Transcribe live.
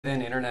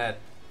Then internet,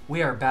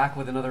 we are back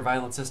with another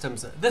Violent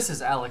Systems. This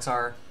is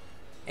alexr,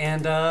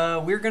 and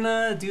we're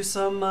gonna do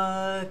some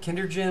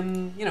Kinder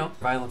Gym,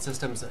 Violent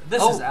Systems.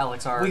 This is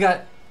alexr.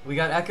 We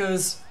got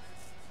echoes.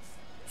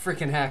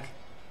 Freaking heck!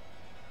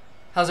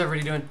 How's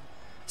everybody doing?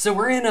 So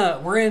we're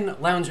in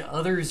Lounge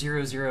Other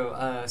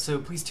 00. So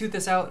please toot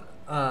this out.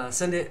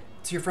 Send it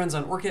to your friends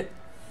on Orkut.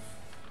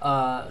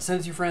 Send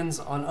it to your friends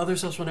on other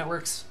social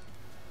networks.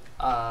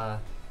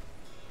 Wow.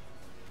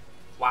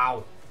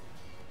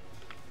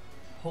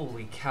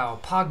 Holy cow!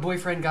 Pog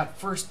Boyfriend got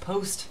first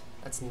post.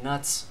 That's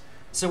nuts.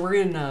 So we're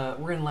in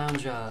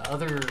Lounge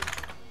Other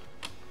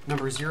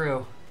number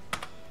 0,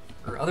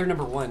 or Other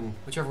number 1,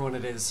 whichever one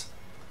it is.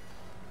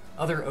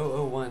 Other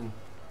 001.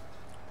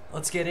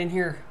 Let's get in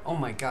here. Oh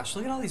my gosh!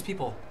 Look at all these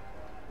people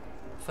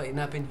fighting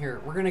up in here.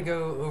 We're gonna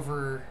go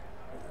over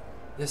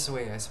this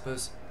way, I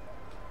suppose.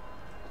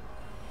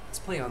 Let's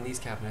play on these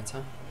cabinets,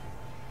 huh?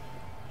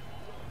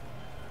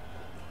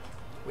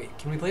 Wait,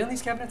 can we play on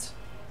these cabinets?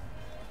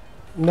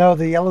 No,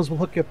 the yellows will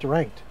hook you up to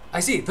ranked.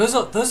 I see. Those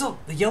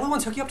the yellow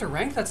ones hook you up to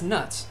ranked? That's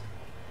nuts.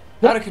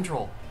 Yep. Out of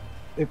control.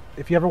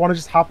 If you ever want to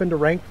just hop into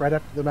ranked right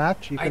after the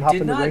match, you can hop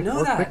into ranked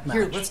or quick match.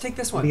 Here, let's take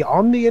this one. Be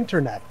on the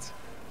internet.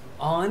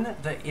 On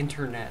the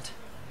internet.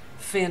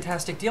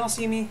 Fantastic. Do y'all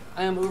see me?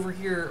 I am over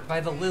here by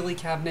the lily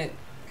cabinet.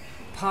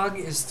 Pog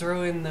is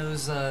throwing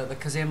those the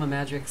Kazama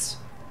magics.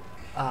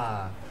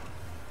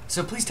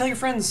 So please tell your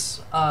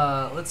friends.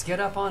 Let's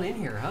get up on in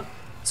here, huh?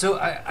 So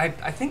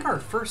I think our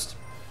first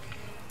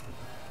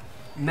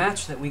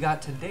match that we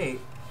got today.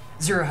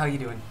 Zero, how you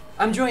doing?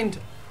 I'm joined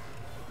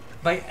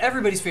by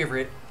everybody's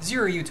favorite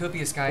Zero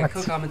Utopia-Sky,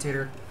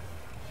 co-commentator.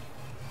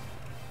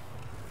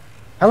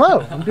 Hello,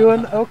 I'm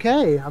doing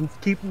okay. I'm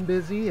keeping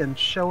busy and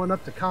showing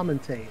up to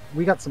commentate.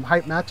 We got some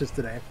hype matches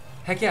today.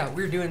 Heck yeah,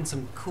 we're doing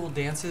some cool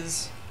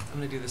dances. I'm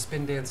gonna do the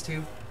spin dance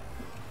too.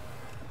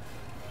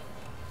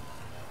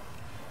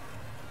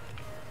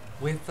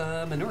 With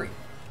Minori.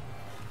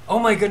 Oh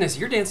my goodness,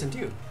 you're dancing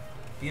too.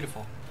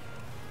 Beautiful.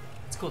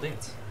 It's a cool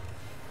dance.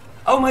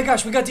 Oh my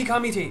gosh, we got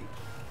Decommutate.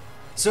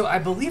 So I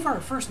believe our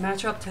first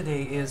matchup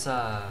today is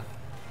Pog's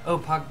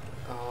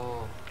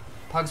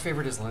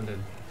favorite is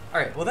London.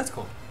 Alright, well that's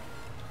cool.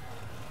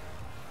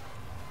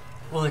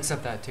 We'll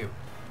accept that too.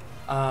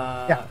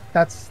 Yeah,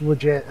 that's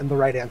legit and the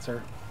right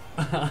answer.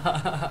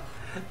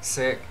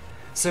 Sick.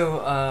 So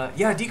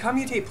yeah,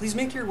 Decommutate, please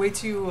make your way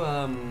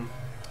to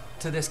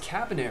this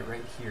cabinet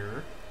right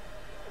here.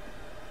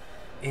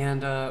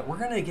 And we're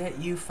gonna get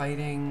you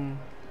fighting.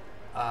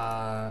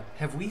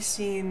 Have we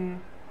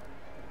seen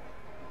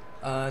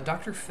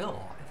Dr.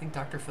 Phil? I think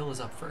Dr. Phil is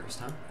up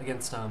first, huh?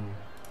 Against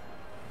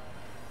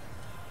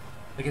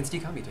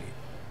Decommutate.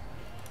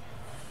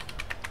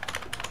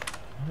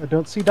 I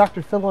don't see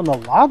Dr. Phil in the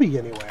lobby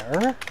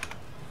anywhere.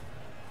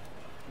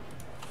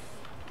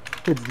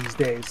 Kids these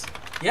days.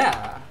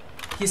 Yeah.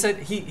 He said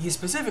he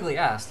specifically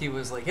asked, he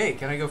was like, hey,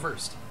 can I go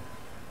first?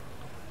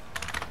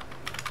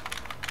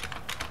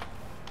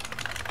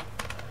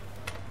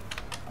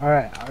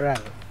 Alright.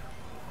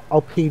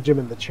 I'll page him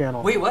in the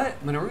channel. Wait,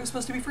 what? Minori was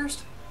supposed to be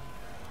first?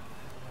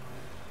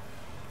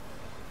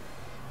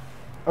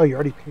 Oh, you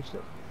already paged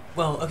it?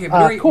 Well, okay,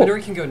 cool.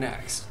 Minori can go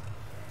next.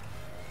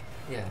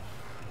 Yeah.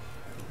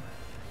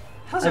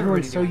 How's everybody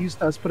Everyone's doing? so used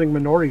to us putting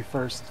Minori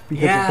first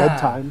because of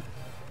bedtime.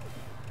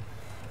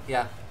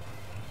 Yeah.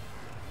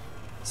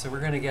 So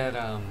we're gonna get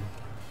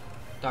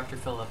Dr.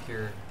 Phil up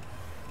here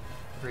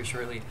very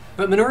shortly.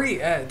 But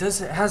Minori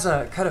has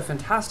cut a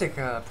fantastic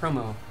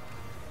promo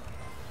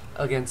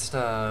against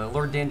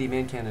Lord Dandy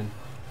ManCannon.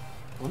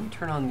 Let me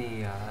turn on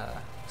the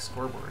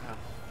scoreboard, huh?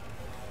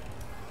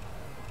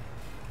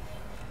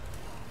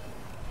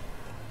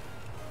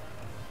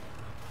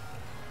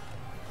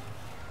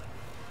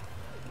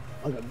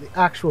 The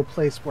actual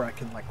place where I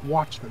can like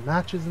watch the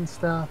matches and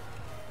stuff.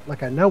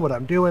 Like I know what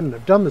I'm doing and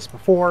I've done this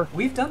before.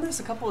 We've done this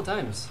a couple of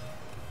times.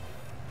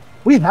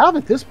 We have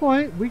at this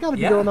point. We got to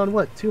be going on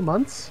what, 2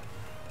 months?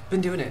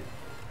 Been doing it.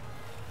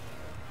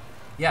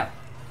 Yeah.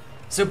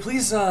 So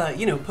please,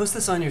 post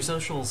this on your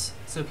socials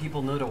so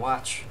people know to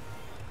watch.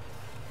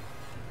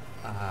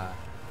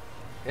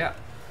 Yeah.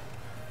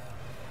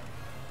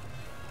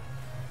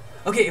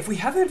 Okay, if we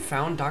haven't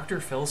found Dr.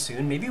 Phil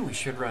soon, maybe we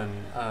should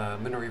run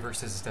Minori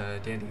versus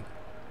Dandy.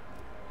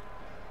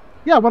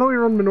 Yeah, why don't we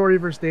run Minori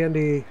versus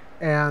Dandy,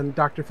 and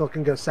Dr. Phil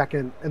can go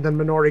second, and then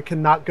Minori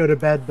cannot go to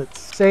bed, but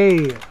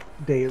say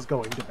Day is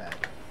going to bed.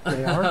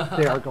 They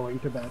are going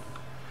to bed.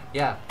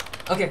 Yeah.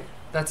 Okay,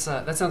 that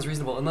sounds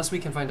reasonable, unless we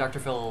can find Dr.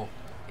 Phil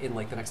in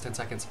like the next 10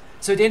 seconds.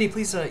 So Dandy,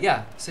 please,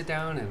 sit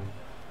down and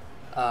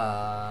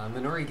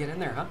Minori, get in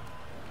there, huh?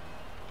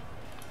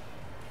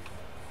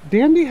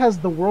 Dandy has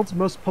the world's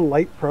most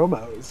polite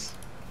promos.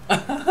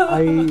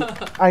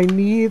 I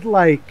need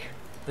like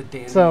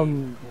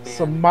some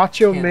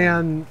macho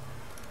man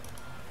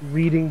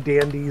reading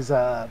Dandy's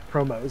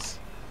promos.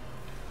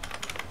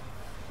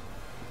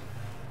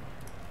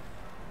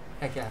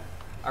 Heck yeah.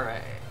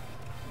 Alright.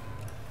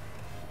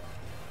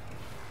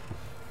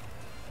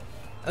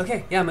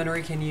 Okay, yeah,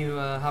 Minori, can you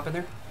hop in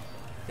there?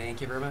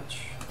 Thank you very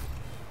much.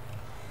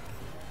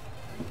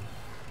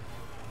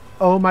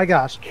 Oh my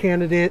gosh,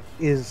 Candidate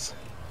is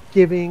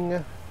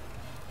giving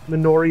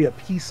Minori a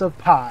piece of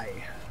pie.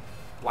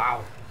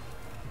 Wow.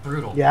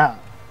 Brutal. Yeah.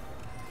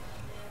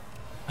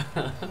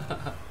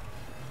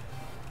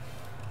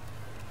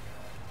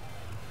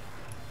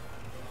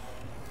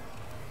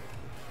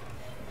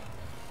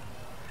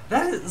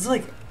 That is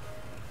like,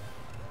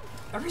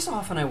 every so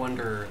often I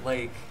wonder,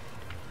 like,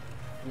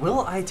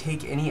 will I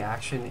take any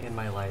action in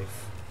my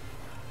life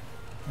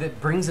that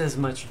brings as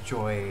much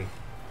joy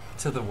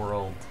to the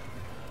world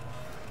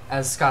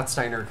as Scott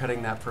Steiner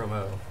cutting that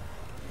promo?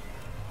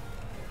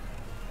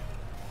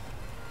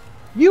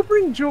 You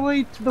bring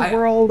joy to the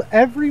world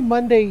every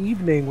Monday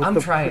evening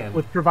with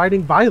with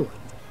providing violence.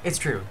 It's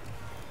true.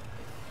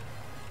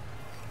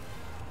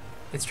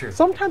 It's true.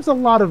 Sometimes a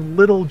lot of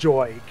little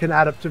joy can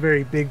add up to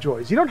very big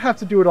joys. You don't have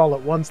to do it all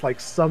at once like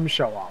some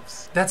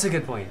show-offs. That's a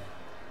good point.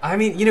 I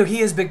mean, you know, he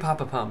is Big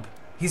Papa Pump.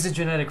 He's a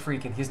genetic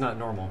freak and he's not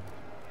normal.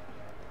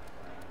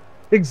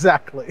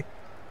 Exactly.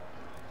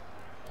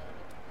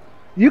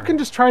 You can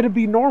just try to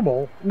be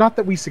normal. Not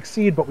that we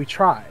succeed, but we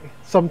try.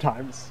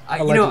 Sometimes.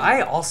 You know,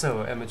 I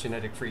also am a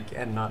genetic freak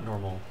and not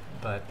normal,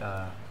 but,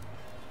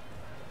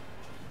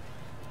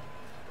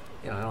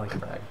 you know, I don't like to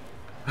brag.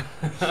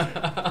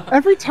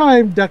 Every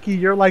time, Duckie,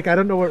 you're like, I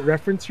don't know what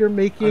reference you're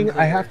making.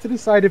 Unclear. I have to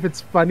decide if it's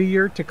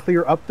funnier to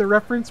clear up the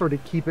reference or to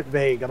keep it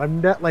vague. And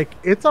I'm not like,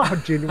 it's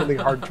a genuinely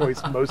hard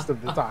choice most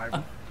of the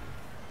time.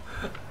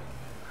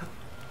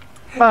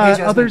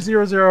 Hey, other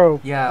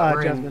 00. Yeah,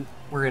 Jasmine.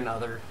 We're in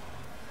other.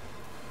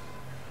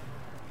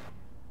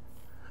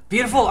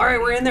 Beautiful. All right,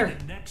 we're in there.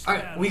 All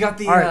right, we got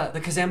the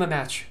Kazama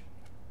match.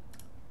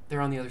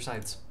 They're on the other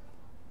sides.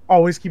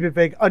 Always keep it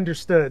vague.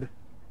 Understood.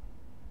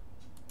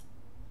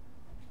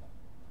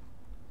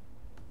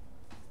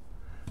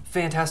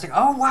 Fantastic.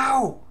 Oh,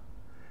 wow.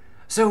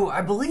 So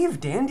I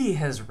believe Dandy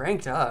has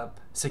ranked up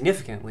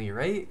significantly,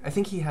 right? I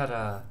think he had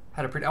a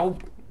pretty... Oh,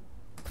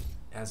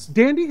 yes.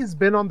 Dandy has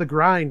been on the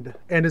grind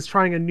and is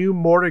trying a new,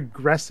 more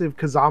aggressive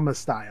Kazama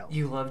style.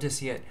 You love to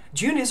see it.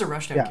 June is a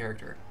rushdown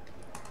character.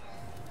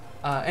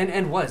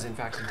 And was, in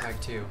fact, in Tag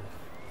 2.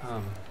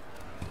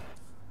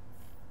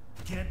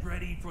 Get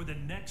ready for the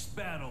next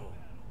battle.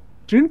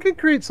 June can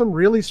create some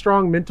really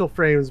strong mental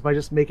frames by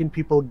just making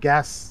people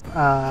guess,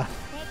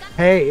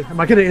 hey, am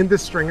I going to end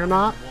this string or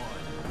not?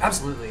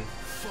 Absolutely.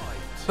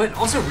 But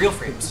also real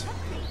frames.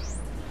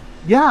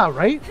 Yeah,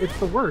 right? It's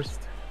the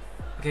worst.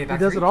 Okay, back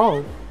he does it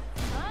all.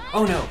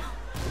 Oh, no.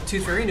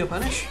 Tooth Fairy, no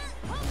punish?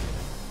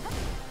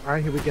 All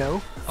right, here we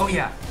go. Oh,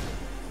 yeah.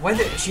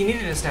 She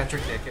needed a stat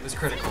trick kick. It was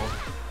critical.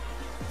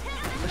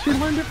 She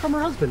learned it from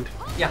her husband.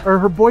 Yeah. Or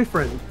her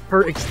boyfriend.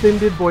 Her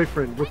extended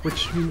boyfriend, with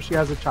whom she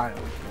has a child.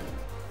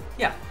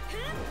 Yeah.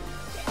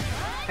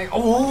 Hey,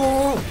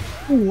 oh!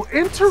 Ooh,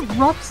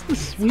 interrupts the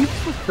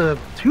sweeps with the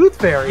Tooth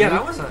Fairy. Yeah,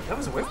 that was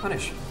a whiff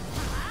punish.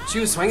 She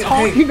was swinging.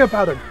 Talking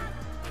about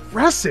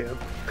aggressive.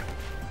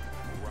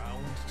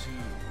 Round 2.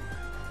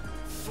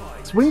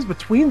 Fight. Swings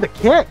between the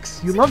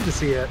kicks. You love to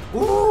see it.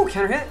 Ooh,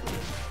 counter hit.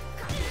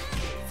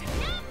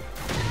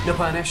 No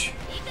punish.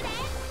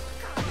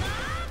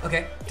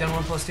 Okay, down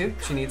 1+2.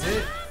 She needs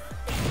it.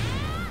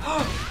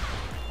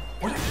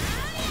 What?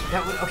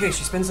 Okay,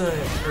 she spends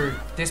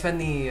they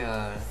spend the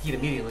heat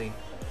immediately.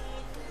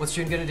 What's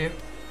June gonna do?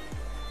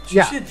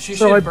 She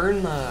should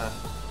burn the...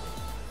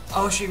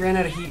 Oh, she ran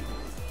out of heat.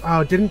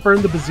 Oh, didn't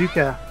burn the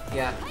bazooka.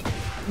 Yeah.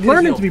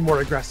 Learning to be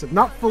more aggressive,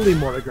 not fully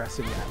more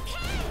aggressive yet.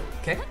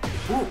 Okay.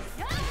 Ooh.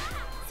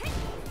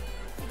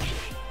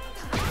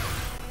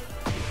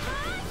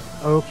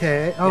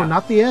 Okay. Oh,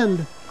 not the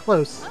end.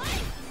 Close.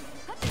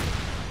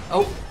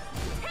 Oh.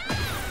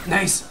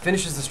 Nice.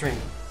 Finishes the string.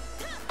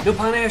 No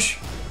punish.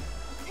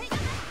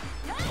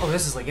 Oh,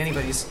 this is like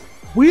anybody's.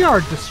 We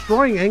are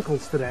destroying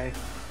ankles today.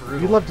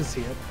 Brutal. You love to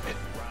see it.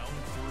 Round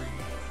 3.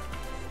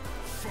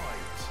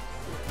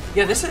 Fight.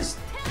 Yeah, this is...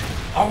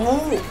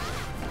 Oh!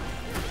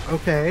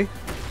 Okay.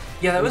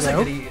 Yeah, that was like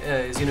a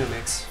Xeno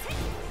mix.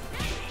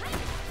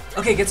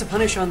 Okay, gets a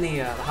punish on the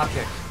hop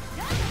kick.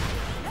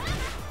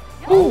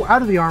 Ooh,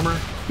 out of the armor.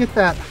 Get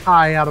that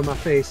high out of my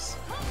face.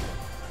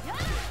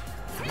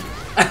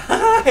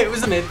 It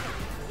was a mid.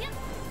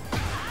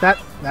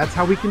 That's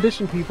how we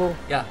condition people.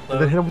 Yeah.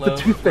 And then hit them with the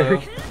Tooth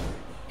Fairy.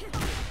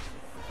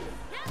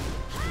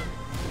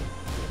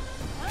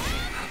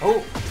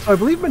 Oh. So I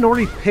believe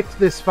Minori picked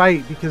this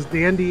fight because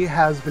Dandy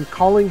has been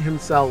calling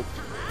himself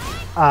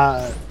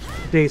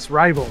Dace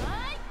Rival.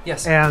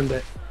 Yes. And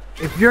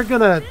if you're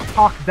gonna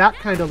talk that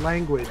kind of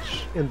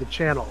language in the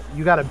channel,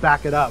 you gotta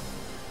back it up.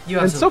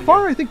 And so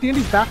far, I think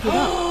Dandy's backed it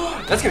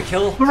up. That's gonna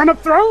kill. The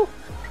run-up throw?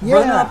 Yeah.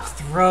 Run-up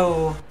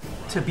throw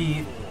to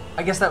beat...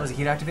 I guess that was a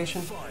heat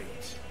activation?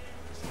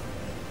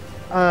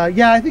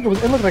 Yeah, I think it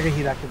looked like a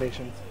heat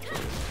activation.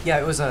 Yeah,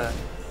 it was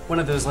one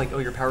of those like, oh,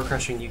 you're power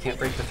crushing, you can't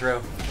break the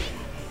throw.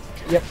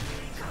 Yep.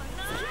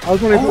 I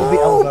was wondering if it was the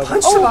elbow.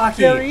 Punch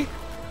Sabaki!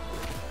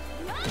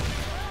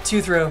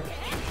 Two throw.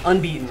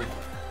 Unbeaten.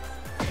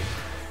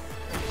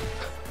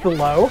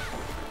 Below?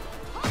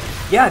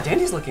 Yeah,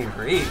 Dandy's looking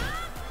great.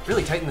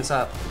 Really tighten this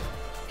up.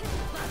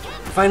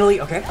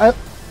 Finally, okay.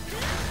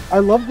 I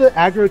love the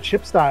aggro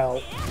chip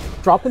style.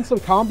 Dropping some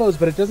combos,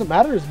 but it doesn't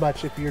matter as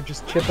much if you're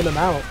just chipping them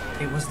out.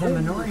 It was the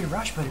Minori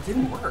rush, but it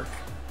didn't work.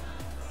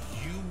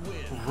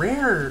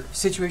 Rare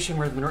situation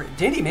where the Minori...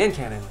 Dandy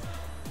ManCannon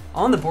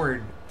on the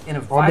board in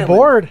a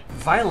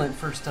violent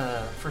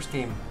first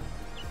game.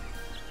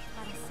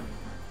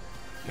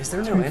 Is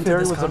there no end to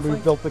this was conflict? a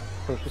move built to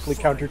perfectly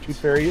counter Tooth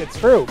Fairy. It's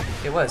true.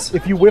 It was.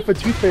 If you whiff a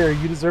Tooth Fairy,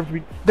 you deserve to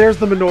be... There's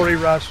the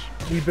Minori rush.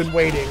 We've been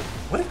waiting.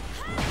 What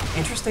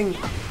interesting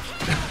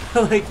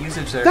like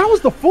usage there. That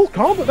was the full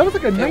combo. That was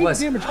like a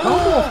 90 damage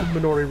combo off of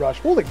Minori rush.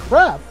 Holy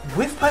crap.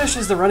 Whiff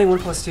punishes the running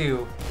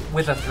 1+2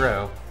 with a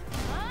throw.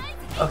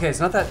 Okay, it's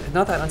not that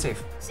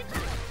unsafe.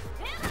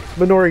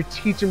 Minori,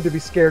 teach him to be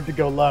scared to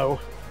go low.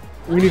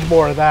 We need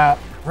more of that.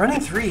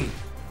 Running 3.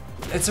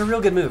 It's a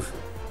real good move.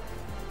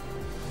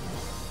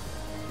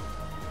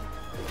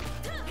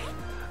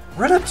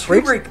 Run up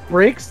 2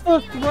 breaks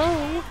the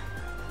throw.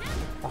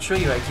 I'll show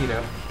you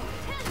Aikido.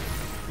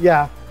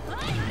 Yeah.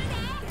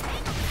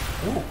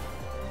 Ooh.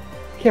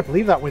 Can't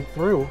believe that went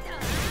through.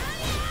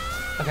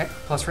 Okay,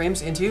 plus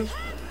frames into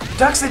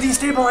ducks the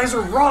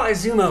destabilizer raw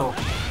Izumo.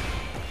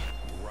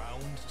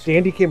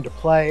 Dandy came to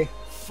play.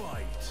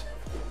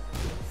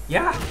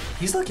 Yeah,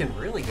 he's looking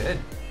really good.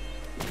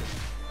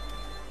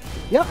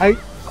 Yeah,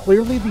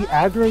 clearly the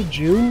aggro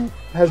June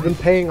has been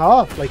paying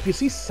off. Like you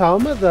see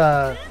some of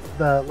the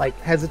like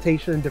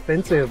hesitation and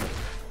defensive,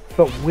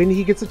 but when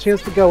he gets a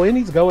chance to go in,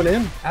 he's going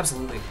in.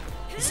 Absolutely.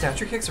 His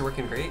stature kicks are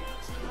working great.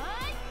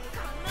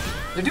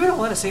 They're doing a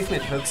lot of safe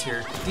mid hooks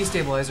here.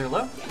 Destabilizer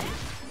low.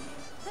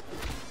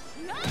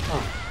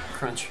 Oh,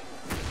 crunch.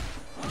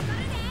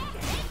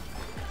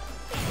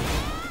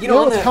 You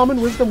know, it's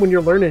common wisdom when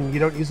you're learning, you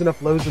don't use enough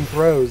lows and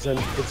throws, and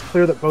it's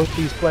clear that both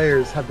these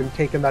players have been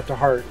taking that to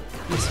heart.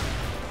 Yes.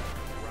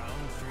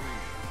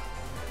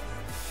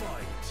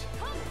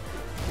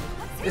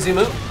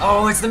 Izumo.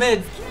 Oh, it's the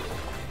mid.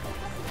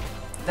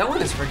 That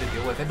one is hard to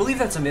deal with. I believe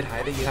that's a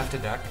mid-high that you have to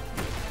duck.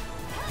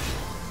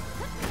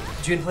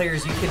 June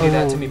players, you can do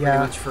that to me pretty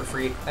much for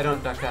free. I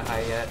don't duck that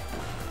high yet.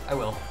 I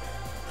will.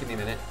 Give me a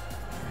minute.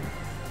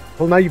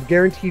 Well, now you've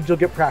guaranteed you'll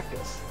get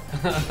practice.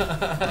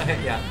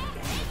 Yeah.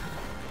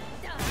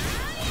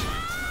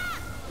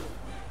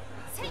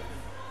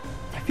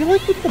 I feel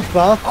like with the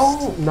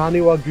buffs Nani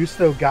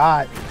Augusto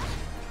got,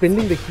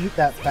 spending the heat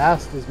that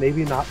fast is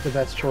maybe not the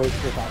best choice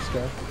for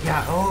Vasco.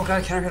 Yeah, oh,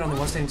 got a counter hit on the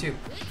Mustang too.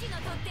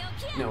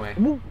 No way.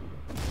 Ooh.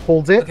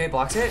 Holds it. Okay,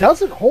 blocks it.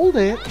 Doesn't hold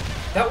it.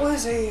 That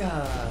was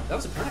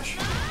a punish.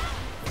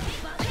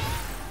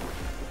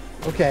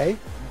 Okay,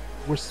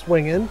 we're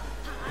swinging.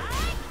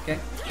 Okay,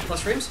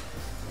 plus frames.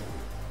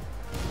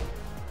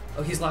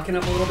 Oh, he's locking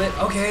up a little bit.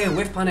 Okay,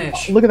 whiff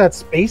punish. Look at that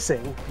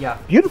spacing. Yeah.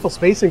 Beautiful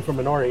spacing from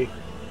Minori.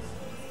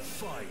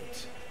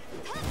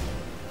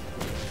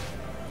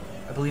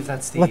 I believe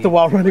that's the... Let the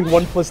while running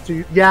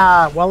 1+2.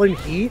 Yeah, while in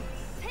heat,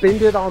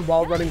 bend it on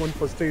while running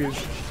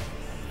 1+2s.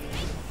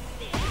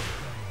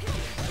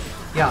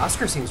 Yeah,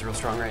 Oscar seems real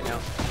strong right now.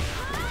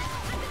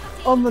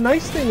 The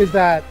nice thing is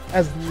that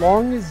as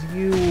long as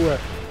you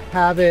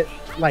have it,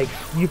 like,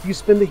 if you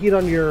spin the heat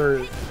on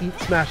your heat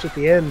smash at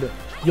the end,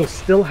 you'll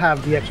still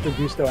have the extra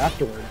gusto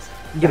afterwards.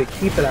 You gotta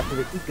keep it after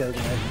the heat goes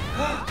away.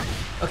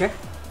 Okay.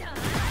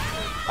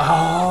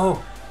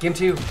 Oh, game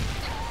 2.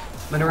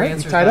 Minori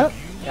answers tied up?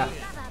 Yeah.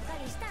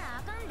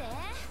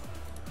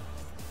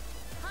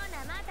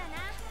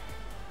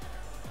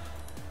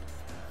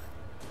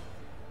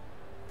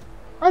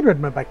 I'd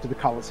ride my bike to the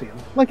Coliseum.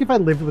 Like if I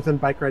lived within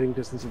bike riding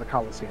distance of the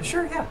Coliseum.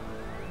 Sure, yeah.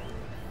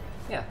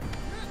 Yeah.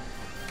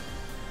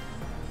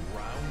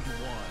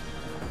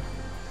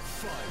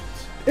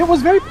 It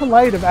was very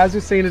polite of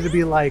Azucena to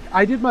be like,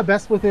 I did my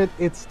best with it,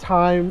 it's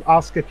time,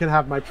 Asuka can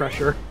have my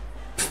pressure.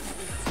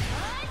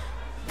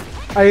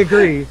 I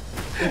agree.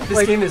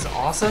 This game is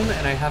awesome,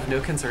 and I have no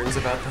concerns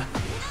about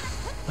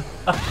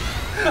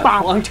the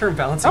long-term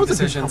balancing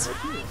decisions.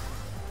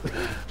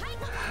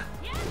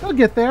 They'll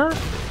get there.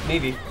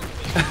 Maybe.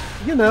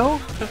 You know,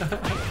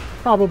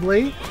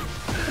 probably.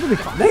 It'll be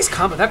fun. Nice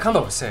combo. That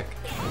combo was sick.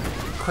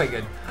 Quite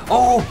good.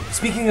 Oh,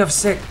 speaking of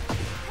sick.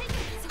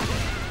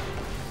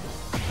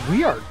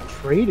 We are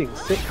trading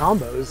sick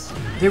combos.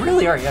 They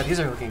really are. Yeah, these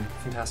are looking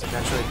fantastic,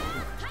 actually.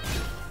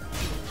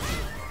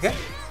 Okay.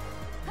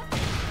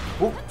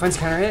 Oh, finds a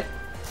counter hit.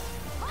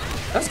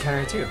 That was a counter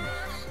hit, too.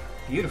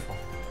 Beautiful.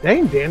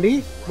 Dang,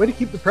 Dandy. Way to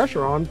keep the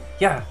pressure on.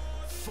 Yeah.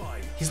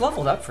 He's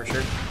leveled up for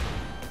sure.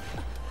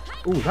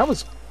 Ooh, that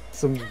was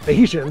some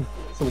evasion.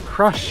 Some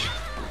crush.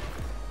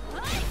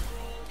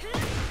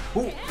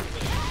 Ooh.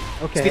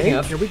 Okay, speaking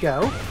of, here we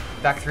go.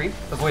 Back 3.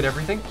 Avoid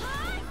everything.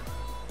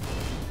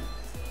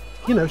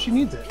 You know, she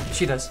needs it.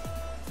 She does.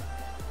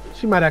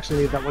 She might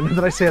actually need that one, now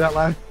that I say it out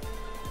loud.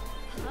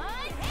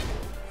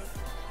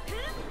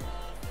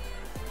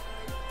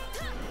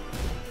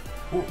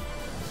 Ooh.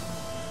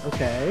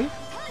 Okay.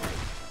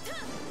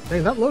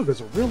 Dang, that low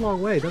goes a real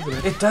long way, doesn't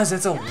it? It does.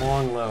 It's a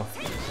long low.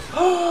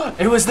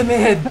 It was the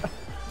mid.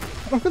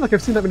 I don't feel like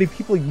I've seen that many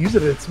people use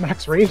it at its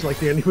max range like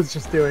Danny was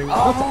just doing.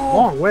 That's a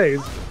long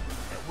ways.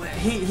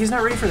 He's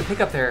not ready for the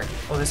pickup there.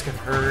 Oh, this could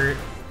hurt.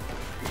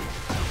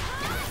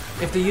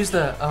 If they use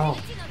the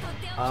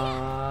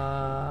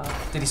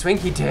did he swing?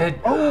 He did.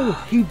 Oh,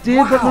 he did,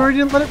 Wow. but Minori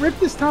didn't let it rip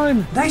this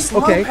time. Nice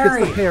low okay, parry.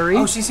 gets the parry.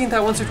 Oh, she's seen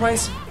that once or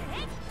twice.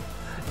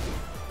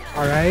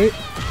 All right,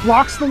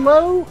 blocks the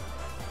low.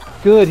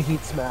 Good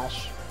heat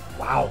smash.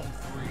 Wow.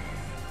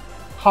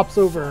 Hops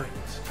over.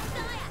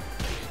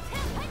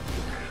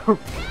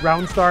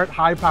 Round start,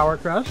 high power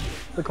crush,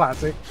 the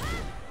classic.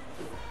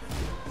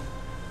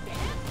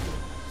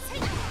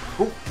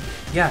 Oh,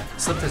 yeah,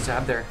 slipped his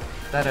jab there.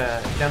 That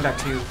down back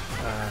two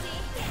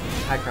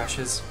high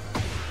crushes.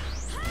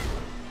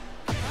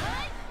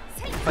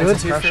 Good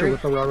pressure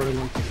with the railroading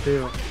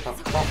 1+2.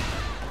 Oh.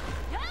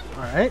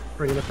 All right,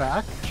 bringing it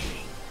back.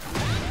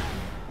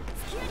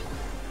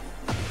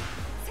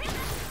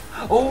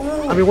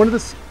 Oh! I mean, one of the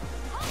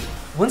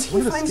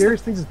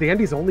scariest things is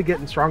Dandy's only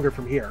getting stronger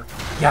from here.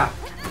 Yeah.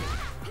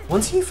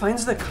 Once he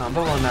finds the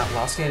combo on that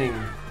while standing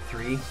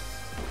 3,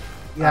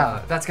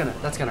 yeah, that's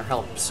gonna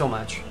help so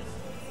much.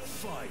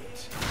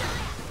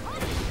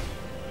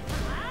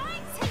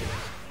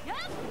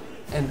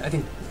 And I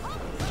think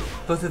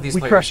both of these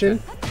players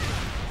could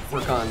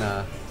work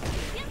on.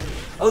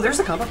 Oh, there's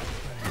a combo,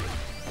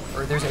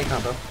 or there's a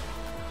combo.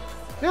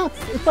 Yeah,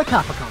 it's like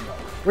half a combo.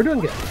 We're doing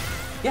good.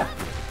 Yeah.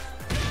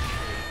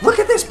 Look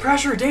at this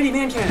pressure, Danny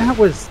ManCannon. That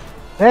was,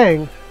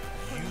 dang.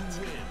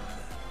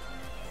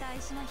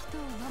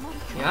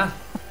 Yeah.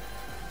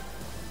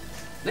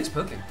 Nice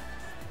poking.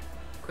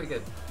 Quite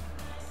good.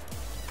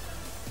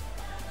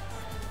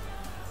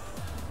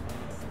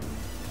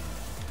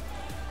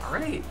 All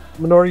right.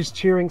 Minori's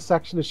cheering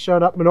section has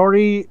shown up.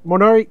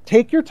 Minori,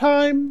 take your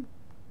time.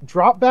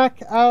 Drop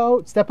back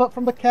out. Step up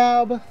from the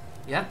cab.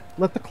 Yeah.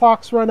 Let the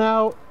clocks run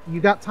out. You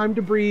got time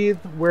to breathe.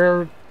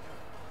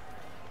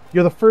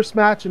 You're the first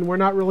match, and we're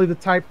not really the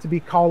type to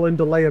be calling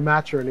delay a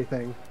match or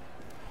anything.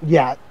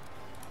 Yet.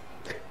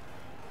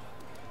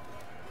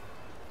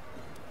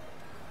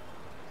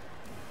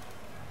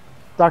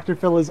 Dr.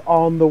 Phil is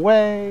on the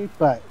way,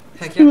 but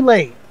it's too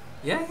late.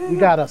 Yeah. We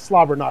got a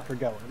slobber knocker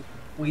going.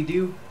 We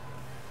do.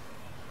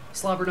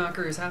 Slobber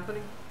knocker is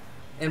happening,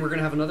 and we're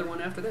gonna have another one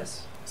after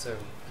this. So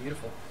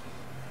beautiful.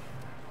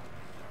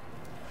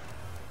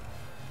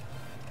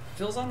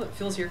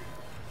 Phil's here.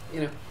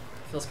 You know,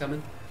 Phil's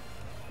coming.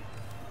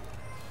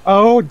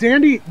 Oh,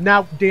 Dandy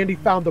found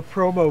the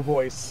promo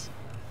voice.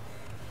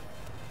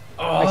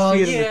 Oh, I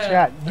see it in the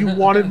chat. You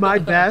wanted my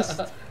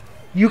best.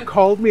 You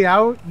called me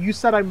out. You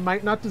said I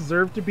might not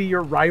deserve to be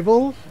your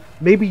rival.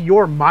 Maybe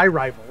you're my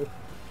rival.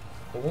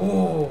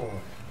 Oh.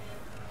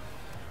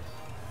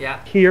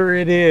 Yeah. Here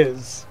it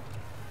is.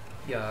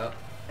 Yeah.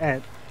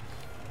 And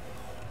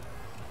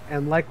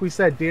like we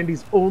said,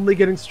 Dandy's only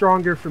getting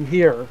stronger from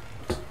here.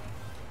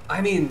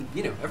 I mean,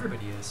 you know,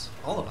 everybody is.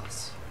 All of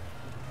us.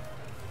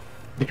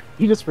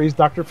 He just raised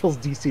Dr. Phil's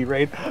DC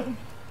rate.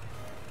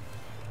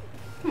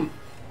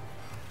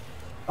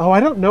 Oh, I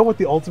don't know what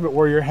the Ultimate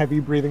Warrior heavy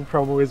breathing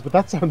promo is, but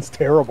that sounds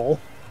terrible.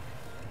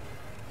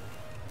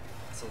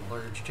 It's a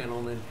large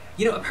gentleman.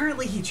 You know,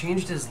 apparently he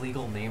changed his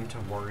legal name to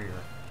Warrior.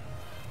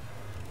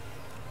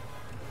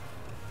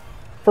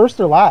 First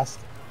or last?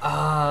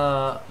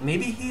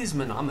 Maybe he's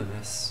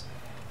mononymous.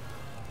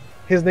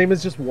 His name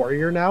is just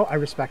Warrior now? I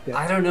respect it.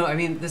 I don't know. I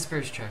mean, this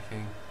bears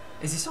checking.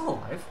 Is he still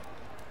alive?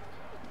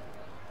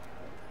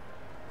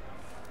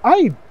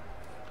 I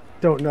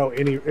don't know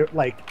any,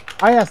 like,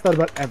 I asked that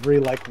about every,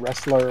 like,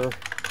 wrestler.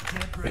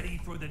 Get ready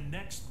for the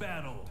next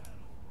battle.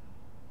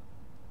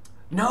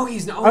 No,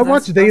 he's not. Oh, I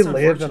watch They that's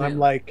Live, and I'm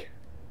like,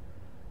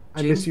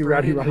 I miss you,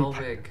 Rowdy Roddy.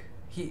 Helvig.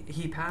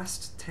 He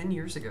passed 10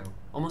 years ago.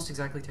 Almost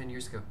exactly 10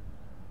 years ago.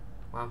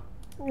 Wow.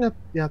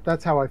 Yeah,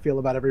 that's how I feel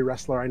about every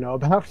wrestler I know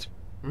about.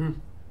 Mm.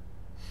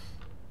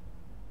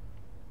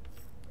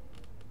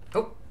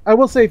 Oh. I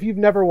will say, if you've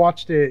never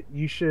watched it,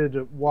 you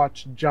should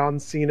watch John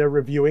Cena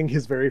reviewing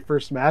his very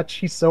first match.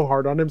 He's so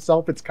hard on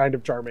himself, it's kind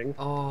of charming.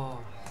 Oh.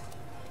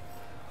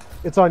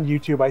 It's on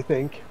YouTube, I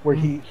think, where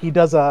he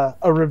does a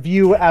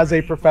review as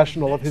a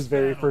professional of his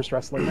very first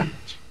wrestling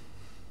match.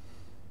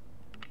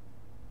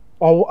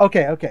 Oh,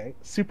 okay.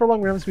 Super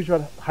long random speech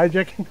about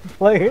hijacking the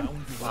plane.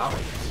 Wow.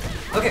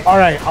 Okay. All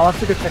right, I'll have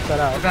to go check that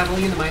out. We're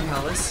battling in the Mind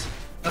Palace.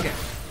 Okay.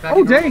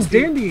 Oh, dang,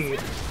 Dandy!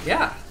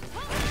 Yeah.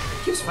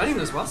 Keeps fighting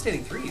those while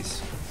standing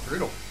threes.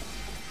 Brutal.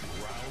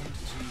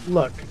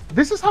 Look,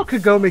 this is how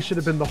Kagome should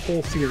have been the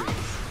whole series.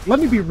 Let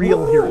me be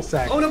real here a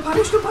sec. Oh, no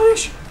punish, no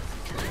punish!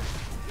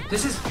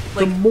 This is,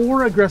 The like...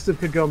 more aggressive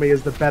Kagome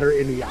is, the better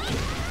Inuyasha.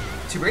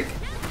 2-break?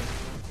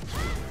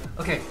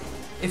 Okay.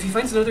 If he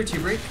finds another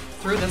 2-break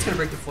through, that's gonna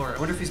break the floor. I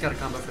wonder if he's got a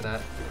combo for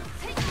that.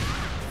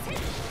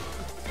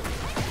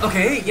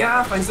 Okay,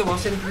 yeah, finds the wall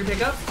standing 3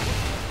 pickup.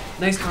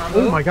 Nice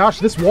combo. Oh my gosh,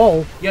 this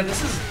wall. Yeah,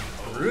 this is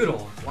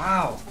brutal.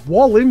 Wow.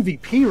 Wall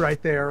MVP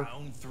right there.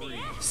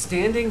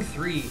 Standing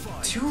 3,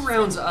 2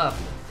 rounds up.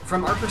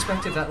 From our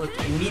perspective, that looked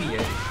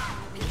immediate.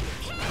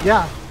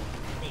 Yeah.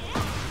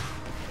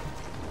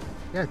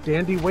 Yeah,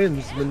 Dandy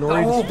wins.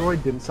 Minori destroyed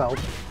himself.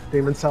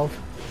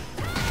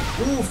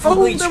 Ooh,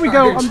 fully there we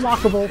go. charged.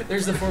 Unblockable.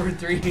 There's the forward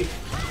 3.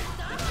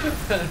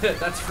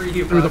 That's for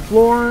you, Through bro. the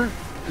floor.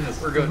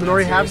 We're going Does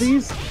Minori have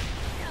downstairs. these?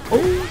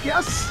 Oh,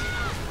 yes!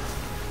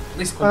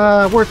 Nice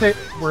combo. Worth it.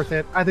 Worth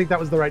it. I think that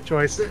was the right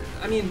choice.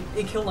 I mean,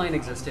 a kill line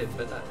existed,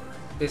 but that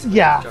basically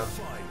Yeah. did the job.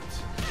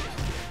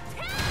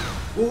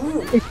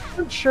 Ooh, If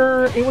you're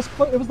sure, it was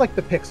like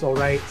the pixel,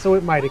 right? So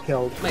it might have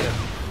killed. might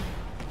have.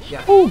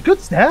 Yeah. Oh, good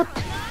step!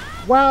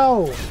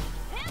 Wow!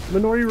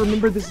 Minori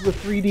remembered this is a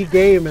 3D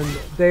game, and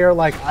they are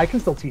like, I can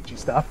still teach you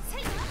stuff.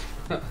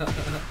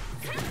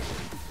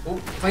 Oh,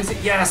 finds it.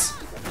 Yes!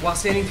 While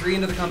standing 3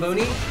 into the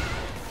comboni.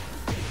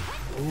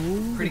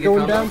 Ooh, Pretty good going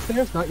combo.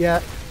 downstairs? Not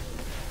yet.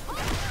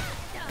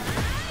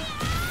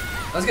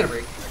 I was gonna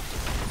break.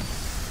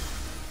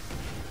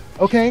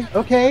 Okay,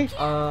 okay.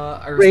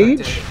 I respect Rage?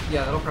 it.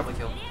 Yeah, that'll probably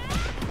kill.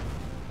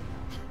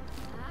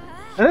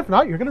 And if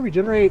not, you're gonna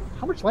regenerate.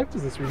 How much life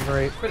does this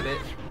regenerate? Quite a bit.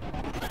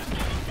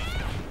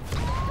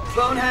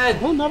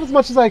 Bonehead! Well, not as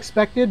much as I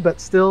expected, but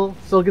still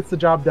gets the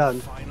job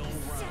done.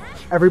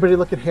 Everybody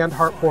look at hand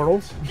heart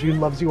portals.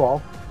 June loves you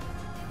all.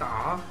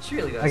 Aw, she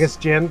really does. I guess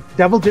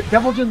Devil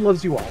Jin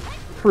loves you all.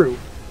 True.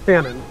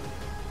 Fanon.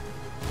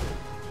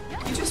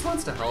 He just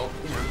wants to help,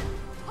 you know.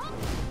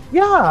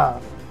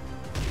 Yeah.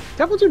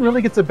 Devil Jin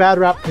really gets a bad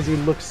rap because he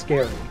looks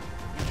scary.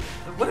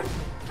 What an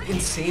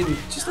insane,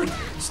 just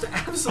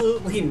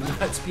absolutely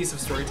nuts piece of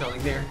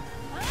storytelling there.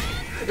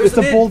 It's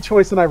a bold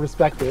choice and I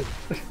respect it.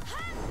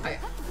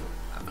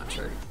 I'm not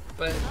sure,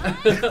 but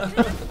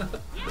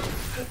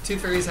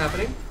Tooth Fairy's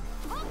happening.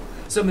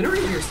 So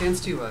Minori here stands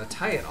to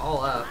tie it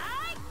all up.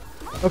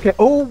 Okay,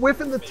 oh,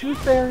 whiffing the Tooth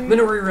Fairy.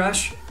 Minori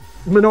Rush.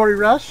 Minori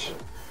Rush.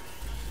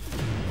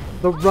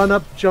 The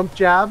run-up jump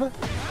jab.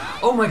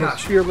 Oh my Most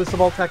gosh. fearless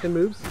of all Tekken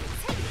moves.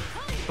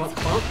 Bump,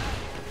 bump.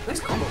 Nice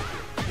combo.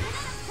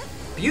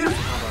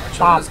 Beautiful combo, actually. Bop.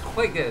 That was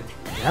quite good.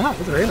 Yeah, that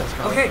was a very nice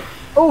combo. Okay.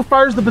 Oh,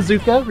 fires the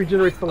bazooka,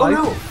 regenerates the Oh life.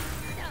 no.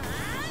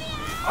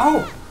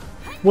 Oh.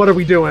 What are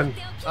we doing?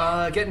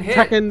 Getting hit.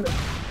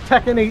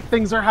 Tekken 8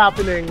 things are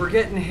happening. We're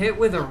getting hit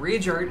with a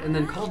Rage Art and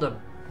then called a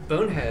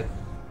Bonehead.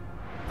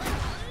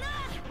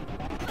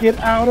 Get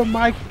out of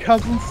my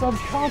cousin's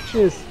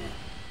subconscious.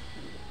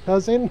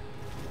 Cousin?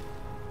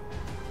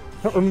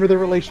 Don't remember the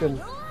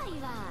relation.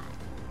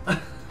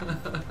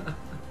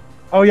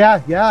 Oh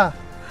yeah, yeah.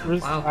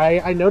 Wow.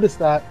 I noticed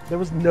that. There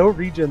was no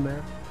regen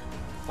there.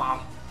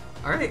 Wow.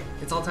 Alright,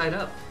 it's all tied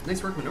up.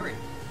 Nice work, Minori.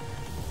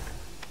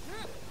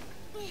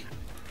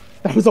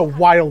 That was a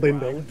wild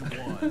ending.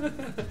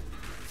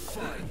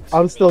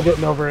 I'm still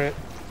getting over it.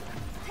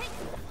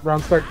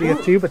 Round start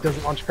DF2, but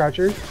doesn't launch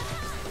crouchers.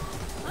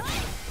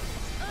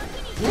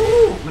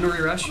 Woo!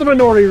 Minori Rush. The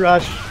Minori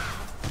Rush.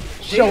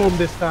 Show Damn. him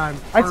this time.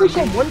 I'd say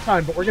show him one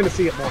time, but we're going to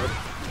see it more.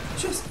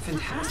 Just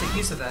fantastic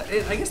use of that.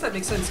 I guess that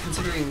makes sense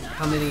considering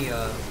how many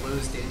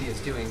lows Dandy is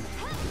doing.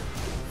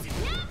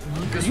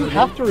 You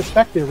have to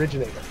respect the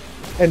originator.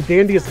 And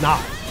Dandy is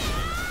not.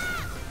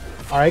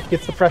 Alright,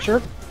 gets the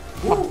pressure.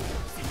 Woo!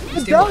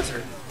 Good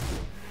Stabilizer.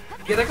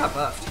 Yeah, that got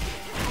buffed.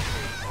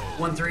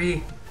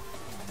 1-3.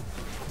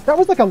 That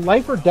was like a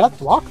life or death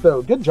block,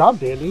 though. Good job,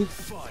 Dandy.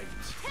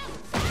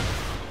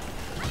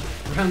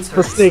 Round The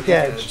start, Snake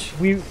Edge.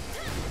 You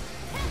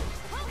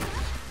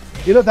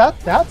know,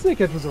 that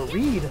Snake Edge was a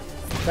read.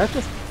 That's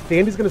just...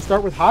 Dandy's going to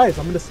start with highs.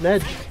 I'm going to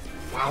snedge.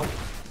 Wow.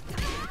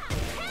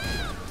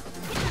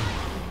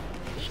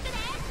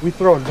 We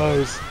throwing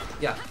bows.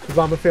 Yeah. Because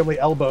I'm a family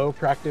elbow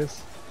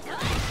practice.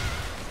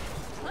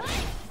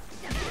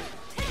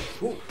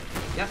 Ooh.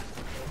 Yeah.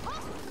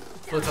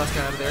 Float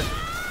Tosca out of there.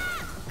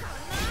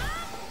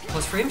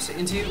 Plus frames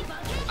into...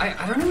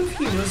 I don't know if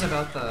he knows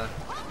about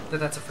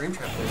that's a frame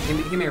trap though.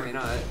 He may or may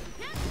not.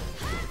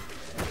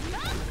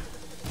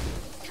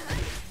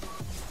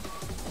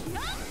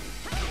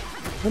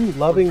 I'm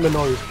loving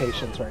Minori's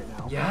patience right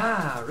now.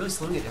 Yeah, really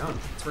slowing it down.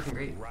 It's working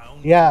great.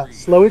 Yeah,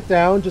 slow it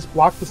down. Just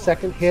block the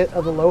second hit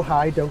of the low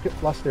high. Don't get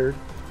flustered.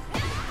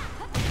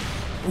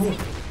 Ooh.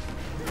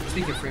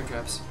 Speaking of frame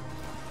traps.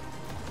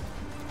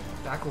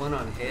 Back one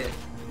on hit.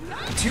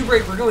 2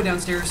 break, we're going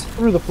downstairs.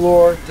 Through the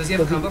floor. Does he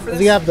have a combo for this?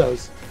 Does he have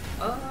those?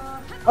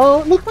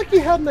 Oh, it looked like he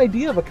had an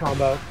idea of a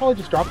combo. Probably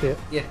just dropped it.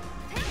 Yeah.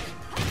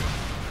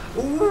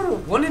 Ooh,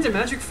 1 into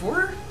Magic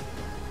 4?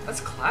 That's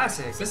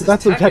classic.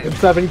 That's some Tekken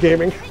 7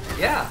 gaming.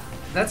 Yeah,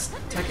 that's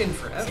Tekken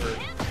forever.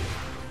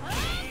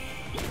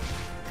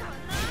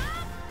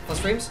 Plus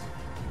frames?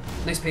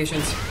 Nice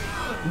patience.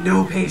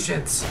 No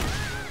patience!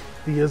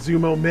 The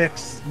Azumo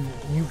mix.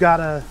 You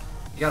gotta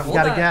hold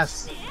that.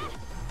 guess.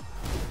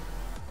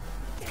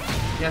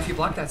 Yeah, if you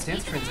block that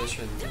stance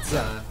transition, it's,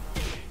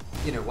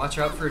 you know, watch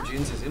out for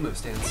June's Azumo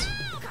stance.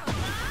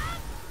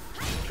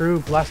 True,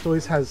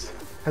 Blastoise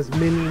has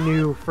many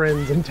new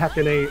friends in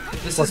Tekken 8.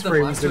 This plus is the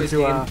frames Blastoise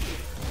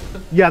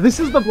game. Yeah, this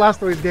is the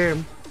Blastoise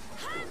game.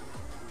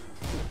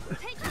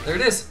 There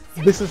it is.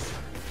 This is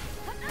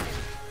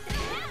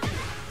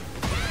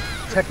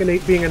Tekken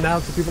 8 being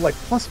announced and people are like,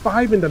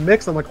 +5 into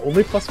mix. I'm like,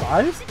 only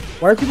 +5?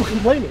 Why are people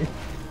complaining?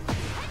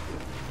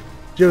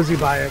 Josie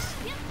bias.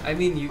 I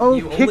mean, you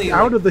kicked only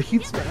out of the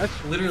heat smash.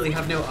 literally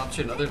have no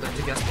option other than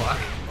to guess block.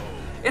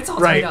 It's all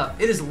Right. tied up.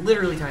 It is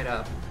literally tied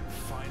up.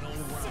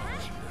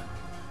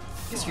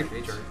 Guess your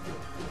rage art.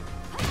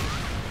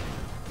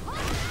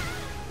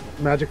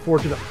 Magic 4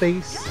 to the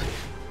face.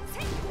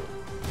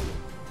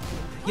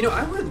 You know,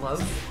 I would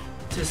love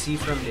to see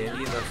from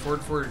Dandy the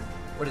forward,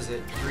 what is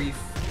it, 3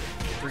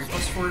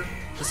 plus 4?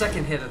 The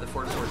second hit of the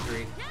forward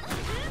 3.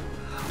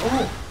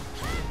 Oh!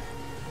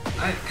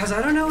 Because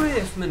I don't know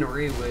if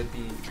Minori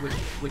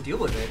would deal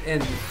with it,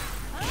 and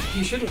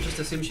he shouldn't just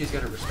assume she's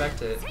going to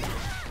respect it.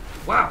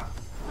 Wow!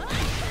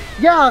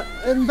 Yeah,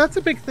 and that's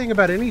a big thing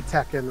about any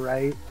Tekken,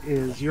 right?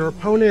 Is your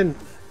opponent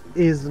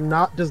does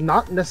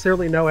not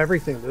necessarily know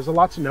everything. There's a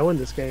lot to know in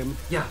this game.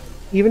 Yeah.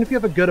 Even if you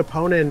have a good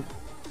opponent,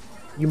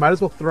 you might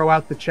as well throw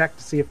out the check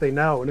to see if they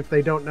know, and if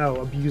they don't know,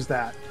 abuse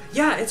that.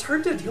 Yeah, it's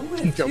hard to deal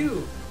with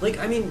too. Like,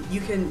 I mean, you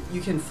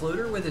can float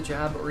her with a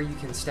jab or you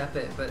can step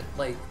it, but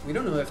like we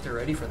don't know if they're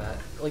ready for that.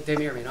 Like, they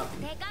may or may not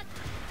be.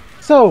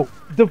 So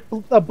the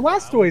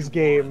Blastoise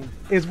game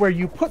is where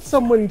you put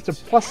someone to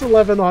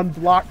 +11 on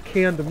block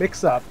canned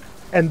mix up,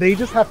 and they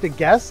just have to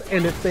guess,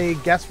 and if they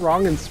guess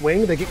wrong and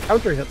swing, they get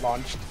counter hit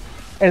launched.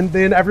 And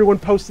then everyone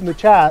posts in the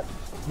chat,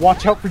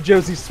 watch out for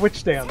Josie's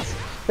switch dance.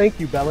 Thank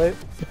you, Bella.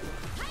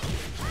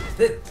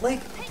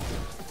 Like,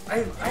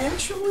 I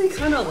actually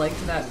kind of liked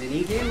that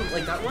mini game.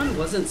 Like, that one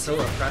wasn't so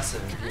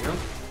oppressive, you know?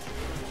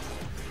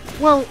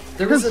 Well,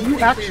 because you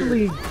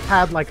actually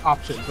had, like,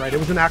 options, right? It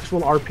was an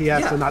actual RPS,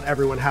 yeah. And not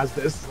everyone has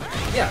this.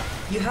 Yeah,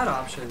 you had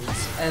options,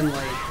 and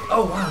like,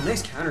 oh wow,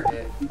 nice counter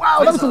hit.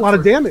 Wow, that was a lot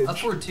of damage. Up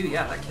forward 2,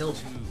 yeah, that killed.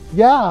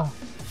 Yeah.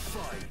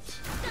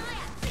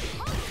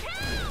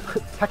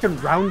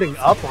 Tekken rounding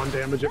up on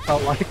damage, it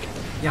felt like.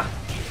 Yeah.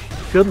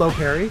 Good low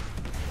parry.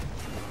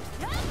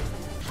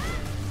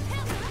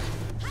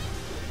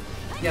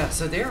 Yeah,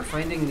 so they are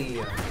finding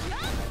the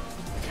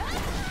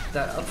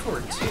that up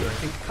forward 2, I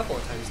think a couple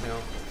of times now.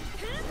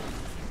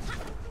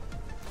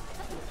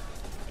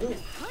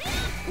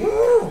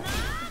 Ooh.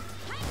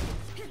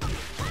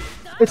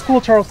 It's cool,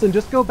 Charleston.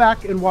 Just go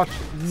back and watch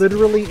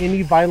literally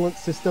any violent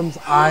systems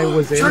I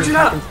was in. Charge it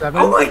up!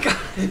 7. Oh my god!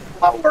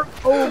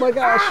 Oh my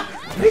gosh!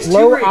 Nice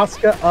Low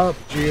Asuka up,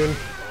 June.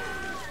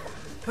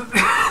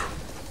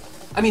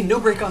 I mean, no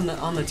break on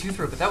the 2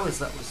 throw, but that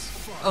was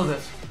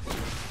oh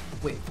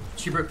wait,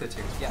 she broke the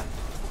 2. Yeah.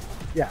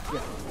 Yeah.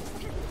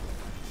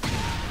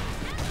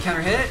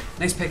 Counter hit,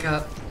 nice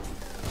pickup.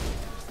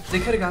 They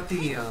could have got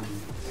the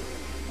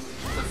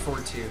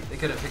 4-2. They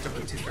could have picked up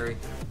the 2 fairy.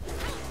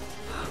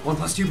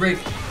 1+2 break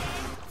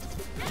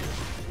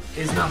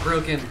is not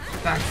broken.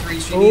 Back 3,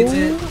 she needs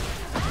it.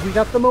 We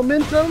got the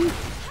momentum.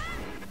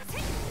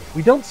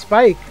 We don't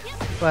spike,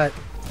 but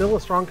still a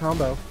strong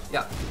combo.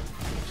 Yeah.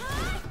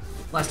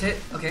 Last hit,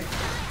 okay.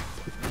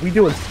 We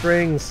doing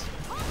strings.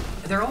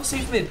 They're all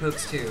safe mid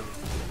pokes too.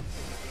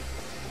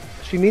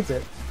 She needs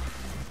it.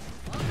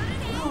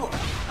 Well,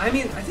 I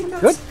mean, I think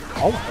that's good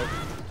call out.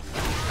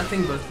 I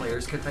think both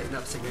players could tighten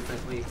up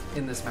significantly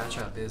in this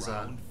matchup is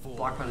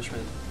block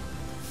punishment.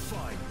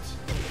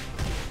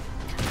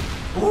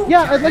 Ooh,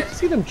 yeah, I'd like to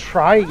see them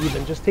try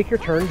even. Just take your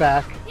turn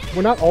back.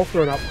 We're not all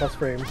throwing out plus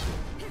frames.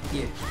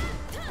 Yeah.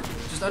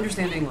 Just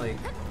understanding, like,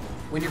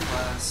 when you're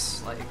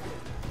plus, like,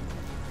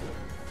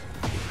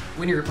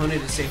 when your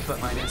opponent is safe but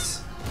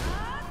minus.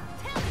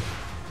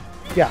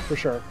 Yeah, for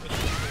sure.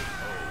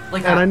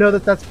 Like and I know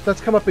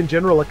that's come up in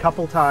general a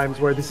couple times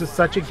where this is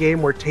such a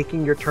game where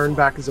taking your turn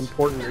back is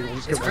important or you'll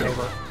just get run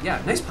over. Yeah,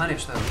 nice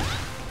punish though.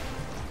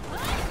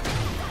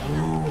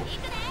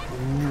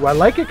 Ooh, I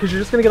like it because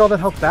you're just going to get all that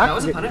health back. That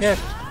was a punish.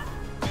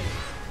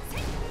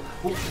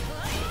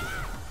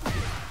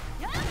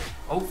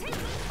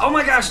 Oh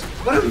my gosh!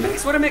 What a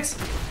mix! What a mix!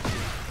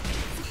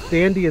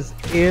 Dandy is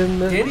in.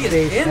 Dandy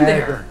is in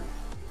there.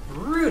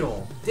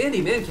 Brutal.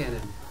 Dandy ManCannon.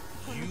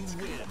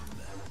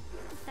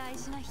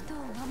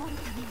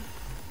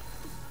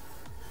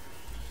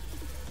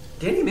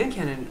 Dandy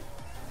ManCannon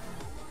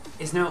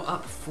is now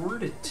up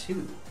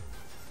 4-2.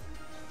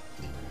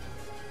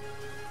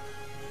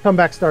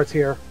 Comeback starts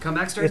here.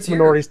 Comeback starts here.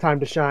 It's Minori's time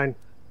to shine.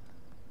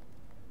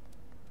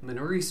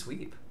 Minori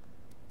sweep.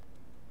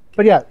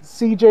 But yeah,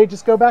 CJ,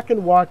 just go back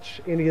and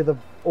watch any of the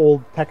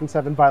old Tekken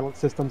 7 violent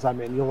systems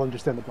I'm in. You'll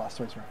understand the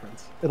Blastoise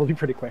reference. It'll be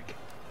pretty quick.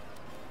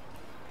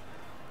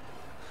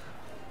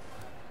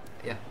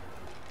 Yeah.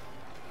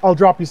 I'll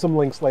drop you some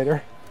links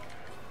later.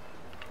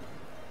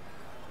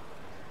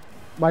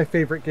 My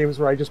favorite games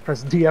where I just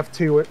press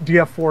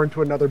DF4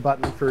 into another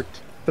button for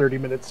 30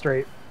 minutes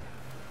straight.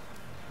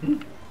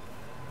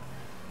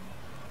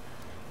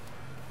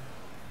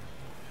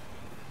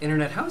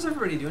 Internet, how's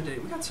everybody doing today?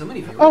 We got so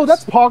many viewers. Oh,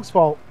 that's Pog's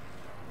fault.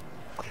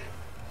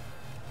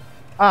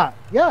 Ah,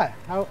 yeah.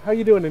 How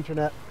you doing,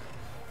 Internet?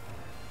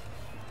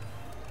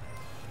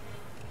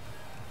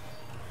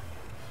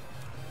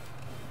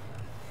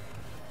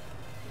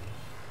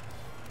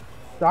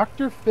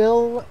 Dr.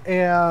 Phil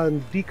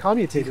and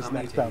Decommutate is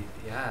next up.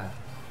 Yeah.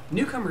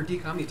 Newcomer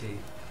Decommutate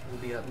will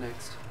be up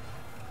next.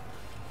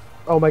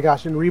 Oh my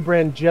gosh, and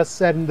Rebrand just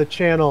said in the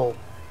channel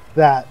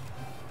that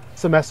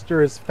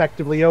semester is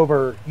effectively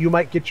over. You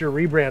might get your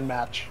Rebrand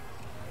match.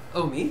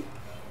 Oh, me?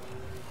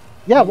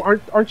 Yeah,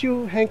 aren't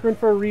you hankering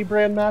for a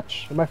Rebrand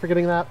match? Am I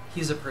forgetting that?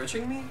 He's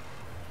approaching me?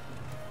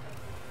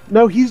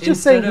 No, he's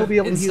just saying he'll be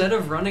able to. Instead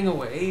of running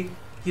away,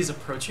 he's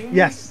approaching me?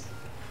 Yes.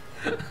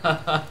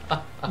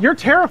 You're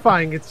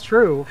terrifying, it's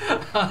true.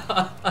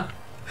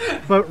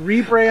 But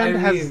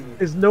Rebrand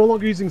is no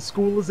longer using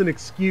school as an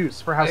excuse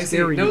for how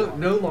scary you are.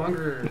 No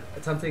longer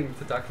attempting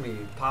to duck me,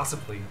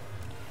 possibly.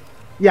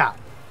 Yeah.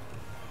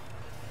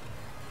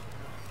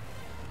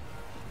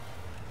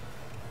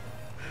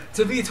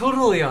 To be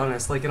totally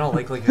honest, like in all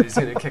likelihood, he's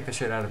gonna kick the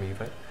shit out of me,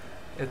 but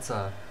it's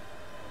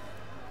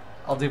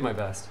I'll do my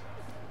best.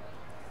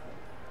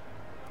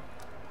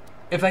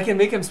 If I can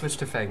make him switch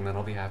to Fang, then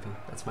I'll be happy.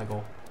 That's my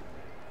goal.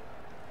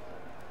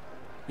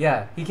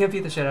 Yeah, he can't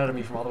beat the shit out of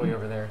me from all the way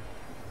over there.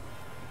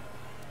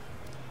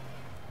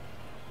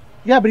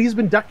 Yeah, but he's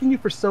been ducking you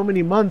for so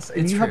many months,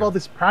 and It's you true. have all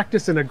this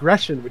practice in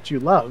aggression, which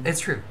you love. It's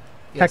true.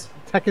 Yes.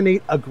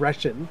 Tekkenate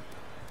aggression.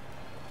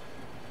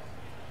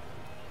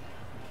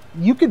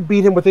 You could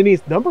beat him with any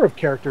number of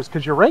characters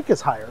because your rank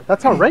is higher.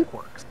 That's how rank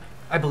works.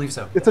 I believe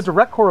so. It's a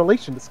direct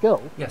correlation to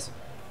skill. Yes.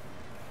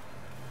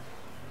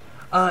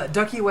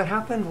 Duckie, what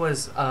happened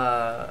was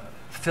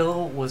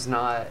Phil was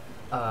not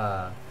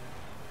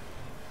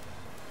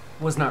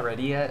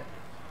ready yet.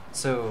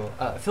 So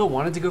Phil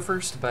wanted to go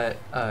first, but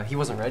he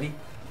wasn't ready.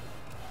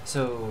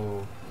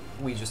 So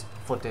we just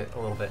flipped it a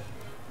little bit.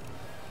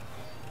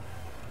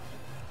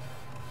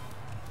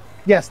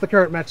 Yes, the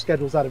current match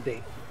schedule is out of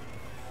date.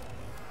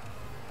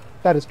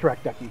 That is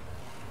correct, Duckie.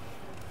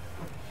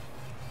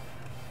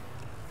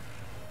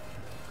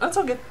 That's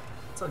all good.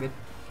 It's all good.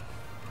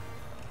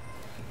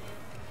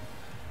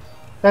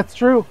 That's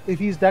true. If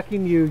he's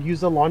ducking you,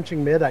 use a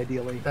launching mid,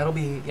 ideally. That'll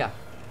be, yeah.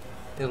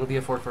 It'll be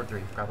a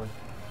 4-4-3, probably.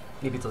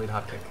 Maybe delete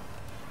hot kick.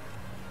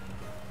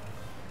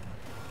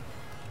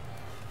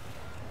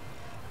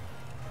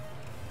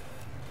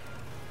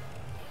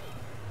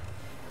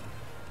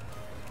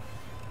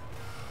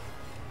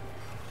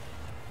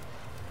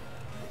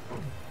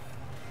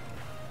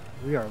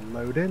 We are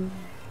loading.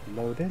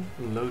 Loading.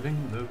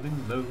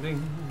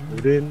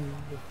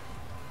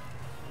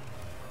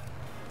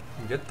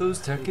 Get those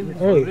Tekken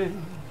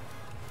loading.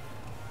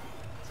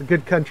 It's a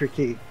good country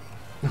key.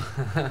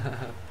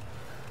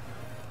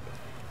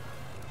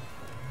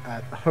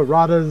 At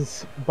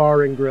Harada's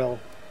Bar and Grill.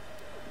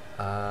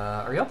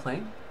 Are y'all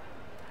playing?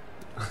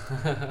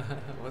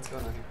 What's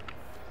going on here?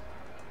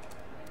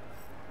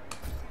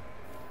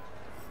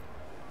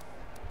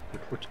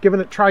 We're giving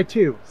it try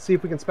two. See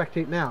if we can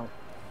spectate now.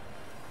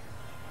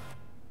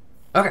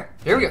 Okay,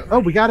 here we go. Oh,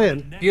 we got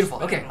in.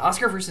 Beautiful. Okay,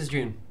 Oscar versus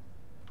June.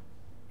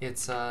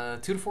 It's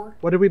 2-4.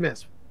 What did we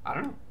miss? I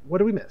don't know. What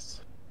did we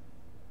miss?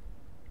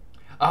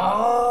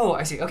 Oh,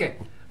 I see. Okay,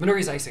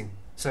 Minori's icing.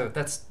 So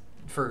that's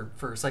for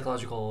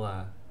psychological.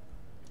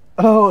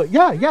 Oh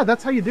yeah,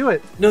 that's how you do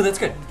it. No, that's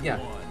good. Yeah.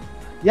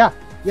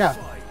 Yeah.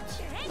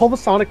 Pull the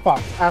Sonic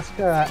box. Ask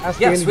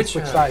Danny to switch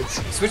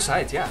sides. Switch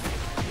sides. Yeah.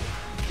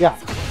 Yeah.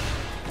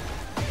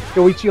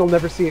 Goichi will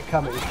never see it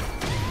coming.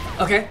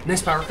 Okay,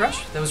 nice power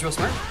crush. That was real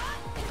smart.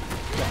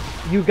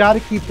 You got to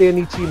keep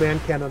Danichi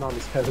ManCannon on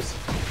his toes.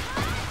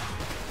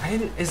 I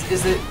didn't.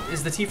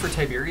 Is the T for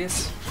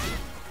Tiberius?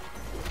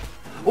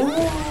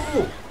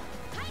 Oh.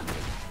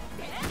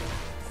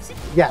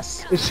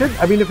 Yes, it should.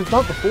 I mean, if it's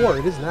not before,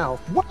 it is now.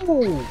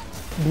 Whoa!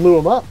 Blew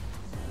him up.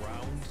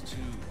 Round 2.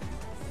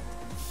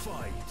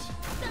 Fight.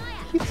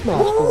 He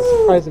smashed with a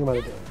surprising amount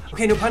of damage.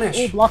 Okay, no punish.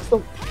 Oh, blocks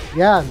the.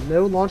 Yeah,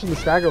 no launching the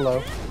stagger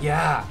low.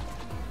 Yeah.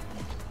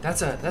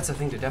 That's a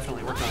thing to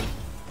definitely work on.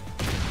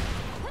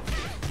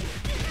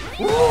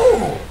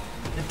 Whoa!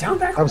 The down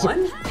back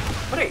one?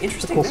 What an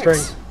interesting cool mix.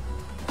 string.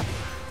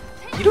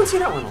 You don't see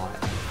that one a lot.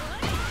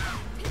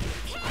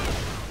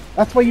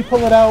 That's why you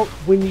pull it out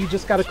when you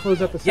just got to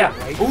close up the set, Yeah.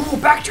 right? Ooh,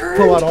 back turn.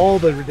 Pull out all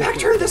the ridiculous. Back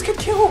turn. This could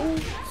kill.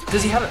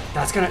 Does he have it?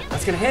 That's gonna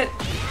hit.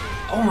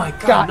 Oh my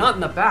god! Got Not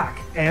in the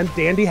back. And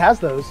Dandy has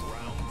those.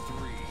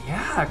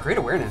 Yeah, great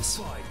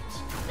awareness.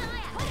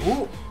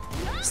 Ooh,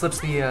 slips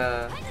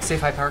the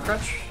safe high power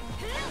crutch.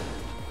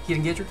 Heat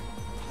engager.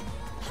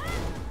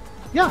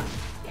 Yeah,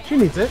 she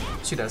needs it.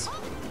 She does.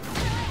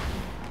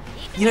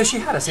 You know, she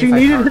had a safe She high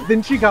needed power. it,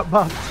 then she got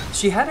buffed.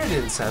 She had it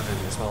in 7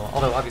 as well,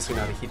 although obviously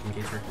not a heat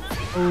engager.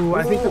 Oh,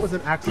 I think that was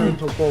an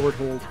accidental forward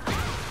hold.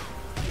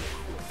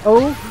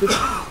 Oh, this...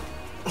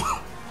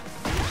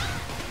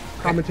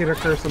 Commentator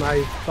curse and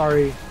I.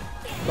 Sorry,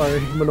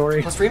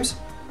 Minori. Plus streams?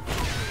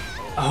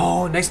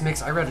 Oh, nice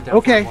mix. I read it down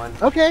Okay, for one.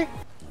 okay.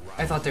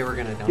 I thought they were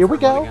gonna down Here for we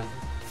go. one again.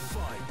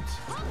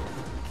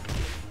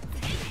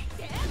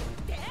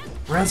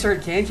 Round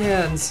start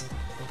can-cans.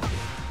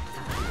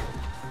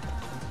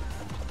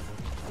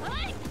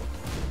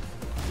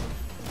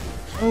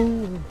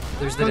 Oh,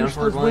 There's the down punish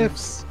forward those one.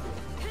 whiffs.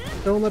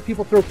 Don't let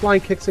people throw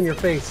flying kicks in your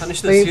face. Punish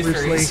Stay those in tooth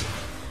Bruce Lee. fairies.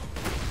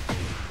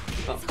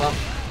 Bump, bump.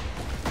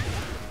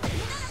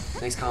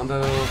 Nice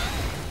combo.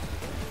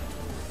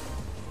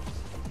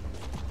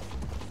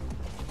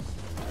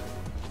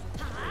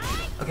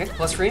 Okay,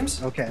 plus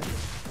frames. Okay.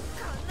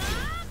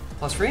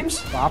 Plus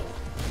frames. Bop.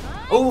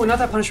 Oh, not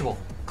that punishable.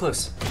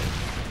 Close.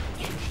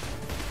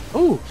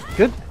 Oh,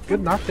 good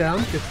knockdown.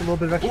 Gets a little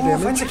bit of extra Ooh,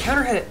 damage. finds a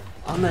counter hit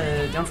on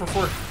the down for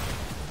 4.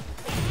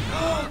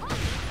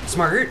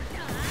 Smart.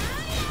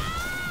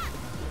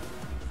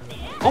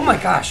 Oh my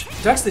gosh,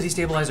 Duck's the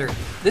destabilizer.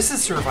 This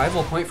is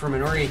survival point for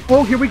Minori.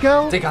 Oh, here we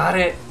go. They got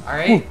it. All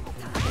right,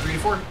 3 to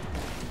 4.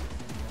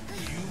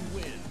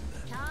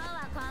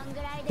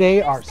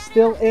 They are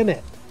still in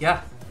it.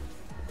 Yeah.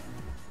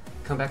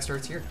 Comeback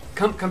starts here.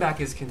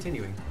 Comeback is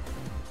continuing.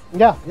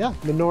 Yeah, yeah.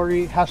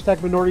 Minori, hashtag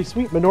Minori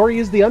sweet. Minori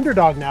is the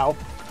underdog now.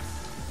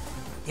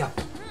 Yeah.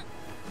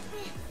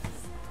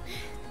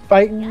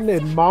 Fighting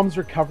in mom's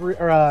recovery,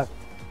 or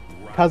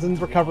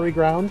cousin's recovery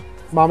ground.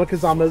 Mama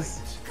Kazama's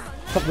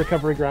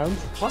recovery ground.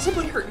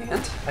 Possibly her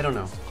aunt. I don't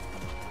know.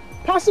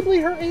 Possibly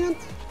her aunt.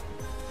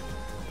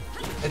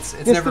 It's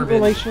Distant never been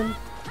relation.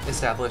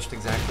 established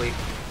exactly.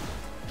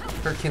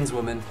 Her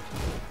kinswoman.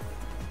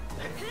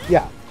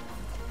 Yeah.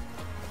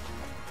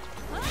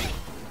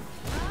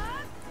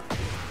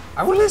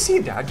 I want to see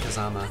Dad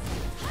Kazama.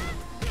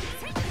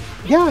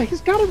 Yeah,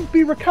 he's got to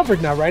be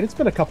recovered now, right? It's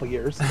been a couple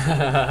years.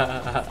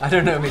 I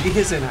don't know. Maybe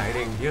he's in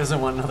hiding. He doesn't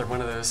want another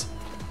one of those.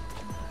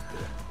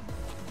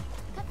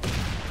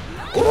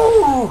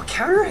 Ooh,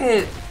 counter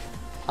hit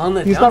on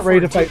the. He's down not ready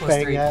to forward, fight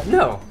 2+3. Fang yet.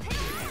 No.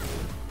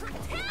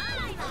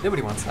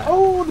 Nobody wants that.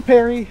 Oh, the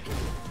parry.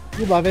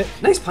 You love it.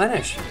 Nice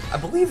punish. I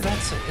believe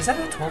that's. Is that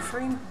a 12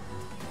 frame?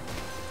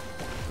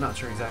 Not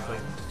sure exactly.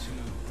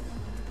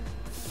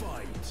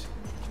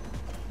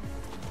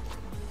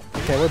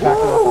 Okay, we're back.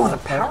 Ooh, the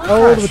power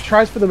Oh, crush. the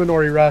tries for the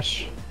Minori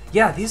rush.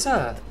 Yeah, these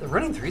the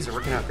running threes are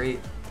working out great.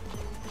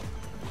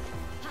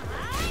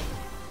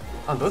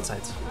 On both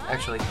sides,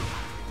 actually.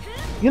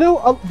 You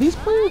know, these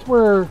players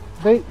were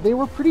they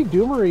were pretty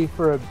doomery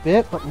for a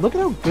bit, but look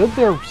at how good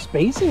their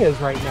spacing is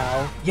right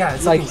now. Yeah,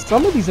 it's like looking-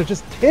 some of these are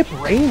just tip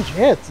range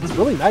hits. It's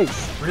really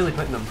nice. Really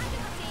putting them.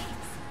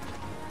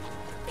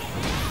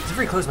 It's a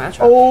pretty close matchup.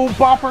 Oh,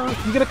 Bopper!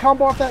 You gonna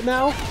combo off that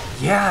now?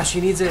 Yeah,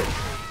 she needs it.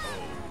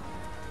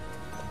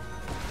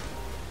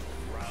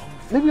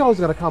 Maybe I was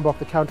gonna combo off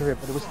the counter hit,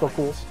 but it was still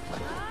cool.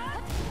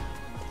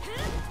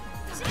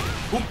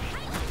 Ooh.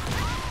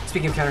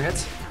 Speaking of counter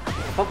hits,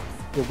 oh,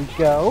 Here we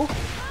go.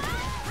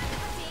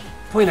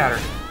 point at her.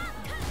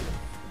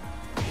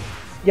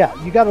 Yeah,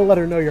 you gotta let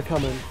her know you're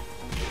coming.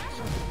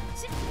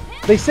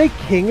 They say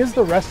King is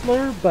the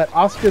wrestler, but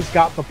Asuka's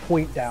got the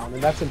point down,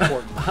 and that's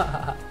important.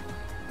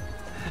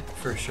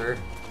 For sure.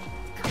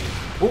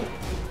 Ooh.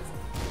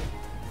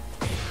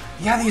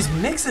 Yeah, these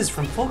mixes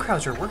from full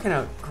crouch are working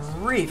out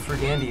great for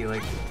Dandy.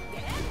 Like,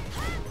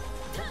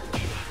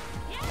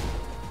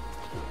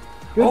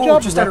 Good Oh,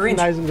 job just out of range.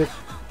 recognizing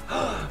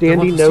that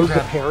Dandy 1+2 knows the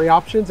grab. parry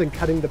options and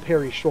cutting the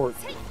parry short.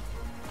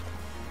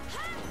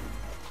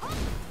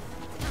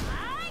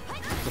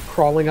 So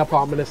crawling up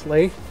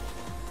ominously.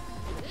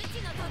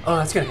 oh,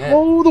 that's gonna hit.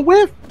 Oh, the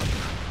whiff!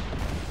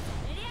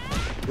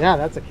 Yeah,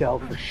 that's a kill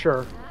for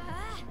sure.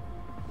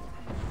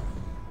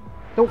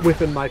 Don't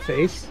whiff in my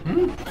face.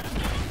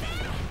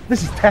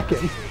 This is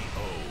Tekken.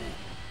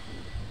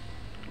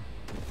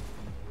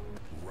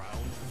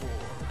 Round 4.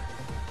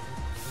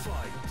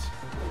 Fight.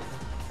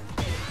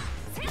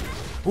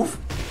 Oof.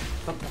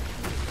 Oh.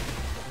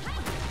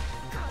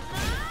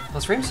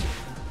 Plus frames.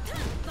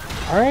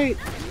 All right,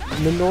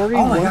 Minori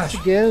Oh my once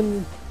gosh.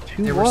 again,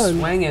 They were 2-1.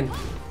 swanging.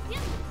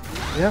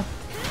 Yeah.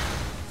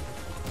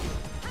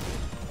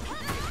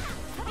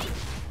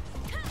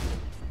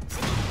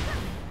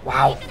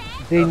 Wow.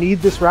 They need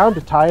this round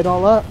to tie it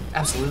all up.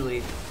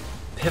 Absolutely.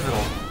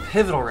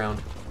 Pivotal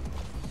round.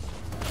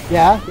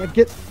 Yeah,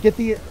 get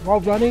the wall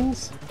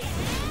runnings.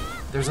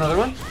 There's another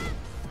one.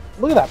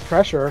 Look at that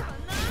pressure.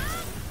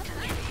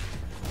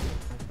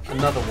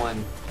 Another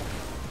one.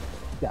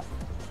 Yeah.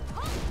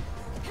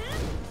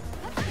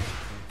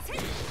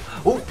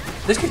 Oh,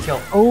 this could kill.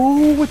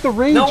 Oh, with the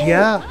range. No.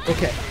 Yeah.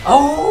 Okay.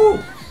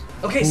 Oh.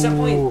 Okay, set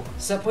point. Ooh.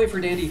 Set point for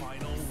Dandy.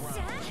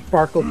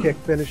 Sparkle kick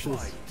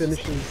finishes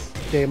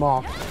game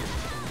off.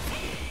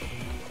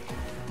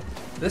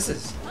 This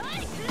is.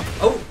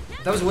 Oh,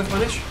 that was a whiff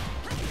punish.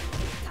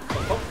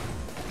 Oh.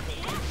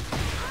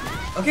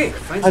 Okay,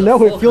 finds I the know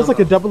full it feels like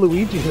a combo. double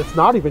Luigi, and it's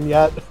not even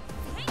yet.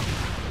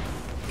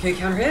 Okay,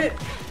 counter hit.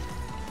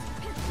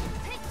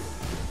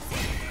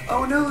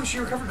 Oh no, she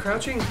recovered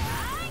crouching.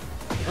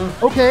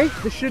 Okay,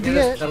 this should be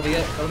it. That'll be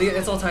it. That'll be it.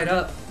 It's all tied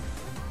up.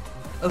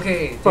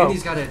 Okay, Bro.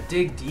 Dandy's got to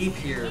dig deep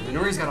here.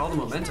 Minori's got all the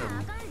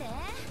momentum.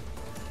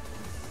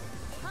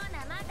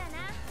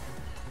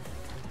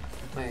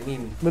 I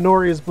mean,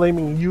 Minori is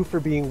blaming you for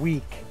being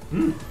weak.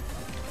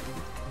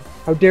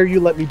 How dare you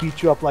let me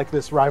beat you up like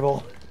this,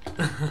 rival?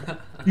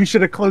 You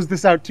should have closed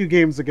this out 2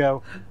 games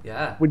ago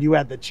yeah. when you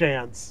had the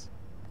chance.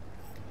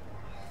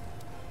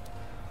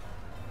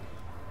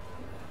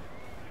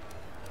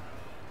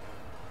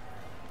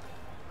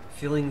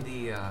 Feeling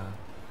the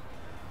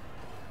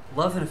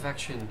love and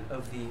affection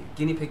of the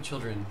guinea pig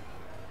children.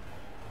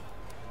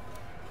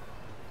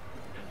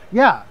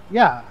 Yeah,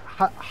 yeah.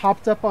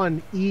 Hopped up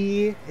on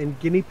E and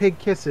guinea pig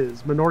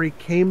kisses. Minori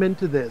came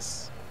into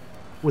this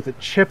with a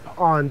chip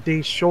on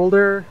Day's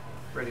shoulder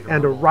Ready to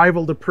and a rumble.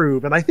 rival to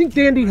prove. And I think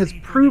Dandy has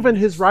proven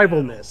his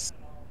rivalness.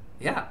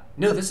 Yeah.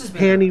 No, this has been.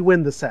 Can he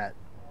win the set?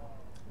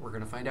 We're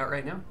gonna find out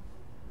right now.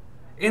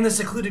 In the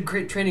secluded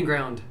training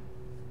ground.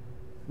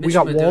 We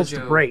got walls to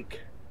break.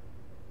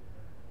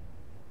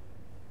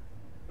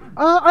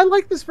 I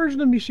like this version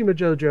of Mishima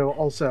Jojo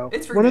also.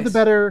 It's one of the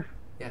better.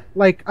 Yeah.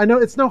 Like, I know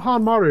it's no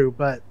Hanmaru,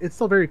 but it's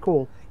still very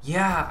cool.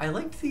 Yeah, I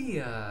liked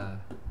the.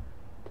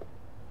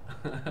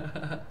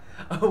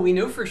 Oh, we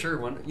know for sure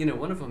one. You know,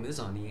 one of them is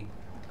on E.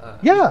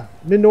 Yeah,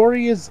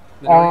 Minori is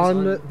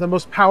on the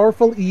most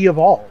powerful E of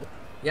all.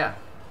 Yeah.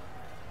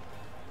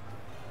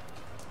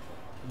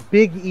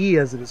 Big E,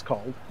 as it is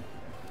called.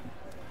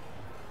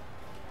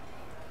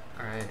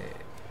 All right.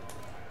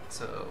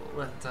 So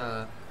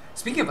let.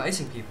 Speaking of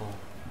icing people,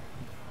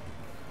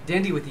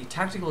 Dandy with the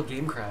tactical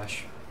game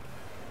crash.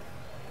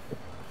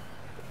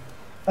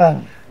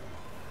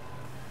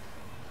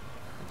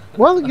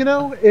 Well, you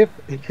know, if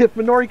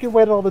Minori can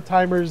win all the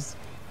timers,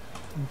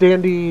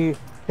 Dandy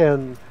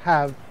can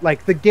have,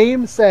 like, the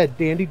game said,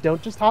 Dandy,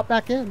 don't just hop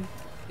back in.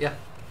 Yeah.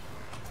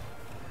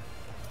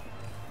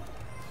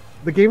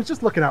 The game's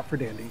just looking out for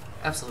Dandy.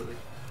 Absolutely.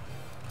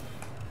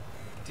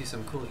 Do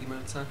some cool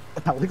emotes, huh?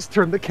 Alex,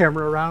 turn the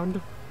camera around.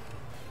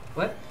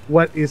 What?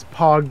 What is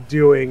Pog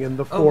doing in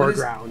the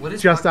foreground? What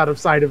is just Pog? Out of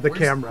sight of the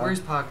camera. Where's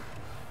Pog?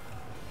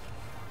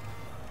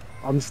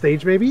 On the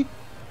stage, maybe?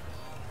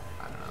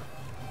 I don't know.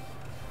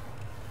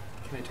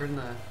 Can I turn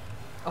the...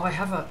 Oh, I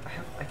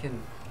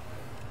can...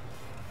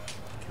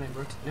 Can I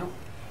rotate? No.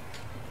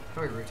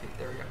 How do I rotate?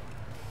 There we go.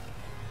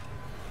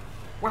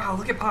 Wow,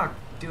 look at Pog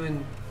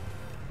doing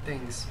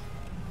things.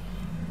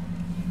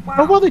 Wow.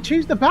 Oh, well, they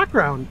changed the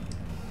background.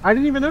 I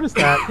didn't even notice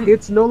that.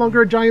 It's no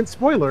longer a giant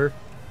spoiler.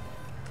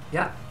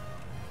 Yeah.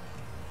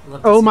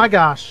 Oh my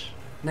gosh.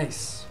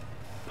 Nice.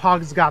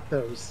 Pog's got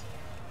those.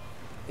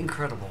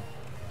 Incredible.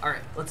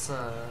 Alright, let's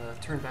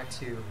turn back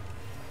to...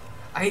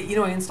 I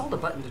installed a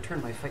button to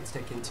turn my fight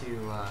stick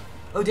into...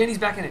 Oh, Dandy's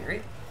back in it,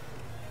 right?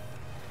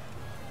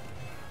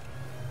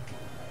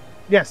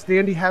 Yes,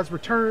 Dandy has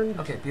returned.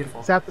 Okay,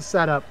 beautiful. It's at the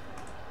setup.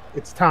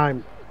 It's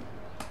time.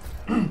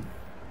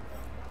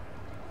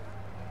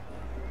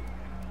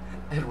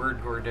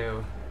 Edward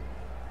Gordeau.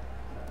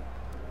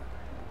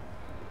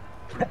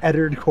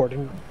 Edward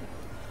Gordon.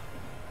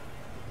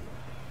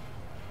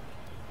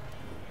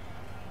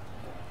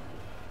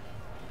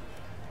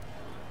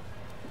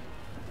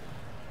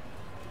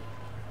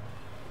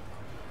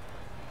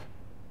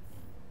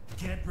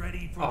 Get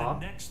ready for the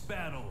next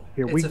battle.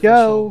 Here we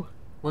go.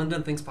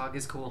 London thinks Pog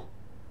is cool.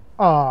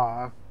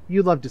 Aw,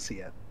 you love to see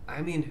it.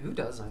 I mean, who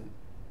doesn't?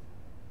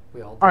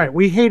 We all do. Alright,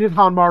 we hated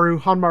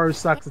Hanmaru. Hanmaru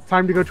sucks. It's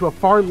time to go to a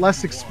far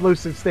less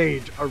explosive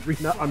stage,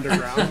 Arena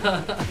Underground.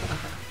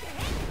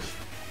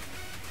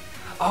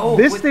 Oh,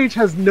 this stage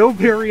has no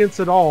variance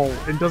at all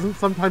and doesn't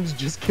sometimes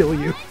just kill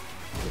you.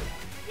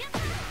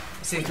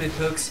 Safe mid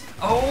pokes.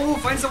 Oh,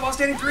 finds the wall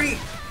standing 3.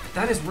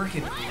 That is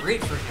working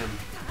great for him.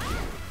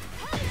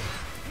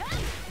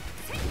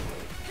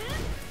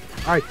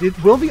 Alright,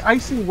 will the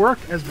icing work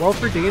as well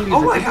for Dandy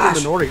as it did for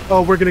Minori?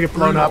 Oh, we're gonna get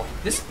blown up.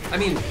 This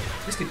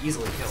could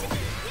easily kill.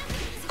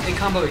 A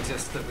combo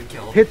exists that would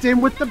kill. Hit him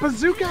with the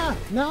bazooka!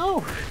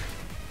 No!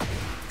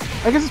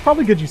 I guess it's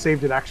probably good you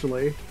saved it,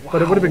 actually. Wow.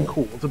 But it would have been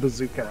cool to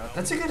bazooka.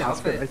 That's a good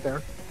outfit. Right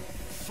there.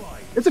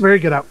 It's a very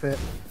good outfit.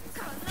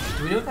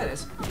 Do we know what that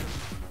is?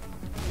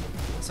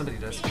 Somebody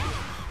does.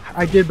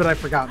 I did, but I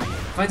forgot.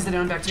 Finds the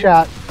down back to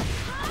chat.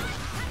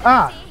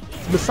 Ah,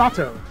 it's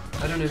Misato.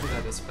 I don't know who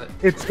that is, but...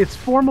 It's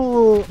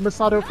formal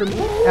Misato from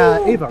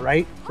Eva,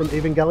 right? From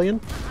Evangelion?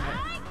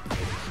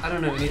 I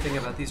don't know anything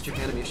about these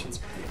Japan animations.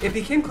 It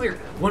became clear.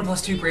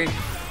 1+2 break.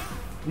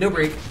 No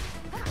break.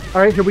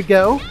 Alright, here we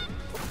go.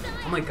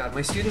 Oh my god,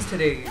 my students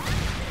today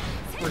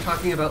were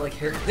talking about, like,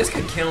 hair. This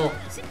could kill.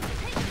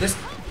 This...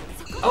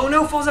 Oh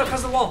no, falls out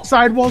because of the wall.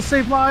 Side walls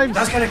save lives.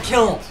 That's gonna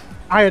kill.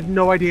 I had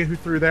no idea who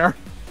threw there.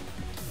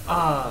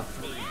 Yeah,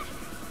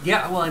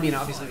 well, I mean,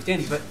 obviously it was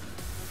Dandy, but...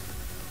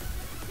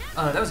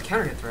 that was a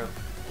counter hit throw.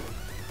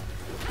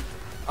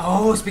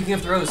 Oh, speaking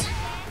of throws.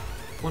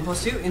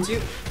 1+2,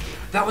 into.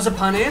 That was a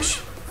punish.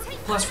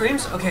 Plus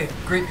frames? Okay,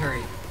 great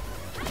parry.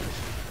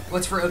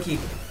 What's for Oki?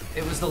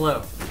 It was the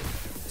low.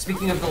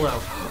 Speaking of the low.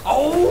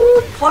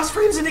 Oh, plus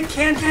frames into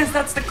can-cans.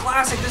 That's the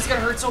classic. This is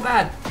gonna hurt so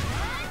bad.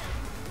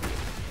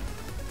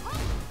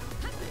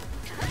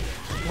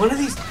 One of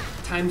these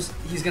times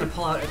he's gonna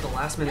pull out at the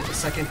last minute the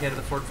second hit of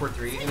the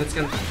 4-4-3, and it's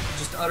gonna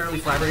just utterly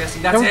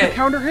flabbergasting. That's that was it. The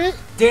counter hit?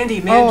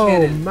 Dandy,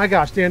 ManCannon. Oh my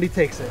gosh, Dandy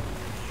takes it.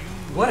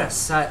 What a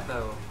set,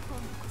 though.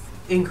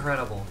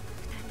 Incredible.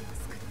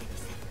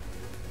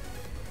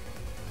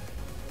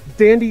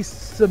 Dandy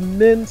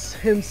cements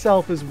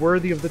himself as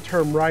worthy of the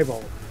term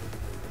rival.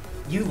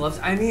 You loved...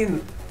 I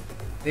mean,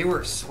 they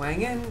were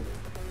swanging.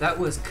 That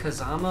was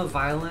Kazama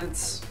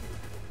violence.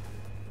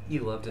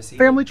 You love to see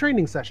Family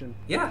training session.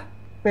 Yeah.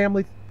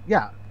 Family...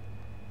 Yeah.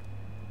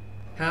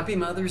 Happy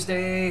Mother's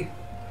Day.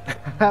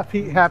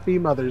 Happy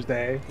Mother's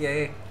Day.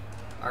 Yay.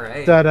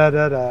 Alright.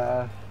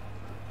 Da-da-da-da.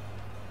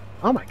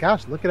 Oh my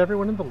gosh, look at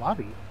everyone in the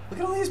lobby. Look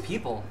at all these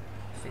people.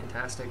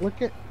 Fantastic.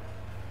 Look at...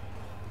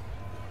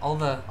 All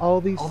the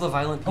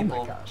violent people.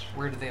 Oh my gosh.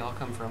 Where did they all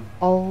come from?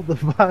 All the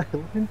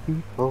violent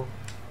people.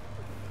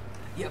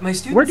 Yeah, my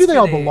students. Where do they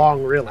all today-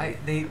 belong, really?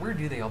 Where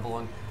do they all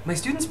belong? My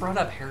students brought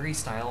up Harry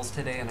Styles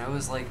today, and I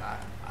was like,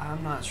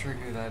 I'm not sure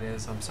who that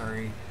is. I'm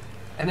sorry.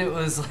 And it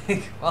was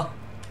like, well,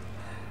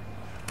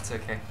 it's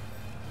okay.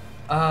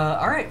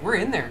 All right, we're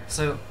in there.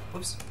 So,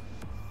 whoops.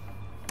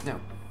 No,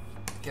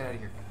 get out of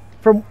here.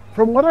 From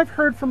what I've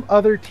heard from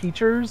other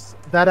teachers,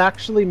 that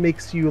actually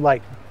makes you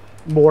like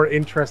more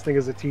interesting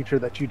as a teacher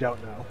that you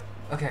don't know.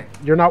 Okay.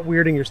 You're not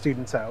weirding your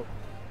students out.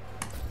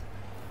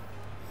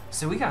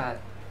 So we got.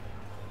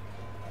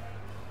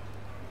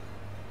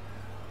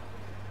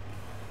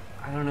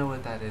 I don't know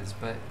what that is,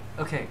 but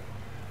okay.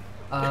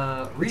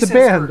 It's a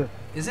band.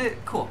 Is it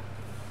cool?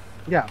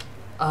 Yeah.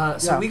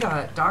 So Yeah. we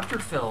got Dr.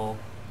 Phil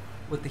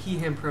with the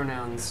he/him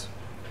pronouns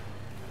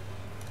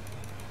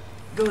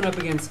going up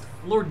against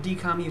Lord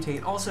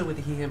Decommutate, also with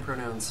the he/him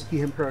pronouns.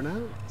 He/him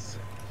pronouns.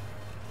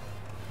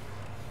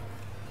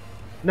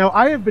 Now,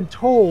 I have been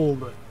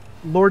told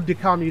Lord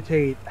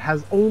Decommutate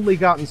has only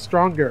gotten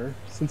stronger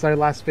since I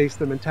last faced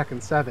him in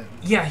Tekken 7.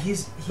 Yeah,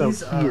 he's he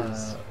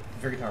is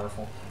very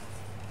powerful.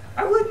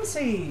 I wouldn't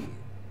say.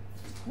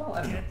 Well,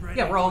 I don't know.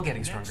 Yeah, we're all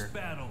getting stronger.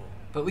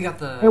 But we got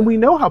the. And we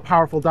know how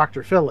powerful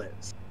Dr. Phil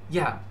is.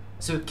 Yeah.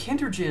 So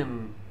Kinder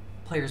Gym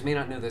players may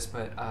not know this,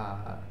 but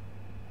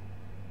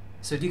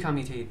so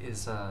Decommutate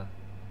is a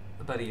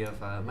buddy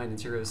of mine and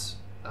Zero's.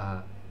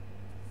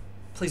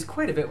 Plays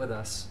quite a bit with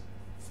us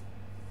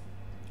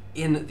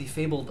in the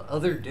fabled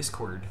other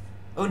Discord.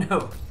 Oh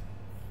no.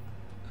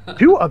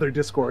 2 other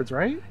Discords,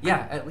 right?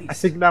 Yeah, at least. I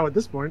think now at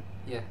this point.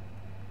 Yeah.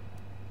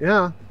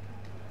 Yeah.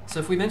 So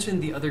if we mention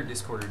the other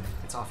Discord,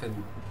 it's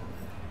often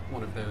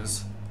one of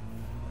those.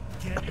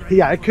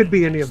 Yeah, it could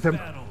be any of them.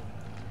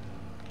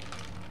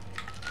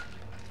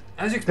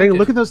 As Dang, expected.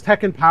 look at those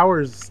Tekken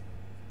powers.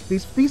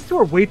 These 2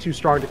 are way too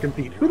strong to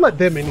compete. Who let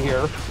them in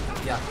here?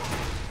 Yeah.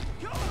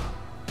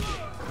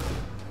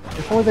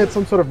 If only they had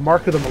some sort of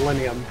mark of the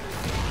millennium.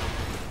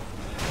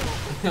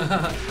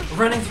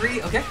 Running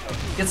 3, okay.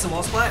 Gets the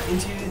wall splat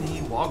into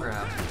the wall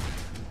grab.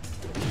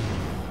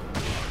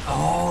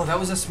 Oh, that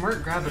was a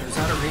smart grab, but it was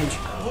out of range.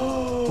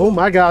 Oh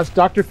my gosh,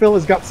 Dr. Phil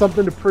has got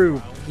something to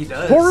prove. He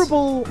does.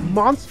 Horrible,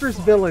 monstrous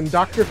villain,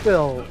 Dr.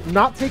 Phil,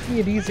 not taking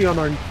it easy on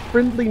our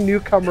friendly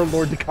newcomer,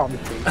 Lord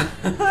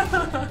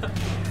Decommutate.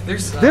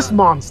 There's This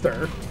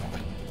monster.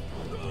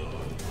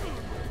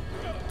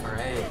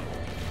 Alright.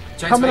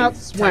 Coming out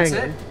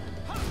swinging.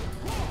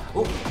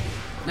 Oh,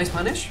 nice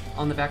punish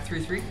on the back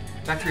 3-3.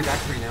 Back 3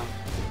 now.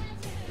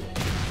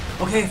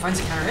 Okay, finds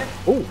a counter hit.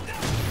 Oh,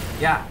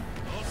 Yeah.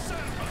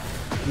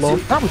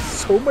 Lord, that was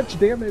so much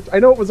damage. I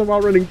know it was a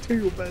while running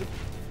too, but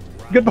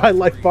goodbye,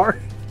 life bar.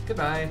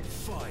 Goodbye.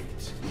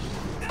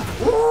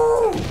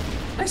 Ooh!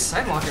 Nice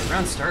sidewalk at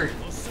round start.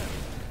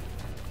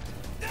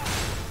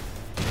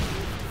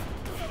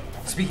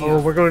 Speaking Oh,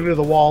 of, we're going into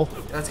the wall.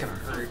 that's gonna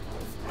hurt.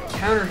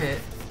 Counter hit.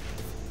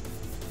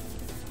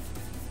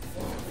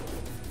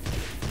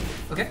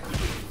 Okay.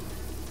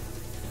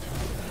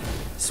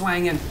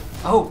 Swangin'.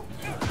 Oh!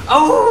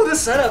 Oh, the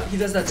setup! He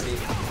does that to me.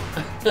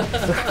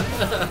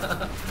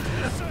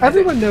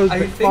 Everyone knows I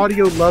that think-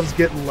 Claudio loves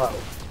getting low.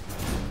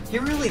 He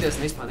really does.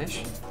 Nice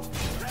punish.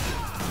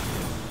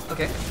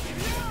 Okay.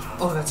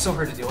 Oh, that's so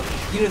hard to deal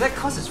with. You know, that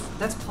causes...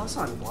 That's plus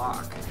on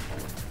block.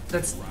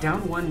 That's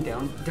down 1,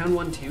 down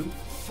 1, 2.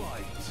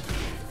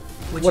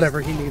 Which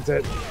Whatever, he needs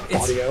it.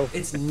 Claudio.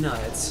 It's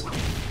nuts.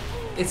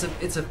 It's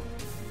a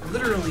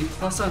literally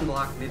plus on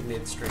block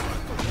mid straight.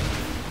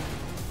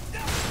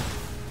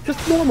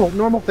 Just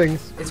normal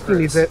things. It's he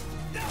needs gross. it.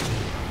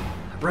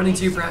 Running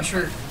 2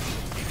 pressure.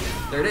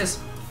 There it is.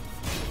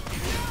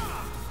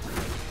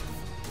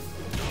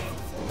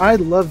 I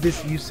love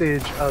this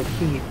usage of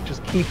heat,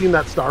 just keeping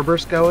that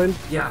starburst going.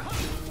 Yeah.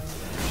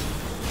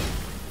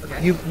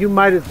 Okay. You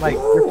might as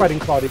you're fighting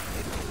Claudio.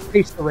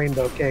 Face the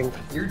Rainbow King.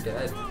 You're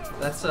dead.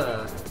 That's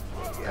gonna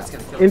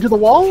kill. Into the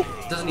wall?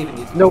 Doesn't even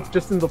need to. Nope,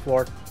 just into the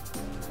floor.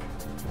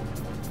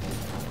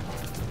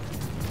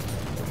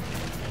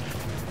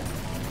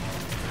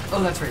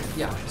 Oh, that's right.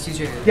 Yeah. CJ.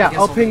 Yeah, I guess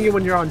I'll we'll ping be- you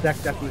when you're on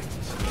deck, Duckie.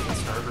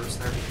 Starburst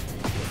there.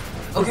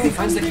 Okay,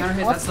 finds the counter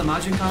hit. That's the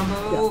Majin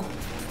combo.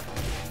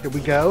 Here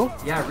we go.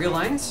 Yeah, real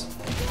lines.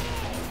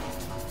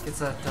 Gets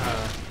that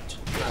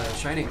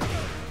shining.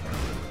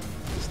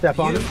 Step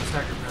on it. Beautiful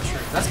stagger pressure.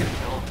 That's gonna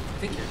kill. I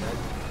think you're dead.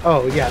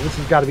 Oh yeah, this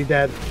has got to be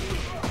dead.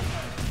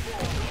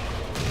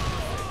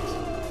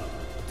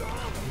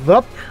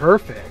 The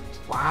perfect.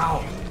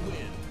 Wow.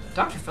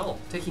 Dr. Phil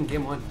taking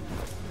game 1.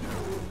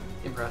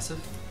 Impressive.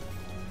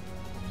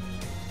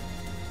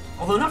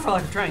 Although not for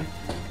lack of trying.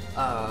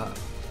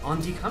 On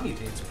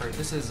Decommutate's part,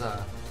 this is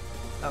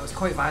that was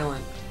quite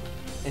violent,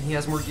 and he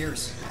has more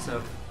gears.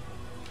 So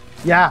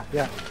Yeah.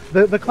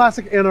 The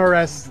classic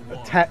NRS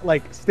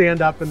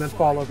stand up and then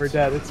fall over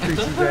dead. It's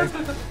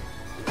 3CJ.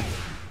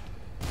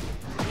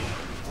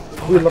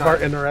 We my love our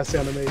God. NRS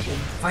animation.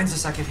 Finds the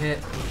second hit.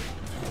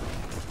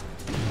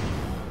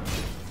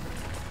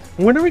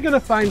 When are we gonna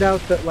find out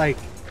that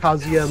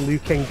Kazuya and Liu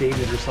Kang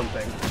dated or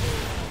something?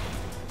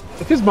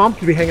 If his mom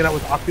could be hanging out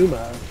with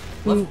Akuma,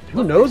 who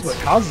Love knows hits.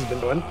 what Kazu's been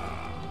doing?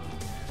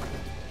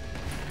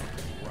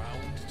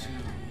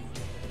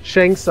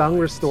 Shang Tsung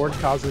restored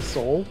Kaz's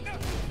soul.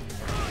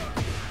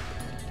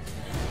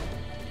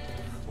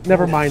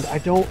 Never mind. I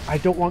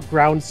don't want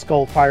ground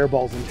skull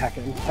fireballs in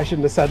Tekken. I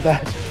shouldn't have said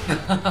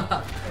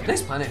that.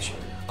 Nice punish.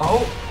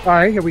 Oh. All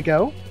right, here we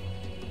go.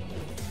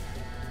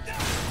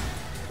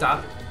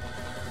 Stop.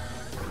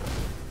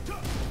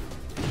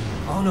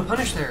 Oh, no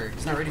punish there.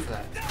 He's not ready for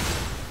that.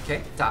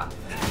 Okay, dot.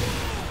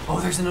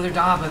 Oh, there's another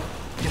da, but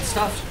get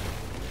stuffed.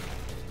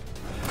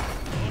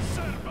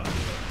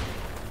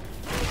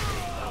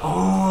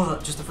 Oh,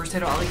 just the first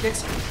hit of ollie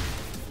kicks.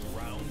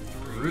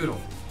 Brutal.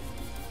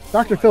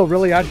 Dr. Phil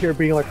really out here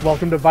being like,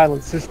 welcome to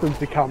Violent Systems,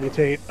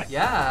 Decommutate.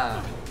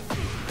 Yeah.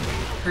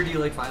 Heard you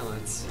like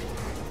violence.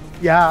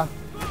 Yeah.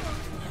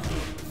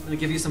 I'm gonna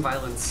give you some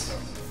violence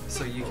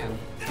so you can.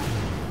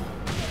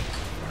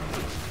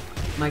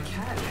 My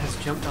cat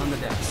has jumped on the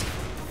desk.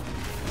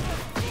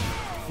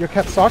 Your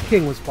cat Saw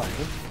King was playing.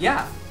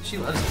 Yeah, she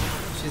loves it.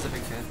 She's a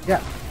big fan.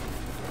 Yeah.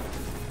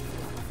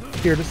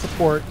 Here to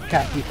support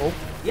cat people.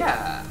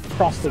 Yeah.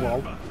 Across the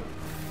world.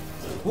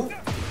 Ooh.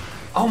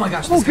 Oh my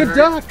gosh. Oh, good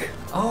duck.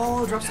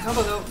 Oh, drops the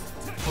combo though.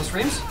 Close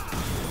frames.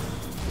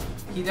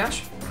 Heat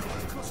dash.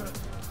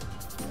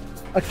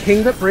 A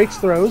king that breaks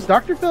throws.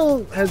 Dr.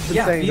 Phil has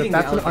been saying that beating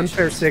that's the an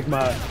unfair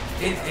Sigma.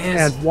 It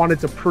is. And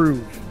wanted to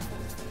prove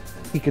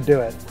he could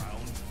do it.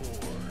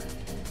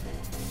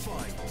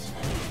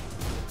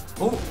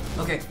 Oh,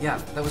 okay, yeah,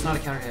 that was not a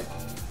counter hit.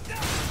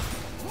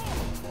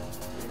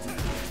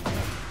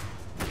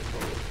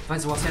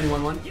 Finds the wall standing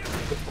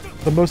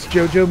 1-1. The most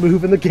JoJo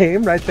move in the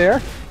game right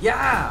there.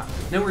 Yeah!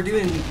 No, we're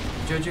doing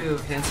JoJo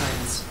hand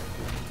signs.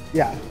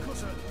 Yeah.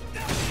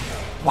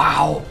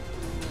 Wow!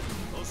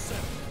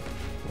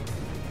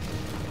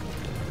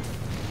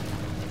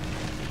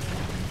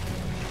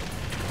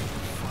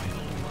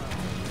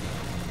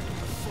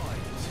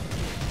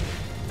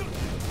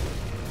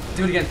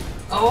 Do it again.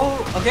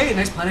 Oh, okay,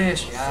 nice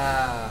punish.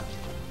 Yeah.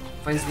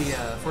 Finds the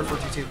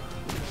 4-4-2-2.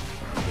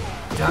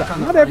 Duck on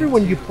the not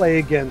everyone you play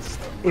against,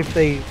 if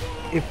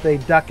they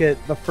duck it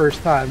the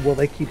first time, will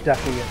they keep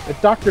ducking it. If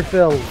Dr.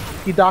 Phil,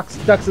 he ducks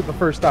it the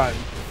first time,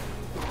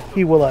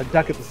 he will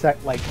duck it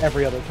like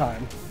every other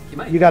time. He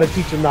might. You got to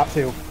teach him not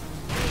to.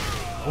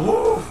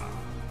 Ooh.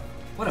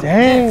 What a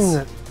Dang!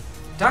 mix.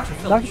 Dr.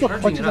 Phil Dr. Phil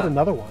charging punches it out up.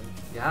 another one.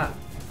 Yeah.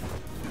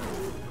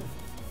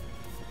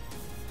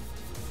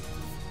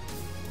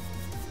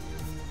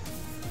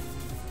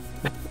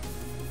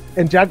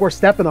 And Jaguar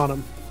stepping on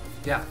him.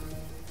 Yeah.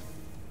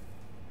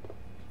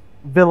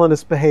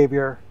 Villainous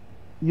behavior.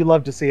 You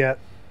love to see it.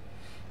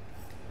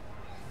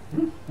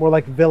 More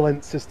like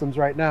villain systems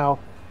right now.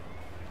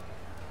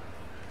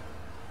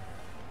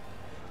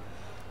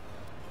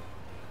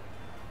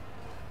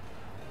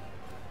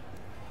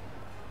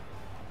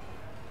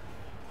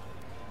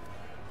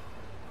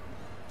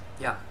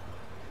 Yeah.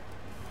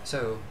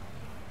 So,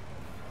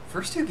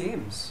 first two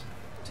games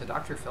to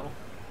Dr. Phil.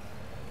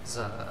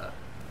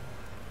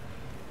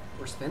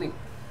 We're spinning.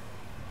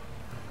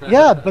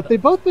 Yeah, but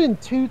they've both been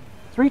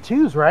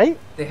 3-2s, right?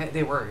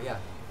 They were, yeah.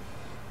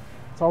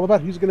 It's all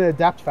about who's going to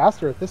adapt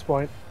faster at this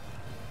point.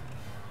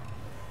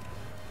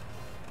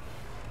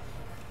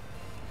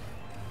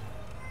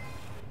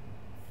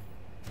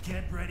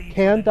 Get ready.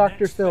 Can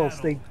Dr. Phil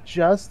stay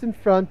just in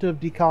front of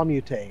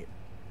Decommutate?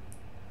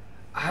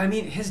 I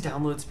mean, his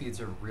download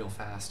speeds are real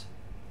fast.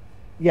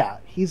 Yeah,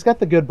 he's got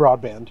the good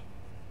broadband.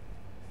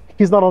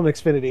 He's not on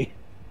Xfinity.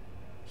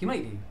 He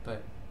might be,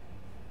 but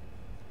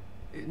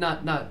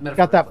not metaphorically.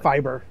 Got that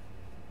fiber.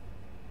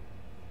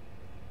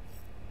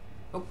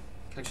 Oh,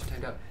 connection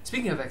timed out.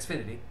 Speaking of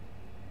Xfinity,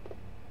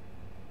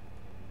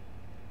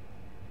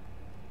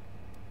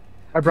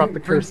 I brought the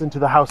curse into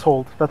the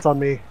household. That's on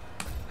me.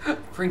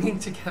 bringing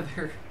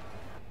together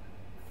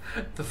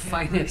the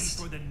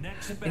finest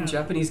in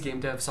Japanese game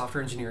dev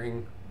software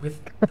engineering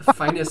with the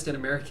finest in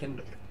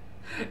American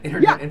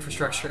internet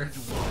infrastructure.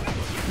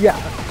 Yeah.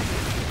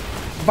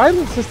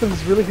 Violent Systems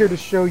is really here to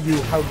show you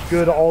how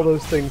good all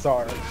those things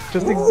are.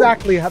 Just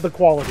exactly how the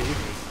quality.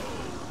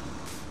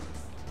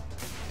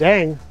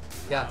 Dang.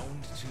 Yeah.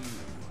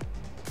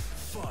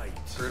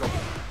 Brutal.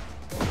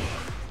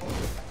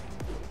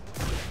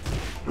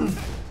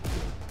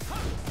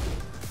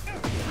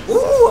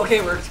 Ooh, okay,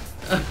 it worked.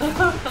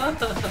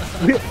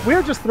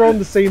 We're just throwing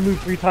the same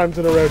move 3 times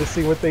in a row to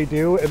see what they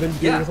do, and then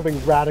doing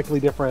something radically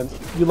different.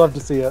 You love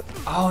to see it.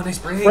 Oh, nice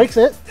break. Breaks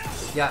it.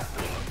 Yeah.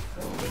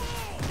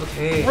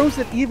 Okay. Throws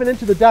it even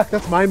into the duck.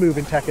 That's my move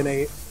in Tekken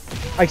 8.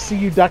 I see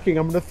you ducking.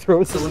 I'm going to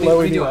throw it So slow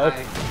let me do anyway.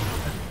 it.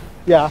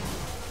 Yeah.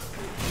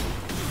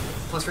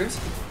 Plus frames?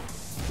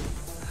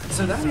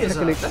 So that is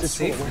Tekken 8 that's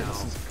safe control now.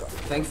 awareness is-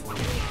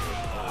 Thankfully.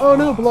 Oh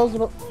no, blows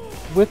it up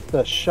with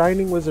the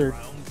Shining Wizard.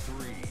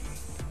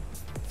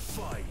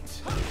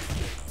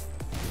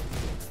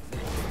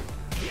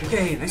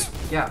 Okay, nice.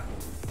 Yeah.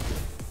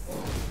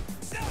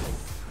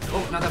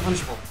 Oh, not that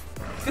punishable.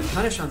 Good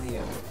punish on the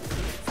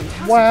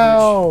fantastic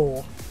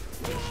Wow.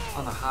 punish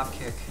on the hop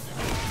kick.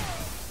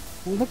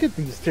 Look at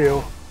these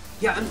two.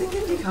 Yeah, I'm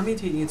thinking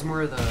Decommutate needs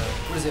more of the,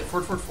 what is it,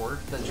 4-4-4,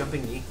 the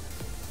jumping knee.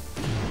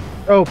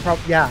 Oh,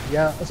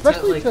 yeah.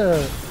 Especially like-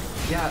 to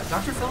Yeah,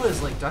 Dr. Phil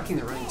is like ducking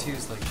the running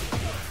twos like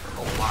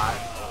a lot.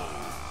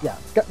 Yeah,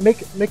 make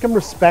him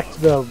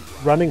respect the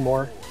running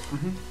more.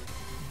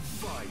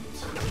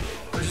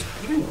 Or just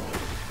even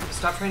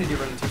stop trying to do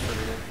running twos for a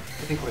minute.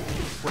 I think would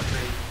work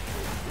great.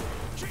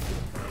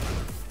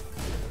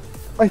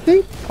 I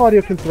think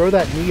Claudio can throw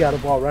that knee out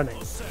of while running.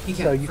 He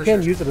can, so you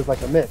can use it as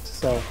like a mix.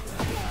 So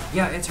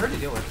yeah, it's hard to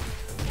deal with.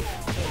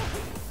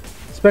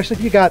 Especially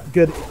if you got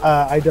good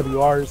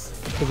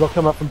IWRs, because they'll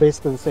come up from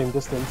basically the same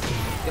distance.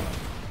 Yep.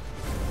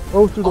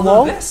 Oh, through the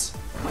wall? This?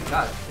 Oh my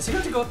god. Is he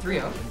about to go up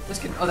 3-0? This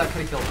could. Oh, that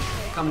could have killed him.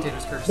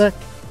 Commentator's curse. That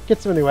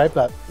gets him anyway,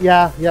 but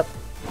yeah, yep.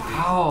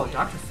 Wow,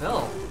 Dr.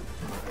 Phil.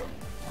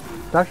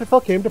 Dr. Phil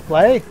came to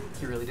play.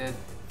 He really did.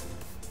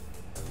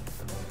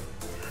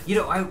 You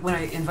know, when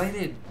I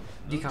invited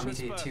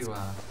Decommutate to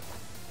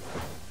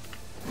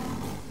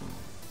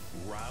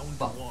Round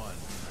well, 1.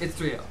 it's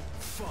 3-0.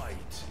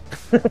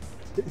 Fight.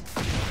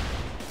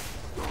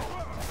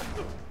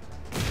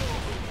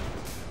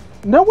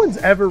 No one's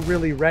ever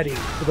really ready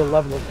for the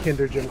level of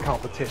Kinder Gym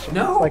competition.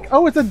 No. It's like,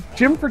 oh, it's a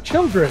gym for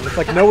children. It's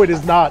like, no, it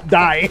is not.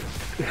 Die.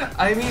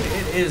 I mean,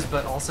 it is,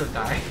 but also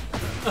die.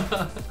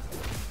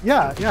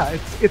 Yeah,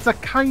 it's a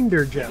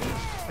Kinder Gym.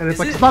 And it's Is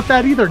like, it? it's not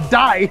that either.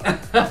 Die.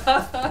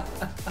 Round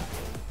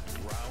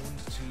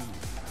 2.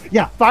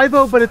 Yeah,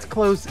 5-0, but it's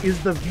close,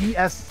 is the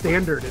VS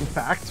standard, in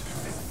fact.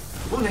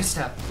 Oh, nice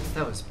step.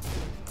 That was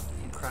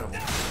incredible.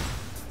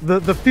 The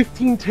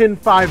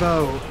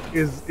 15-10-5-0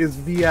 is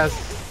VS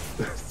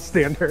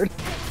standard.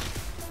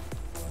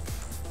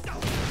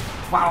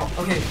 Wow.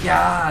 Okay.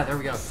 Yeah. There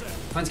we go.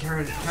 Finds counter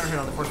hit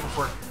on the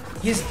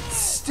 4-4-4. He's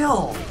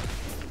still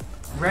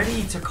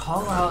ready to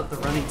call out the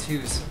running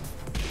twos.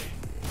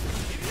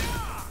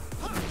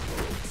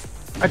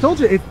 I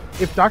told you,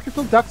 if Dr.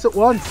 Phil ducks at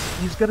once,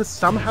 he's gonna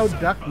somehow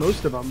duck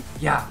most of them.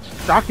 Yeah.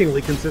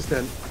 Shockingly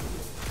consistent.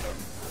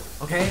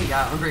 Okay.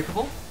 Yeah.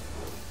 Unbreakable.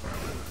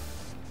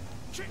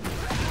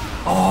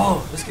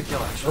 Oh, this could kill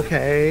actually.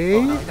 Okay.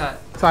 Oh, I like that.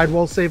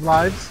 Sidewall save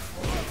lives.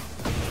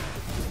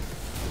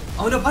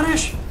 Oh no!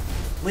 Punish.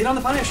 Lead on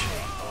the punish.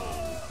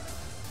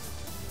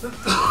 Round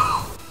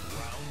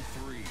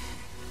 3.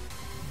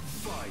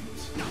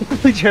 Fight.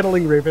 Completely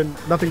channeling Raven.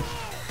 Nothing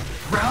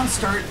Ground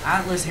start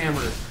Atlas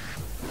hammer.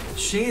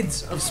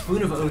 Shades of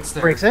Spoon of Oats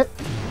there. breaks it.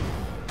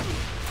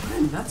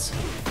 Man, that's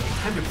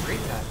time to break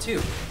that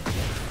too.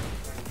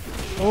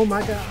 Oh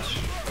my gosh.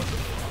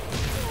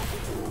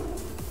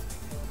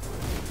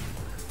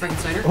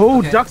 Frankensteiner. Oh,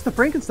 okay. ducks the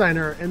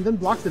Frankensteiner and then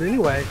blocks it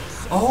anyway.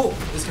 Oh,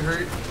 this could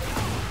hurt.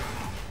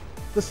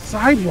 The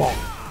sidewall.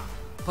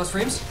 Plus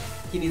frames.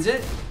 He needs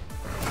it.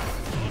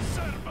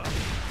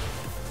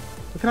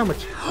 Look at how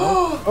much.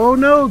 Oh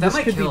no, That this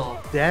might could kill.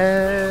 be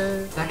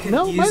dead. That could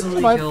no, it might easily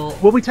survive. kill.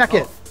 Will we tech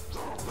it?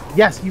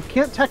 Yes, you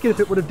can't tech it if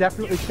it would have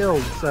definitely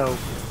killed. So,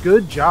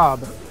 good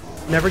job.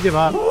 Never give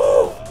up.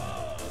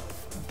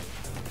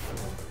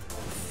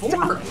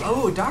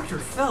 4-0, Dr.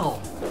 Phil.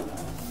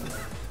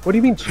 What do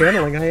you mean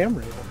channeling? I am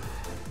Raven.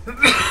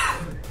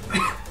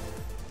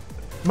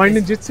 My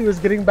ninjutsu is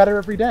getting better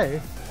every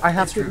day. I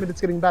have It's to true. admit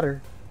it's getting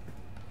better.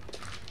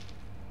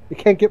 It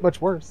can't get much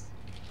worse.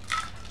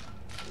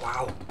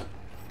 Wow.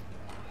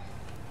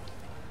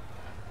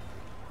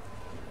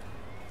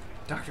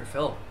 Dr.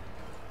 Phil,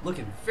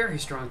 looking very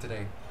strong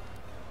today.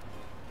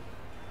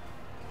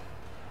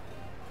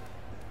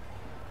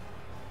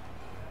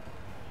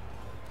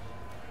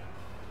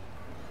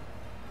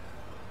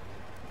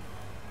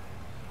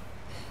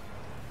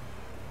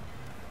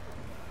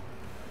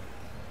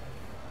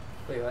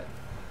 Wait, what?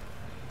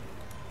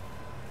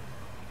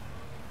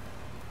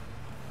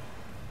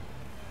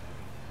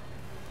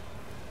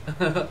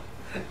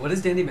 What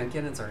is Dandy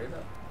ManCannon sorry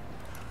about?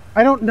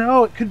 I don't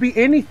know. It could be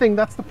anything.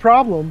 That's the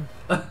problem.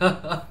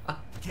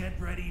 Get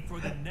ready for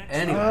the next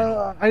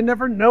Anyway. I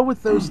never know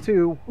with those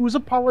two. Who's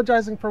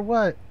apologizing for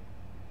what?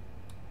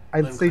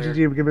 I'd Let him say clear.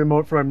 GG would give me a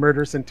moment for my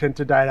murderous intent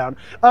to die down.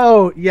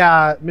 Oh,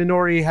 yeah.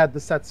 Minori had the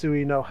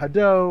Satsui no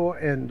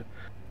Hado, and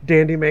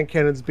Dandy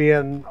ManCannon's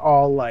being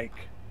all like,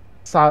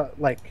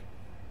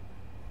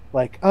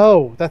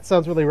 oh, that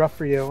sounds really rough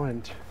for you,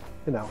 and,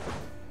 you know.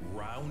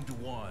 Round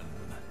 1.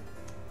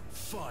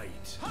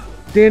 Fight.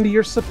 Dandy,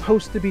 you're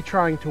supposed to be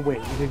trying to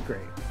win. You did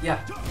great.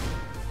 Yeah.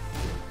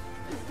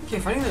 Okay,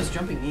 finding those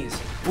jumping knees.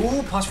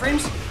 Ooh, plus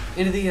frames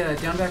into the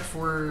down back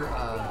for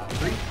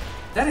 3.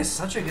 That is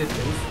such a good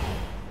move.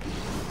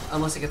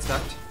 Unless it gets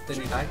ducked,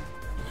 then you die.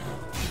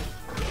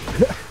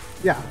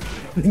 Yeah,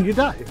 then you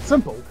die. It's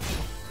simple.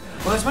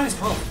 Well, it's minus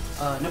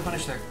 12. No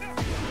punish there.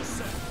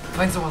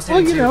 Finds the wall Well,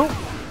 standing you too. know,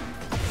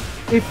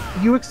 if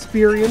you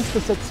experience the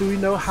Satsui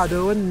no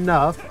Hado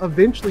enough,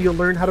 eventually you'll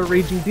learn how to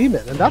Raging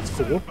Demon, and that's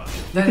cool. You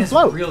That can is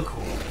float. real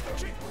cool.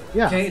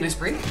 Yeah, Okay, nice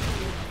break.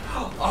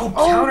 Oh, Oh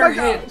counter my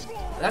hit.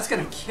 That's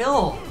gonna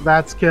kill.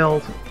 that's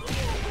killed.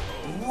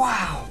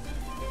 Wow.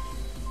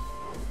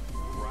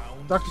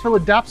 Round Dr. Phil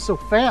adapts so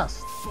fast.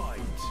 fight.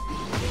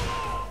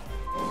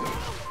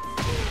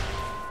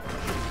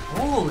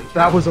 Holy cow.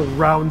 That was a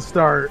round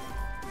start.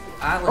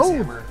 Atlas Oh.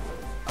 hammer.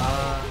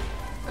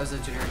 That was a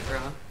generic throw,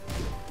 huh?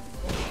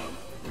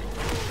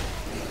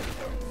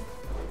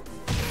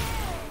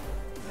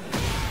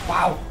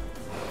 Wow.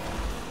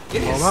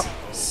 It Hold is up.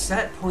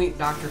 set point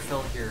Dr.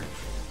 Phil here.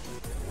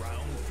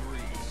 Round 3.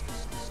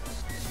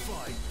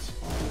 Fight.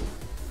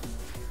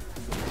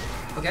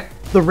 Okay.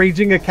 The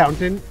raging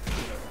accountant.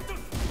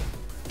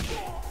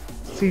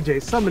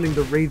 CJ summoning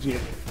the raging.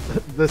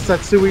 The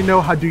Setsui no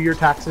how do your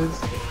taxes.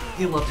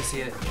 He'd love to see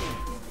it.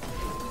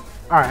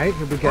 Alright,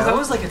 here we go. Well, that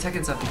was like a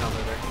Tekken 7 combo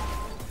there.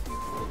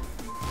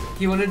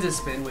 He wanted to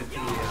spin with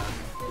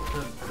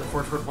the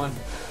forward one.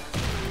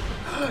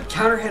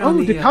 Counter hit on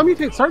the...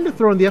 Decommutate starting to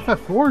throw in the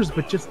FF4s,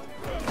 but just...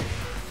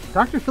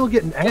 Dr. Phil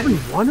getting every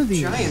one of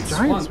these giant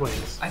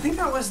swings. I think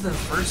that was the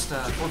first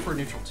forward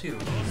neutral too.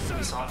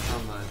 We saw it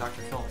from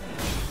Dr. Phil.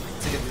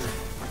 It's a good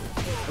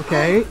move.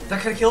 Okay.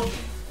 That could have killed.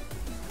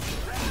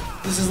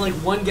 This is like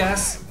one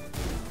guess.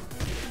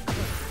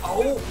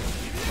 Oh!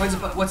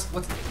 What's...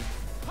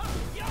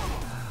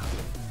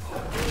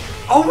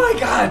 Oh my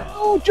god!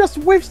 Oh, just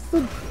whiffs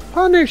the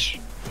punish.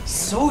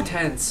 So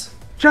tense.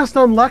 Just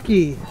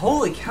unlucky.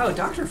 Holy cow,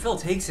 Dr. Phil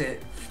takes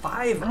it 5-0.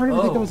 I don't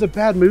even think it was a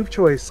bad move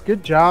choice.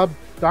 Good job,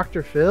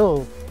 Dr.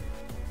 Phil.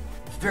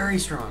 Very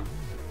strong.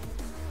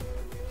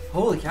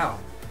 Holy cow.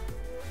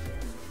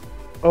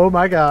 Oh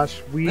my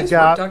gosh, we Nice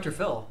got... work, Dr.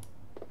 Phil.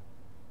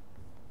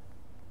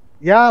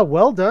 Yeah,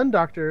 well done,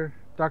 Dr.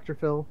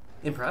 Phil.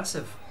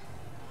 Impressive.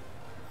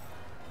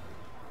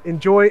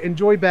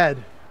 Enjoy bed.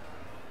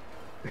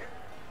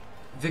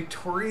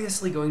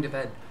 Victoriously going to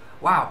bed.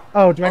 Wow.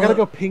 Oh, do I gotta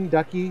go ping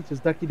Duckie? Is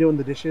Duckie doing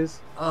the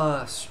dishes?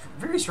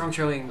 Very strong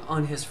showing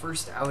on his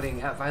first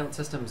outing at Violent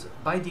Systems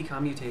by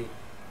Decommutate.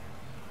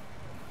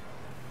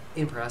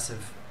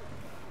 Impressive.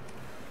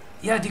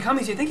 Yeah,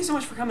 Decommutate, thank you so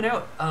much for coming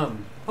out.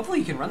 Hopefully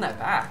you can run that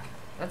back.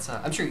 That's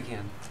I'm sure you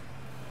can.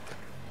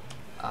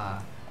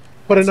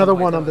 Put another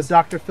one on the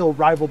Dr. Phil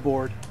rival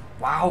board.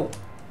 Wow.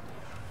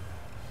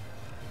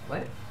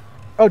 What?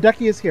 Oh,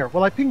 Duckie is here.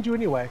 Well, I pinged you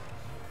anyway.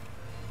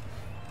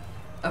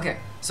 Okay.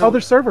 So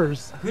other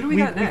servers. Who do we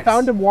got next? We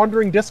found him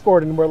wandering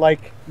Discord, and we're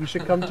like, you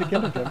should come to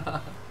Kinder Gym.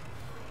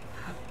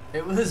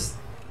 It was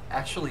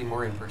actually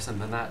more in person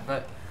than that,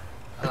 but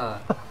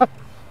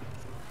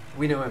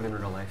we know him in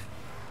real life.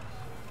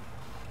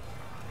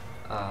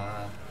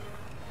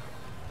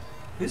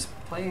 Who's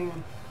playing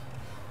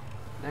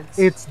next?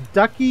 It's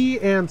Duckie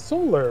and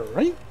Solar,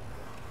 right?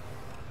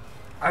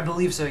 I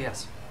believe so.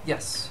 Yes.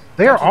 Yes.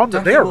 They are on.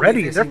 Duckie They are will be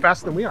ready. They're facing-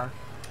 faster than we are.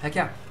 Heck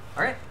yeah.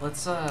 All right.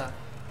 Let's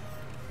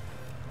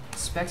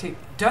spectate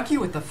Duckie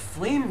with the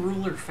Flame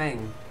Ruler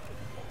Fang.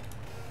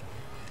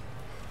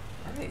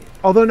 All right.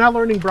 Although now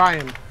learning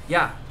Brian.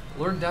 Yeah,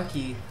 Lord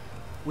Duckie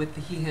with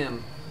the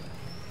he/him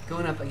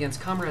going up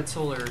against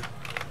ComradeSolar,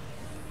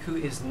 who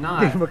is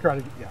not.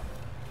 Yeah.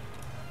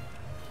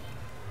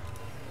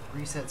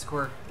 Reset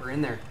score. We're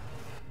in there.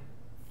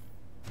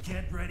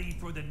 Get ready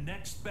for the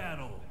next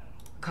battle.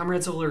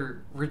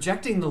 ComradeSolar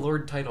rejecting the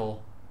Lord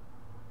title.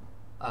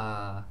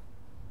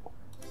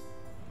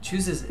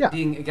 Chooses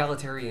being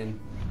egalitarian.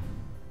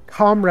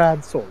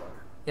 ComradeSolar.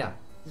 Yeah.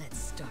 Let's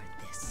start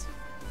this.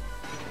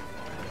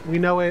 We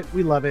know it.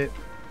 We love it.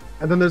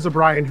 And then there's a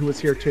Brian who was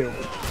here too.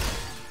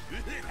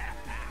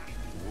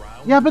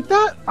 Yeah, but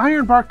that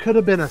iron bar could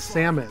have been a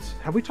Samus.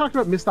 Have we talked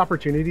about missed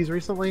opportunities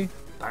recently?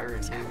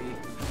 Byron, maybe.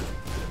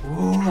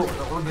 Ooh,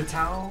 the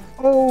Orbital.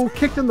 Oh,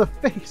 kicked in the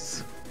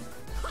face.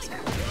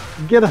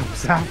 Get him,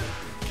 Zap.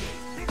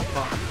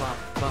 Bump, bump,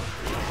 bump.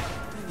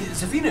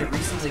 Zafina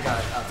recently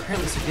got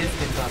apparently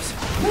significant buffs.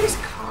 Nice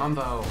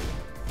combo.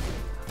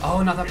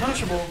 Oh, not that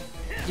punishable.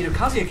 You know,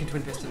 Kazuya can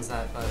twin pistons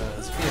that, but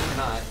Zafina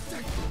cannot.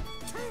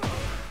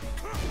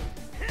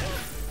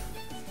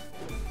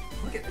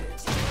 Look at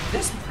this.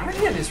 This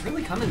backhand is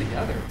really coming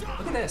together.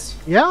 Look at this.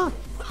 Yeah.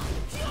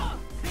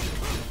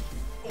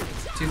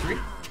 2-3.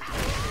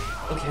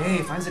 Okay,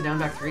 finds it down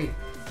back 3.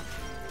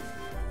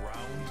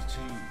 Round 2.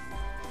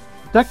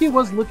 Duckie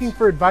was looking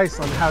for advice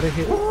on how to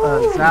hit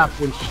Zap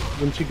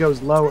when she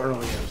goes low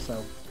earlier.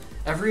 So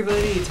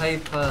Everybody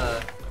type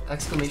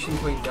exclamation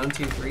point down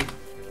 2-3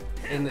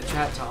 in the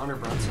chat to honor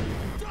Bronson.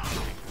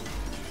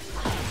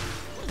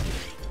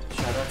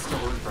 Shoutouts to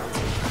Lord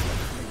Bronson.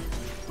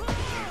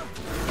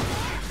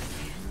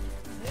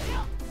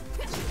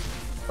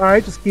 all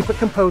right, just keep it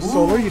composed,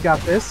 Solar. You got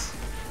this.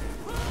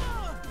 Down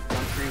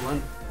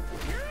 3-1.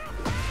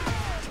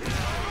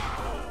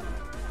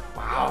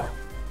 Wow.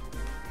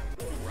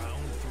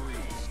 Round 3.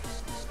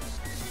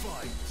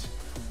 Fight.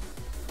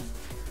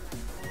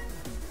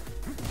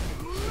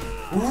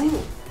 Ooh.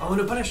 Oh,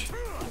 no punish.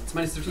 It's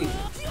minus 13.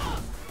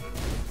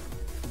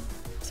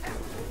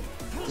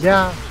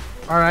 Yeah.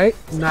 All right.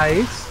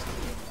 Nice.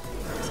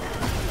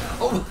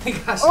 Oh my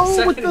gosh.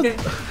 Oh, with second the hit.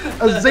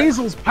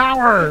 Azazel's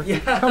power Yeah.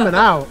 coming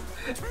out.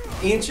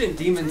 Ancient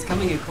demons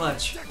coming in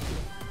clutch.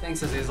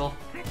 Thanks, Azazel.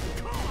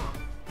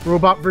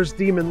 Robot versus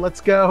demon.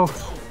 Let's go.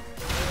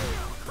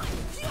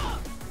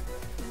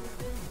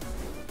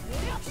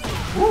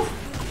 Woo.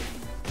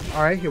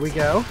 All right, here we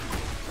go.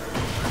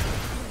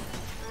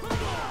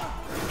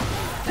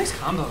 Nice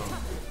combo.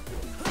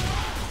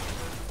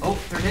 Oh,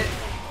 third hit.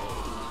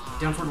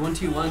 Down forward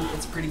 1-2-1.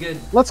 It's pretty good.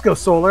 Let's go,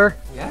 Solar.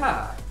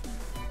 Yeah.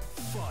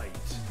 Fight.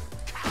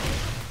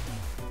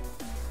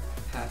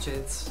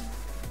 hatchets.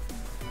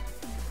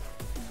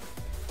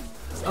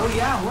 Oh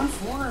yeah,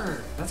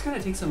 1-4. That's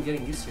gonna take some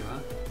getting used to, huh?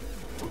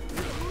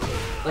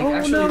 Like oh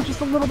actually, no,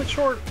 just a little bit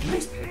short.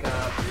 Nice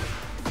pickup.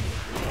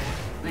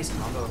 Nice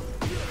combo.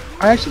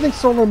 I actually think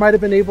Solar might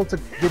have been able to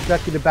get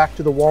Duckie to back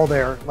to the wall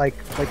there. Like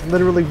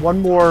literally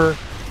one more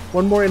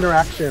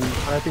interaction, and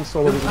I think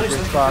Solar was in a great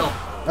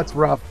spot. That's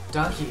rough.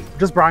 Duckie.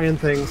 Just Brian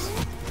things.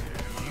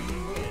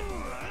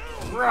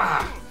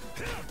 Rah.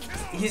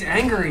 He's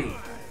angry.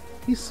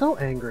 He's so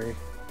angry.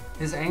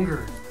 His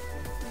anger.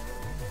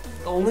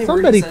 The only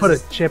Somebody word he put a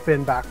says chip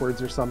in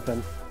backwards or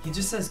something. He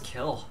just says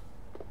kill.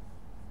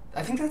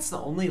 I think that's the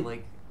only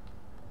like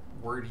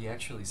word he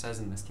actually says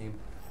in this game.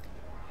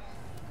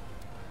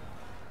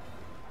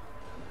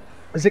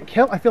 Is it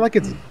kill? I feel like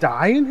it's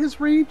die in his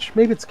rage.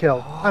 Maybe it's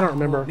kill. I don't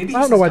remember. I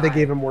don't know why they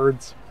gave him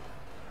words.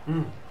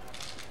 Mm.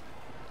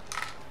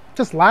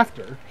 Just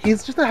laughter.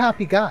 He's just a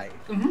happy guy.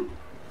 Mm-hmm.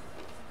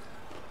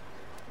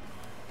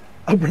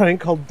 O'Brien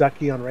called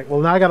Duckie on rank. Well,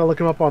 now I gotta look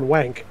him up on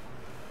Wank.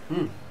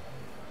 Mm.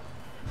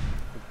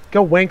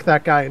 Go wank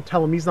that guy and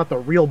tell him he's not the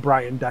real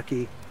Brian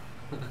Duckie.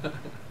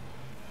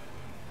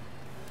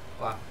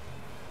 Wow.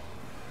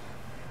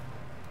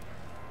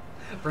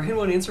 Brian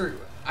won't answer.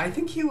 I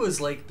think he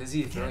was like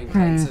busy throwing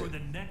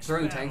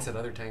tanks at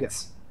other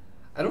tanks.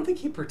 Yeah. I don't think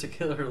he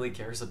particularly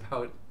cares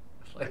about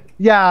like.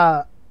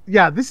 Yeah,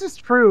 this is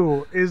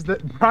true. Is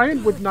that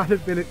Brian would not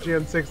have been at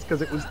Jan 6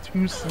 because it was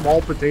too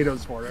small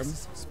potatoes for him.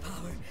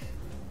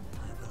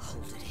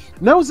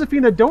 No,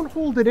 Zafina, don't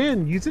hold it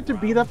in. Use it to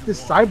beat up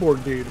this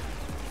cyborg dude.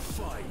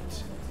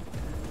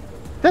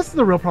 That's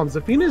the real problem.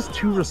 Zafina is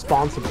too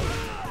responsible.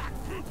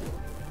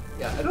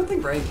 Yeah, I don't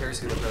think Brian cares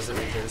who the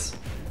president is.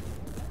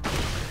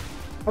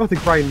 I don't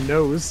think Brian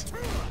knows.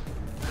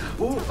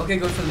 Ooh, okay,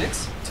 going for the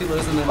mix. 2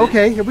 lows in the mid.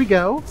 Okay, here we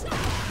go.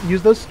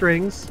 Use those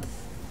strings.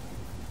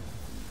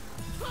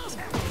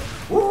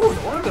 Ooh,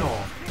 the orbital.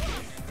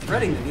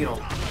 Threading the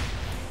needle.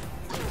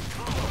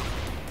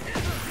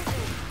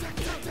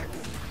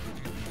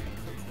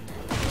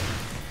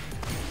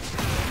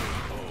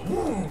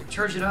 Ooh,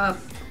 charge it up.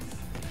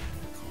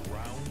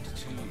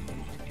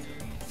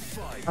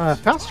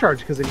 Fast charge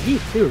because of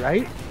heat too,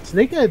 right?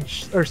 Snake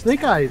Edge or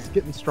Snake Eyes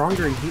getting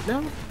stronger in heat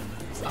now.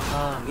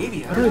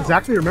 Maybe. I don't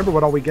exactly remember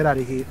what all we get out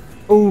of heat.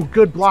 Oh,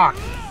 good block.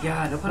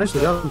 Yeah, no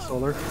punishment. Nicely done,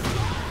 Solar.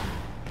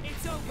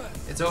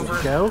 It's over.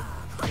 Let's go.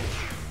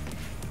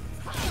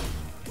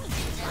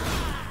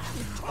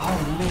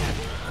 Oh man.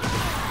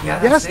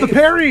 Yeah. Yes, the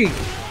parry.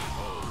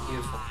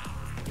 Beautiful.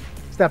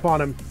 Step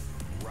on him.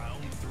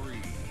 Round 3.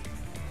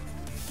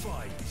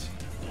 Fight.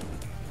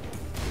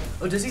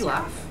 Oh, does he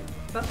laugh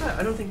about that?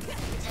 I don't think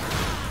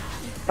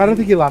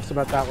he laughs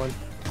about that one.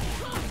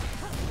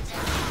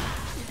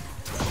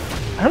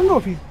 I don't know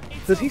if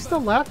does he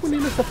still laugh when he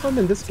misses them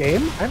in this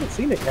game? I haven't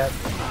seen it yet.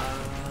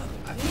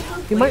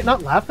 He might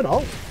not laugh at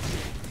all.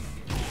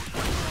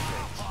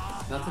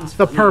 Nothing's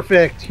The funny.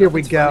 perfect. Here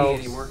we Nothing's go. funny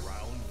anymore.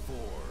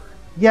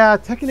 Yeah,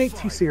 Tekken ain't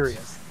too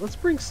serious. Let's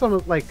bring some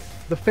of like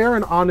the fair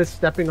and honest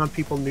stepping on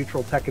people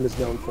neutral Tekken is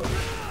known for.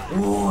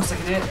 Ooh,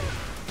 second hit.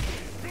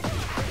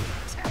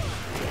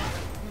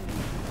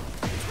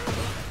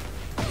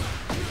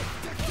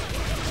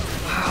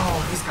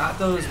 Wow, he's got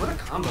those. What a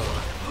combo.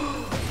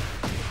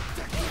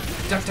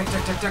 Duck, duck,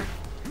 duck, duck, duck.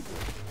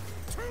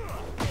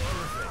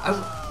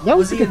 That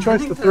was a good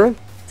choice to throw.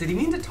 Did he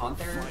mean to taunt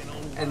there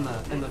and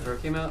the throw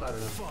came out? I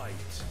don't know.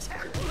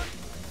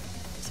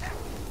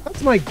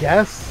 That's my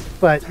guess,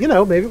 but you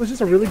know, maybe it was just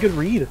a really good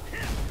read.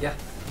 Yeah.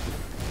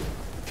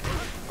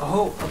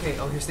 Oh, okay.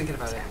 Oh, he was thinking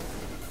about it.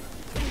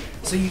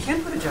 So you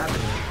can put a jab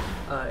in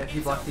there if you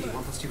block the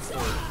 1+2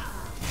 4.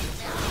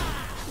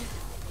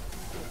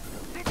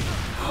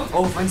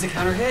 Oh, finds the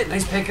counter hit.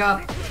 Nice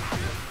pickup.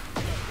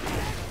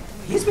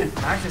 He's been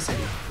practicing,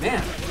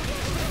 man.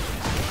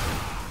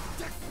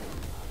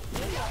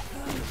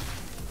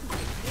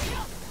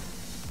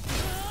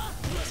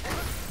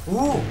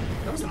 Ooh,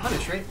 that was the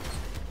punish, right?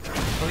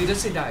 Oh, he does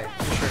say die.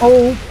 For sure.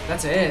 Oh,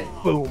 That's it.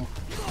 boom.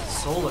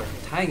 Solar,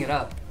 tying it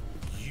up.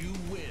 You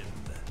win.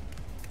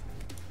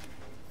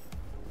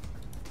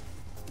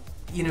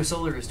 You know,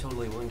 Solar is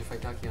totally willing to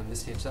fight Duckie on this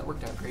stage. That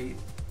worked out great.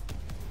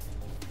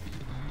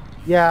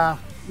 Yeah,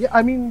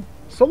 I mean,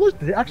 Solar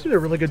actually did a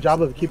really good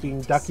job of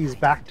keeping Duckie's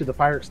back to the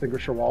fire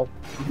extinguisher wall.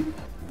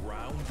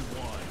 Round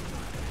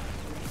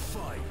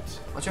 1. Fight.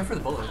 Watch out for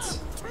the bullets.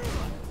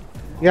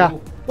 Yeah,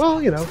 Ooh.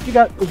 well, you know, you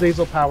got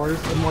Azazel powers,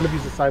 and one of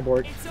you's a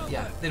cyborg.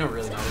 Yeah, they don't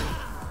really matter.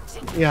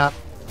 Yeah,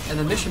 And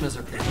the Mishimas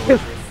are pretty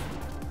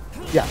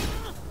bulletproof. yeah.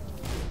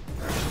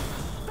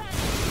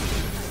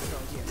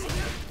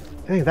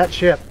 Dang, that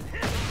chip.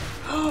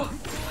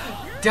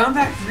 Down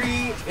back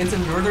 3 into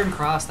Northern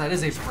Cross. That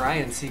is a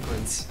Brian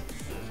sequence.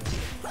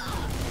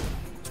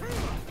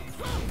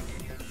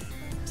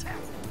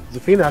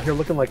 Zafina out here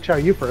looking like Chow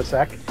Yu for a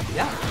sec.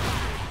 Yeah.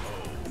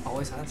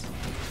 Always has.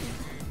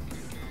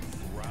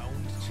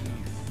 Round 2.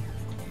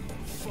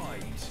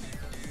 Fight.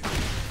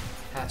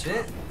 Catch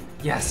it.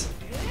 Yes.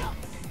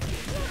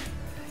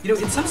 You know,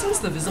 in some sense,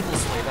 the visible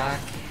swayback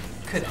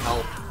could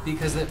help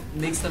because it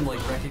makes them like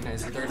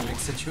recognize that they're in a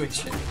mixed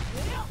situation.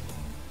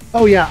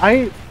 Oh yeah,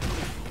 I'm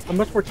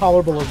much more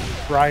tolerable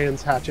of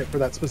Brian's hatchet for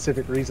that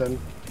specific reason.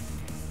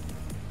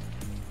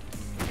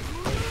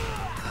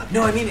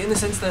 No, I mean in the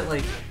sense that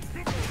like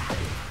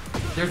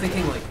they're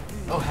thinking like,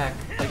 oh heck,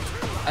 like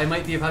I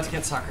might be about to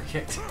get soccer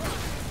kicked.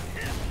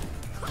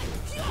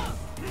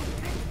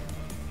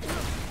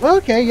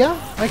 Okay, yeah,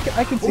 I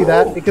can see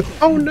that. It gets,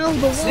 oh no,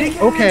 the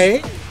wall.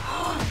 Okay.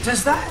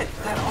 Does that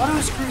auto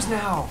screws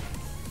now?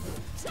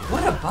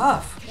 What a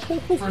buff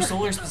for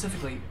Solar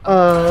specifically.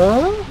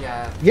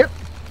 Yeah. Yep.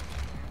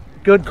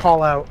 Good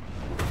call out.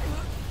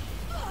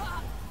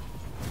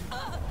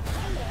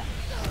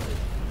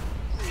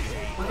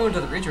 We're going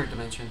to the Rage Art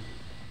dimension.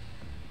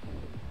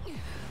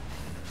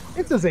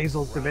 It's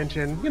Azazel's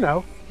dimension, you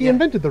know. He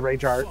invented the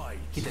Rage Art.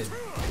 He did.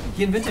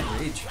 He invented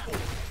Rage.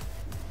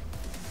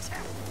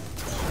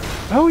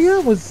 Oh yeah,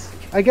 was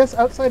I guess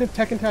outside of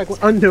Tekken Tag,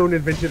 unknown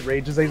invented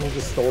Rage. Azazel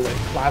just stole it.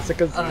 Classic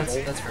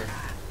Azazel. That's fair.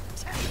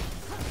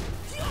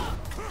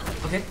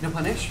 Okay, no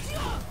punish.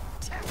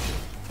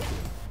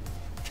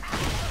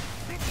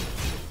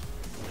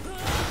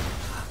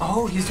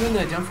 Oh, he's doing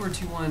the down forward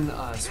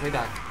 2-1 sway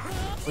back,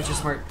 which is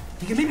smart.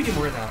 He can maybe do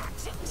more of that.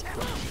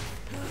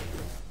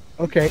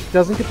 Okay,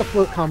 doesn't get the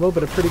float combo,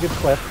 but a pretty good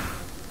clip.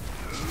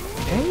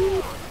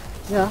 Okay.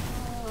 Yeah.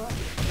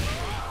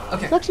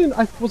 Okay. Actually,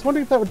 I was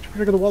wondering if that would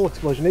trigger the wall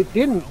explosion. It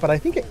didn't, but I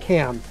think it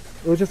can.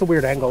 It was just a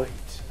weird angle.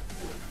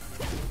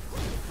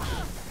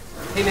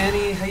 Hey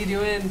Manny, how you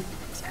doing?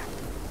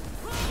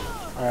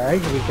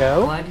 Alright, here we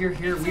go. Glad you're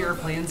here. We are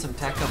playing some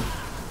Tekken.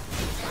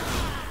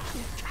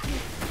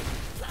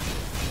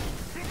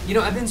 You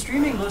know, I've been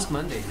streaming most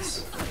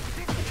Mondays.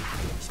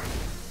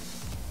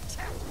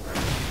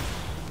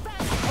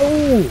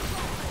 Oh!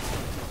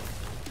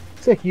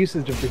 Sick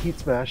usage of the heat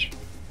smash.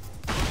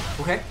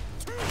 Okay.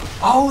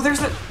 Oh,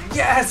 there's a...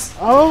 Yes!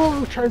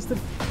 Oh, tries to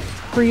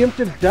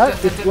preemptive duck.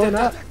 It's blown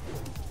up.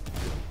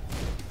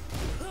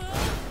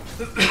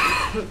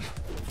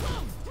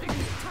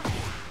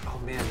 Oh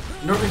man,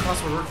 Northern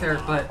Cross would work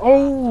there, but...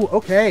 Oh,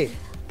 okay.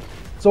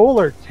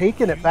 Solar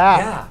taking it back.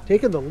 Yeah.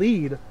 Taking the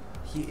lead.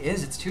 He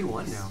is. It's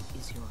 2-1 now.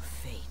 This is your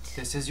fate.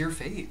 This is your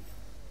fate.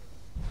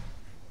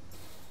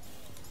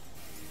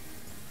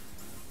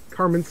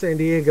 Carmen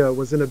Sandiego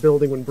was in a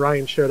building when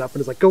Brian showed up and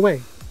was like, go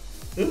away.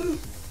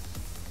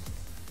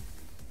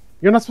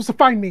 You're not supposed to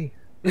find me.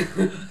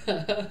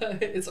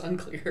 It's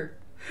unclear.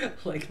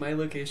 Like, my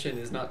location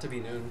is not to be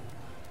known.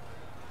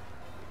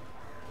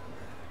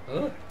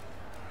 Oh.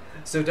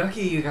 So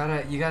Duckie, you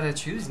gotta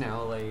choose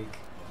now, like,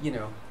 you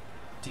know,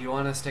 do you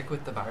want to stick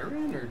with the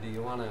Byron, or do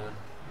you want to...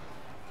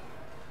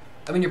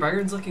 I mean, your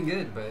Byron's looking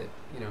good, but,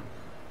 you know,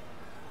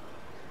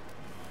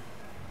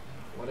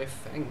 what if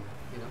Feng,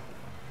 you know?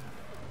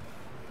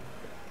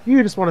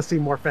 You just want to see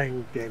more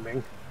Fang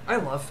gaming. I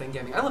love Feng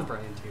gaming. I love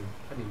Brian too.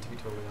 I mean, to be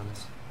totally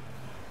honest.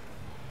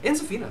 And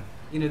Zafina.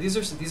 You know, these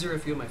are a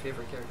few of my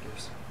favorite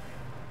characters.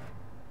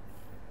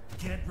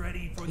 Get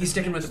ready for He's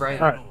sticking with Brian.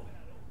 All right.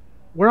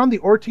 We're on the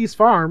Ortiz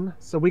farm,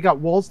 so we got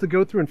walls to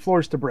go through and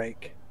floors to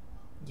break.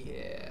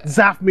 Yeah.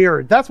 Zaf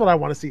mirrored. That's what I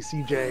want to see,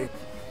 CJ.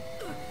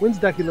 When's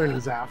Duckie learning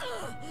Zaf?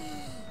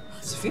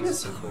 Zafina's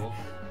so cool.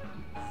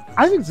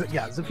 I think,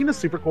 yeah, Zafina's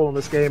super cool in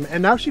this game,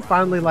 and now she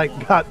finally,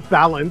 like, got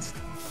balanced.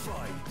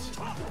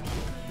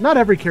 Not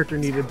every character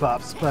needed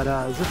buffs, but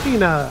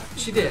Zafina...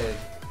 She did.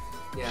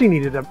 Yeah. She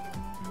needed them.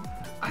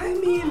 I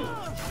mean,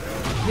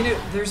 you know,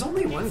 there's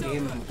only one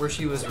game where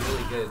she was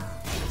really good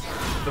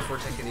before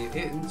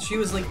Tekken 8. She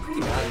was, like,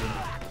 pretty bad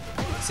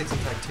in 6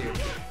 and Tech 2.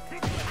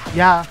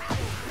 Yeah.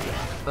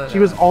 But, She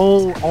was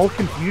all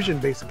confusion,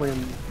 basically,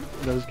 in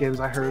those games,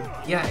 I heard.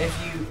 Yeah, if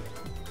you...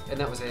 And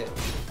that was it.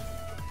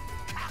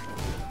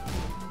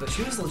 But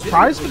she was legit.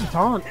 Prize for the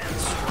taunt.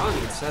 Strong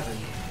in 7.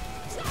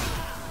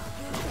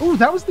 Oh,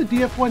 that was the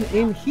DF1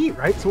 in heat,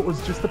 right? So it was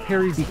just the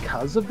parry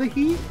because of the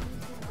heat?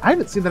 I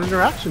haven't seen that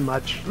interaction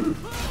much.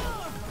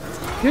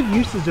 Good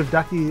usage of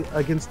Duckie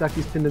against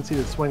Duckie's tendency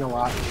to swing a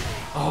lot.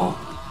 Oh.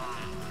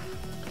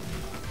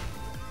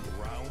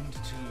 round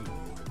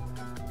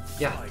 2.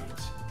 Yeah.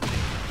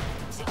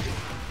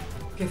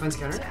 Okay, finds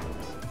counter.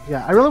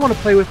 Yeah, I really want to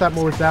play with that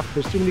more with Zap.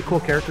 There's too many cool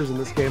characters in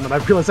this game, and I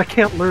realize I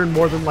can't learn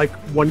more than, like,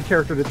 one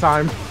character at a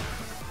time.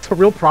 It's a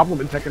real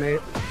problem in Tekken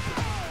 8.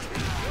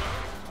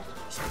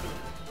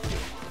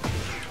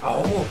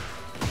 Oh!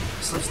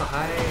 Slips the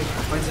high,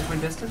 finds it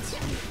twin distance.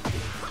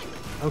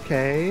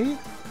 Okay.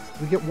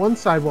 We get one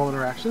sidewall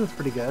interaction. That's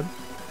pretty good.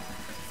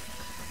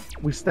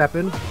 We step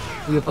in.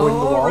 We avoid the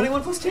wall. Running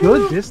 1+2.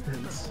 Good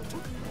distance.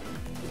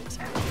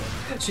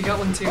 She got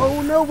one too.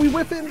 Oh no, we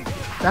whip in.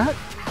 That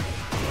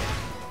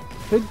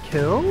could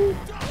kill.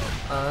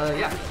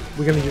 Yeah.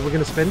 We're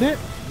gonna spend it.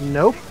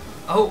 Nope.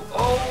 Oh.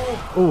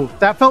 Oh,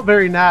 that felt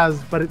very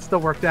Naz, but it still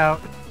worked out.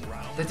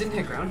 That didn't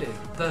hit grounded.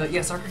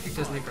 Soccer kick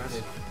doesn't hit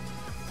grounded.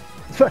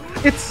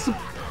 It's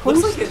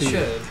supposed Looks like it to.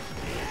 should.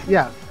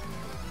 Yeah.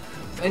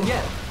 And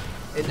yet,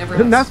 it never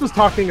has. Naz was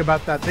talking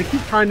about that. They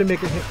keep trying to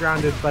make it hit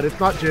grounded, but it's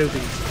not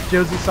Josie's.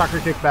 Josie's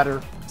soccer kick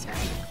better.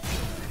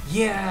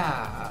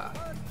 Yeah.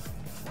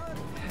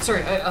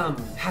 Sorry,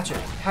 Hatchet.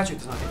 Hatchet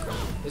does not hit ground,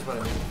 is what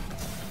I mean.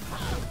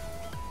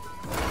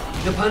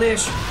 The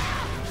punish!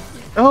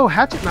 Oh,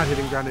 Hatchet not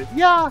hitting grounded.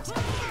 Yeah,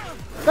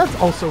 that's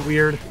also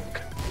weird.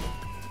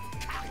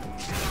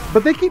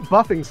 But they keep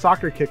buffing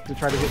Soccer Kick to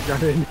try to hit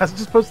grounded. And that's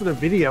just posted a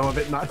video of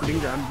it not hitting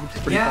grounded, which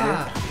is pretty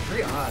funny.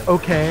 Very odd.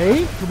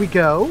 Okay, here we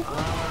go.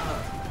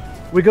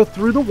 We go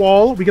through the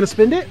wall. We gonna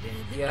spin it?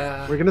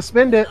 Yeah. We're gonna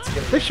spin it.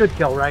 This should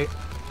kill, right?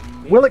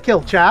 Will it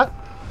kill, chat?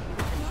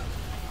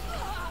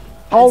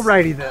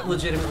 Alrighty then.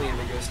 Legitimately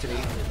ambiguous to me.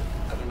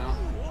 I don't know.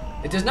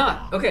 It does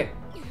not. Okay.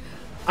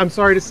 I'm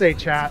sorry to say,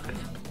 chat.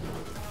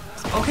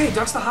 Okay,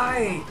 ducks the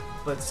high,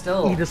 but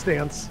still. Eat a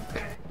stance.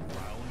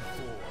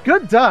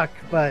 Good duck,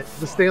 but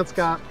the stance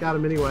got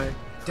him anyway.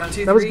 Down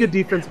 2-3. That was good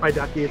defense by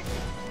Duckie.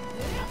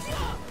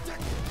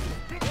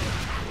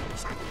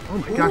 Oh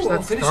my gosh,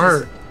 that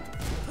start.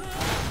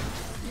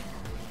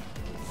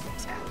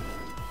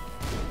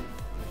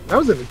 That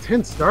was an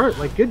intense start.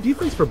 Like, good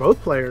defense for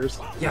both players.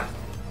 Yeah.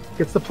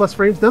 Gets the plus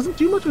frames. Doesn't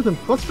do much with him.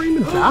 Plus frame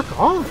and back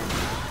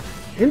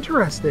off.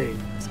 Interesting.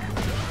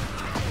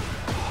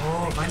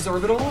 Oh, finds the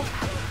orbital.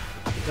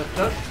 Duck,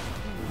 duck.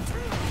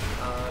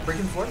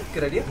 Breaking the floor.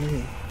 Good idea.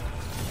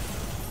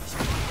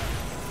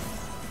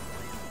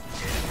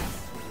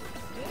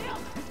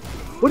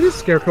 What is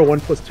Scarecrow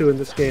 1+2 in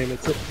this game?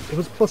 It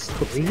was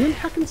 +3 in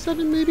Tekken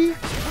 7, maybe?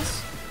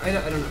 I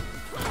don't know.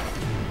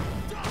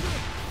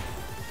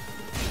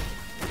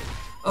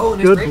 Oh,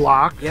 nice good break.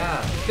 block.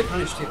 Yeah, good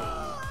punish too.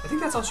 I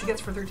think that's all she gets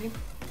for 13.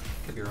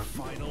 Could be wrong.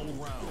 Final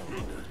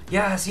round.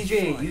 Yeah,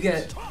 CJ, you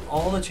get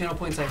all the channel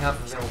points I have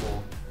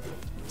available.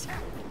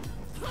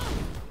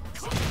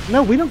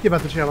 No, we don't give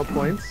out the channel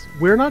points.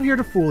 We're not here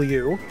to fool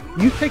you.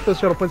 You take those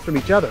channel points from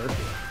each other.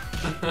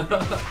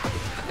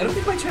 I don't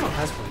think my channel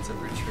has points, I'm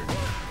pretty sure.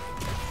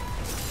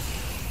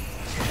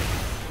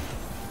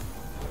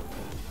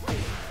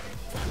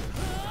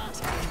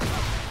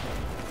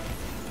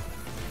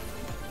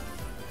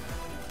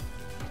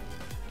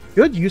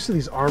 Good use of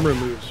these armor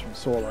moves from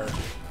Solar.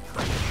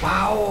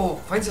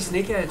 Wow! Finds a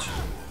snake edge.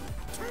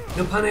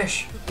 No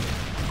punish.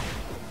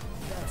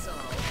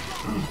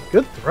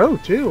 Good throw,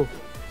 too.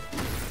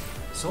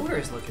 Solar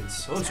is looking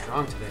so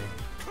strong today.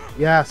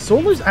 Yeah,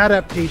 Solar's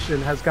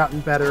adaptation has gotten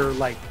better,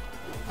 like,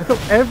 I feel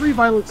every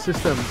violent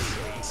system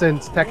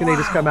since Tekken 8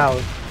 has come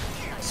out,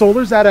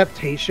 Solar's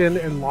adaptation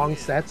in long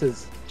sets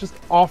is just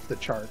off the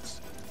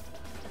charts.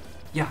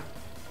 Yeah.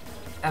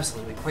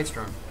 Absolutely. Quite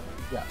strong.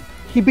 Yeah.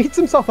 He beats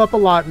himself up a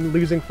lot in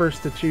losing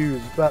first to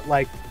choose, but,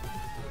 like,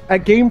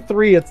 at game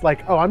 3, it's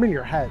like, oh, I'm in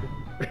your head.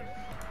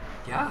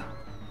 Yeah.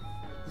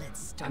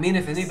 I mean,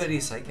 if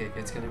anybody's psychic,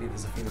 it's going to be the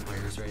Zafina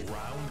players, right?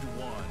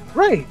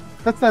 Right.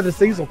 That's that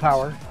Azazel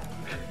power.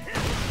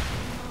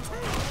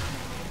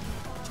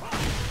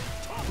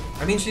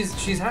 I mean,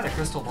 she's had a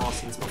crystal ball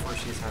since before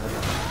she's had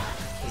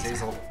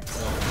Azazel.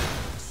 So.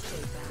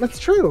 That's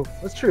true.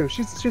 That's true.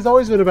 She's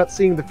always been about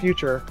seeing the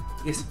future.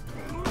 Yes.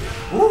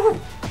 Woo!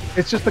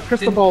 It's just the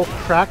crystal ball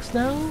cracks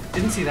now?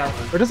 Didn't see that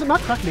one. Or does it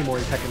not crack anymore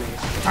in Tekken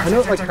 8? I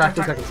know it like cracked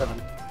in Tekken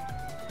 7.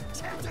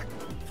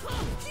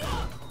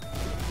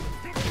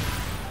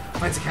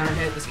 Finds a counter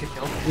hit, this could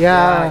kill.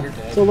 Yeah, you're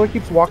dead. Solar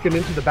keeps walking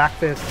into the back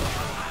fist.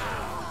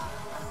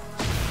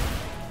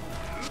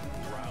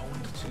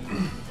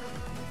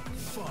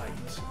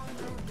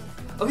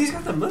 Oh, he's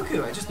got the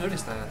Moku, I just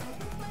noticed that.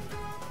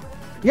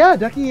 Yeah,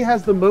 Duckie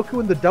has the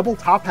Moku and the double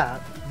top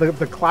hat.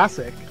 The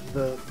classic.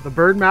 The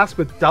bird mask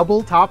with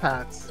double top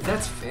hats.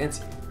 That's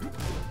fancy.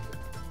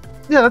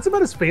 Yeah, that's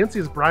about as fancy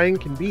as Brian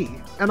can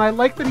be. And I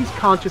like that he's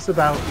conscious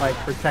about, like,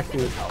 protecting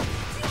his health.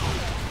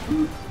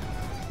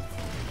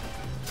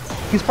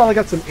 He's probably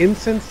got some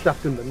incense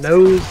stuffed in the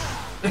nose.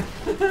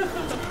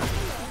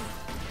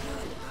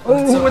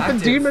 Oh, so with active.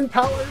 the demon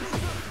powers.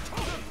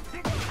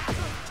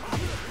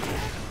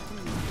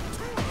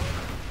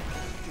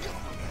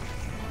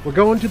 We're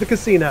going to the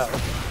casino.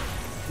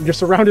 You're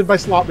surrounded by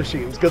slot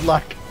machines. Good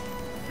luck.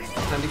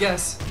 Time to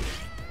guess.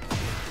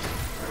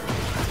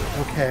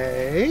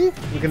 Okay,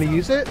 we're gonna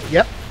use it.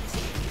 Yep.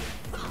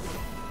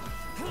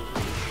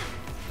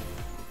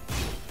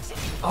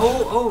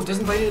 Oh,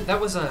 doesn't bite it. That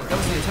was an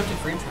attempted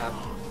frame trap.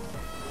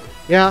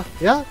 Yeah,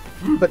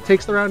 but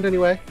takes the round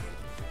anyway.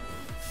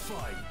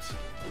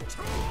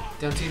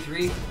 Down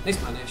 2-3. Nice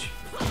punish.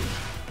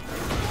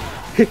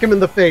 Kick him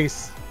in the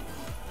face.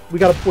 We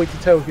got a point to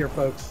toe here,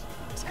 folks.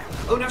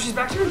 Oh, now she's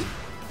back turned.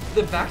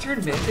 The back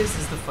turned Mantis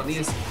is the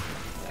funniest.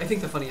 I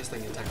think the funniest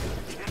thing in Tekken.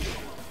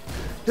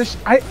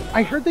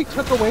 I heard they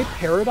took away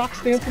Paradox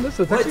stance in this,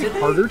 so it's What, actually did they?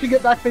 harder to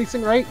get back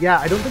facing right. Yeah,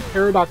 I don't think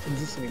Paradox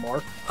exists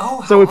anymore.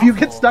 Oh, So how if you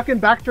get awful. stuck in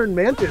back turn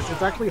Mantis,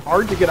 it's actually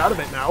hard to get out of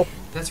it now.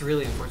 That's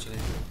really unfortunate.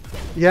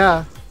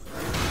 Yeah.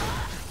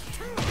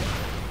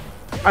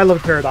 I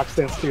love Paradox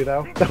stance too,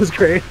 though. That was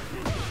great.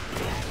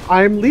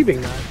 I'm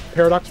leaving that.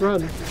 Paradox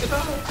run.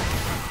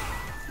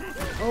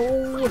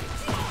 Oh,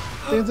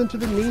 stands into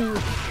the knee.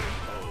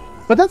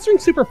 But that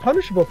swing's super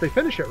punishable if they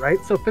finish it, right?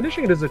 So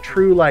finishing it is a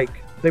true, like,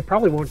 they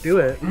probably won't do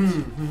it.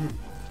 Mm-hmm.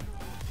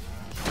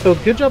 So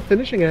good job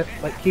finishing it,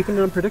 like keeping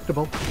it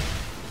unpredictable.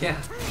 Yeah.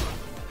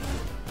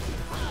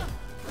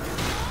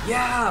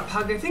 Yeah,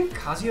 Pog, I think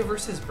Kazuya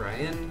versus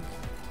Brian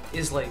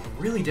is like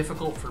really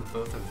difficult for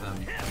both of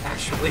them,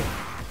 actually.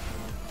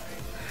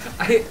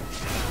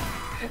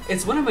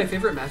 It's one of my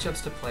favorite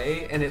matchups to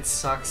play, and it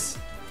sucks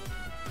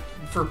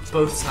for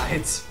both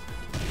sides.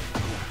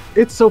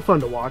 It's so fun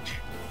to watch.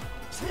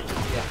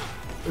 Yeah.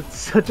 It's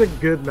such a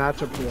good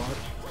matchup to watch.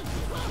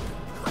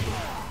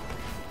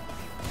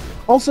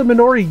 Also,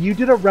 Minori, you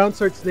did a round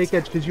start snake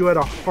edge because you had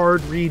a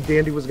hard read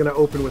Dandy was going to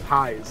open with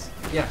highs.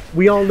 Yeah.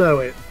 We all know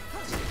it.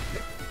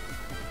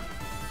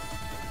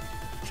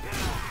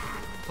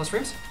 Plus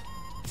frames?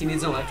 He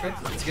needs an electric.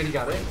 It's good he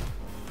got it.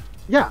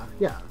 Yeah,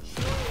 yeah.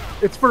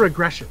 It's for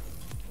aggression.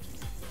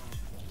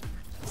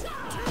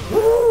 Woo!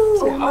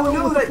 Oh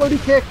no, with the floaty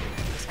kick.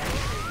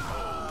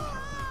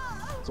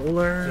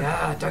 Solar.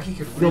 Yeah, Duckie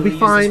could You'll really be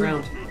fine. use this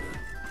round.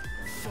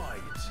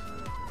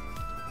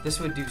 This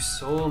would do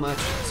so much.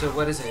 So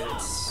what is it?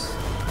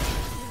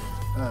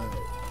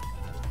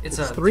 It's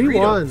a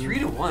 3-1.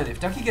 3-1. If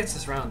Duckie gets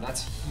this round,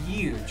 that's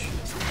huge.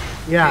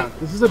 Yeah, okay.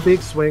 This is a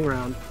big swing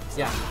round.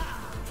 Yeah.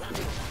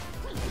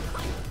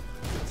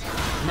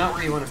 Not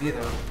where you want to be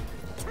though.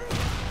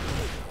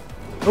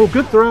 Oh,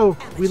 good throw.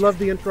 We love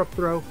the interrupt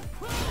throw.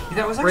 Yeah,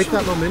 that was break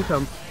actually that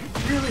momentum.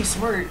 Really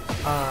smart.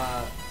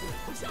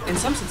 In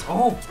some sense.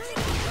 Oh.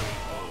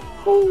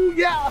 Oh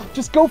yeah,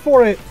 just go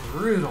for it.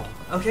 Brutal.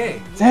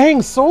 Okay.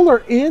 Dang,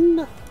 Solar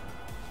in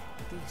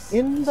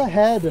the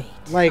head.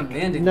 Like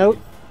no,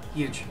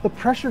 huge. The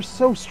pressure's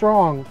so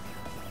strong.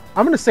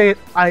 I'm gonna say it.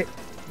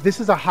 This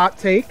is a hot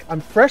take.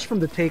 I'm fresh from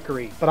the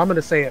takery, but I'm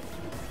gonna say it.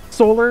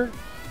 Solar,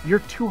 you're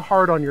too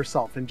hard on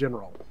yourself in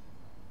general.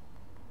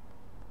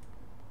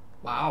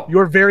 Wow.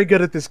 You're very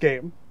good at this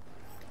game.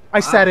 I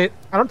said it.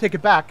 I don't take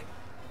it back.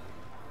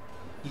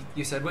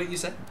 You said what you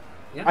said?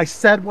 Yeah. I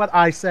said what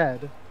I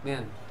said.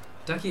 Man,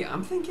 Duckie,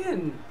 I'm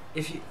thinking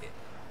if you...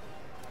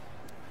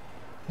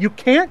 You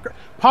can't...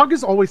 Pog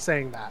is always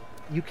saying that.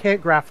 You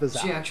can't graph this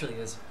out. She actually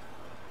is.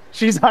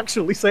 She's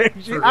actually saying...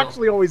 She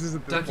actually always is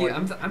at this Duckie,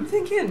 point. I'm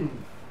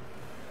thinking...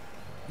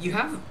 You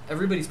have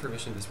everybody's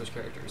permission to switch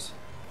characters.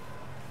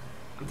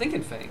 I'm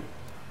thinking Fang.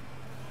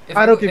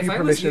 I don't give you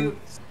permission.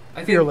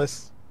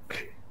 Fearless.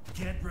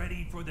 Get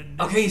ready for the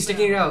next okay, he's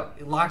sticking it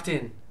out. Locked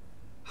in.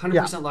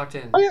 100% locked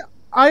in.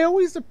 I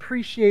always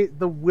appreciate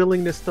the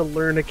willingness to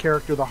learn a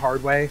character the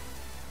hard way.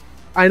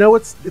 I know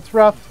it's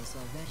rough.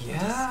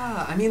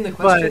 Yeah, I mean the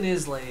question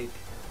is like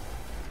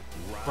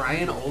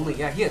Brian only.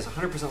 Yeah, he is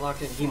 100%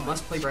 locked in. He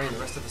must play Brian the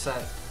rest of the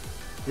set.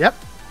 Yep.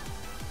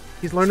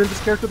 He's learning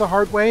this character the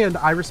hard way, and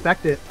I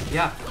respect it.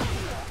 Yeah.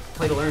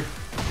 Play to learn.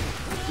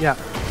 Yeah.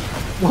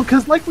 Well,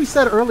 because like we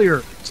said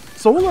earlier,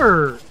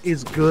 Solar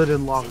is good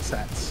in long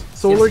sets.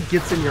 Solar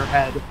gets in your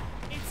head.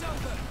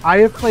 I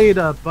have played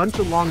a bunch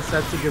of long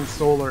sets against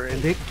Solar,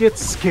 and it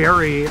gets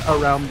scary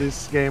around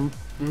this game.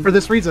 Mm-hmm. For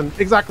this reason.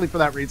 Exactly for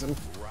that reason.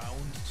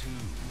 Round 2.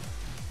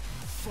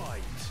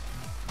 Fight.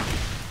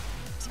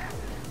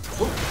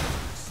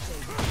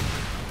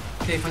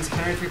 Okay, finds a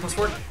counter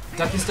 3+4.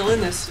 Duckie's still in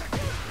this.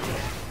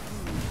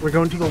 We're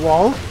going to the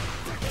wall.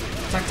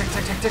 Tack, tack,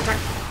 tack, tack, tack, tack.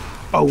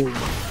 Oh,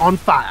 on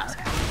fire.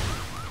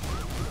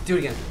 Do it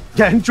again.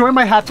 Yeah, enjoy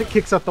my hatchet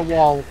kicks at the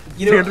wall.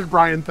 You know, standard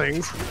Brian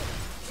things.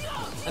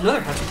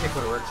 Another hatchet kick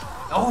would have worked.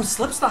 Oh,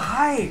 slips the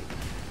high.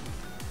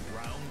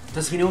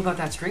 Does he know about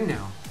that string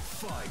now?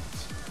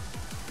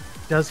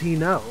 Does he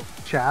know,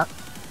 chat?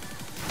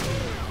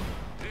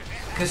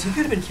 Because he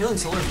could have been killing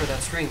Solar for that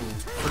string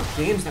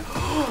for games now.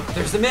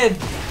 There's the mid.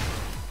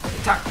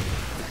 Tack,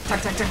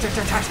 tack, tack, tack, tack,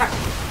 tack, tack, tack.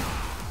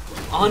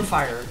 On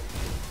fire.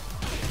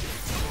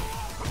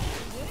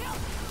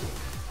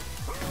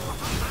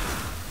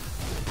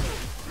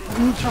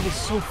 Ooh, travel's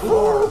so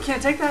far. Ooh,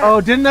 can't take that.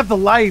 Oh, didn't have the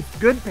life.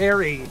 Good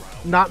parry.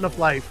 Not enough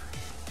life.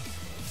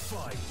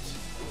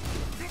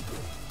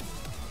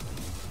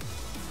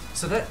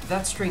 So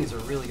that string is a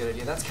really good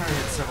idea. That's countered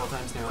several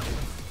times now.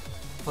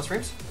 Plus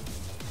frames?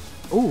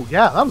 Oh,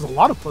 yeah, that was a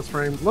lot of plus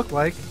frames, looked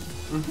like.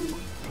 Mm-hmm.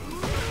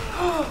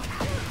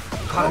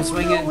 Caught him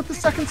swinging. No, with the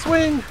second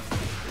swing.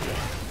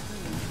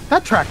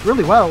 That tracked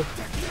really well.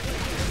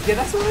 Yeah,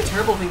 that's not a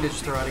terrible thing to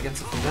just throw out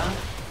against Athena.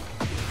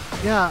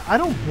 Yeah, I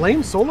don't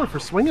blame Solar for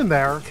swinging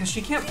there. Because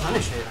she can't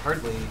punish it,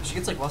 hardly. She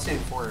gets like while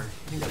standing 4. I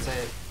think that's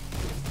it.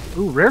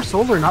 Ooh, rare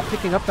Solar not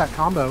picking up that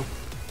combo.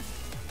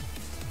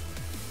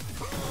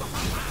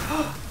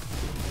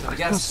 I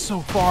guess.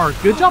 So far.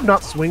 Good job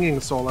not swinging,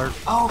 Solar.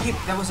 Oh, okay,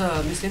 that was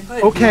a missed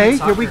input. Okay,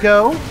 here we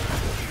go.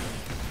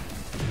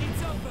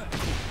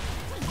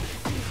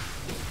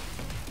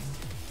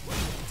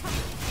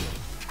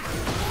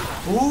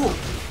 Ooh,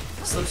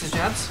 slips his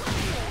jabs.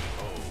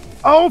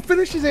 Oh,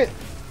 finishes it.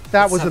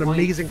 That was an point.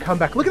 amazing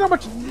comeback. Look at how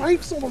much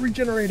life Solar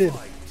regenerated.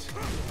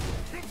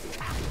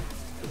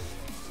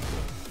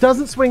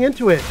 Doesn't swing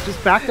into it. Just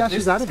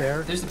backdashes out of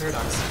there. There's the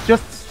paradox.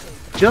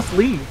 Just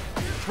leave.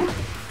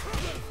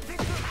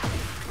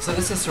 So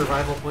this is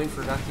survival point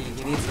for Duckie.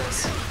 He needs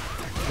this.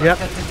 Yep.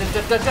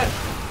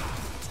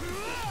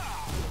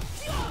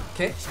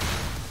 Okay.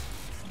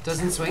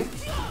 Doesn't swing.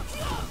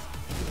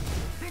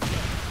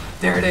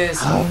 There it is.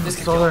 This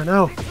could Solar,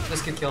 kill. no.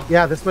 This could kill.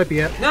 Yeah, this might be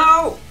it.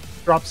 No!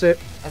 Drops it.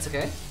 That's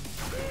okay.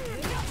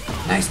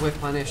 Nice whip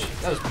punish.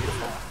 That was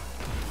beautiful.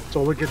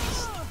 Solar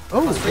gets...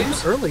 Oh,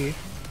 it's early.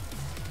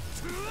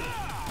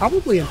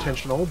 Probably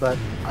intentional, but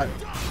I'd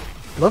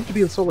love to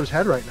be in Solar's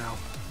head right now.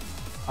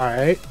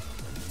 Alright.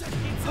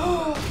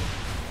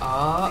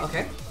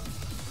 Okay.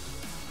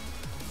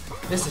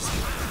 This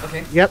is...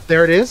 Okay. Yep,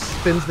 there it is.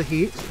 Spins the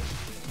heat.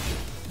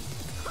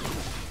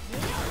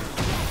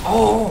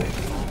 Oh!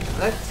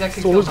 That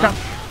could Solar's kill, got...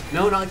 huh?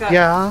 No, not like that.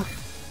 Yeah.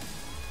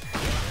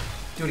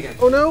 Do it again.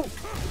 Oh no!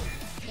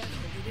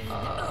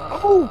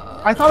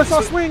 Oh! I thought I saw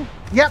a swing!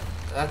 Yep!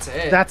 That's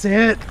it. That's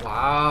it!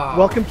 Wow.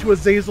 Welcome to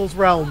Azazel's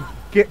realm.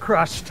 Get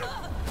crushed.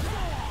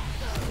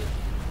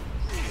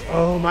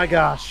 Oh my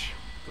gosh.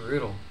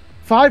 Brutal.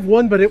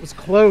 5-1, but it was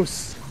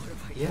close.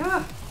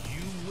 Yeah.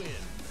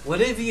 What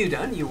have you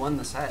done? You won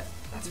the set.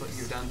 That's what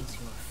you've done.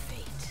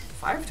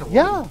 5-1.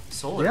 Yeah.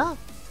 Solar. Yeah.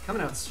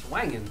 Coming out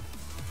swanging.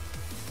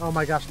 Oh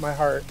my gosh, my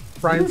heart.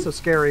 Brian's so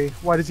scary.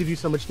 Why does he do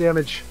so much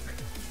damage?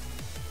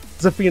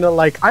 Zafina,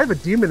 like, I have a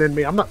demon in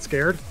me. I'm not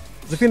scared.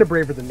 Zafina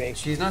braver than me.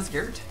 She's not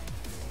scared?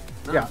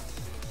 No. Yeah.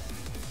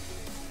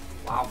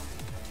 Wow.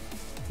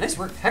 Nice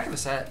work. Heck of a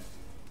set.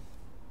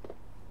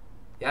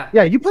 Yeah.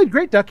 Yeah, you played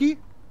great, Duckie.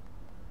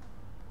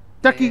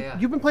 Duckie, Yeah.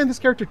 you've been playing this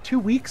character 2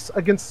 weeks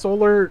against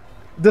Solar.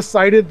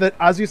 Decided that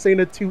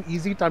Azusena too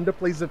easy, time to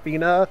play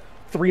Zafina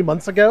 3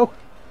 months ago.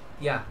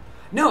 Yeah.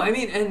 No, I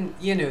mean, and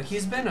you know,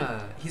 he's been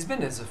a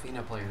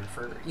Zafina player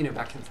for, you know,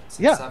 back since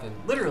Yeah. 7.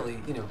 Literally,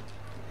 you know,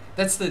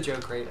 that's the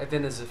joke, right? I've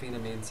been a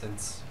Zafina main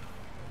since.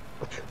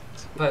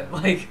 But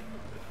like,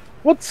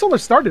 Well, Solar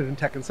started in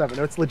Tekken 7.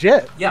 It's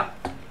legit. yeah.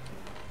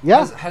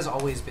 Yeah. Has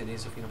always been a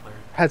Zafina player.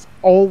 Has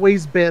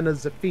always been a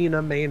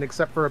Zafina main,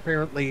 except for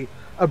apparently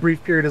a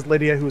brief period as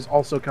Lydia, who is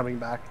also coming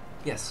back.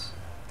 Yes.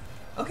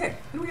 Okay,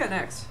 who do we got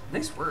next?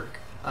 Nice work.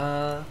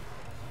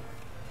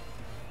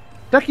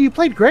 Duckie, you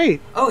played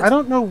great. Oh, I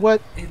don't know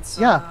what. It's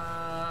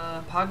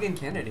Yeah. Pog and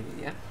Kennedy,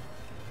 yeah.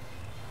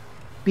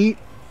 Beat.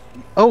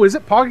 Oh, is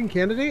it Pog and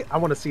Candidate? I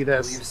want to see I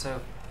this. believe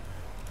so.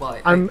 Well,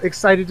 I'm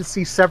excited to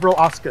see several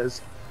Oscars.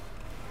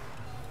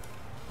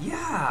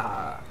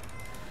 Yeah.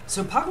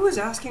 So Pog was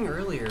asking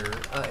earlier,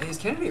 is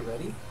Candidate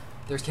ready?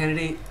 There's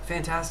Candidate,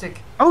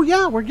 fantastic. Oh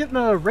yeah, we're getting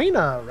a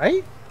Reina,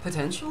 right?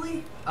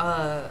 Potentially.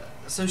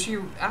 So she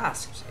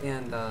asked,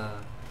 and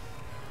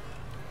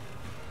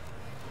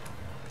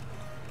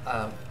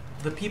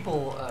the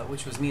people,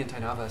 which was me and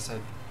Tainava,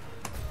 said,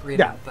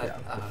 Reina, Yeah,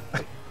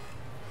 but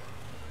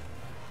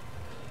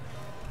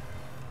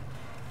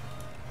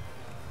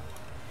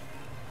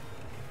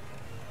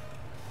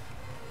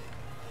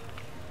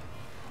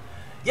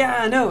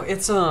yeah, no,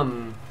 it's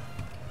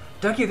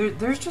Duckie,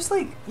 there's just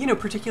like, you know,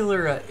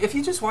 particular if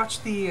you just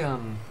watch the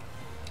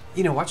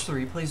you know, watch the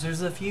replays,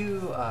 there's a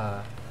few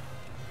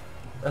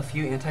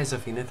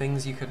anti-Zafina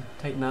things you could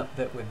tighten up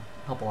that would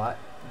help a lot,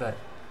 but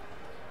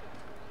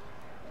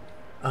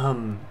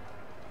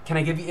can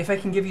I give you, if I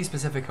can give you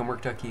specific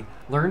homework, Duckie,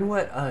 learn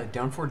what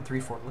down forward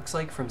 3-4 looks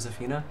like from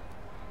Zafina,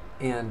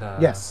 and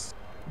Yes.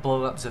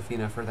 blow up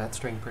Zafina for that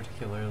string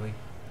particularly.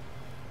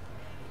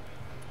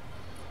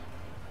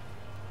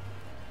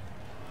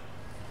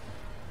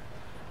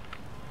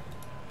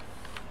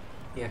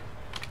 Yeah.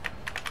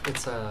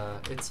 It's a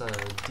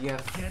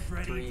DF Get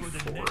ready for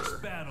the next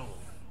 3-4. battle.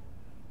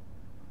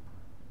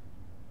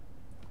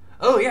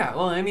 Oh yeah,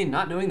 well I mean,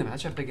 not knowing the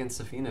matchup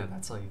against Zafina,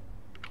 that's like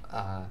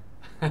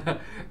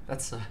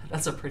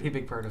that's a pretty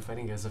big part of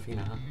fighting against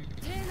Zafina, huh?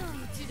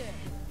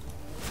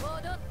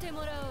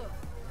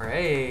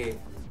 Alright.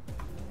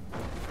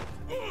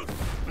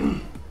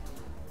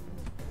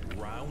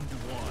 Round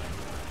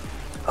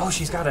 1. Oh,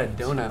 she's got a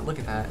donut. Look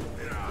at that.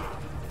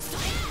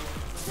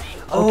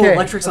 Oh, Okay,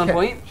 electric's on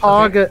point.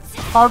 Hog, Okay.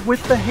 Hog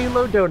with the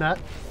Halo donut.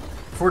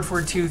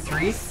 Forward 2,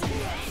 3.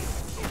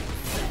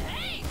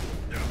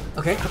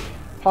 Okay.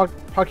 Hog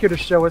here to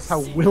show us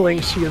how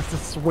willing she is to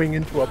swing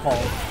into a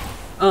palm.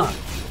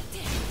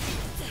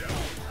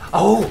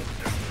 Oh!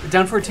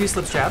 Down forward 2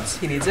 slips jabs.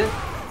 He needs it.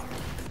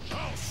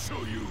 I'll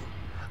show you.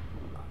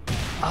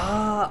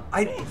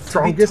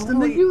 Strongest in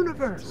the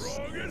universe.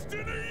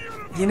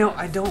 You know,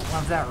 I don't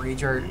love that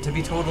rage art, to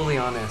be totally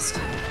honest.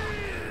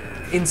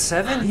 In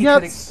 7,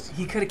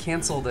 he could have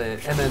canceled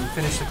it and then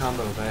finished the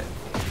combo, but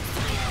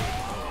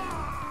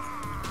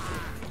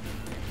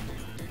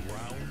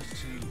Round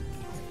 2.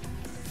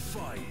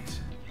 Fight.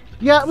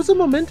 Yeah, it was a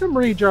momentum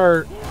rage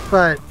art,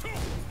 but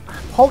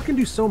Paul can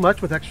do so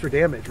much with extra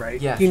damage,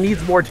 right? Yeah. He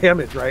needs more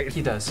damage, right?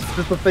 he does.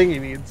 That's the thing he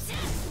needs.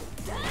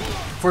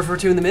 Forward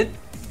 2 in the mid.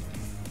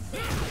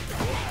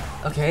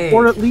 Okay.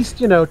 Or at least,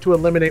 you know, to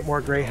eliminate more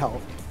gray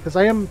health. Because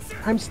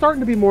I'm starting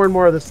to be more and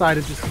more of the side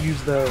of just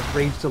use the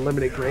rage to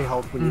eliminate gray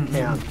health when you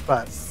can.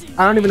 But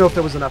I don't even know if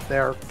there was enough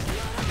there.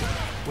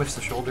 Whiffs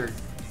the shoulder.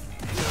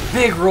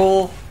 Big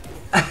roll.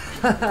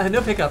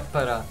 No pickup,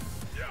 but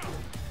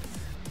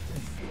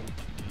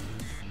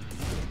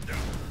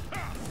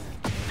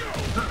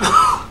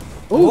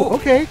Oh,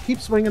 okay. Keep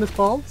swinging his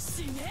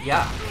balls.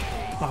 yeah.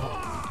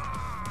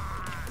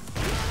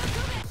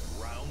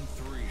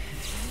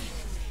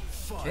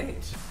 Okay,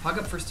 Pog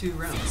up first 2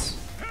 rounds.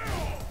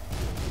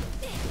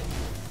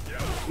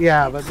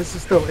 Yeah, but this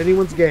is still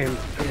anyone's game.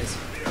 It is.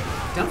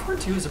 Down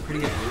forward 2 is a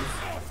pretty good move.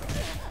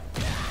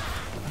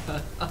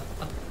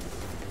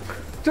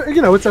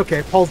 You know, it's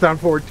okay. Paul's down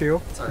forward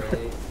too. It's alright.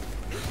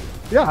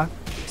 Yeah.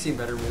 I've seen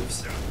better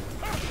moves.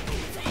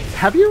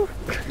 Have you?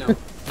 No.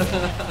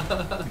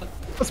 I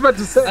was about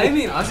to say. I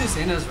mean,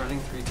 Azucena's running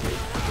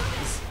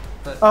 3-2.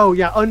 But Oh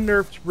yeah,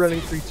 unnerved running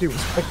 3-2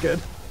 was quite good.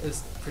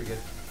 it's pretty good.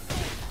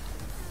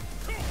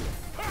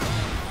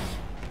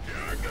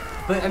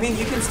 But I mean,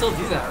 you can still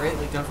do that, right?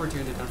 Like down forward 2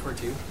 into down forward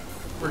 2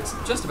 works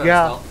just about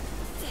Yeah. as well.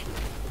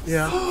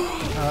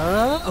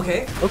 Yeah.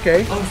 Okay.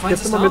 Okay. Oh, he Get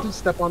finds the a momentum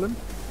stop. step on him.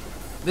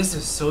 This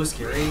is so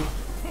scary.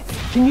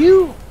 Can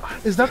you?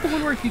 Is that the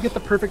one where if you get the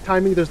perfect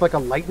timing, there's like a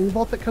lightning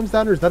bolt that comes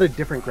down, or is that a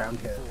different ground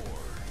hit?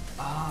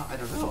 I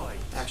don't know,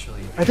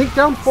 actually. I think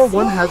down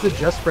 4-1 has a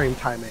just frame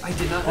timing. I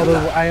did not know Although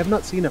that. I have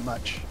not seen it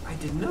much. I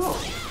didn't know.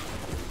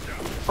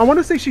 I want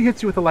to say she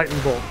hits you with a lightning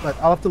bolt, but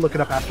I'll have to look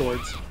it up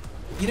afterwards.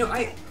 You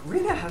know,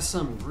 Rina has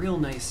some real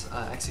nice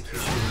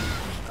execution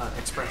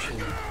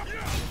expression.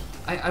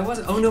 I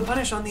wasn't. Oh no,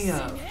 punish on the.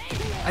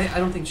 I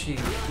don't think she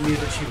knew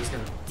that she was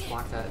gonna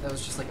block that. That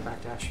was just like a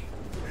backdash.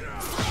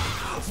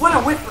 What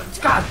a whip!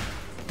 God,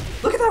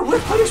 look at that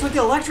whip punish with the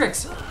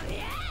electrics.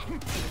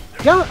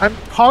 Yeah,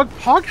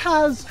 Pog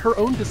has her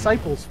own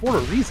disciples for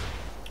a reason.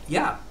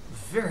 Yeah,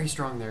 very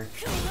strong there.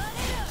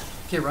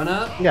 Okay, run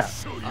up. Yeah.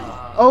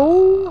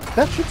 Oh,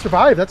 that should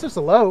survive. That's just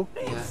a low.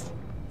 Yeah,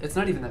 it's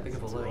not even that big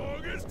of a low.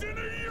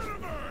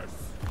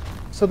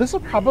 So this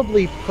will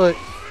probably put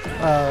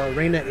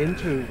Reina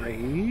into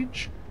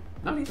rage.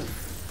 Not even.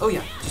 Oh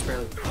yeah, just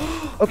barely.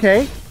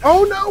 Okay.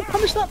 Oh no!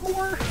 Punish that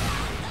more.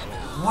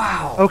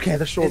 Wow. Okay,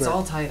 the shoulder. It's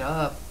all tied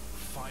up.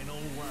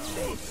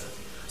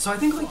 So I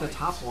think like the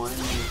top one.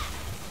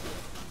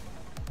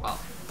 Wow.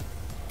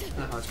 I don't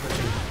know how it's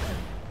pushing.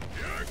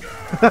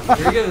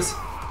 Here he goes.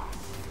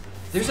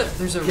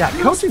 There's a Yeah,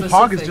 real coaching specific,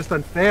 Pog is just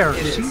unfair.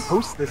 It She is.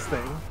 hosts this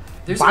thing.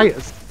 There's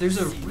Biased. there's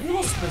a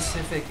real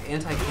specific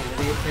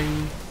anti-candidate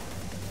thing.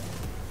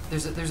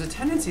 There's a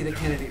tendency that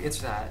candidate it's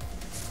that.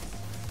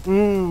 That's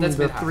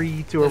the mid-high.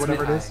 3-2 or That's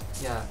whatever it mid-high. is.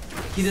 Yeah.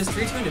 He does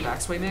 3-2 into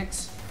backsway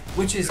mix,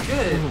 which is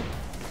good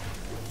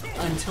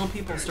until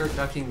people start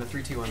ducking the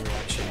 3-2-1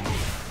 reaction.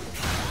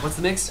 What's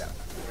the mix?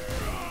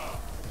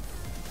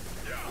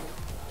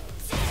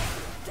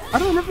 I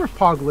don't remember if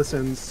Pog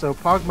listens, so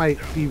Pog might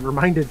be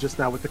reminded just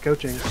now with the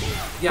coaching.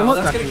 Yeah, well,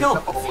 that's gonna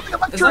kill. Oh, the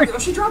It's electric! not, oh,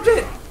 she dropped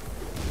it!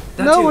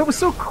 That No, too. it was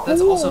so cool.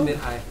 That's also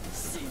mid-high.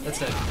 That's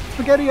dead.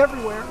 Spaghetti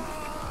everywhere.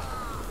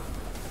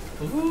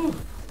 Ooh.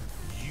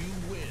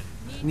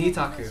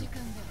 Nitaku.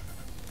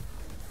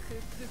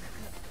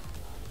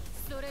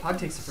 Pog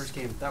takes the first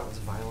game. That was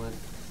violent.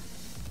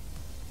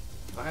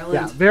 Violent.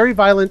 Yeah, very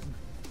violent.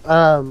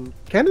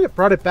 Candidate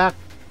brought it back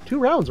 2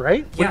 rounds,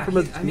 right? Yeah, Went from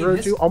a I mean,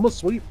 0-2, almost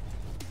sweep.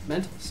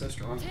 Mental so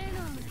strong.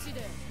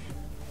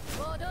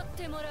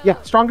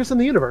 Yeah, strongest in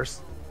the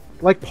universe.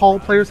 Like Paul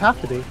players have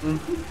to be.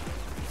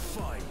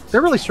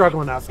 They're really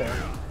struggling out there.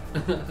 I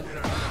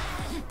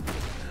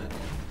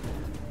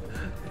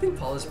think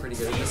Paul is pretty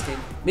good at this game.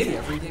 Maybe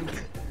every game.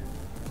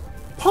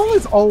 Paul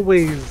is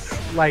always,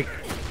 like,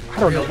 I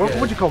don't know, Real what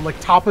good. would you call him? Like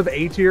top of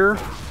A tier?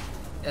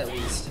 At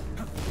least.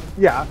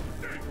 Yeah.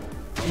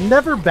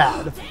 Never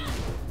bad.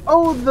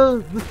 Oh,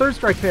 the third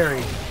strike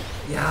parry.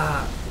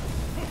 Yeah.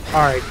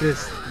 Alright,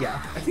 this,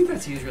 yeah. I think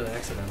that's usually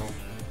accidental.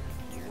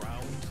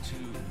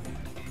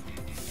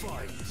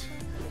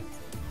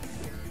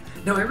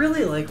 No, I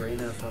really like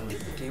Reina from a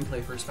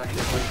gameplay perspective.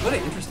 Like, what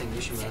an interesting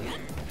Mishima.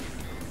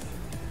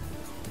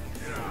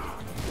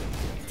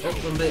 Oh, a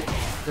little bit.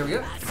 There we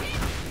go.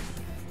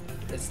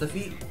 It's the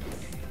feet.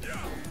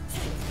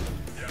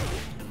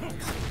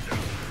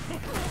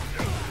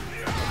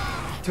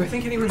 Do I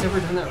think anyone's ever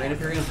done that Reina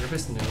parry on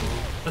purpose? No.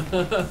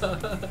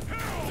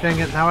 Dang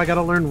it, now I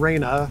gotta learn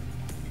Reina.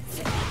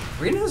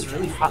 Reina is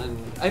really fun.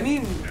 I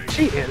mean,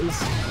 She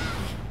is.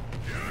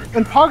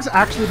 And Pog's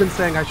actually been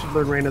saying I should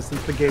learn Reina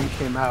since the game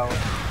came out.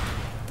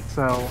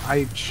 So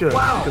I should,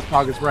 Wow. because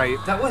Pog is right.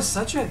 that was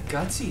such a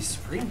gutsy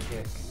spring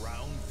kick.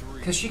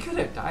 Because she could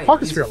have died.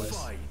 Pog is easily.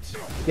 fearless.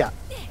 Yeah.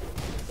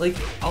 Like,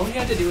 all he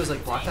had to do was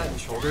like block that in the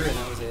shoulder, and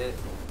that was it.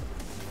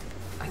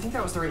 I think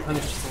that was the right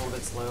punish, just a little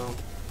bit slow.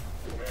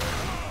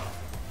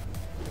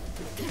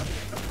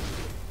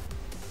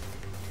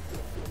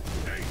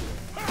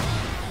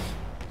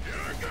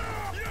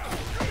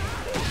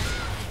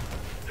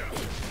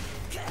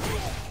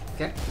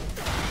 Okay.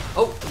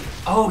 Oh,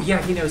 oh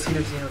yeah, he knows.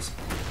 Okay,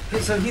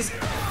 so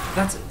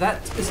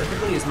that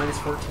specifically is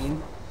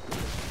 -14,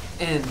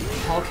 and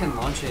Paul can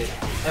launch it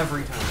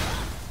every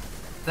time.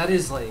 That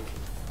is like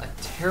a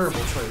terrible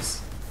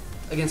choice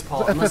against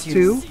Paul. Unless FF2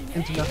 you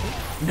into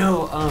nothing?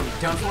 no,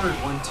 down forward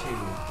 1-2,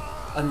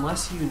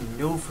 unless you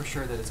know for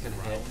sure that it's gonna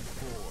hit.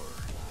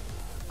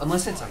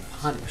 Unless it's a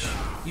punish,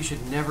 you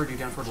should never do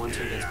down forward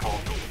 1-2 against Paul,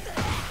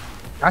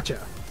 Gotcha.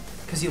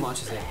 because he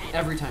launches it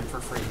every time for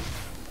free.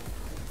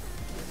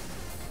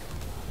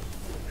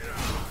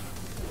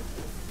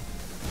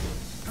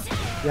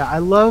 Yeah, I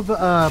love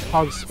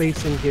Pog's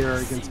spacing here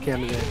against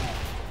Candidate.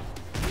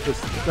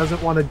 Just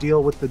doesn't want to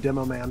deal with the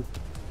demo man.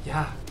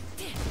 Yeah.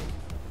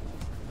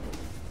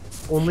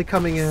 Only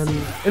coming in,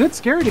 and it's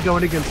scary to go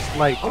in against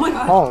like Oh my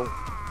God. Paul.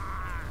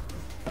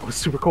 That was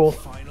super cool.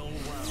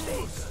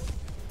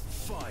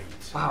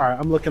 Wow. All right,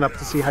 I'm looking up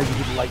to see how you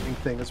do the lightning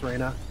thing as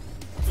Reina.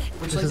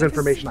 Which This is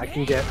information I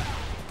can get.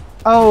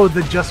 Oh,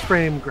 the just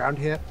frame ground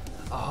hit.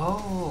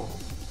 Oh.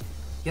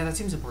 Yeah, that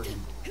seems important.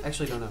 I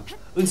actually don't know.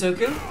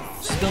 Unsoku,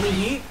 she's building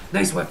heat.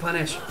 Nice whip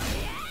punish.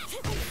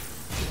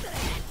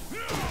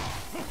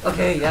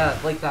 Okay, yeah,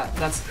 like that.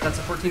 That's a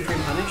 14 frame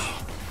punish.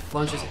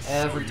 Launches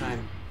every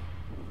time.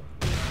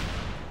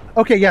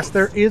 Okay, yes,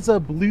 there is a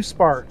blue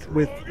spark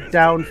with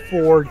down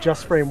 4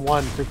 just frame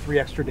 1 for 3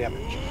 extra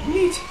damage.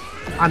 Neat.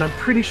 And I'm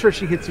pretty sure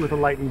she hits you with a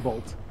lightning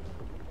bolt.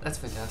 That's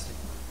fantastic.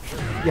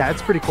 Yeah,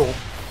 it's pretty cool.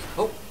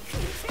 Oh.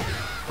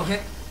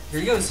 Okay, here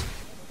he goes.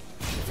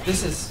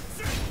 This is...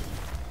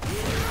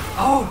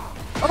 Oh!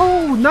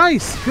 Oh,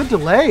 nice! Good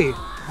delay.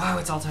 Wow,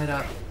 it's all tied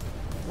up.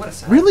 What a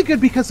setup. Really good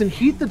because in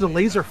Heat the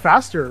delays are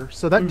faster,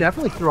 so that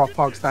definitely threw off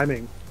Pog's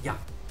timing. Yeah.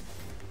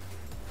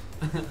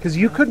 Because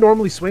you could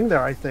normally swing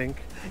there, I think.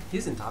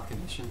 He's in top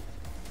condition.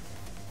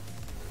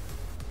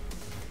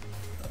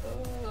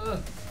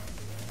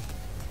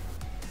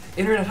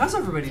 Internet, how's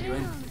everybody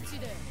doing?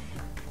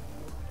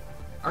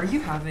 Are you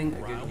having a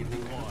good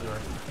evening?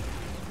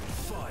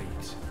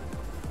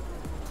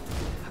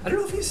 I don't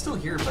know if he's still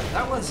here, but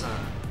that was,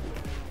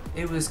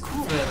 it was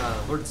cool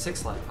that Lord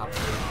Six Lab popped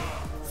through.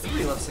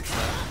 Everybody loves Six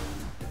Lab.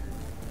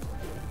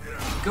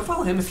 Go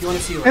follow him if you want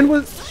to see, like, And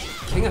with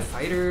King of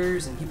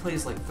Fighters, and he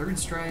plays, like, Third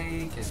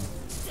Strike, and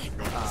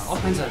all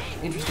kinds of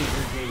interesting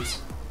weird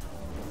games.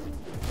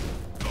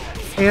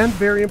 And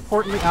very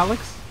importantly,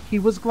 Alex, he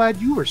was glad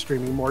you were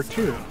streaming more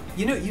too.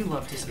 You know, you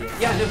love to see it.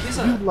 Yeah, no, he's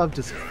a... You'd love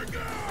to see it.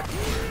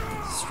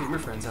 Streamer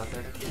friends out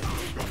there.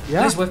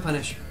 Yeah. Nice whip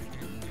punish.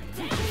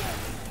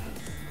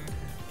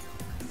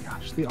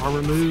 Gosh, the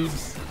armor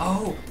moves.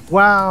 Oh,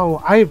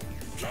 Wow, I've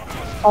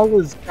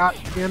always got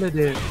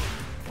Candidate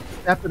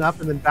stepping up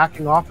and then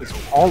backing off as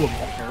all of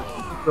them there.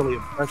 It's really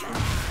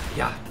impressive.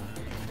 yeah.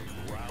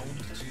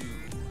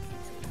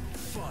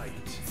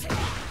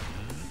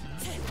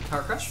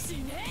 Power crush.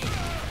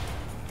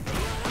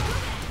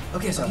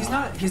 Okay, so he's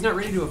not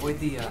ready to avoid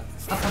the up.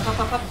 Look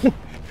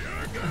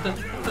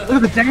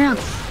at the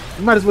dance!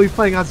 You might as well be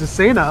playing as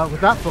Azucena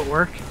with that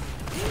footwork.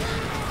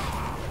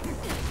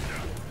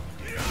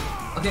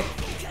 Okay,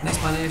 nice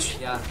punish.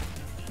 Yeah.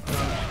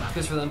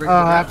 Goes for the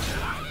unbreakable.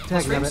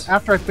 Dang it.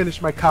 After I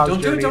finish my cause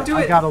Don't do it, journey, don't do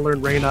I it. gotta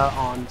learn Reina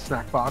on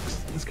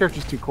Snackbox. This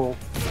character's too cool.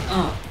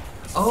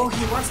 Oh,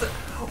 he wants the.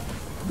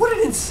 What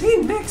an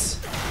insane mix!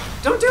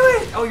 Don't do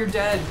it! Oh, you're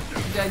dead.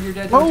 You're dead. You're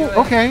dead. Don't do it.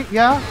 Okay,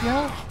 yeah.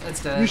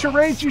 That's dead. Use your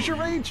rage, use your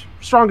rage!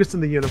 Strongest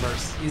in the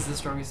universe. He's the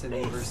strongest in the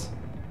universe.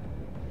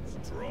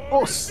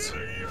 Ost.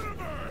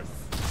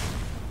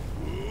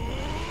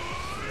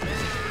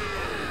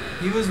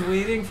 He was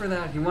waiting for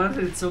that. He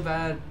wanted it so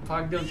bad.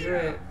 Pog, don't do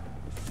it.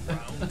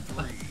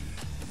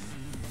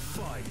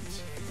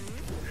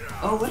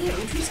 Oh, what an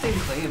interesting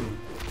claim,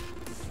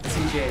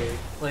 CJ.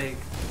 Like,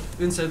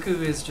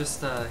 Unsoku is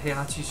just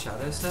Heihachi's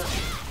shadow step?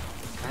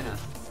 Kinda.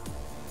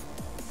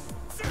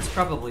 It's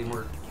probably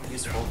more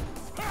useful.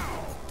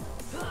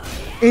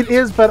 It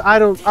is, but I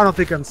don't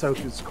think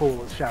Unsoku's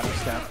cool as Shadow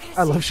Step.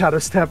 I love Shadow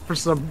Step for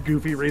some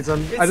goofy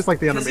reason. I just like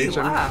the 'Cause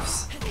animation. He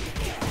laughs.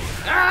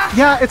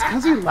 Yeah, it's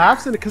because he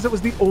laughs and because it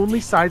was the only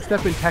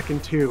sidestep in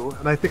Tekken 2,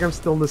 and I think I'm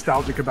still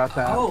nostalgic about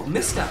that. Oh,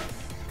 misstep.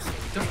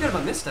 Don't forget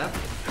about misstep.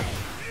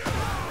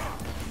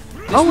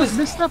 Oh, it's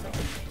misstep?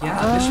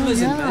 Yeah, this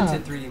was yeah.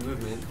 invented 3D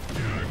movement.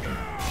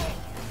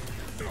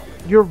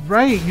 You're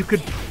right. You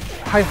could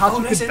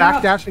Heihachi nice could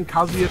interrupt. backdash and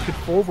Kazuya could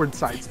forward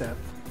sidestep.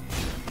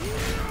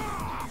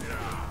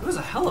 It was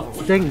a hell of a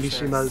one. Dang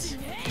Mishimas.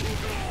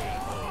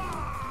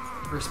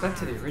 Respect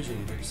to the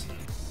originators.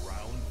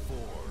 Round 4.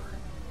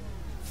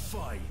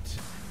 Fight.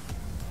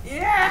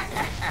 Yeah!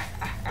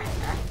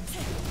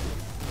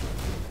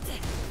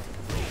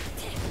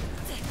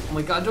 Oh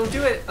my god, don't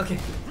do it! Okay.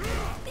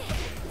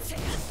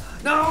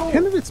 No!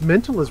 Candidate's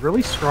mental is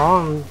really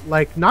strong,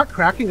 like not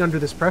cracking under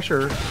this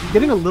pressure,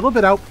 getting a little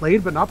bit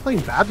outplayed but not playing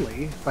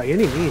badly by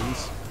any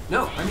means.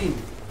 No, I mean,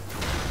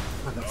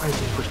 Why is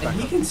his and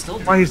perspective? he can still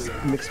do Why is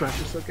it. Mixed Smash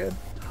so good?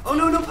 Oh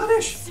no, no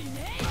punish!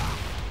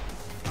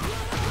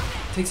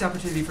 Takes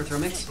opportunity for throw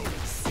mix.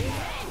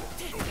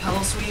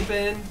 Hell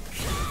sweeping.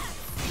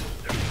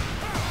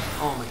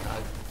 Oh my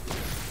god.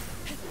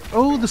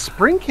 Oh, the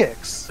spring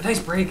kicks. A nice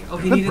break. Oh,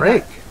 he Good needed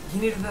break. that. He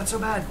needed that so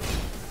bad.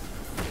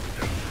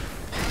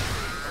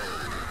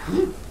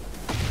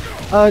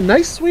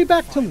 Nice sweep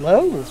back to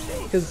low,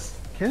 because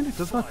Candidate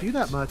does not do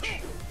that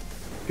much.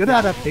 Good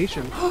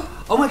adaptation.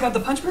 Oh my god, the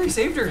punch berry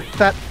saved her.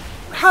 That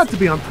had to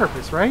be on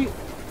purpose, right?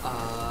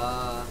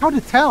 How to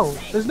tell?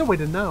 There's no way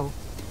to know.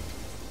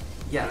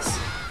 Yes.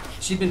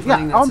 She'd been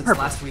playing that on since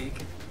purpose. last week.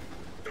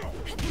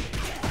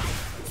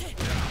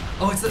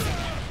 Oh, it's the...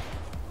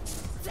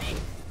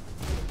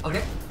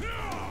 Okay.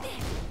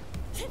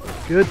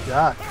 Good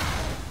duck.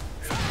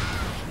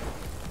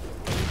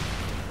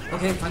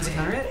 Okay, finds a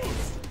counter hit.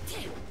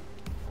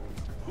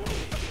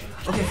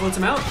 Okay, floats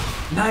him out.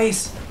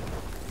 Nice.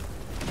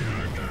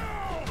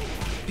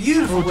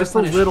 Beautiful. Oh, just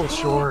a little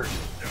short.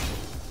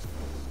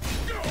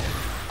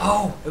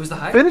 Oh, it was the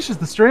high? Finishes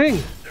the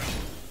string.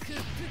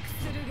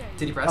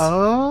 Did he press?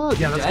 Oh,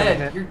 yeah, that's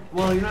gonna hit.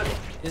 Well, you're not.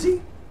 Is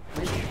he?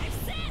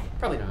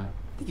 Probably not. I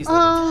think he's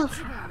dead.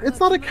 It's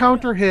not a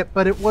counter hit,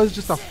 but it was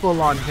just a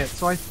full-on hit,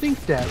 so I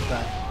think dead,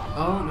 but...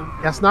 Oh, no.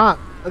 Guess not.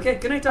 Okay,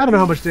 good night, Duckie. I don't know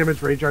how much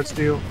damage Rage Arts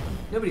do.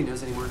 Nobody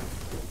knows anymore.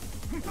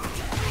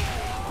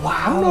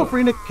 Wow. I don't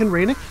know if can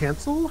Reina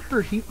cancel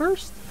her heat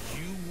burst?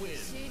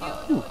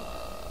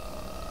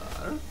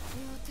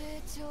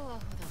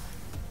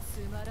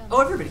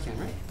 Oh, everybody can,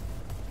 right?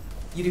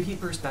 You do heat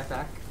burst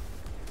back.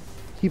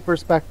 Heat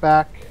burst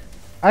back.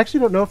 I actually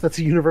don't know if that's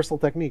a universal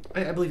technique.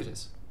 I believe it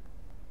is.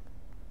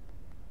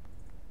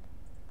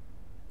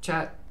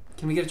 Chat,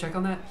 can we get a check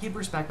on that? Heat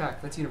burst back.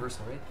 That's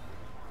universal, right?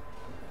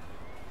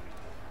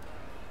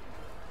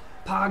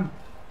 Pog.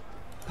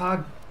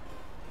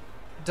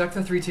 Duck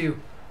the 3-2.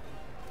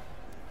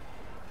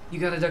 You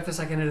gotta duck the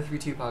second into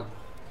 3-2, Pog.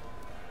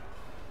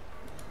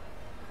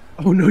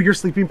 Oh no, your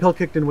sleeping pill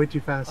kicked in way too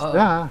fast.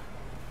 Ah.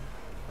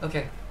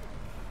 Okay.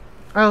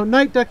 Oh,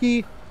 night,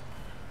 Duckie.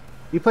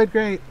 You played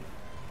great.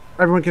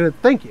 Everyone can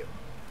thank you.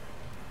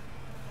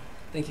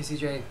 Thank you,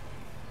 CJ.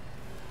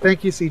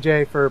 Thank you,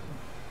 CJ, for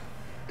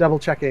double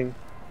checking.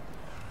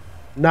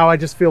 Now I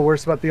just feel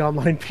worse about the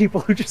online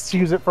people who just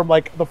use it from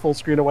like the full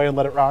screen away and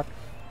let it rock.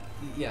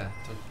 Yeah,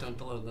 don't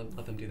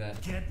let them do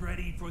that. Get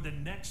ready for the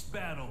next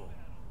battle.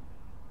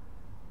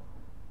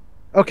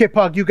 Okay,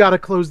 Pog, you gotta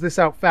close this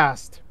out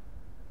fast.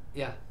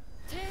 Yeah.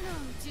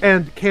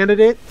 And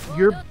candidate,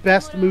 your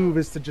best move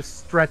is to just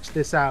stretch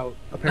this out,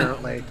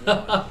 apparently.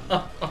 God.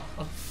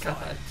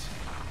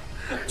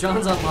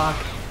 John's on lock.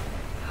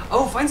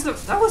 Oh, finds the...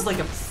 That was like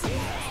a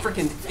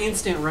freaking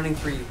instant running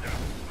 3.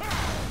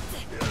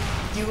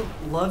 You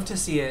love to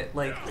see it,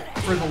 like,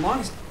 for the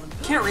longest...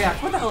 Can't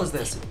react. What the hell is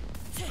this?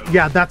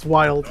 Yeah, that's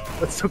wild.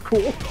 That's so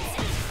cool.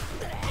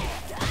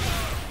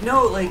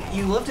 No, like,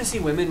 you love to see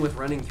women with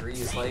running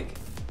 3s,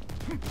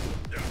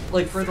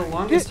 like for the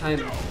longest time...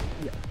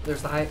 Yeah,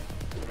 there's the high...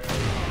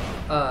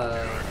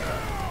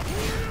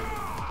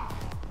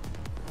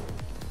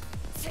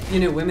 You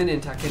know, women in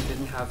Tekken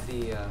didn't have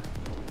the,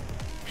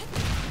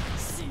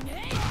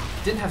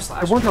 didn't have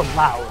slash. They weren't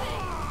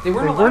allowed. They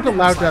weren't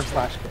allowed to have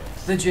slash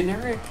kicks. The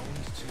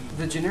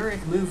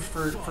generic move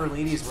for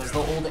ladies was the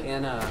old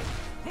Anna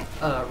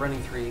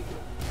running 3.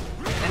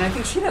 And I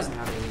think she doesn't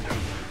have it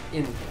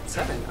in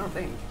 7, I don't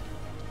think.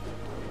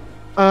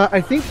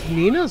 I think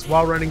Nina's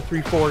while running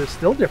 3-4 is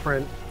still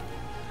different.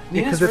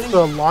 Because it's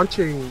the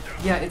launching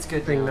it's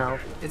good thing now.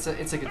 It's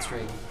a good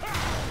string.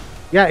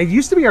 Yeah, it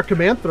used to be our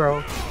command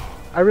throw.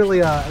 I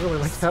really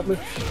like that move.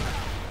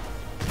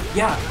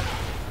 Yeah.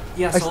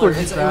 Yeah, Solar, it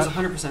was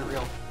 100%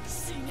 real.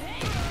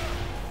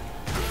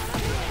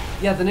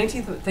 Yeah, the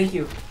 19th, thank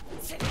you.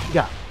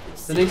 Yeah.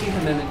 The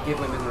 19th Amendment gave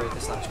women the right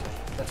to slash kick.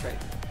 That's right.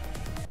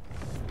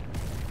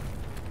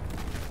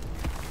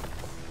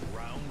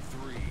 Round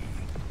 3.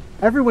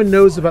 Everyone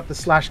knows about the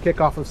slash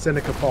kick off of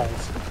Seneca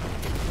Falls.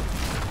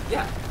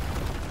 Yeah.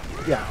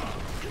 Yeah.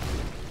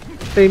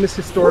 Famous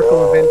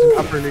historical event in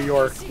Upper New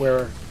York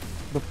where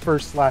the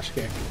first slash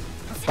kick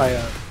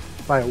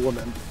by a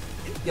woman.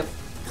 Yep.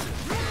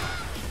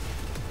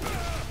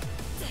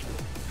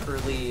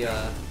 Early, you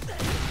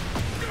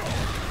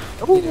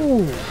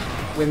know,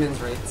 women's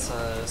rights,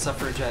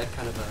 suffragette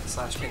kind of a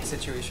slash kick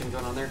situation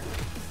going on there.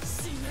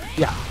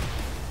 Yeah.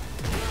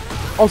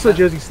 Also,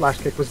 Josie's slash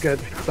kick was good.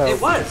 So it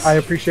was. I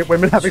appreciate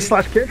women having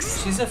slash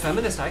kicks. She's a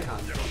feminist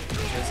icon.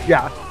 Josie.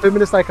 Yeah,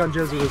 feminist icon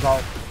Josie was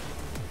all.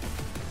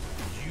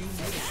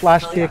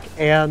 Slash kick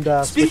and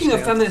speaking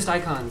of feminist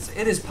icons,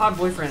 it is Pog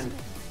Boyfriend.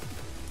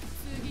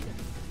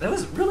 That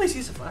was real nice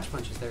use of flash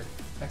punches there.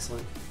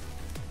 Excellent.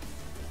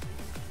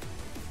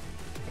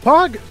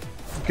 Pog,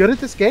 good at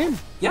this game.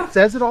 Yeah.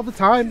 Says it all the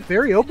time.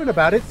 Very open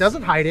about it.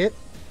 Doesn't hide it.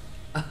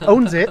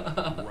 Owns it.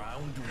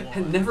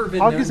 Had never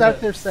been Pog known is out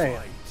to there saying.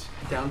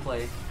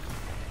 Downplay.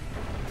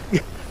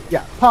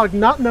 Yeah, Pog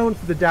not known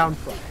for the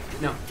downplay.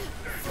 No.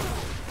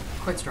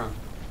 Quite strong.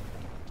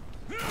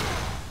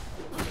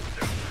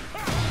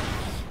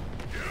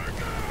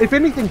 If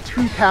anything,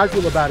 too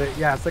casual about it.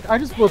 Yeah, it's like I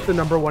just was the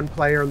 #1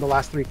 player in the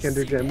last 3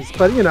 Kinder Gyms,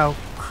 but you know,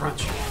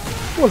 Crunch.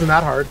 It wasn't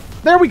that hard.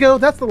 There we go.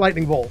 That's the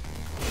lightning bolt.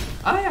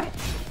 Ah, yeah.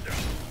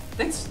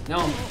 Thanks.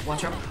 No,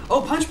 watch out.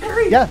 Oh, punch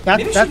parry. Yeah,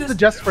 that's the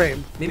just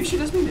frame. Maybe she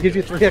does mean to. Gives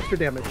you 3 extra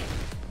damage.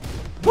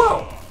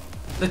 Whoa!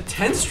 The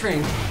 10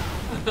 string.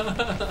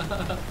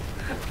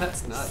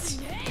 That's nuts.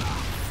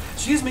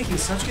 She is making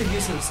such good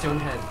use of the stone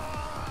head.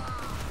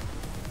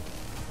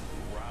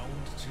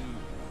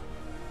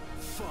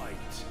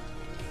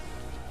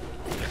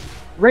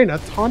 Reina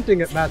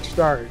taunting at match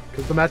start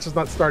because the match is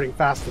not starting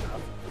fast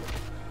enough.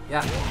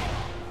 Yeah.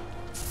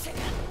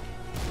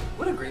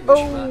 What a great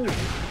Mishima.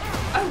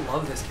 I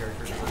love this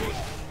character design.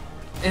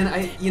 And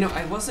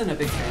I wasn't a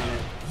big fan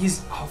of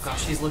it. Oh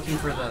gosh, he's looking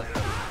for the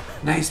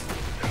nice.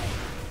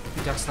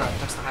 He ducks the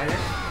high there.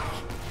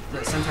 The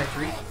Sentai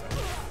 3?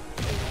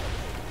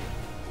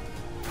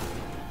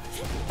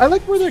 I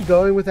like where they're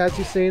going with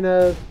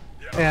Azucena,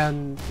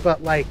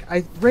 but like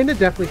Reina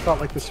definitely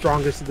felt like the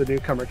strongest of the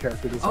newcomer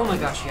character designs. Oh my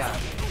gosh, yeah.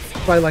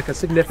 By like a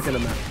significant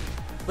amount.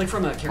 Like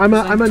from a character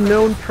I'm a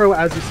known pro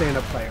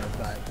Azucena player,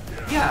 but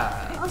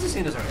yeah,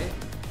 Azucena's alright.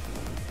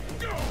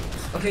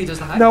 Okay, does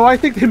the high? No, I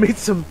think they made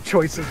some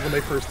choices when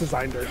they first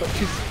designed her, but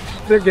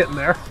they're getting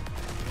there.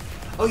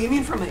 Oh, you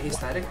mean from an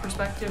aesthetic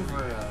perspective,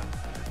 or?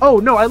 Oh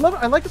no, I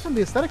like it from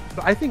the aesthetic,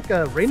 but I think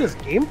Reina's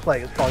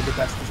gameplay is probably the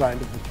best designed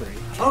of the three.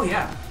 Oh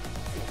yeah.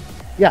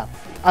 Yeah,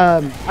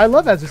 I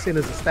love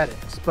Azucena's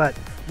aesthetics, but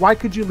why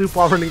could you loop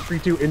while running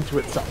 3-2 into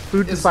itself?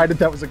 Who decided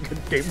that was a good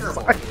game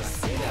design?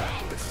 Yeah.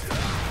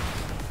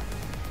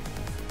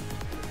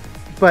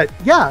 But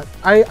yeah,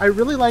 I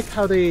really like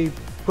how they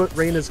put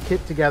Reina's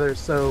kit together.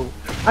 So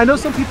I know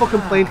some people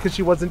complained because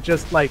she wasn't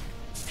just like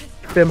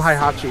Bim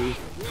Heihachi,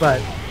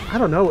 but I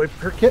don't know if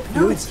her kit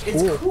feels cool.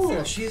 It's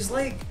cool. She's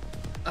like,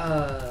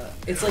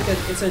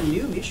 it's a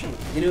new mission.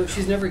 You know,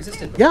 she's never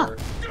existed before.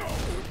 Yeah.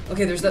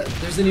 Okay, there's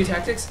the new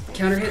tactics.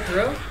 Counter hit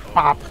throw.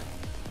 Pop.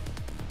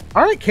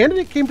 All right,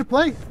 candidate came to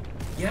play.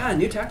 Yeah,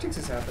 new tactics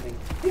is happening.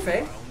 Hey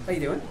Faye, how you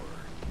doing?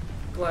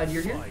 Glad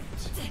you're here.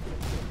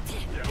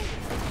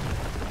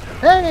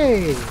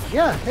 Hey,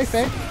 yeah, hey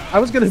Faye. I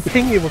was gonna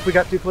ping you if we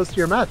got too close to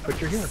your match, but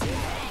you're here.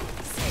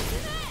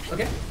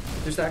 Okay,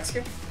 there's the X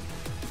kick.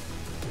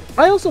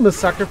 I also am a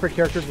sucker for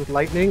characters with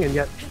lightning, and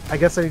yet I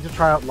guess I need to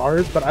try out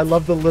Lars, but I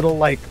love the little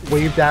like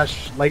wave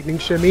dash lightning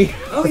shimmy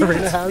that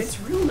Reina has. It's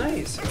real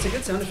nice. It's a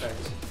good sound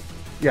effect.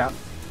 Yeah.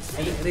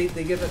 And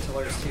they give that to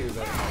Lars too,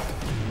 but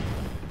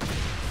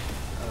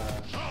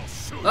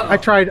I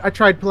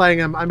tried playing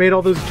him. I made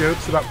all those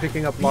jokes about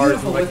picking up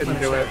Lars and I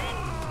couldn't do it.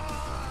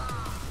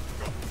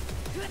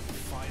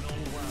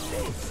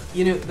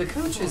 You know, the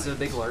coach is a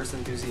big Lars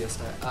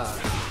enthusiast,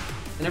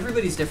 and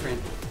everybody's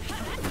different.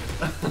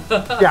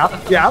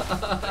 Yeah.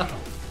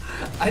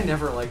 I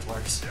never liked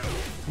Lars.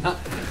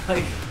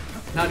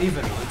 Not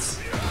even once.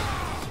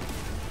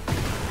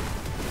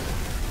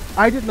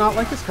 I did not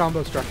like his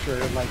combo structure,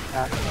 like,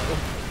 at all.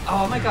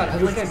 Oh my god, I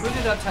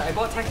booted up, I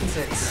bought Tekken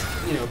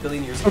 6, you know, a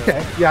billion years ago.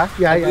 Okay, yeah.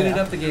 I booted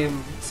up the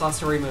game, saw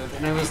story mode,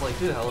 and I was like,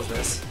 who the hell is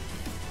this?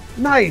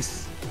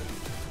 Nice!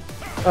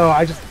 Oh,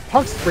 I just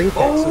Pog spring kick,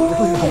 so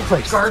really well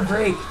placed. Guard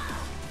break!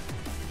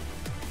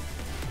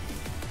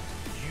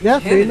 Yeah,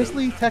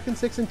 famously Tekken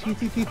 6 and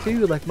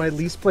TTT2, like my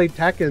least played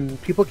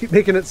Tekken, people keep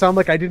making it sound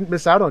like I didn't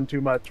miss out on too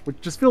much, which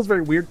just feels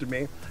very weird to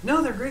me.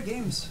 No, they're great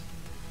games.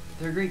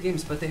 They're great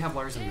games, but they have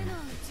Lars in them.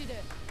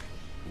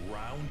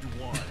 Round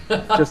one.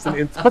 Just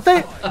an but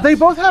they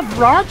both have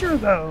Roger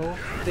though.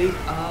 They do,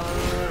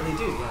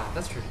 yeah,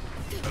 that's true.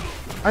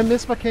 I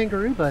miss my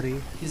kangaroo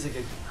buddy. He's a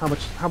good.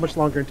 How much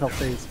longer until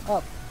things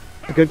up?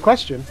 A good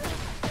question.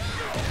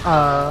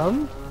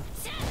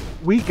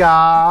 We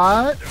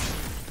got.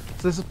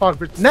 So this is Pog.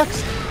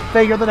 Next,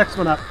 Faye, you're the next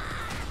one up.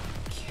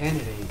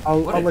 Candidate. I'll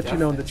let you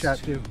know in the chat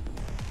too.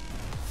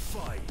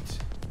 Fight.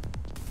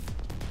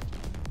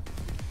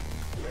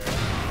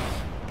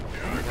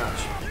 Oh my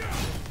gosh.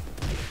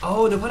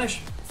 Oh, no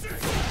punish.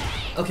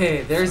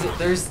 Okay, there's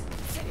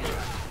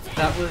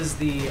that was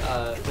the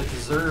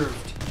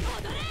deserved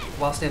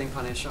while standing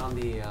punish on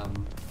the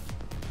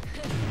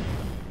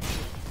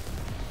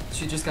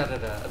she just got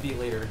it a beat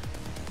later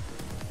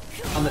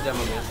on the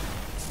demo man.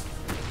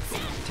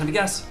 Time to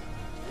guess.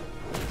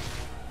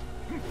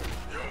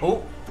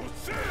 Oh,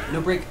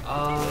 no break.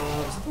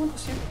 Was that the one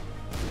plus two?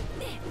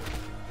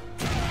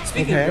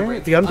 Speaking of no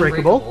break, the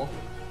unbreakable.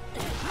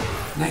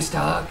 Nice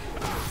dog.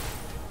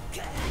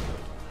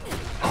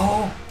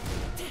 Oh.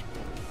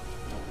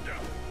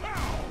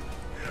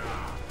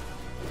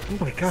 Oh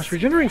my gosh,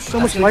 regenerating so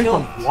much life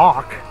on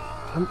block.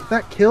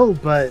 That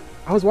killed, but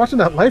I was watching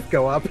that life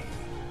go up.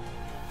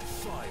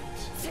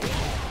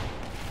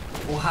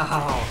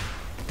 Wow.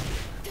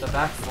 The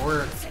back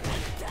forward.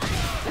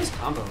 Nice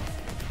combo.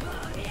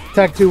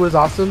 Tag 2 was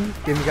awesome.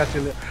 Game you got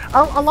to.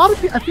 A lot of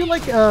people, I feel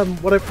like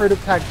what I've heard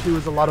of Tag 2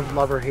 is a lot of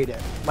love or hate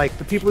it. Like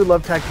the people who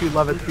love Tag 2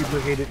 love it, the people who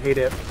hate it hate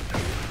it.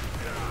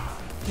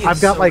 I've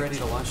got like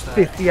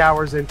 50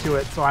 hours into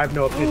it, so I have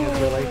no opinions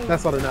really.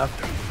 That's not enough.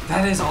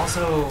 That is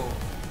also.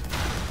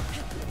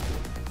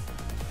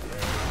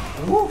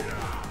 Woo!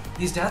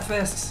 These death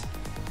fists.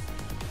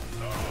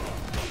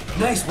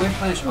 Nice wave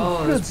punish.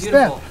 Oh, that's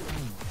beautiful.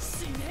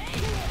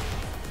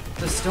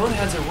 The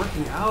stoneheads are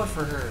working out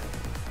for her.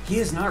 He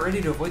is not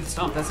ready to avoid the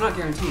stomp. That's not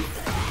guaranteed.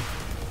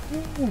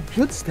 Ooh,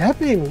 good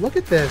stepping. Look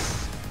at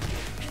this.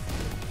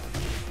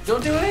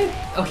 Don't do it.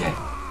 Okay.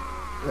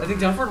 I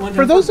think down forward one.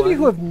 For those of you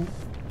who have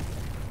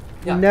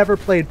never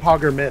played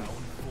Pog or Min,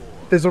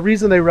 there's a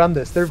reason they run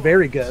this. They're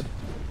very good.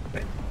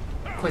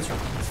 Quite strong.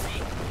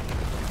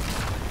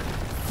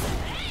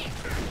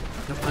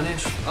 No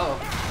punish. Uh-oh.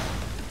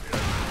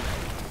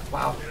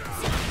 Wow.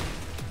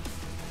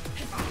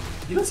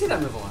 You don't see that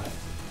move a lot.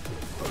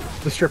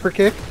 The stripper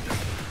kick?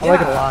 I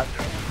like it a lot.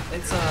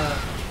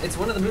 It's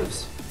one of the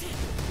moves.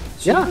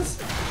 She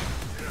almost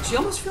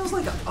feels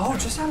like oh,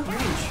 just out of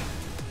range.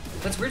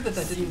 That's weird that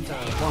didn't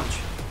launch.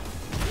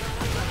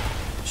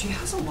 She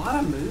has a lot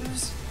of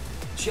moves.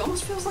 She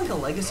almost feels like a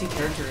legacy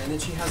character in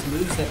that she has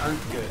moves that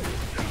aren't good.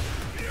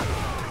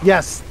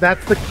 Yes,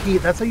 that's the key.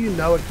 That's how you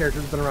know a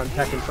character's been around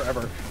Tekken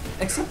forever.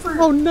 Except for...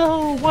 Oh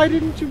no, why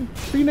didn't you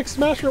Phoenix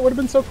Smasher? It would have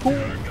been so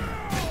cool.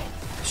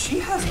 She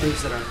has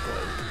moves that aren't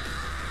good.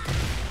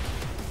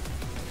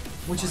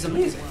 Which is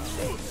amazing.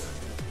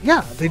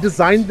 Yeah, they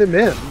designed them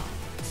in.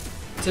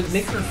 To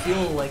make her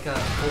feel like a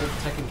old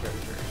Tekken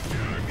character.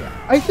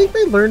 I think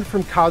they learned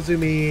from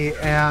Kazumi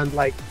and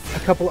like a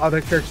couple other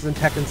characters in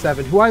Tekken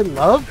 7 who I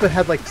love but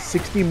had like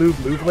 60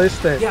 move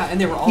list that yeah, and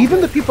they were all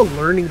even good. the people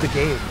learning the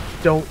game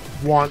don't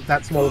want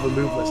that small of a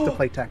move list to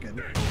play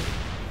Tekken.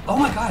 Oh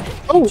my god.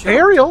 Oh,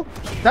 aerial!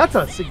 That's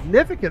a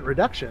significant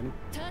reduction.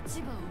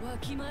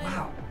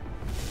 Wow.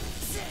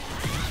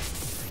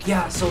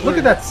 Yeah, so look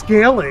at that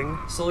scaling.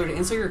 Solar, to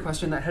answer your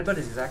question, that headbutt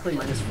is exactly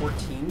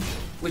 -14,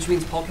 which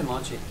means Paul can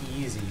launch it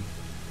easy.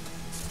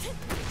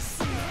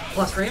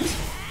 Plus frames?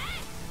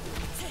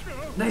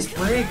 Nice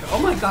break! Oh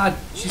my god,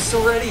 she's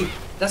so ready!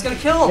 That's gonna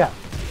kill! Yeah.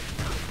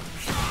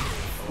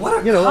 What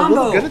a combo!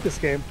 combo! I'm good at this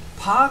game.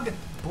 Pog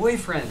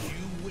Boyfriend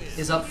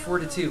is up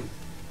 4-2.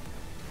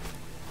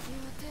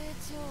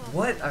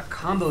 What a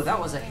combo! That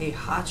was a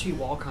Heihachi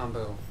wall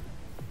combo.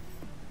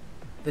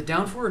 The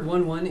down forward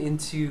 1-1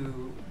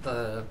 into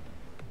the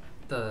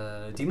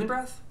Demon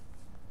Breath?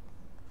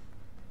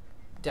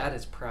 Dad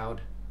is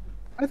proud.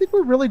 I think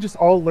we're really just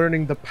all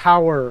learning the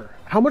power,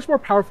 how much more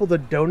powerful the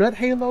Donut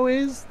Halo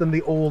is than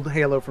the old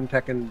Halo from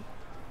Tekken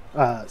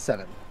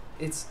 7.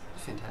 It's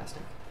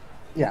fantastic.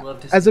 Yeah.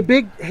 Love to As see. a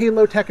big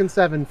Halo Tekken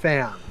 7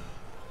 fan,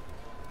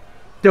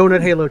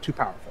 Donut Halo too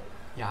powerful.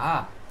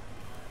 Yeah.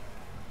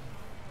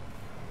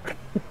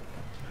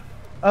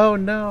 Oh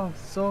no,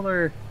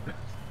 Solar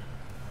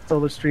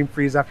stream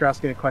freeze after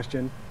asking a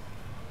question.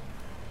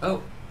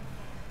 Oh.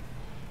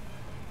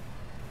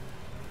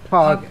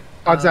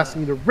 Pog's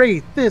asking you to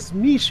rate this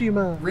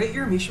Mishima. Rate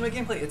your Mishima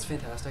gameplay. It's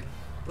fantastic.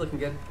 Looking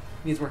good.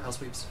 Needs more hell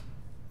sweeps.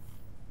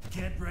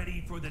 Get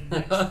ready for the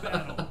next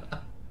battle.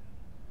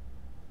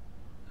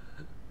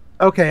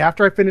 Okay,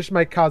 after I finish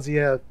my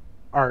Kazuya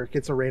arc,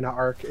 it's Arena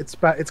arc. It's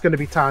going to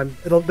be time.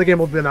 The game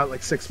will have been out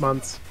like 6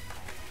 months.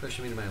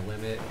 Pushing me to my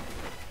limit.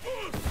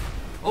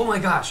 Oh my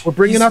gosh. We're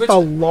bringing up the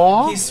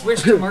law? He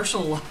switched to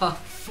martial law.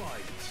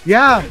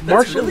 Yeah, That's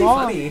martial really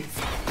law. funny.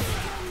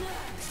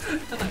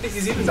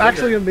 It's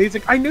actually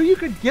amazing. I knew you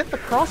could get the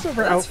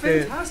crossover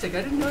outfit. That's fantastic.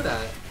 I didn't know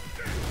that.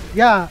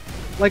 Yeah,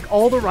 like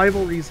all the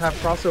rivalries have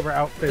crossover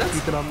outfits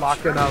you can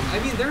unlock in I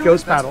mean, they're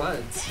Ghost like Battle.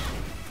 buds.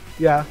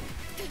 Yeah.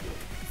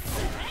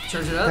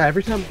 Charge it up. Yeah,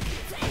 every time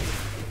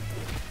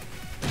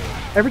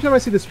I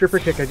see the stripper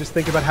kick, I just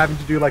think about having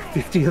to do like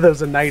 50 of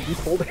those a night in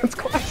pole dance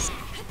class.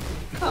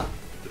 Huh.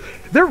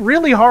 They're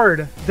really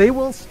hard. They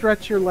will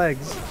stretch your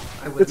legs.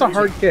 It's a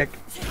hard kick.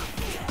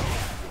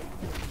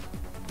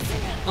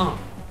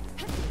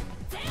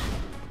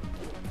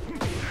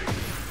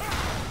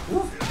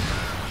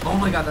 Oh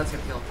my god, that's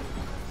gonna kill.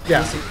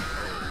 Yeah.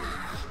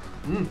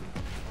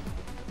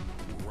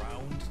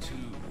 Round 2.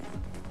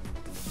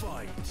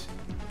 Fight.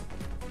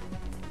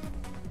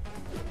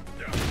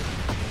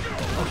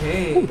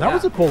 Okay. Ooh, that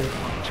was a cool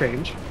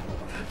change.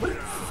 What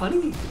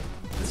funny.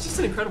 It's just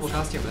an incredible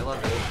costume. I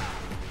love it.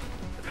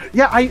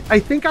 Yeah, I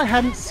think I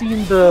hadn't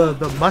seen the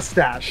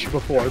mustache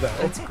before though.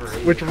 That's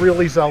great. Which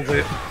really sells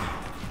it.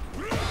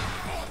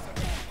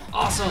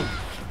 Awesome.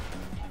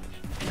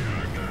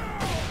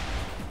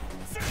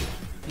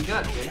 He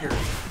got bigger.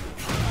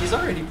 He's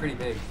already pretty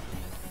big.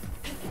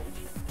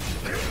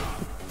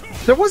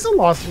 There was a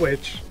law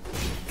switch.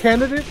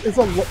 Candidate is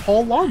a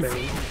Paul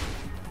Lawman.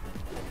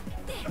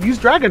 Use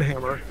Dragon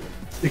Hammer.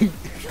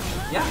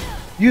 Yeah.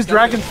 Use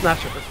Dragon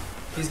Smasher.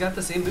 He's got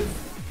the same move.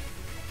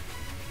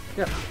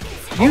 Yeah.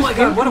 Oh my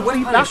god, what a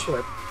punish.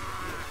 Backflip.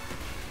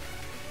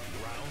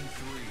 Round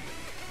 3.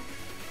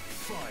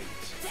 Fight.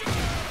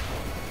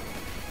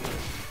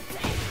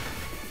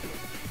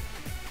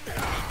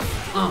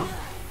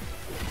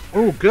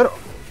 Oh, good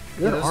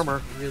Yeah, that was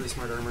armor. Really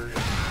smart armor.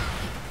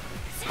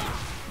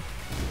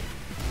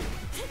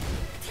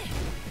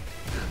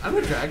 I'm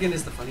a dragon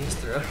is the funniest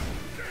throw.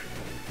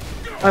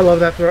 I love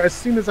that throw. As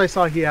soon as I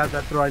saw he had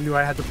that throw, I knew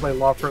I had to play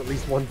Law for at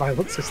least one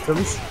Violent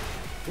Systems.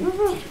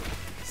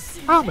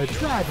 I'm a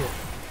dragon.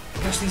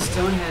 Gosh, these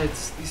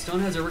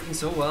stoneheads are working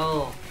so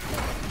well.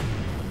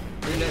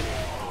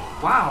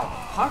 Wow,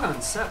 Pog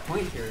on set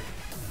point here.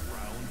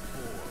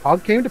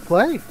 Pog came to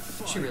play.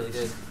 She really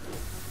did.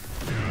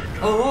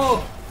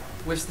 Oh,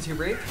 whiffs the 2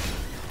 break.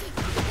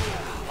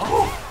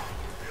 Oh,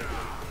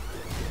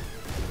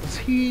 Is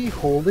he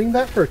holding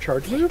that for a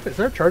charge move? Is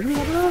there a charge move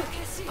over that?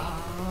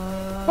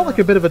 Felt like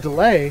a bit of a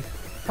delay.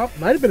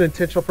 Might have been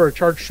intentional for a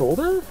charged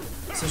shoulder.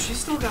 so she's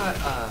still got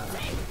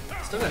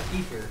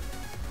heat here.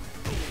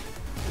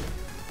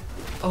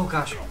 Oh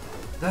gosh,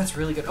 that's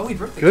really good. Oh, he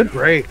broke the Good 2.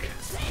 break.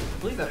 I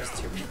believe that was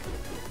 2.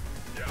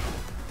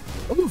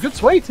 Oh, good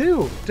sway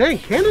too. Dang,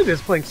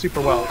 Canada's playing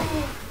super well.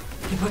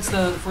 He puts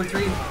the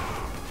 4-3.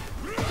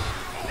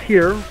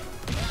 Here.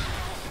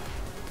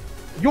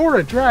 You're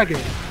a dragon.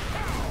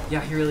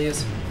 Yeah, he really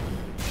is.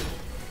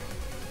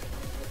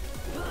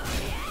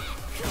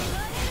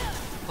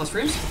 Plus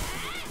frames.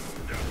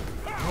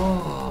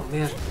 Oh,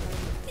 man.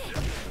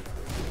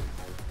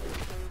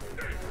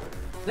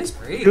 Nice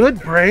break. Good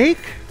break.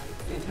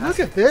 Fantastic. Look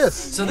at this.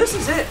 So this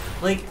is it.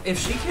 Like, if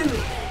she can...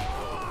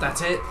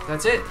 That's it.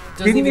 That's it.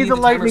 Doesn't Didn't even need the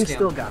timer lightning, scam.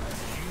 still got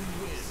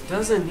it.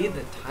 Doesn't need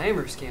the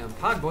timer scam.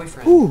 Pog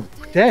Boyfriend. Ooh,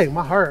 dang,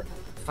 my heart.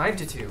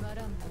 5-2.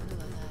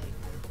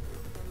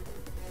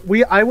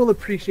 I will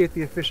appreciate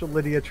the official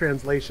Lydia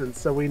translation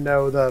so we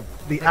know the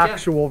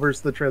actual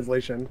versus the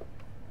translation.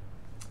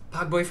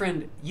 Pog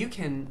Boyfriend, you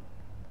can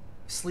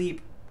sleep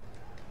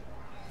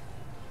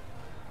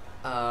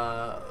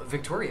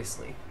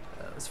victoriously.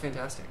 It's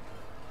fantastic.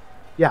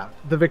 Yeah,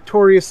 the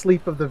victorious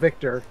sleep of the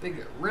victor.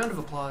 Big round of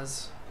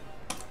applause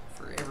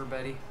for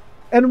everybody.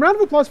 And a round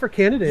of applause for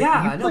candidate.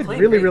 Yeah, you no, played playing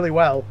really, great. really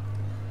well.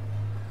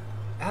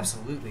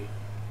 Absolutely.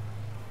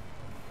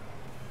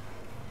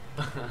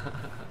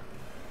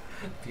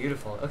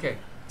 Beautiful. Okay,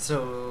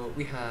 so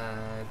we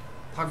had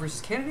Pog versus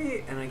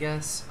candidate, and I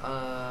guess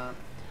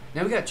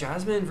now we got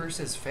Jasmine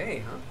versus Faye,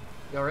 huh?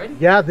 Y'all ready?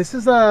 Yeah, this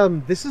is the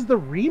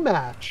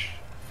rematch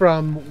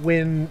from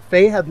when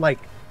Faye had like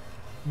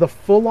the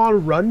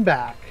full-on run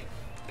back,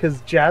 because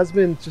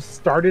Jasmine just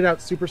started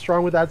out super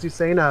strong with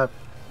Azucena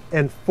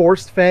and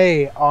forced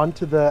Faye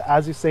onto the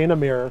Azucena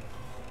mirror.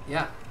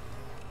 Yeah.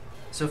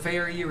 So Faye,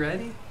 are you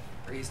ready?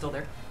 Are you still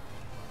there?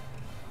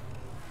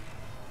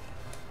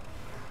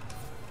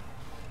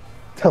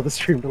 Tell the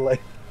stream delay.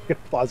 Get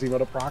applause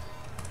emote a proc.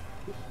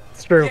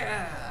 It's true.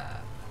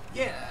 Yeah.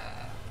 Yeah.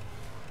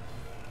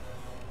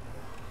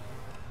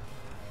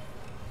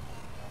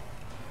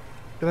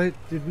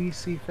 Did we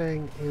see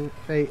Faye in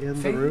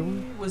the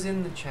room? Faye was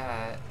in the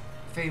chat.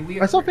 Faye,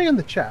 I saw Faye in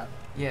the chat.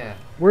 Yeah.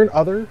 We're in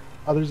other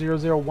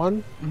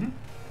 001. Mm-hmm.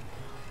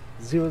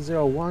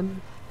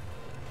 001.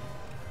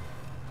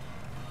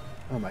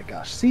 Oh my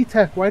gosh.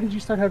 C-Tech, why did you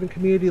start having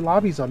community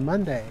lobbies on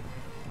Monday?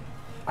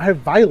 I have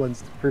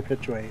violence to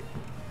perpetuate.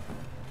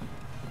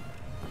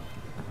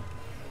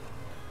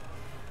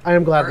 I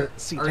am glad that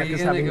C-Tech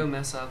is having... Are you gonna go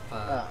mess up...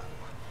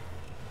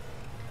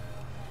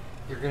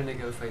 you're gonna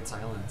go fight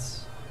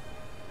Silence.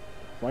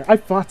 I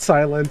fought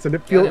Silence, and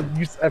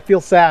I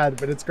feel sad,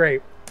 but it's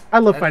great. I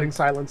love fighting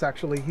Silence,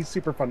 actually. He's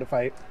super fun to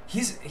fight.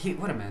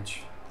 What a mensch.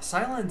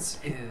 Silence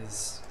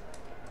is...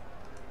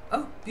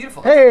 Oh,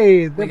 beautiful.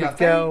 Hey, there we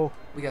go.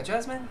 We got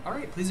Jasmine. All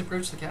right, please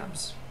approach the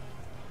cabs.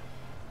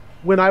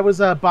 When I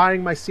was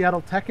buying my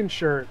Seattle Tekken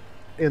shirt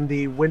in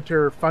the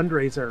winter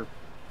fundraiser,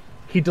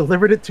 he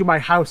delivered it to my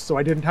house so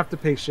I didn't have to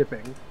pay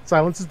shipping.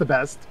 Silence is the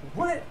best.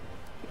 What?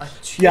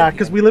 Yeah,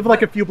 because we live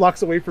like a few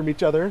blocks away from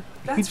each other.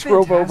 That's he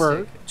drove fantastic.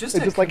 over. Just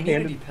and a just like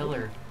community handed...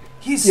 pillar.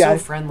 He's so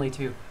friendly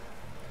too.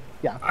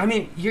 Yeah. I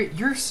mean,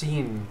 you're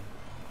seeing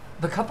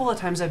the couple of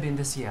times I've been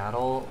to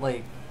Seattle,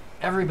 like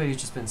everybody's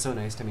just been so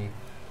nice to me.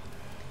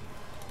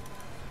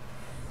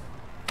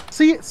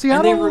 See,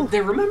 Seattle. And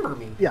they remember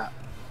me. Yeah.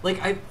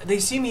 Like they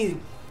see me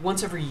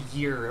once every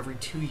year, every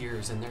 2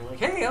 years, and they're like,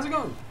 "Hey, how's it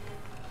going?"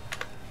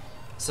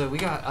 So we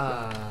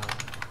got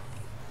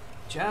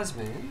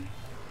Jasmine.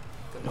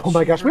 Oh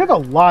my gosh, we have a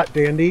lot,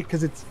 Dandy,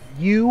 because it's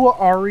you,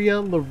 Aria,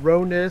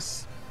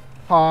 Laronis,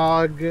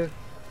 Pog,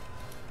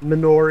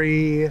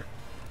 Minori.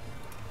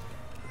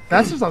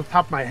 That's just on the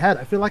top of my head.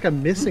 I feel like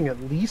I'm missing at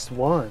least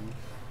one.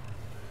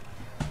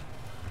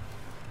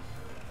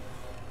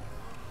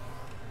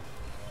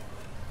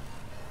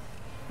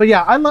 But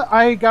yeah,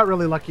 I got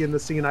really lucky in the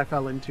scene I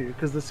fell into,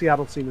 because the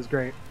Seattle scene is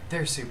great.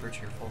 They're super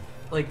cheerful.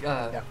 Like,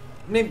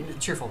 maybe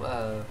cheerful,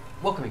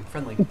 welcoming,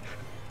 friendly.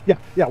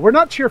 Yeah, we're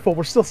not cheerful,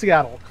 we're still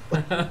Seattle.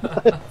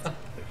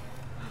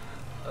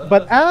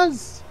 But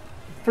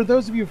for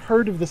those of you who've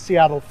heard of the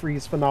Seattle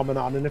freeze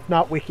phenomenon, and if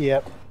not wiki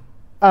it,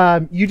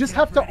 you just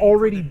have to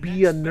already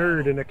be a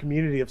nerd in a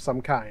community of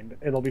some kind,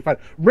 and it'll be fine.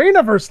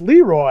 Reina versus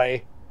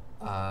Leroy.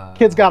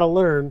 Kids gotta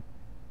learn.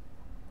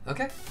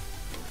 Okay.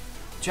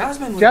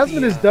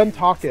 Jasmine is done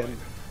talking.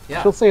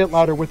 Yeah. She'll say it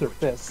louder with her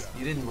fists.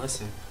 You didn't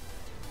listen.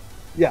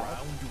 Yeah.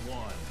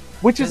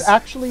 Which is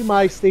actually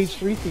my stage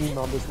 3 theme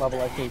on this level,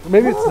 I think. Or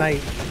maybe it's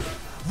night.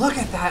 Look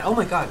at that! Oh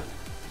my god.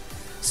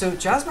 So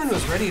Jasmine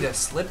was ready to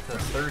slip the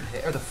third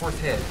hit, or the fourth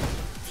hit.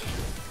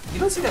 You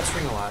don't see that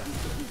string a lot.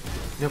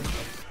 Nope.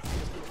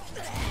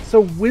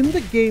 So when the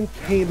game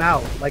came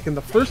out, like in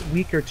the first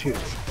week or two,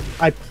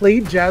 I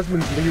played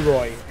Jasmine's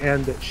Leroy,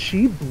 and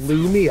she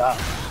blew me up.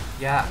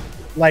 Yeah.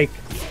 Like,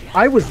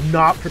 I was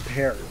not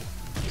prepared.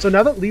 So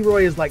now that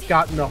Leroy has like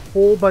gotten a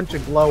whole bunch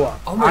of glow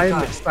up,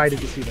 I'm excited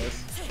to see this.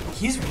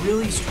 He's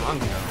really strong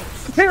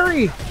though.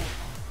 Parry!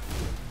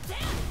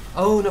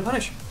 Oh, no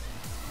punish.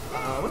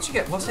 What'd you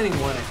get? Well, standing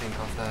 1, I think,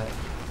 off that.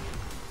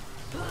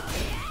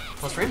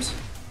 Plus frames?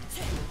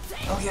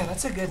 Oh yeah,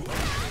 that's a good...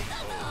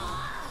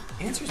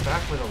 Answers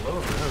back with a low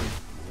of her own.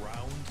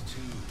 Round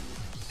 2.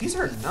 These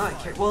are not...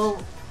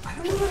 Well, I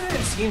don't know that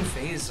I've seen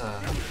Faye's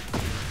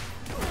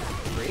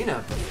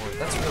Reina before.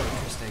 That's real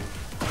interesting.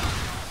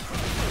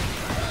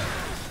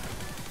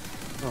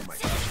 Oh my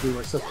gosh, we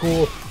were so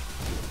cool.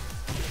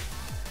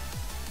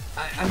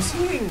 I'm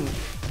seeing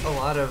a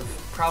lot of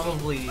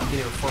probably,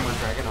 former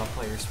Dragonov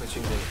players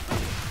switching to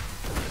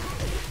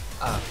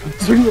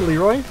Swing the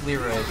Leroy?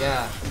 Leroy,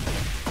 yeah.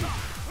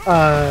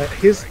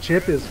 His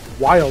chip is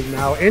wild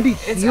now, and he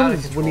It's out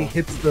of heals when he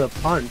control. hits the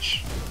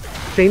punch.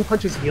 Chain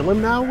punches heal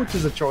him now, which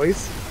is a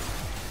choice.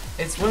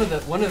 It's one of the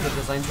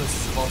design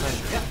choices of all time.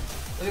 Yeah,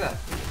 look at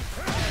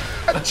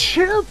that. A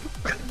chip!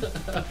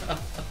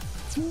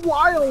 It's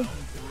wild!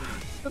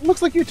 It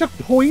looks like you took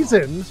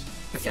poison.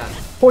 Yeah.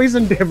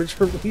 Poison damage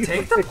from Leroy.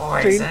 Take the Chain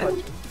poison.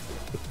 punch.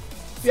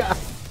 Yeah.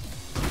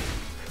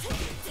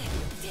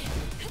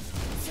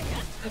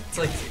 It's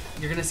like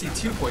you're gonna see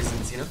 2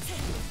 poisons, you know?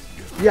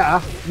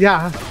 Yeah,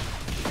 yeah.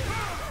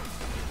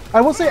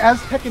 I will say, as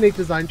Tekken 8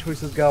 design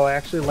choices go, I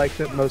actually like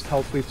that most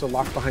hell sweeps are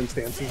locked behind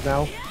stances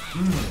now.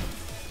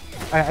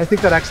 I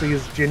think that actually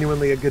is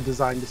genuinely a good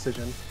design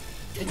decision.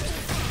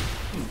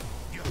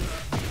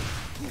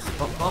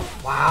 Bump,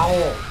 bump.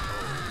 Wow.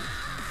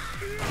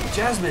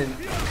 Jasmine,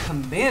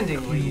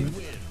 commanding lead.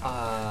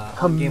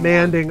 On game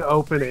Commanding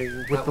opening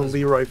with That the was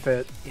Leroy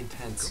fit.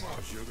 intense.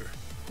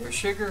 There's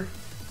Sugar.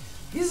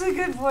 He's a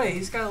good boy.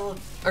 He's got a little,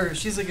 or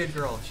she's a good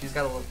girl. She's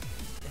got a little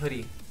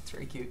hoodie. It's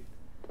very cute.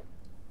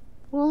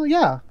 Well,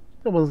 yeah.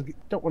 Don't want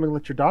to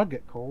let your dog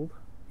get cold.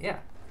 Yeah.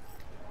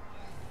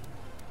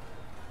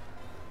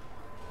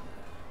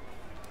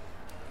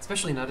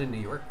 Especially not in New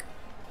York.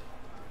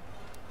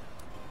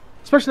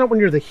 Especially not when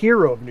you're the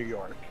hero of New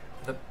York.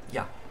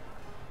 Yeah.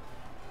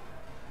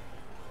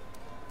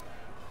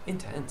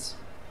 Intense.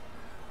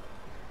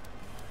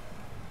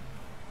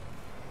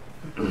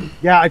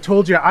 Yeah, I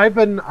told you. I've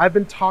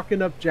been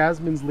talking up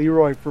Jasmine's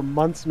Leroy for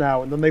months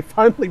now, and then they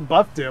finally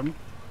buffed him.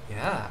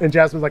 Yeah. And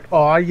Jasmine's like,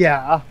 "Oh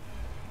yeah."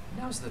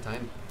 Now's the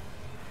time.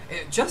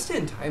 Just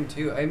in time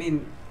too. I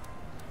mean,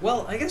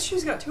 well, I guess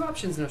she's got 2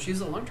 options now. She's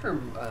a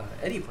long-term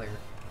Eddie player.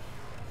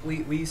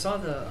 We saw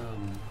the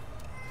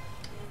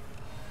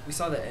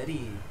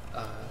Eddie in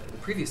the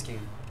previous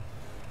game.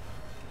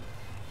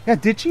 Yeah,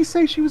 did she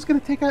say she was going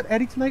to take out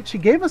Eddie tonight? She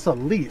gave us a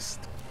list.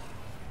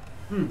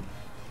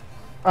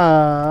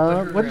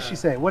 What did she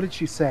say? What did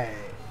she say?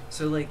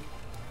 So like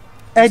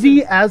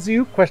Eddie,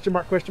 Azu, question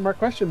mark, question mark,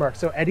 question mark.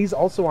 So Eddie's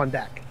also on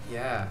deck.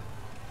 yeah.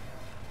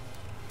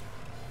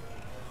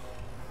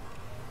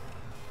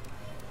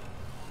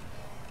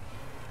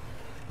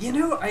 You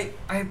know,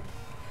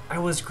 I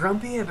was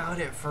grumpy about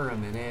it for a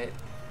minute,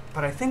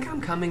 but I think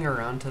I'm coming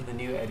around to the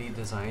new Eddie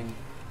design.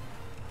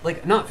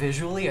 Like, not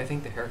visually, I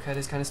think the haircut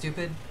is kind of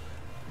stupid,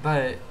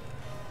 but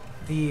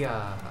the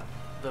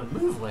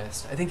move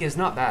list I think is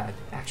not bad,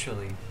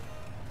 actually.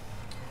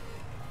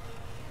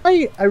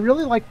 I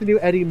really like the new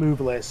Eddie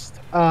move list.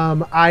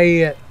 Trying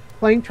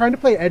to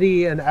play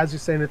Eddie and Azu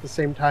saying at the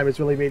same time has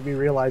really made me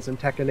realize in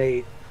Tekken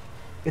 8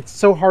 it's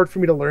so hard for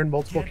me to learn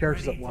multiple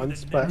characters at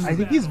once, but I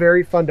think he's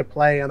very fun to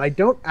play, and I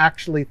don't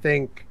actually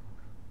think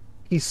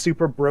he's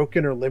super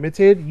broken or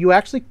limited.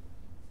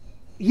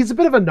 He's a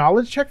bit of a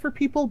knowledge check for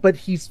people, but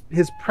his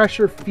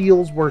pressure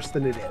feels worse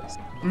than it is.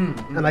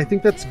 And I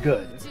think that's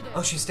good.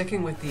 Oh, she's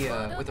sticking with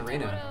the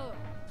Reina.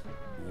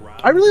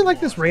 I really like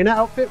this Reina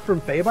outfit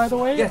from Faye, by the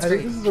way. Yeah, I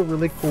think this is a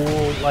really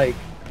cool, like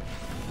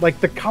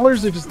the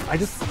colors are I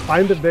just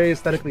find it very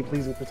aesthetically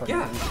pleasing for some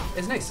Yeah, reason.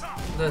 it's nice.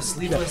 The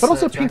sleeveless But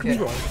also pink jacket.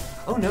 Leroy.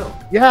 Oh no.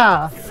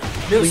 Yeah.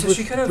 No, so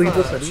she Sleeveless could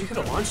Eddie.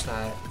 have launched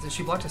that.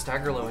 She blocked a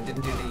stagger low and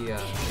didn't do the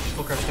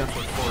full crouch down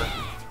for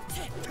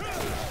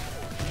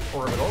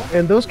orbital.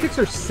 And those kicks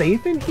are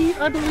safe in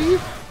heat, I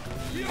believe.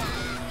 Yeah,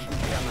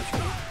 I'm not sure.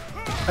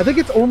 I think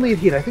it's only in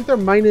heat. I think they're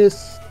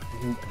minus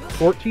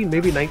 14,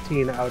 maybe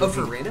 19 out Oh, of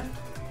for heat. Reina?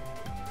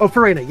 Oh,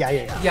 for Reina, yeah.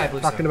 Yeah, I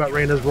believe Talking so. about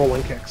Reina's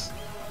rolling kicks.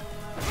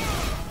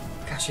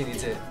 Gosh, she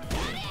needs it.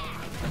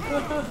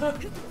 Oh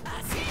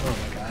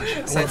my gosh.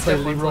 I Side want to play step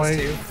 1+2.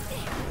 Leroy.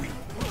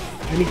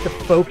 I need to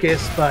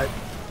focus, but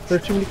there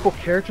are too many cool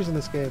characters in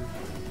this game.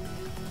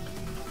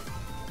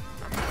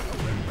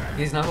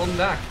 He's not holding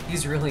back.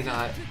 He's really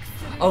not.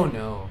 Oh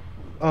no.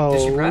 Oh.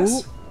 Did she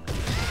press?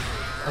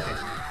 Okay.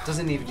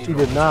 Doesn't even need She to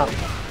did roll. not.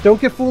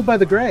 Don't get fooled by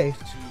the gray.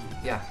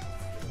 Yeah.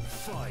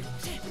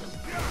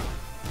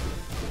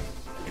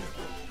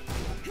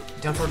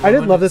 Down forward I did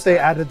one, love that they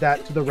step. added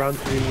that to the round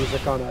 3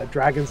 music on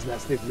Dragon's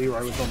Nest. If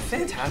Leroy was on the stage.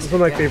 Fantastic. It's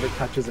one of my yeah. favorite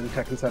touches in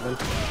Tekken 7.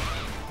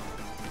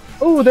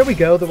 Oh, there we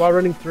go. The while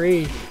running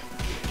 3.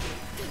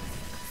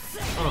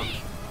 Oh.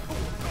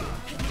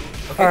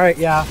 Okay. All right,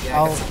 yeah. Yeah, I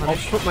I'll got some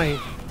punish. put my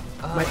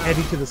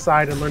Eddie to the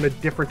side and learn a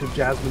different of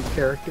Jasmine's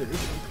characters.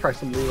 Try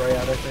some Leroy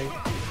out, I think.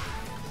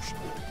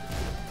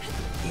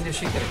 You know,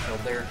 she could have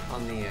killed there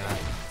on the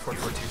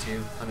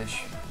 4422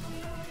 punish.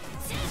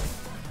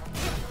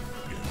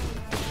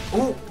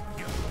 Oh!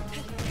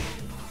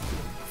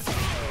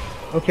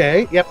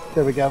 Okay, yep,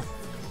 there we go.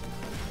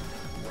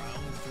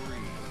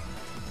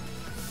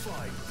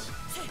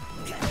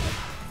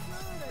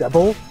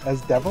 Devil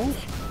as Devil?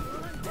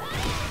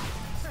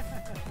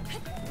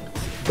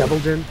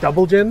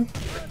 Double Jin?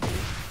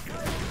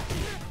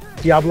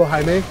 Diablo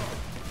Jaime?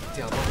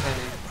 Diablo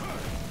Penny.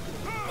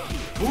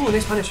 Ooh,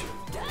 nice punish.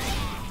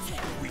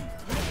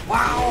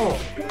 Wow!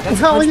 That's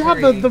a Well, punch yeah,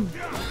 parry the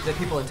that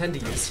people intend to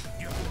use.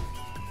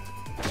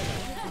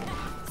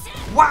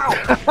 Wow!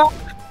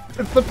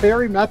 it's the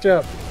parry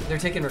matchup. They're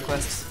taking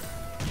requests.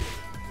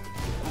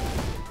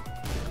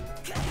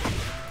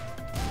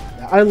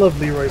 I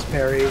love Leroy's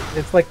parry.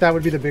 It's like that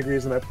would be the big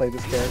reason I play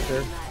this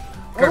character.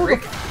 Guard break?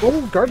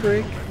 Oh, guard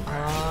break.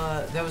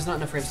 That was not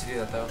enough frames to do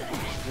that though.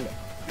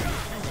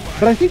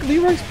 But I think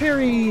Leroy's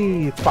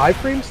parry 5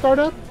 frame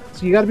startup,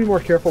 so you got to be more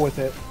careful with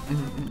it.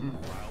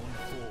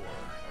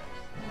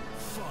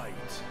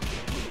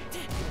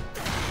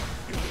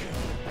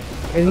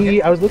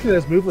 And I was looking at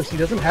his move list, he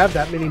doesn't have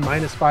that many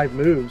 -5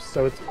 moves,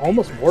 so it's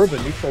almost more of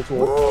a neutral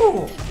tool.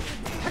 Ooh!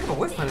 Heck of a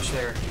whiff punish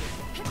there.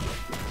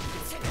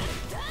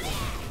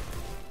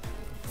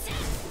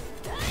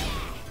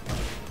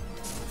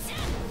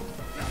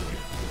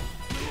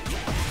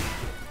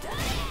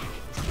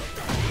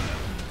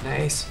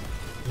 Nice.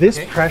 This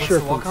Okay, pressure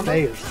what's the wall from combo?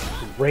 Faye is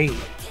great.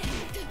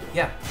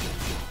 Yeah.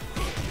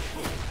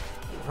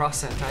 Raw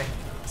Sentai.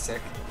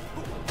 Sick.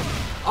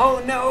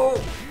 Oh no!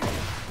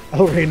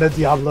 Oh, Reina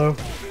Diablo.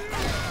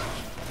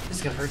 This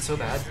is gonna hurt so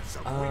bad.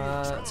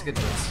 It's a good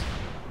choice.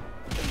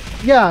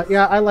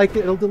 Yeah, I like it.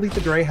 It'll delete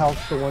the gray health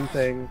for one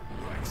thing.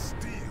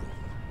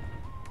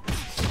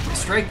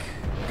 Strike.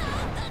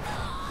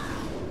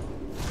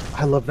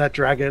 I love that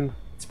dragon.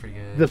 It's pretty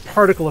good. The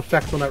particle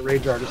effects on that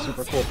rage art is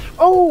super cool.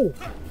 Oh!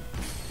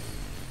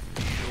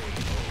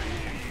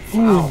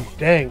 Ooh,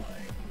 dang.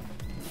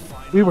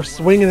 We were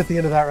swinging at the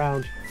end of that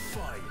round.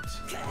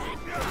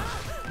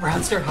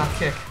 Round start hop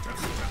kick.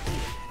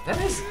 That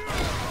is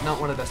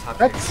not one of the best hop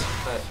That's- kicks,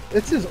 but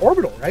It's his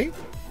orbital, right?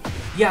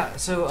 yeah.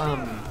 So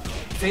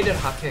Faye did a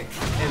hop kick,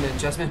 and then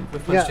Jasmine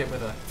whip punched Yeah. it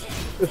with a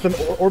It's an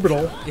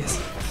orbital. yes.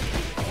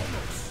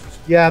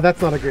 Yeah, that's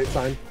not a great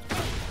sign.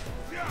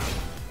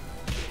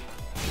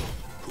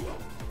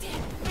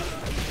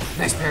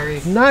 Nice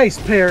parry. Nice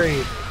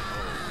parry!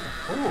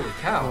 Holy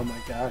cow. Oh my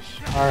gosh.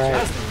 Alright.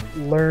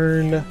 Jasmine.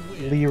 Learn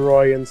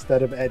Leroy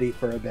instead of Eddie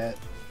for a bit.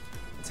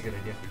 That's a good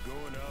idea.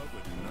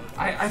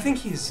 I think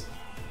he's.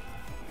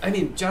 I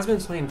mean,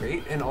 Jasmine's playing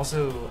great, and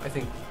also I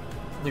think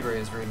Leroy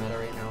is very meta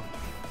right now.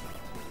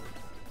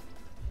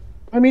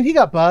 I mean, he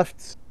got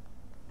buffed.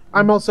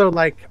 I'm also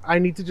like, I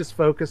need to just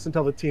focus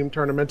until the team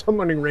tournament on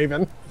learning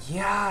Raven.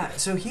 Yeah,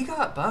 so he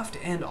got buffed,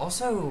 and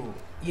also,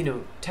 you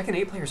know, Tekken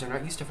 8 players are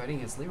not used to fighting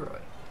against Leroy.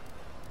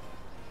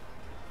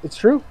 It's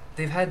true.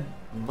 They've had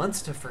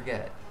months to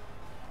forget.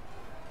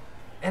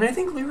 And I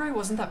think Leroy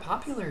wasn't that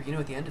popular, you know,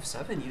 at the end of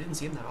 7. You didn't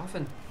see him that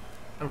often.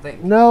 I don't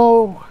think.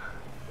 No.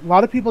 A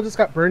lot of people just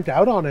got burnt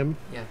out on him.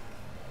 Yeah.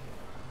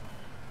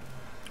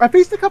 I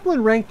faced a couple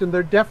in ranked, and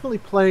they're definitely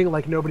playing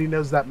like nobody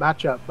knows that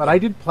matchup. But I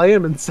did play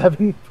him in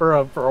 7 for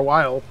a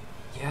while.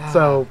 Yeah.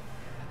 So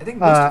I think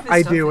most of his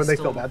I stuff do, is and they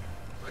still, feel bad.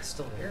 it's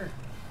still there.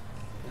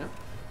 You know?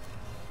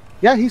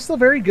 Yeah, he's still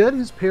very good.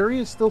 His parry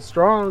is still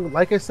strong.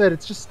 Like I said,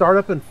 it's just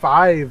startup in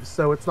 5,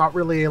 so it's not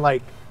really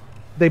like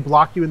they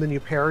block you and then you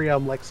parry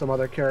them like some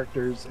other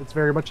characters. It's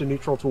very much a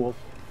neutral tool.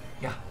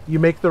 Yeah. You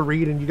make the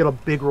read and you get a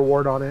big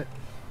reward on it.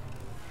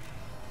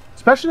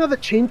 Especially now that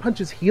chain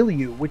punches heal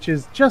you, which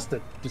is just a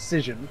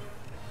decision.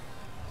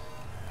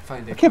 I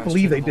can't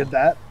believe they did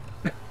that.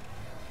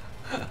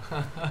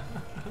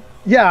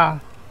 Yeah.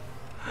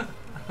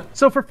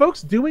 So for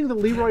folks doing the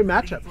Leroy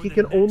matchup, he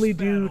can only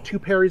do 2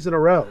 parries in a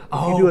row.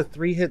 If you do a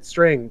 3-hit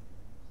string,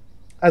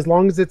 as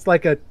long as it's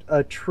like a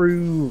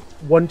true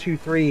 1, 2,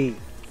 3,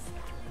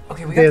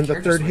 Okay, we got then the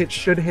character 3rd hit switch.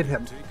 should hit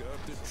him.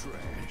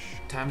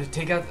 Time to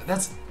take out.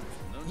 That's.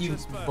 You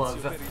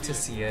love to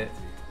see it.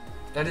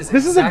 That is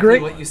This is exactly a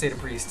great- what you say to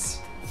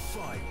priests.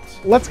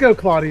 Let's go,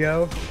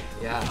 Claudio.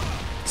 Yeah.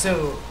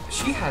 So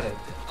she had it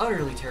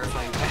utterly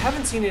terrifying. I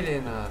haven't seen it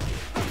in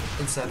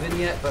 7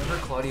 yet, but her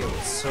Claudio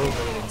was so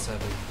good in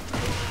 7.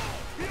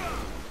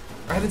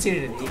 I haven't seen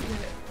it in 8 yet.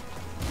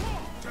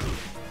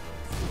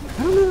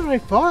 I don't know what I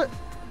thought.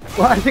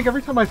 Well, I think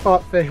every time I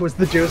fought Faye was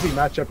the Josie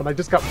matchup, and I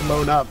just got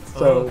blown up.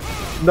 So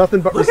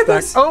nothing but Look at respect.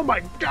 this. Oh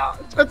my gosh,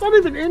 that's not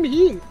even in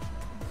heat.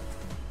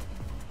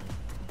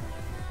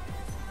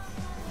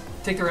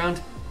 Take the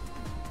round.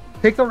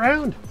 Take the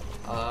round.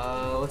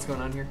 What's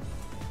going on here?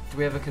 Do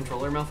we have a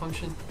controller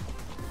malfunction?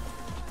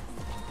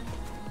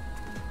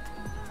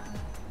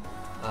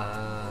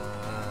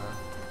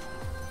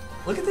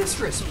 Look at this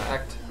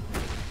respect.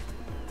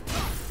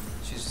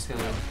 She's just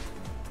gonna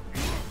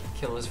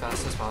kill as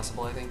fast as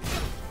possible, I think.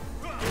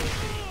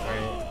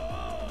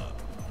 Alright.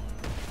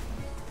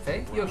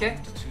 Faye, you okay?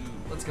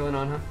 What's going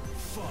on,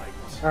 huh?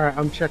 All right,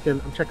 I'm checking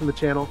the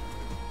channel.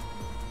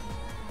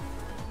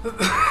 Do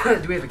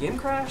we have a game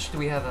crash? Do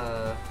we have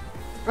a...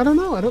 I don't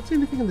know. I don't see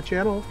anything in the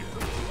channel.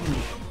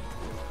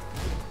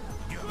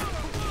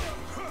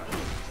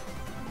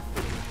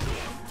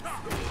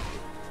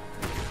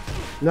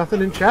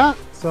 Nothing in chat.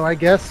 So I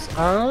guess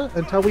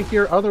until we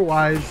hear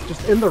otherwise,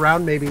 just end the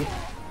round maybe,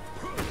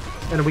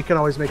 and we can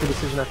always make a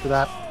decision after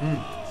that.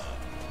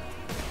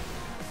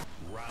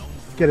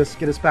 Get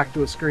us back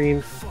to a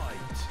screen.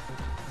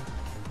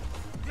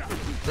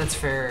 That's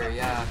fair,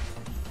 yeah.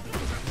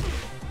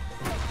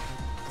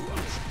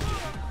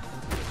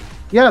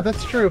 Yeah,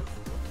 that's true.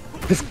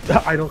 This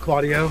idle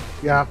Claudio.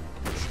 Yeah.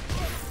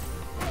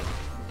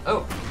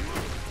 Oh.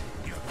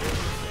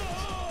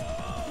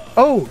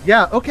 Oh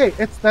yeah, okay.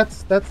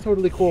 That's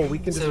totally cool. We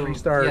can just So,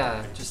 restart.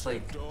 yeah, just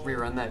like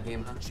rerun that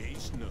game, huh?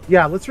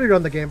 Yeah, let's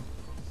rerun the game.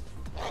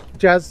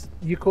 Jasmine,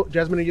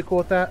 are you cool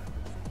with that?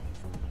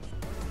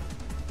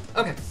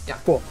 Okay, yeah.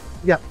 Cool.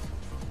 Yeah.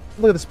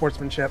 Look at the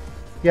sportsmanship.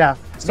 Yeah.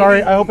 Sorry,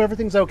 Maybe- I hope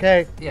everything's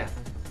okay. Yeah.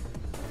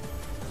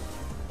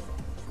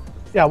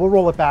 Yeah, we'll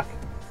roll it back.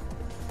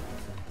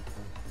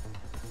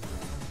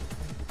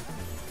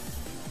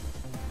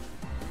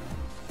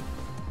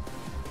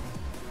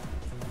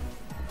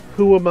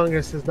 Who among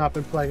us has not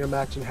been playing a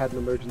match and had an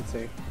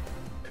emergency?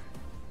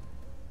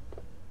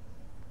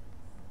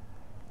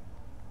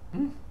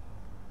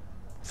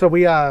 So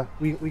we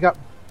got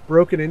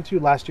broken into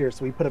last year,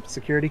 so we put up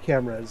security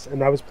cameras,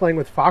 and I was playing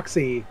with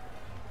Foxy,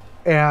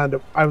 and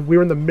we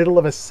were in the middle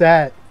of a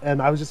set,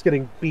 and I was just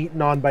getting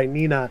beaten on by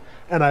Nina,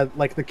 and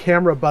the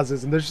camera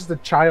buzzes, and there's just a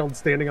child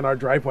standing in our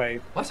driveway.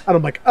 What? And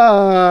I'm like,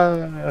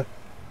 I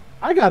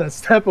gotta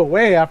step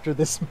away after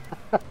this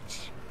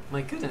match.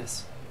 My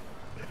goodness.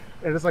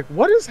 And it's like,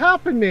 what is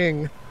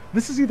happening?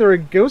 This is either a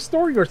ghost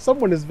story or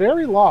someone is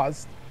very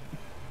lost.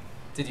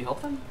 Did you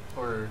help them?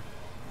 Or...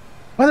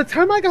 By the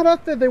time I got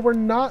up there, they were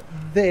not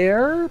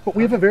there, but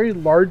we have a very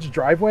large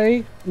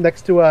driveway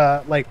next to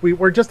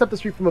we're just up the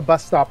street from a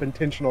bus stop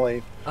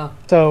intentionally. Oh.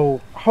 So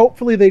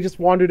hopefully they just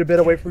wandered a bit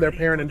away from their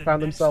parent and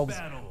found themselves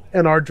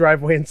in our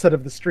driveway instead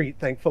of the street,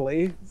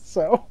 thankfully.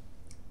 So,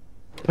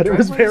 but it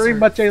was very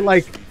much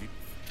a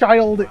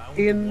child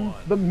in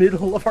the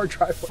middle of our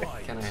driveway.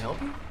 Can I help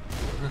you?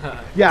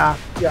 Yeah.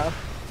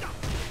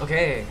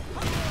 Okay.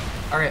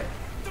 Alright.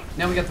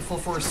 Now we got the full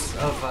force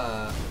of,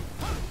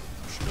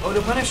 Oh,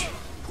 no punish!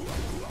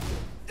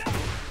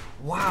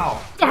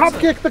 Wow. The hop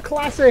kick, the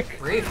classic!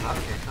 Brave hop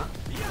kick,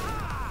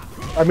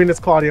 huh? I mean, it's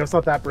Claudio, it's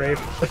not that brave.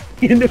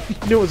 you knew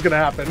it was gonna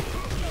happen.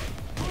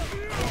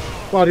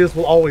 Claudios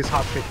will always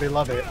hop kick, they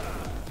love it.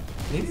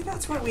 Maybe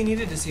that's what we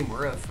needed to see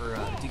more of for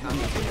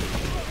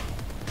Decommutate.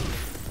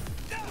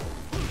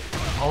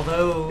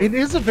 Although... It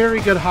is a very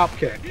good hop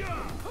kick.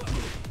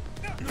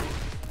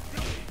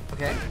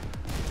 Okay.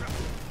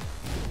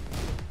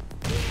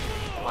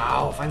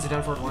 Wow, finds a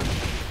down forward one.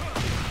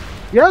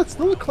 Yeah, it's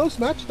still a close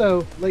match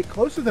though.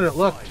 Closer than it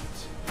looked.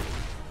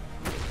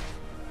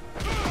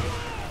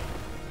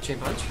 Chain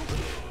punch.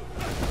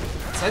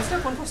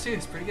 Sidestep 1+2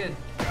 is pretty good.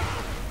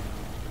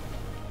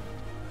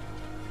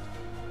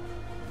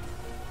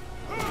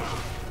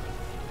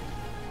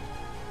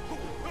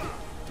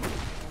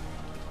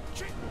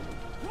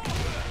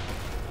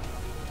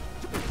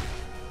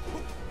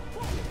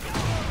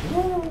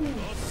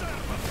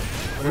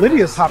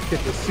 Lydia's hop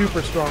kick is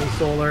super strong,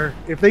 Solar.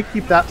 If they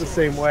keep that the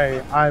same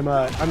way, I'm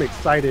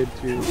excited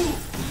to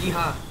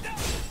Yeehaw.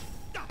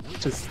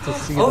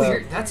 see Oh, the...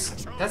 here,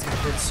 that's gonna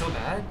hurt so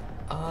bad.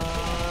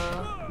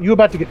 You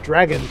about to get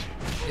dragoned.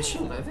 Is she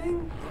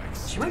living?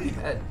 She might be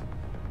dead.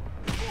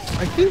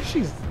 I think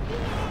she's...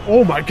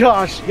 Oh my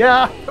gosh,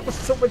 yeah! That was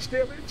so much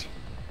damage.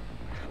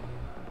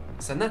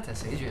 Send that to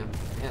Sajam,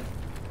 man.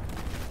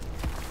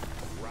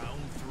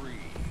 Round 3.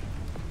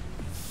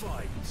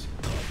 Fight.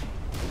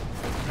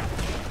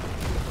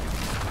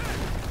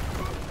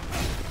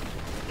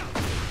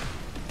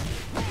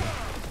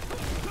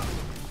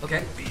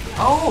 Okay.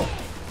 Oh!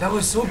 That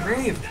was so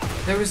brave!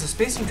 There was a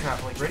spacing trap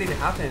ready to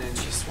happen and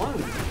she swung,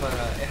 but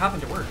it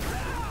happened to work.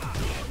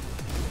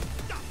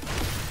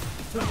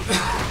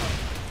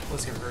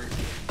 What's gonna hurt?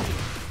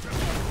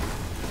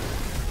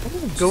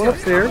 Going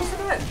upstairs.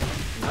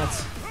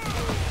 Nuts.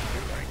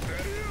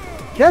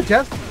 Yeah,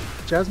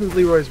 Jasmine's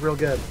Leroy is real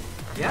good.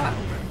 Yeah.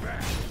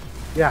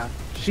 Yeah,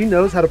 she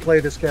knows how to play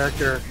this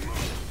character.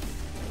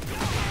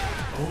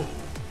 Oh.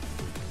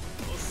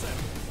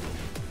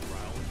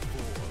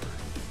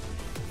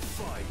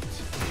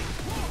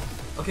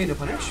 Okay, no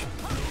punish.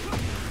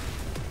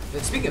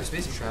 But speaking of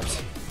spacing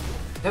traps,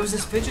 that was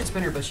this fidget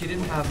spinner, but she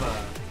didn't have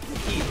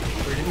heat,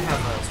 or didn't have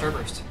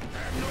starburst.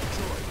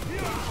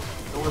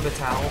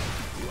 Orbital.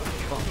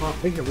 Bump, bump.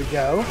 Here we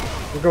go.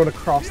 We're going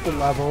across the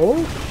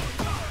level.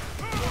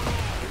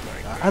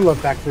 I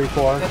love back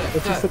 3-4.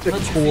 It's just such a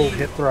cool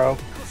hit throw.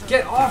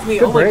 Get off me!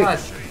 Good Oh break. my god!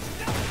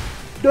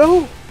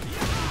 No!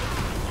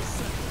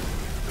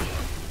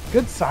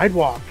 Good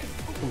sidewalk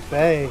from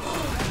Faye.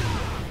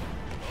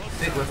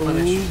 Big whip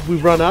punish. Ooh, we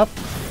run up.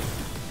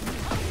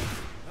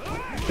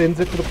 Spins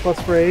it for the plus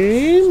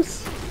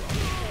frames.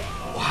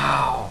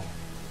 Wow.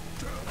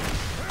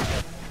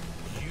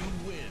 You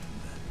win.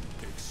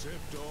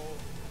 Accept all.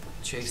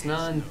 Chase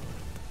none.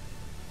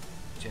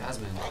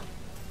 Jasmine.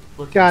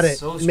 Looking Got it.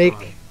 So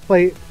strong.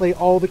 Play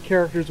all the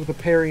characters with a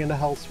parry and a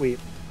hell sweep.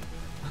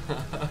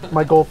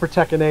 My goal for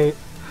Tekken 8.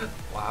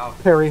 Wow.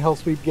 Parry hell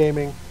sweep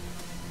gaming.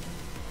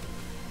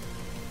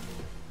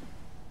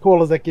 Cool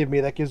does that give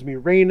me? That gives me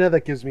Reina,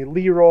 that gives me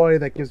Leroy,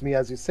 that gives me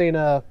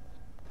Azucena.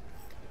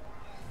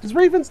 Does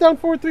Raven's down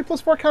forward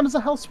 3+4 count as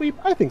a hell sweep?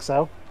 I think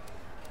so.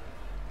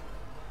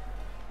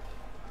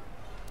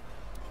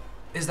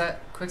 Is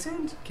that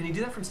quicksand? Can you do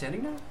that from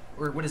standing now?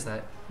 Or what is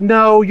that?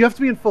 No, you have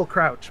to be in full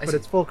crouch, I but see.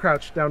 it's full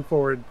crouch down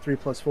forward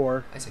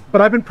 3+4. I see.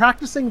 But I've been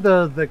practicing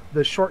the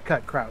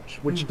shortcut crouch,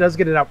 which does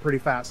get it out pretty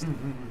fast.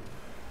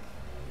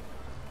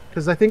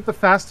 Because I think the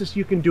fastest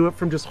you can do it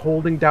from just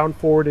holding down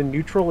forward and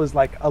neutral is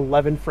like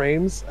 11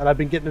 frames, and I've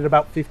been getting it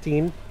about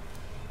 15.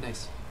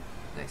 Nice.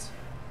 Nice.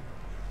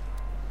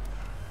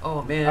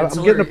 Oh, man. I'm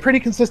Solar, getting a pretty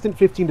consistent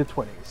 15 to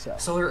 20. So.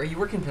 Solar, are you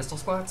working pistol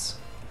squats?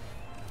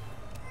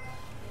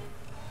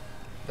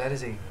 That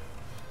is a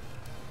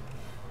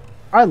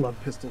I love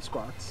pistol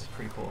squats.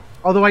 pretty cool.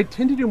 Although I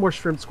tend to do more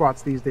shrimp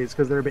squats these days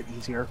because they're a bit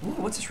easier. Ooh,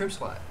 what's a shrimp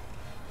squat?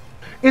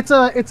 It's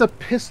a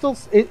pistol.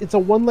 It's a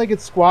one-legged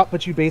squat,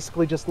 but you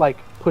basically just like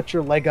put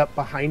your leg up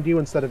behind you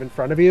instead of in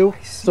front of you,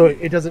 so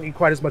it doesn't need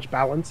quite as much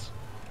balance.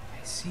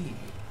 I see.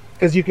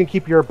 Because you can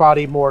keep your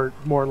body more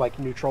like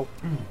neutral.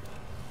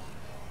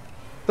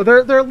 So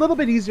they're a little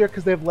bit easier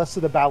because they have less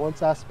of the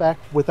balance aspect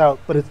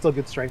but it's still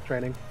good strength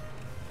training.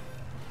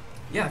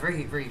 Yeah,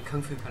 very, very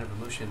kung fu kind of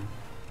emotion.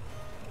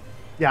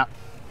 Yeah.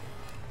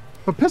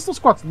 But pistol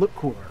squats look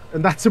cooler,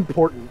 and that's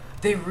important.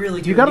 They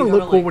really do. You gotta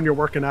look cool like, when you're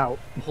working out.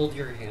 hold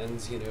your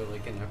hands, you know,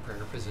 like in a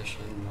prayer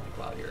position, like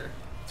while you're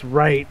That's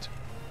right.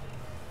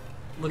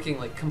 looking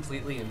like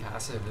completely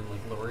impassive and like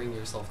lowering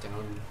yourself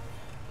down.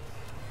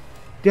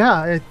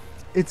 Yeah,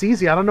 it's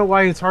easy. I don't know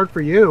why it's hard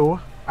for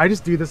you. I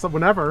just do this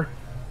whenever.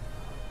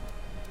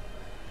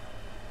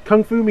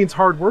 Kung Fu means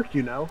hard work,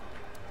 you know.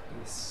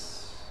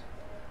 Yes.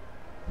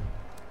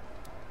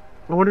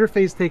 I wonder if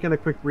Faye's taking a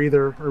quick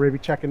breather, or maybe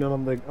checking in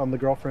on the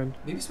girlfriend.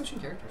 Maybe switching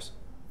characters.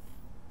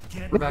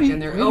 Get We're back Maybe- in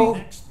there. maybe. Oh,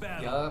 next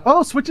battle. yeah.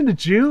 Oh, switching to Called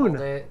June.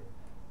 it.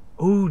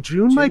 Ooh,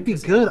 June might be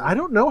good. disabled. I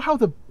don't know how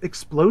the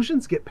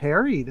explosions get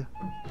parried.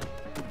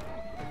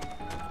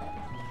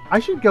 I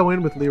should go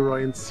in with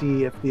Leroy and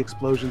see if the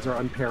explosions are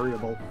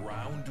unparryable.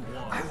 Round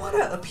one. I want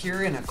to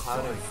appear in a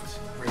cloud of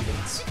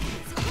ravens.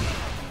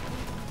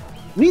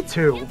 Me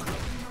too.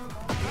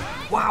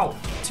 Wow!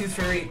 Tooth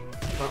Fairy.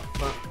 Bump,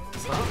 bump,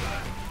 bump.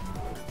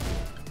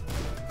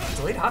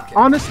 Delayed hop kick.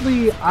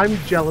 Honestly, I'm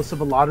jealous of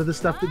a lot of the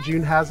stuff that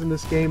June has in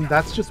this game.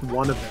 That's just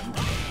one of them.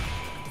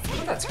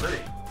 Oh, that's great.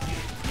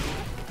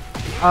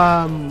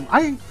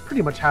 I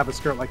pretty much have a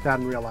skirt like that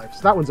in real life,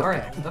 so that one's okay.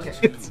 Alright, okay.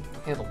 It's-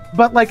 Handled.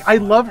 But like, I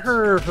love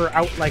her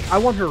out. Like, I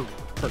want her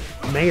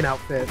main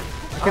outfit.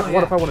 I can't. Oh, What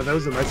yeah. if I one of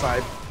those in my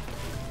side?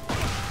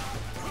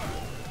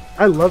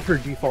 I love her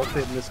default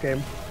fit in this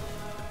game.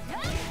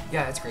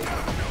 Yeah, it's great.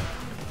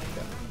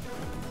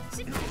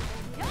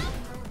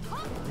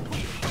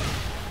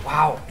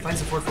 Wow,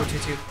 finds a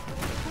 4-4-2-2.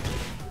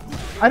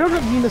 I don't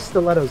have Nina's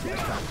stilettos like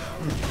that.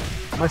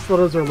 My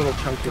stilettos are a little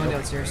chunky. Going though.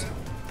 downstairs.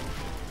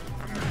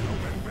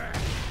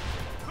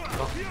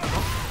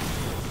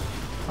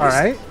 All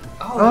right.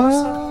 Oh, that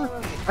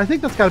was, I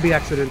think that's got to be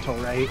accidental,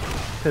 right?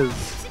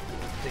 Because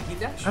the heat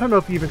dash? I don't know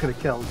if he even could have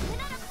killed.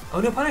 Oh,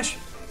 no punish.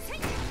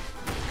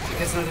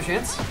 Gets another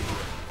chance.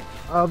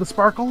 The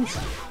sparkles.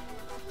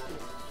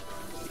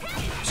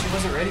 She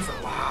wasn't ready for.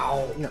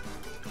 Wow. Yeah.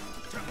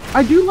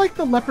 I do like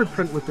the leopard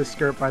print with this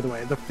skirt, by the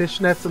way. The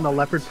fishnets and the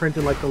leopard print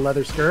and like the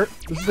leather skirt.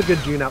 This is a good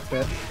June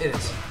outfit. It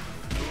is.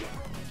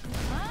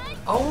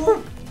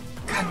 Oh!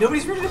 God,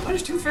 nobody's ready to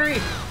punish Tooth Fairy.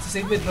 It's a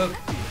safe mid poke.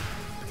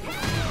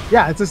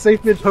 Yeah, it's a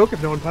safe mid poke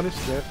if no one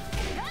punishes it.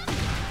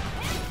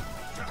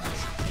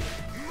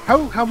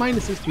 How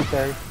minus is Tooth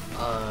Fairy?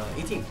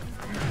 18.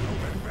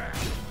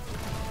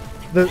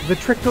 The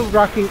trick to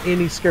rocking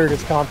any skirt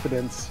is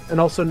confidence, and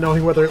also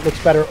knowing whether it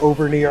looks better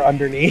over knee or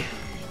under knee.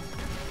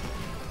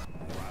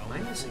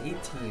 Minus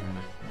 18.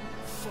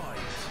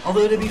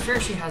 Although, to be fair,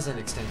 she has an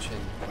extension,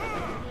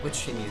 which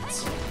she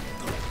needs.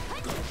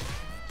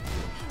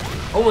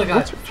 Oh my god.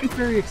 What's her Tooth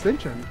Fairy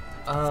extension?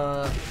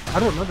 I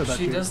don't know that.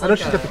 She does I know like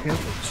she's got the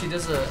cancel. she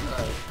does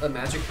a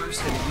magic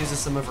burst and it uses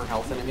some of her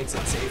health and it makes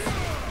it safe.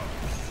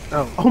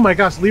 Oh my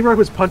gosh, Leroy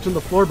was punching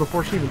the floor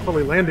before she even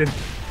fully landed.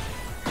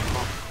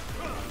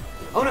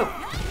 Oh no!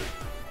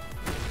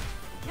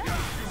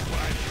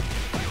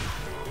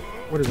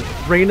 What is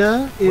it?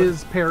 Reina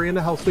is parrying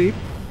a hell sweep.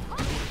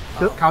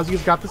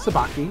 Kazuya's got the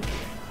Sabaki.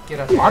 Get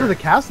out A lot of there.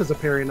 the cast has a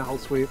parry and a hell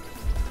sweep.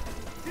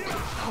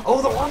 Oh,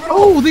 the orbital!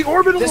 Oh, the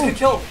orbital! This could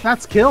kill.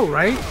 That's kill,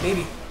 right?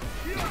 Maybe.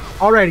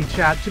 Alrighty,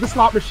 chat. To the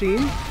slot machine.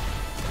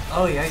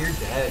 Oh yeah, you're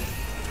dead.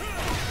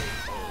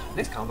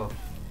 Nice combo.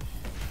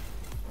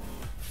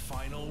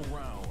 Final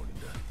round.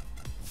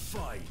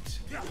 Fight.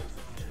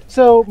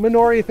 So,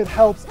 Minori, if it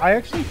helps, I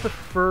actually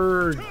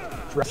prefer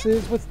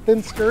dresses with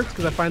thin skirts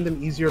because I find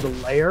them easier to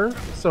layer.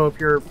 So if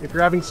you're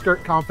having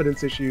skirt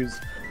confidence issues,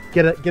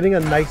 getting a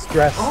nice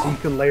dress so you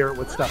can layer it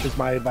with stuff is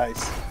my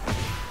advice.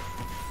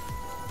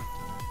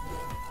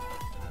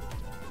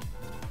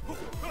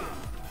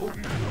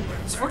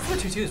 This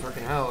 4-4-2-2 is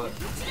working out.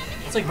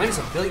 It's like minus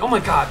a billion. Oh my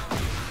god!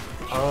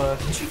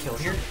 Can she kill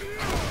here?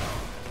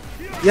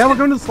 Yeah, we're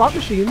going to the slot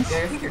machines. Yeah,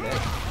 I think you're dead,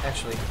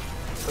 actually.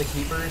 Like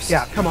heat burst.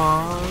 Yeah, come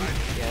on.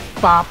 Yeah.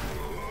 Bop.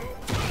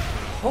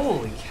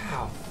 Holy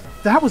cow.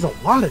 That was a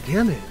lot of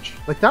damage.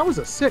 Like, that was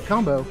a sick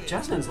combo.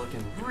 Jasmine's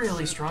looking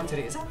really strong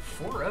today. Is that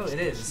 4-0? It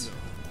is.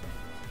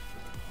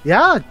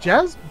 Yeah,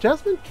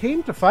 Jasmine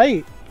came to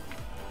fight.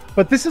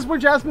 But this is where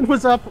Jasmine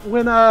was up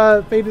when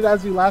Faded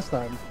as you last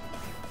time.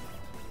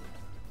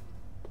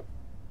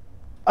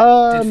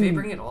 Did Faye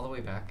bring it all the way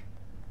back?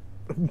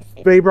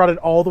 Faye brought it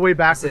all the way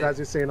back with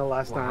Azucena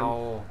last time.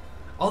 Wow.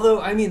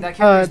 Although, I mean, that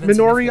character's been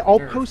Minori,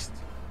 nerfed.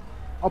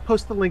 I'll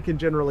post the link in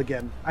general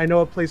again. I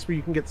know a place where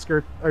you can get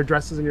skirt or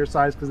dresses in your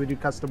size because they do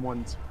custom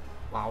ones.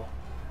 Wow.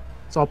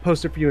 So I'll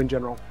post it for you in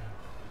general.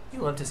 You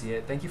love to see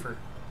it. Thank you for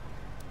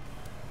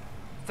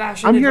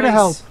fashion I'm advice. here to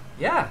help.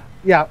 Yeah.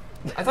 Yeah.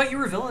 I thought you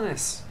were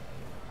villainous.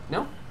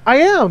 No? I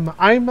am.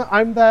 I'm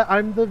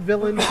the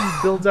villain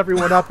who builds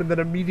everyone up and then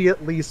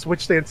immediately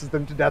switch dances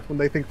them to death when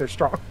they think they're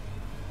strong.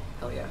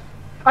 Hell yeah.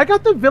 I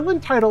got the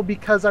villain title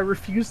because I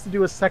refused to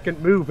do a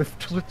second move if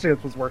switch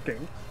dance was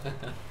working.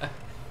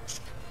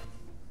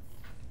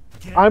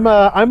 I'm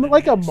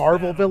like a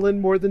Marvel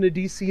villain more than a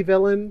DC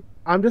villain.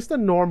 I'm just a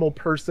normal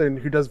person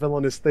who does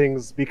villainous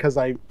things because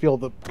I feel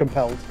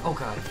compelled. Oh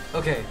god.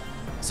 Okay.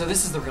 So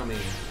this is the real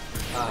meaning.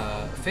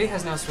 Faye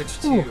has now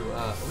switched to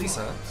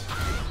Lisa.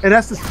 It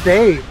has to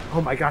stay.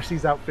 Oh my gosh,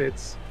 these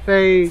outfits.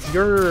 Faye,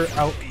 your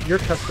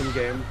custom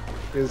game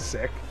is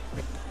sick.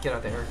 Get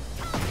out there.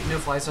 No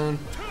fly zone.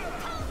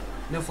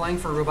 No flying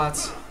for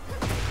robots.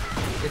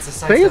 It's a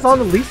side Faye is on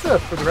zone. Elisa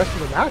for the rest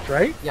of the match,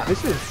 right? Yeah.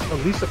 This is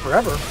Elisa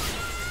forever.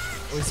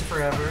 Elisa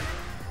forever.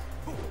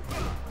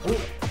 Oh,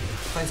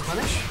 finds a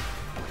punish.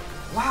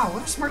 Wow,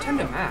 what a smart time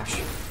to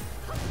mash.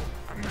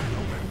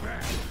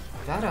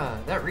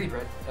 That read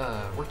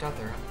worked out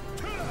there.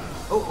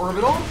 Oh,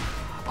 orbital.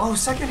 Oh,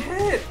 second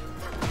hit.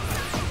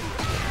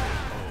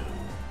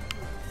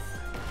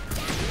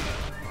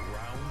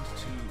 Round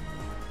 2.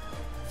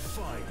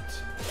 Fight.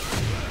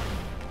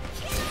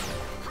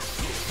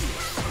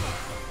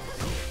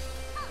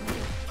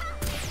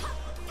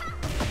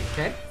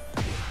 Okay.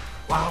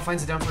 Wow,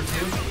 finds it down for 2.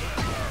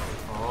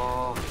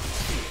 Oh.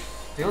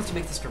 They want to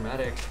make this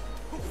dramatic.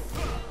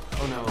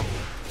 Oh no.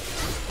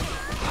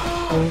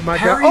 Oh my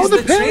god. Parries Oh,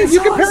 the parry! You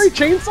can chainsaws? parry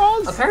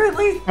chainsaws?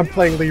 Apparently. I'm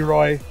playing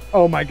Leroy.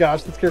 Oh my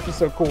gosh, this character's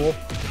so cool.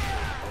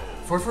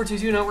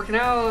 4-4-2-2 not working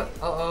out.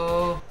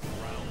 Uh-oh.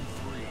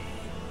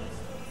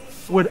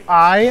 Would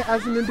I,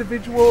 as an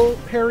individual,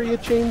 parry a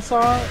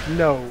chainsaw?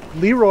 No.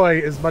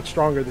 Leroy is much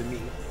stronger than me.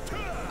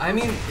 I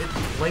mean,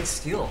 it like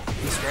steel.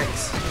 He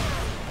strikes.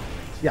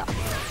 Yeah.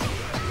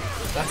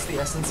 That's the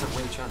essence of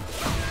Wing Chun.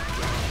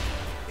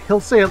 He'll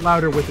say it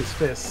louder with his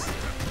fists.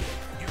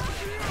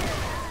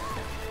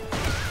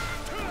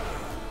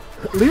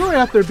 Leroy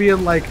out there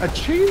being like, a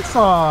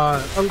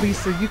chainsaw,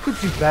 Elisa, you could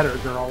do better,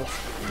 girl.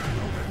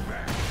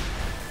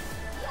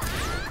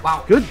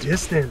 Wow. Good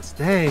distance,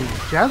 dang.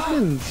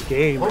 Jasmine's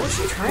game What was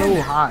she trying so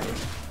to- high.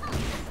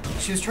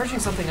 She was charging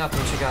something up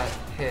when she got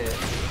hit.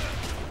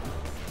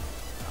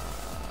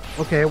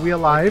 Okay, are we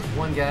alive?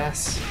 One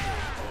gas.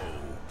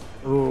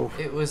 Ooh.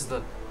 It was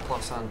the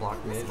plus on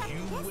block mid.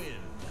 You win.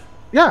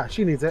 Yeah,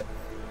 she needs it.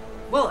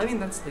 Well, I mean,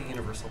 that's the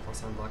universal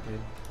plus on block mid.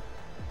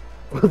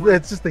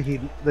 It's just the heat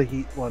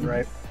one,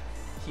 right?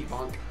 Heat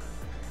bonk.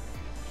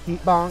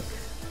 Heat bonk.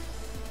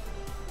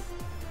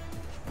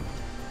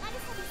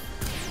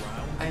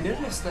 I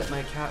noticed that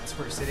my cats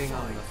were sitting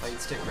on the fight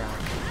stick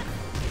rack.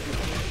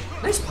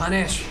 Nice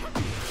punish!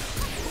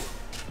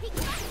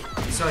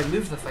 So I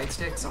moved the fight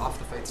sticks off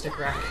the fight stick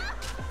rack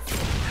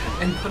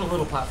and put a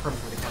little platform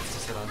for the cats to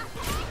sit on.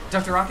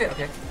 Dr. Rocket?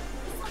 Okay.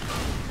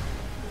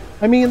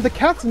 I mean, the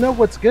cats know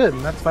what's good,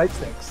 and that's fight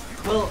sticks.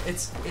 Well,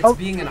 it's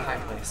being in a high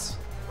place.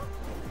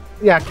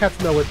 Yeah, cats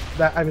know what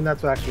that. I mean,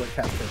 that's actually what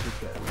cats think is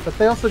good. But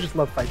they also just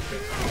love fight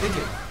sticks. They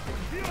do.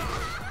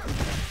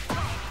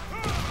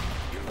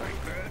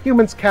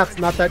 Humans, cats,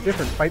 not that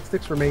different. Fight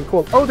sticks remain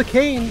cool. Oh, the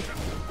cane,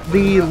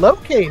 the low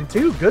cane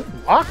too. Good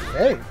block,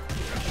 hey.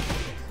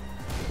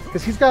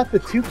 Because he's got the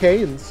 2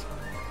 canes.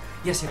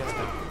 Yes, he does.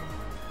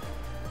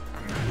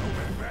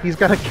 He's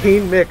got a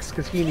cane mix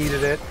because he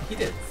needed it. He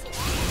did.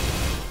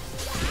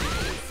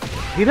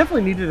 He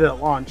definitely needed it at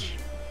launch.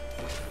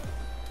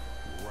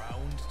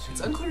 Round 2.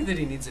 It's unclear that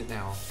he needs it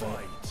now.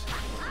 Fight.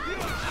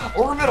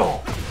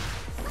 Orbital!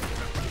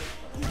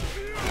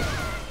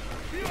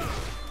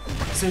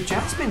 So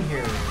Jasmine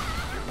here,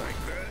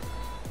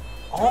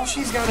 all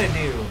she's got to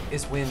do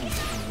is win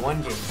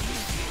 1 game.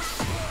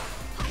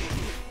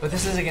 But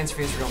this is against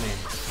Faye's real name.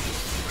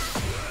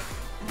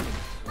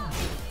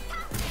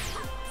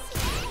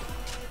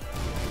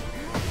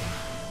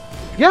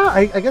 Yeah,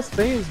 I guess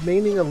Faye is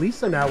maining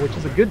Elisa now, which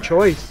is a good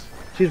choice.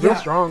 She's real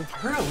strong.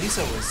 Her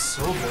Elisa was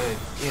so good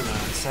in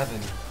 7.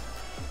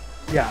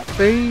 Yeah,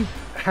 Faye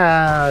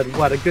had,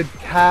 what, a good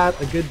Cat,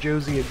 a good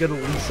Josie, a good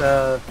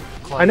Elisa.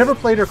 Claudio. I never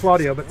played her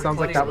Claudio, but sounds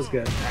like Claudio that was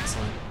good.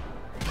 Excellent.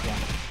 Yeah.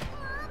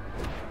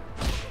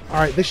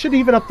 Alright, this should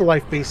even up the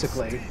life,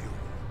 basically.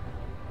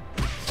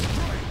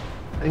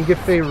 And give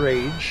Faye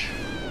Rage.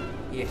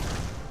 Yeah.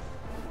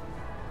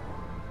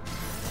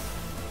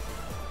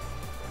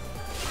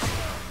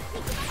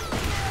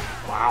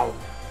 Wow.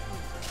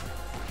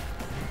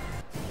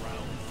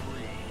 Round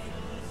 3.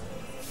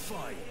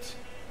 Fight.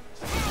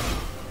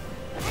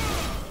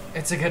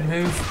 It's a good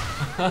move.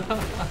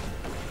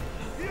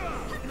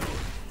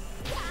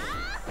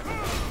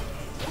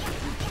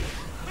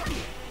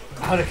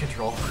 out of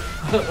control.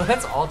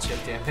 That's all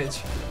chip damage.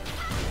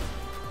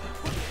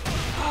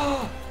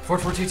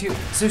 4422.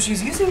 So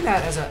she's using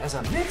that as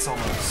a mix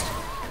almost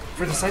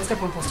for the sidestep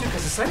 1+2,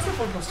 because the sidestep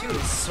 1+2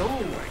 is so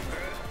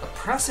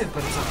oppressive,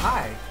 but it's a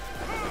high.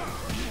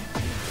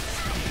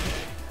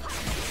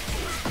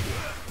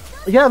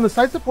 Yeah, and the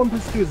sidestep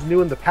 1+2 is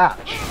new in the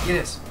patch. It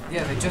is.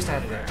 Yeah, they just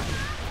added it.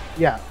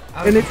 Yeah,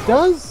 and it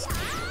does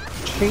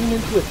chain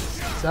into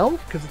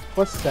itself because it's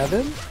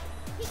 +7.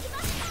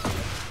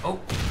 Oh,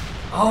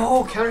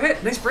 oh, counter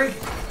hit. Nice break.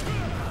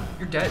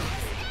 You're dead.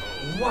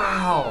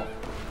 Wow.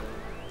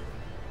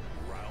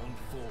 Round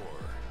 4.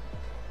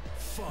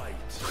 Fight.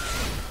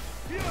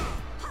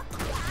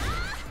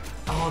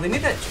 Oh, they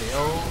made that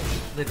jail,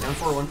 the down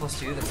 4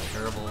 1+2. That's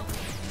terrible.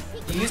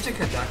 He used to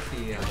conduct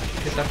the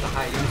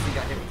high, even if he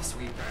got hit with the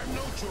sweep.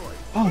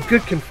 Oh,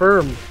 good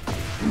confirm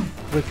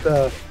with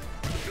the.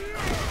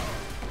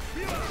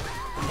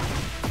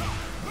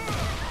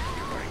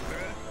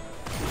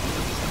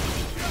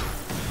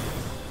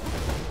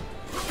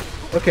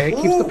 Okay,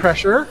 keeps the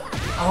pressure.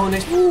 Oh,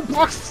 nice. Ooh,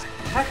 blocks.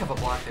 Heck of a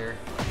block there.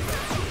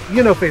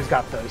 You know Faye's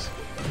got those.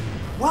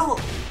 Well,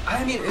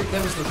 I mean,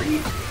 that was the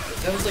read.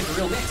 That was like a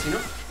real mix, you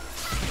know?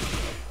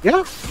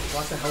 Yeah.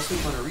 Block the house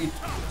sweep on a read.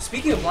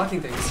 Speaking of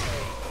blocking things.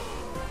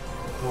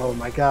 Oh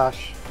my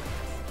gosh.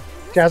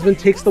 Jasmine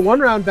takes the 1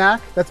 round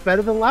back. That's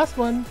better than the last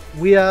one.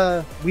 We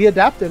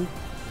adapted.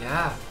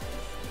 Yeah.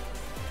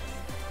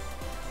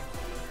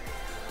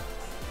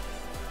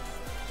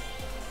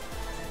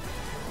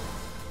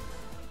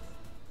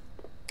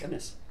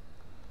 Goodness.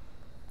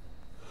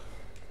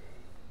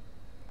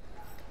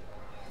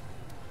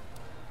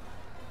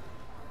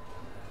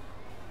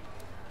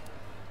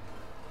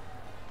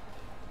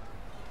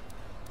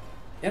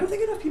 I don't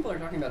think enough people are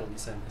talking about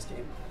Elisa in this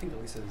game. I think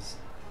Elisa is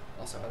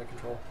also out of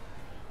control.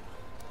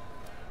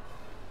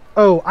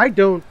 Oh, I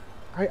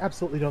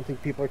absolutely don't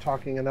think people are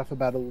talking enough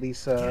about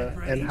Elisa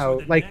and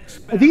how, like,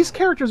 these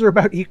characters are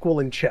about equal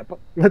in chip.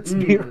 Let's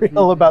be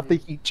real about the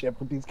heat chip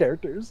with these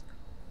characters.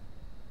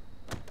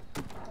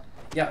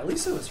 Yeah,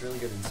 Elisa was really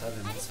good in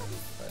 7 also,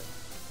 but...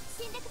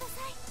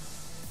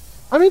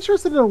 I'm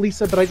interested in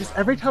Elisa, but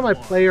every time I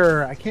play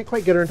her, I can't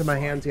quite get her into my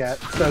hands yet.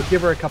 So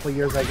give her a couple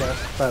years, I guess.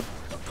 But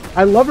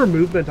I love her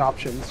movement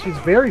options. She's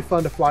very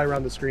fun to fly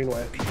around the screen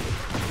with.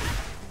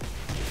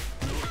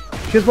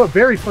 She has what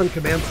very fun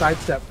command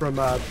sidestep from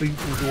Boot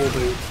and Dual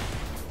Boot.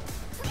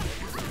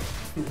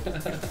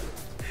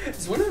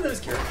 It's one of those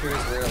characters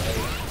where like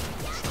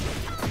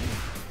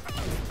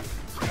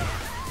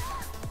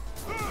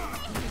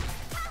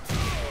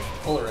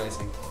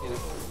polarizing, you know?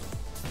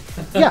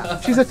 Yeah,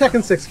 she's a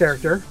Tekken 6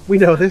 character. We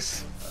know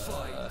this.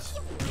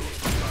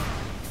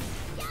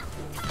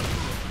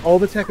 All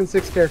the Tekken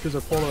 6 characters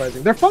are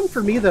polarizing. They're fun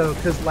for me though,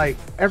 because like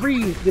every,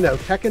 you know,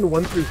 Tekken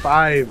 1 through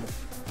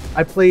 5,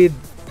 I played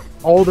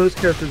all those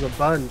characters a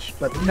bunch,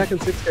 but the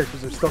Tekken 6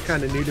 characters are still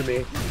kind of new to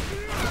me.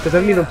 Because I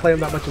didn't even play them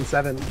that much in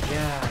 7.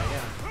 Yeah.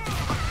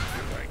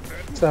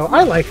 So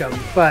I like them,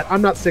 but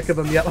I'm not sick of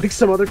them yet like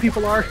some other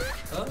people are.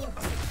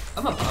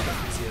 I'm a Bob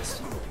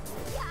enthusiast.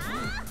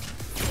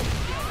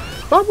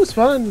 Bob was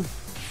fun,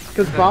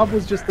 because Bob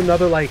was just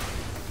another like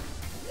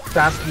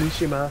fast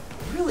Mishima.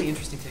 Really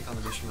interesting take on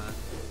the Mishima.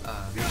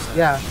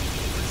 Yeah.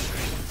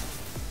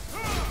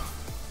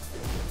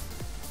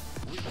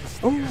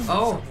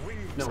 Oh!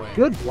 No way.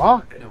 Good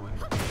block. No way.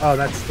 Oh,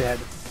 that's dead.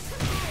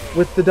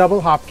 With the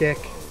double hop kick.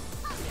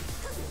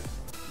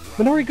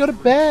 Minori, go to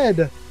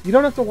bed! You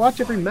don't have to watch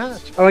every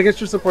match. Oh, I guess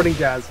you're supporting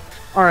Jazz.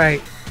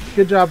 Alright.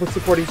 Good job with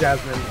supporting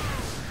Jasmine.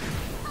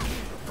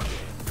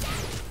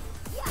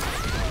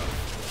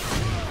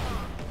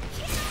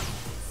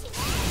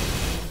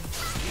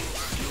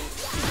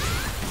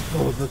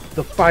 Oh,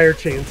 the fire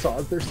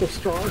chainsaws. They're so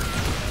strong.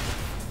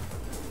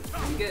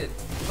 Pretty good.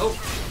 Oh!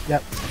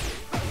 Yep.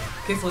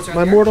 Okay, floats around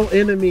My here. mortal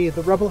enemy,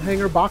 the Rebel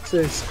Hanger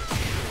boxes.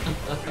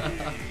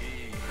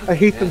 I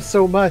hate them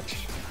so much.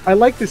 I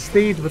like this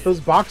stage, but those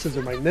boxes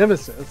are my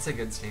nemesis. It's a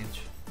good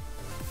stage.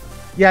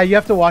 Yeah, you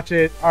have to watch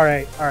it.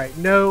 Alright.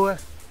 No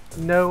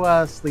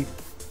sleep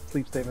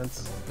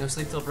statements. No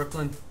sleep till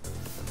Brooklyn.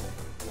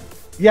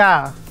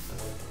 Yeah.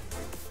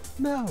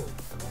 No.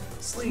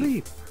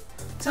 Sleep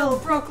till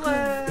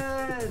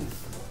Brooklyn!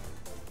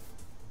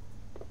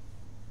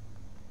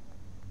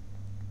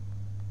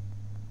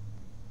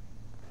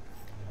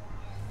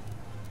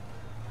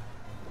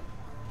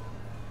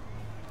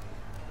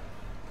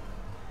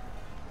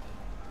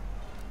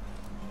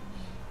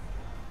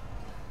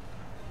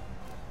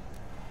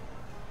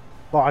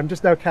 Well, I'm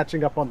just now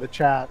catching up on the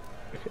chat.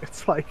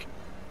 It's like,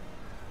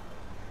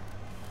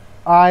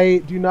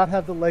 I do not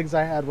have the legs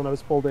I had when I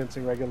was pole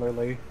dancing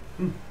regularly,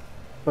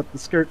 but the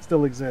skirt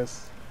still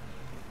exists.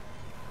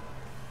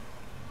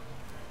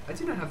 I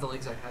do not have the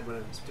legs I had when I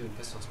was doing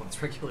pistol squats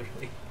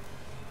regularly.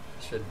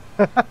 Should.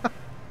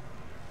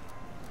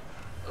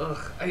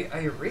 Ugh,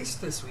 I raced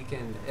this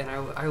weekend and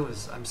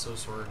I'm so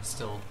sore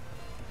still.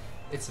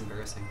 It's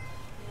embarrassing.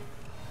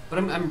 But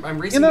I'm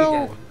racing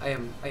again. I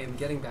am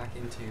getting back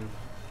into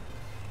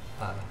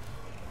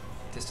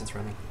distance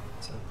running.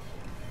 So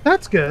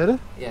That's good.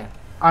 yeah.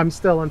 I'm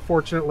still,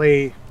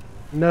 unfortunately,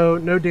 no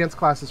dance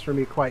classes for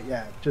me quite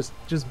yet. Just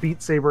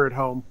Beat Saber at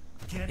home.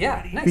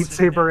 Yeah, nice. Beat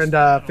Saber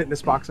and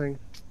fitness boxing,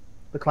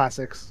 the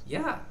classics.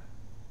 Yeah.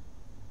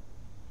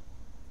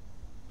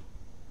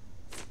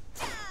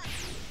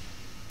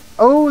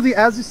 Oh, the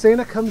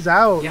Azucena comes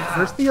out. Yeah.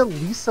 Where's the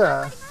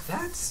Elisa?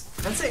 That's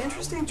an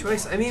interesting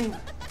choice. I mean,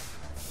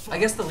 I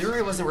guess the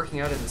Leroy wasn't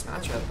working out in this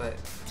matchup, but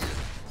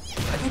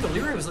I think the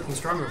Leroy was looking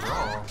strong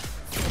overall.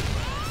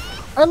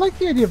 I like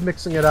the idea of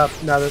mixing it up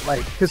now that,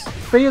 like, because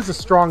Faye is a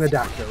strong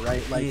adapter,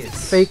 right? Like,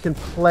 Yes. Faye can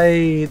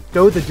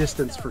go the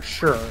distance for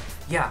sure.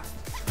 Yeah.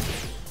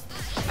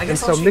 I And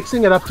guess so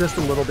mixing it up just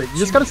a little bit. You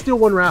just gotta steal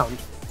one round.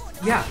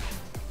 Yeah.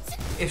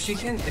 If she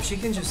can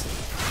just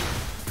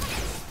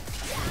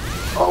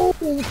Oh,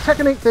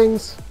 Tekkenate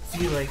things.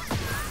 be like,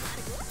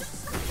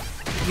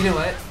 you know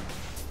what?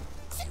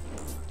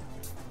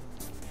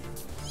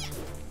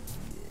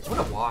 What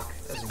a walk.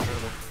 That's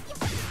incredible.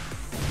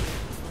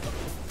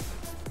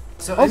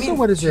 So, I Also, mean,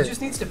 what is she it?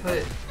 just needs to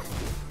put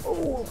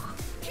Oh.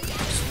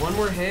 just one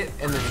more hit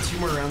and then 2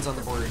 more rounds on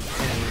the board.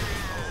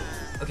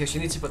 And okay, she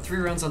needs to put 3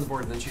 rounds on the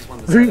board and then she's won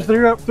the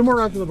set. Two more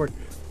rounds on the board.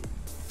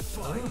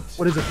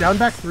 What is it? Down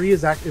back 3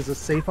 is a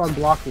safe on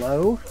block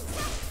low.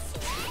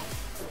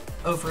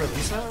 Oh, for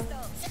Elisa?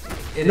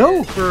 It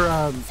No, is.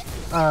 for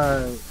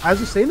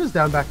Azucena's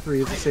down back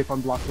 3 is a safe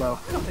on block low.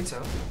 I don't think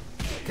so.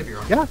 Could be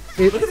wrong. Yeah,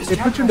 Look at this it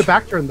jab puts you into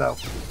pressure. back turn though.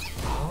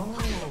 Oh,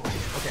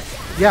 okay.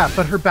 Yeah,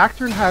 but her back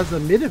turn has a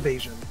mid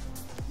evasion.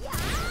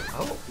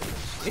 Oh,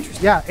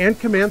 interesting. Yeah, and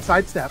command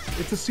sidestep.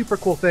 It's a super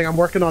cool thing. I'm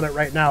working on it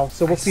right now,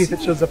 so we'll see if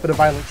it shows up in a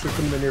violent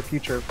system in the near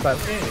future. But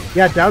Okay.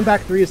 yeah, down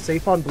back 3 is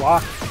safe on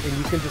block, and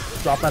you can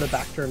just drop out of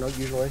back turn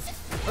usually.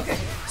 Okay,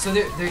 so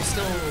they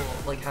still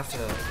like have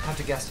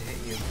to guess to hit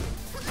you.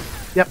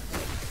 Yep.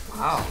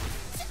 Wow.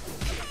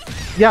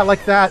 Yeah,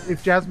 like that.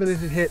 If Jasmine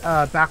had hit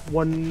back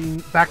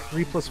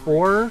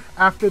 3+4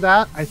 after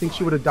that, I think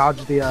she would have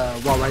dodged the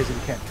while rising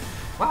kick.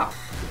 Wow.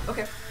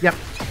 Okay. Yep.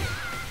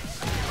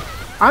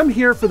 I'm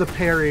here for the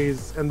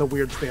parries and the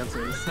weird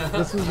stances.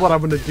 This is what I'm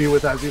going to do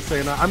with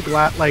Azucena. I'm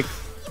glad, like,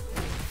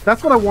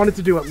 that's what I wanted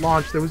to do at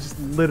launch. There was just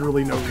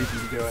literally no reason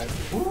to do it.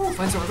 Ooh,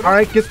 finds orbital. All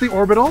right, gets the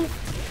orbital.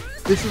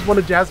 This is one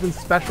of Jasmine's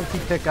specialty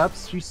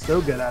pickups. She's so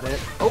good at it.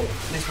 Oh,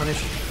 nice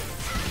punish.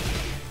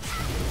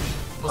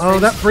 Oh,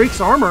 that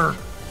breaks armor.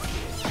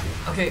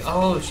 Okay.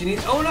 Oh, she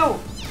needs. Oh no.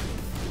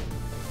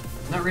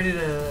 Not ready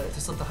to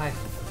slip the high.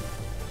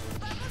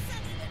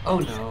 Oh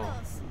no.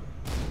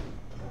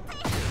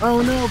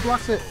 Oh no,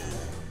 blocks it.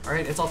 All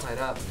right, it's all tied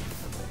up.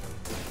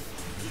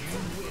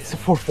 It's a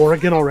 4-4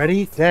 again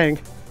already? Dang.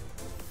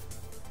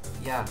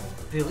 Yeah,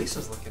 the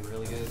Elisa's looking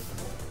really good.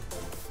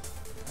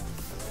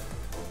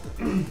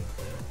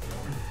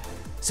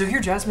 So here,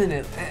 Jasmine,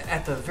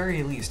 at the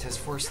very least, has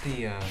forced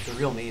the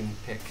real main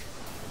pick.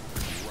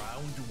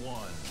 Round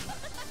 1.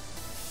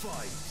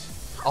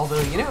 Fight.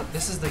 Although, you know,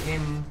 this is the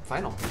game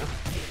final, you know?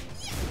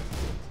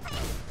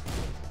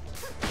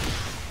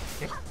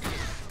 Okay.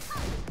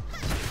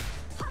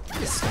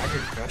 A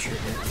staggered pressure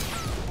hit.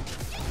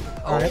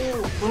 Oh, Alright. a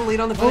little late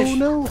on the punish. Oh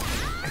no.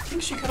 I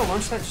think she could have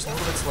launched that just a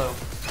little bit slow.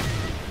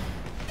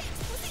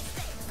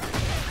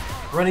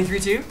 Running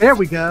 3-2. There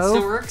we Still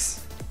go. works.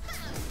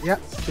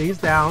 Yep, stays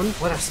down.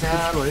 What a Good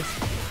snap. choice.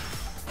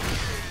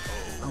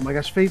 Oh my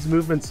gosh, Faye's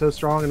movement's so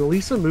strong, and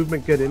Elisa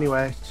movement good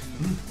anyway.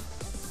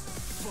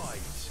 Fight.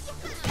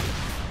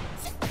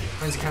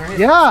 Finds a counter hit.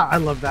 Yeah, I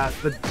love that.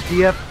 The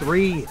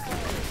DF3.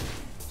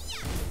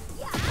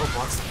 Oh,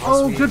 blocks the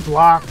Oh, sweet. good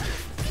block.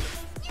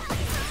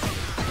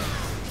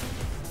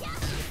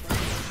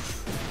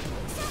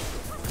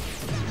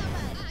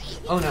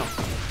 Oh no.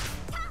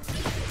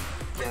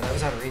 Yeah, that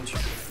was out of range.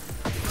 Could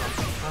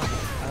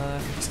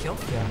this kill?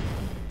 Yeah.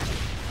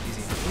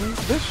 Easy.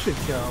 This should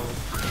go.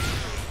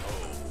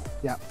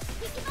 Yeah.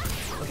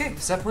 Okay,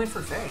 set point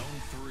for Faye. Round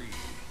 3.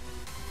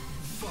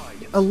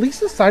 Fight.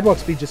 Elisa's sidewalk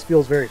speed just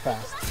feels very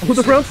fast. With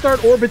the round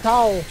start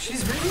orbital.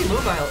 She's really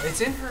mobile.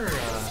 It's in her.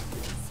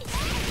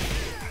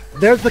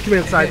 There's the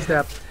command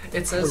sidestep.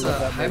 It says I love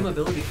that high move.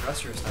 mobility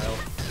thruster style.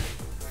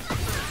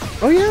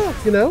 Oh yeah,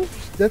 you know,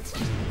 that's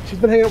she's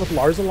been hanging out with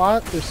Lars a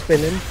lot. They're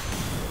spinning.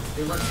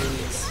 They love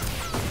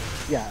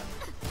these. Yeah.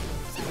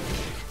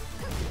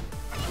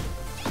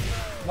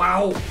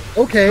 Wow.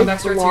 Okay, Come back,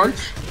 the start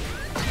launch.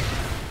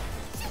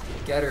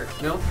 Get her.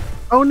 No.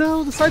 Oh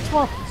no, the side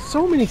swap.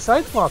 So many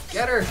side swaps.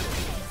 Get her.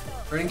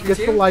 Running through Gets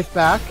the 2. life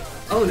back.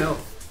 Oh no.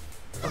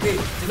 Okay,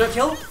 did not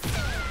kill.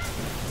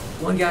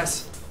 One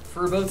gas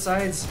for both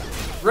sides.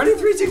 Running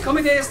 3-2.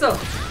 ComradeSolar still.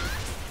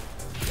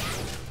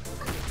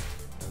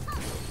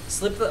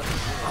 Slip the.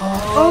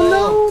 Oh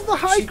no,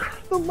 the She-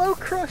 the low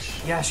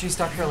crush. Yeah, she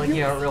stuck her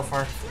leggy out real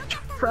far.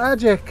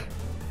 Tragic.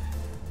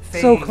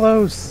 Faye So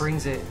close.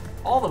 Brings it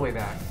all the way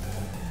back.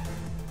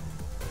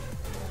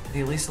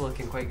 The Elisa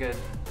looking quite good.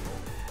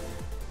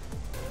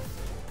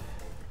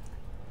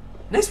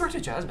 Nice work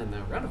to Jasmine,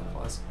 though. Round of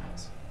applause.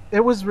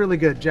 It was really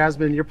good,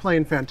 Jasmine. You're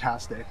playing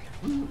fantastic.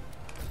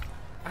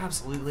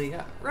 Absolutely,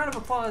 yeah. Round of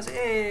applause.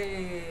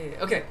 Hey.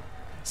 Okay,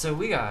 so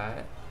we got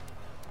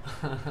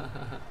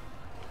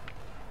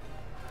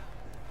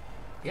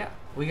Yeah,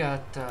 we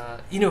got,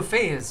 you know,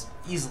 Faye is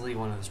easily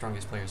one of the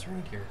strongest players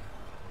around here.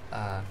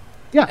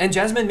 Yeah. And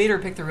Jasmine made her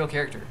pick the real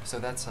character, so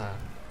that's a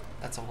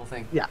whole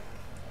thing. Yeah.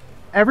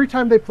 Every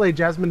time they play,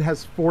 Jasmine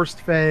has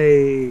forced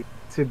Faye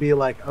to be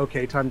like,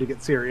 okay, time to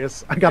get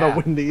serious. I gotta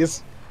win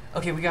these.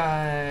 Okay, we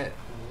got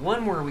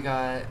one more. We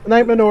got...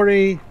 Night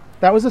Minori.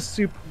 That was a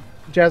super...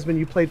 Jasmine,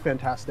 you played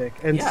fantastic.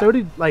 And so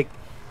did, like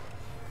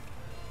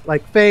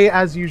Faye,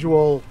 as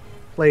usual,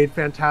 played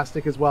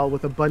fantastic as well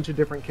with a bunch of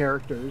different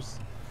characters.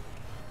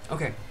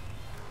 Okay.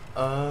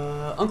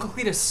 Uncle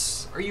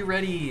Cletus, are you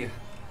ready?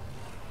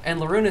 And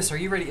Laronis, are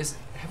you ready?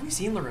 Have we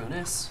seen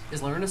Laronis?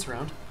 Is Laronis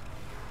around?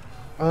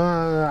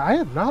 I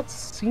have not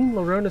seen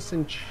Laronis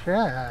in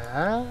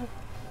chat.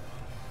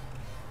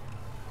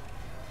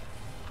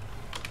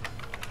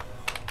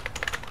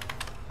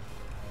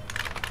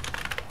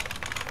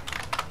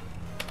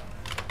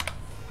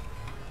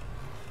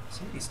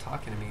 Somebody's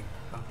talking to me.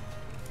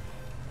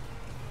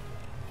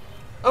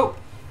 Oh!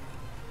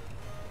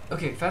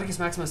 Okay, Faticus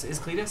Maximus is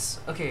Cletus.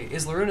 Okay,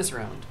 is Laronis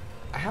around?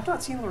 I have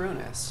not seen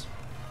Laronis.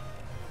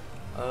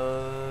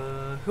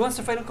 Who wants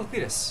to fight Uncle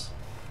Cletus?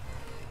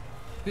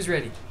 Who's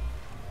ready?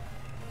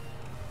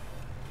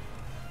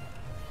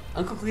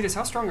 Uncle Cletus,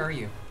 how strong are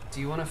you?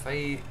 Do you want to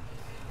fight...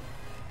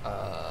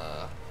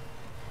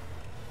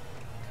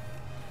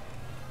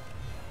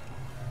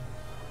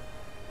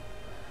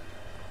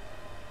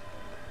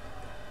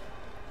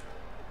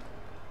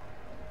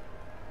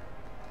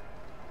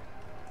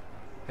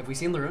 Have we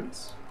seen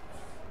Laronis?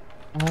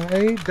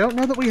 I don't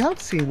know that we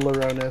have seen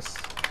Laronis.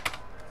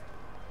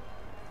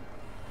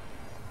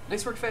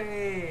 Nice work,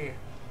 Faye!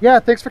 Yeah,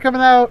 thanks for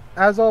coming out,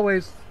 as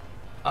always.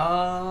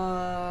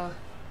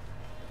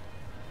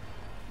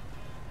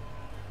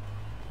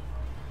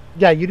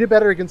 Yeah, you did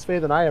better against Faye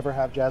than I ever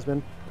have,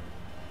 Jasmine.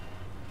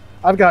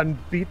 I've gotten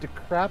beat the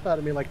crap out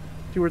of me like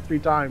 2 or 3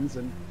 times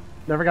and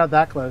never got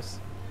that close.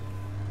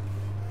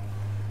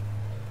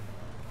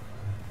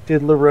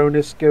 Did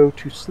Laronis go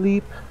to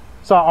sleep?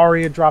 Saw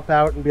Arya drop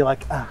out and be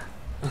like, ah.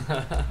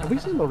 Have we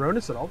seen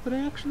Laronis at all today,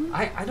 actually?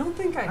 I don't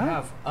think I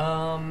have.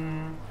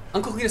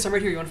 Uncle Cletus, I'm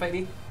right here. You want to fight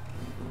me?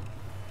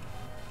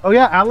 Oh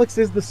yeah, Alex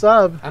is the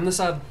sub. I'm the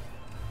sub.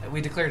 We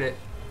declared it.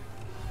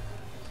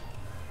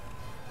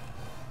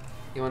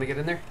 You want to get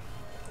in there?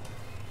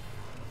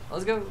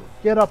 Let's go.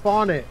 Get up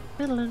on it.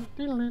 Diddlin',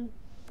 diddlin'.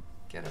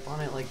 Get up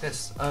on it like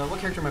this. What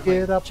character am I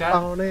playing? Get up Chad?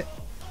 on it.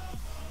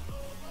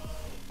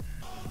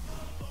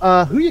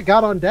 Who you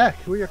got on deck?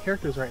 Who are your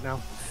characters right now?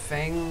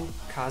 Fang,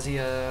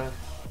 Kazuya,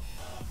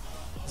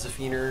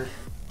 Zafina,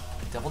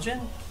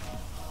 Deviljin?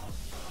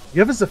 You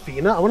have a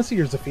Zafina? I want to see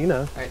your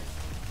Zafina. Alright.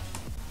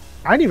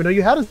 I didn't even know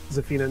you had a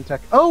Zafina in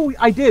tech. Oh,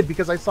 I did,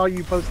 because I saw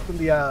you post in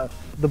the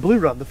blue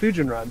run, the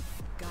Fujin run.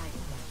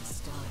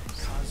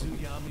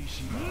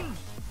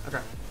 Okay.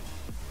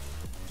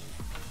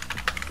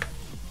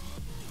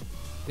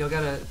 Y'all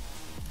got a...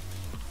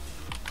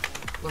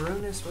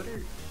 Laronis, what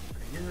are...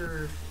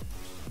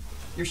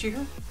 You're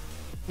she-her?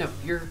 No,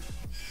 you're...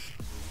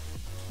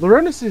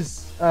 Laronis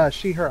is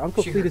she-her.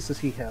 Uncle She-her. Cletus is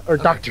he-him. Or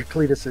Okay. Dr.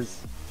 Cletus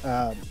is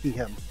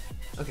he-him.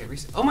 Okay,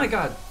 oh my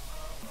god!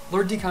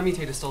 Lord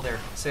Decommutate is still there.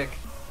 Sick.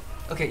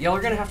 Okay, y'all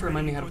are gonna have to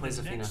remind me how to play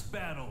Zafina.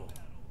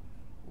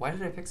 Why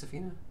did I pick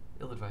Zafina?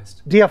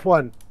 Ill-advised.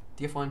 DF1.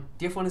 DF1.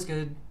 DF1 is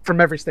good. From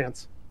every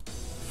stance.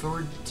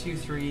 Forward 2,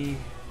 3.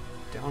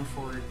 Down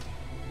forward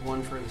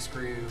 1 for the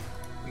screw.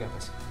 We got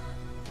this.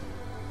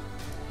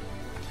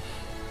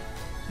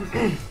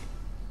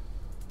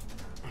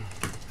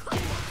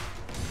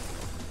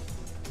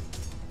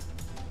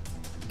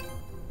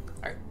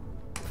 Alright.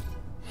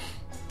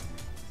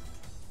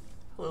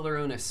 Hello,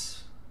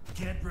 Laronis.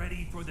 Get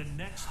ready for the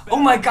next Oh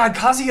my god,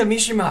 Kazuya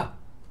Mishima!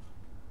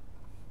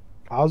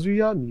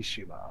 Kazuya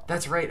Mishima.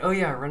 That's right. Oh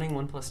yeah, running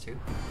 1+2.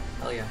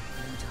 Hell yeah.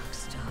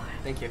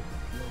 Thank you.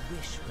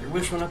 Your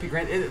wish will not be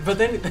granted. But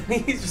then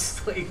he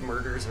just like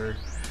murders her.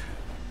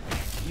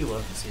 You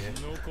love to see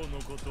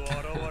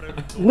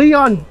it.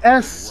 Leon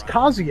S.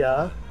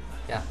 Kazuya.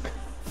 Yeah.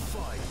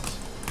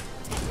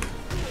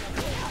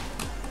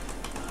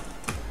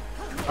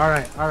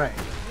 Alright, alright.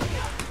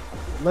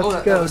 Let's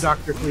that go, was...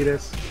 Dr.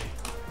 Cletus.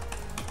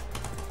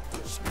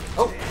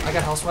 Oh, I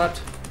got hell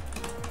swept.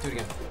 Do it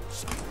again.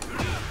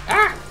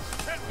 Ah!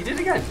 He did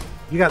it again.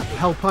 You got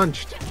hell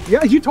punched.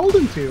 Yeah, you told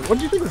him to. What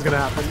did you think was going to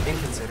happen?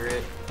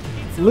 Inconsiderate.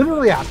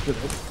 Literally after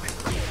this.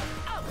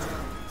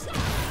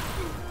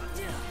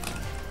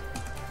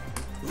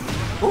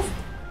 Oof.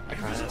 I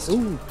tried this.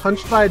 Ooh,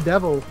 punched by a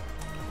devil.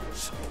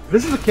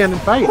 This is a canon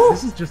fight. Ooh.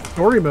 This is just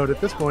story mode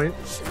at this point.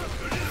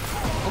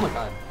 Oh my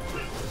god.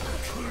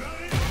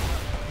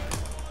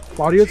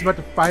 Claudio's about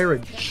to fire a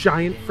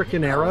giant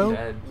freaking arrow. I'm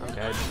dead. I'm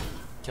dead.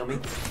 Kill me.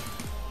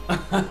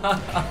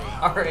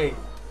 Alright.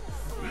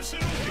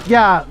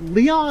 Yeah,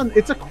 Leon,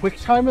 it's a quick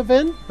time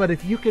event, but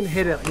if you can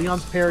hit it,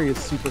 Leon's parry is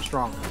super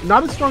strong.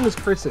 Not as strong as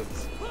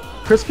Chris's.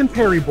 Chris can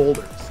parry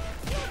boulders.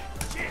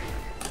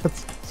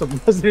 That's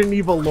some Resident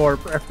Evil lore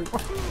for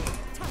everyone.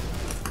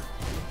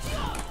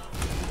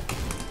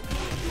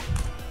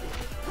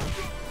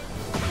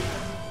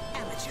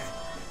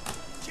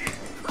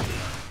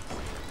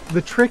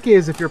 The trick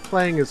is, if you're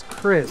playing as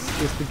Chris,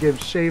 is to give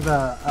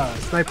Sheva a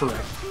sniper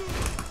rifle.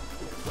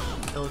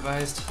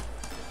 Ill-advised.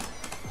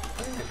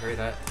 I can parry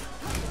that.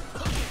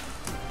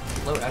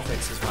 Low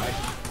ethics is why.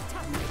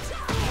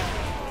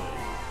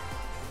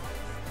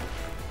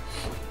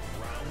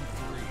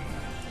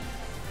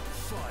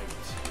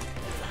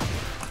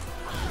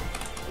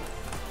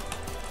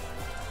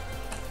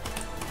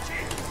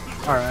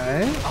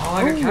 Alright. Oh,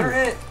 I got counter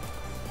hit!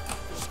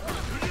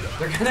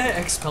 They're gonna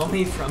expel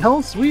me from...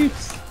 Hell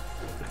sweeps!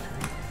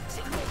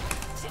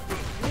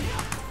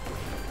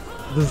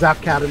 The Zap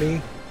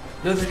Academy.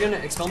 No, they're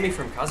gonna expel me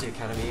from Kazi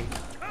Academy.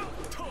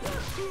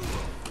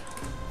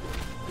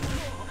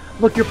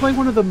 Look, you're playing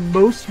one of the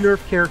most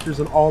nerfed characters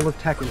in all of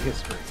Tekken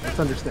history. That's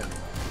understandable.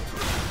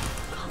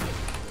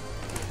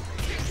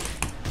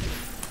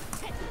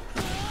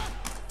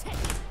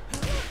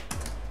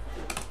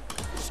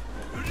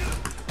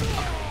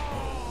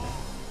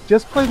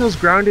 Just play those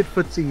grounded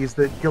footsies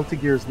that Guilty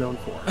Gear is known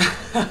for.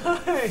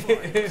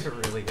 It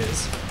really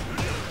is.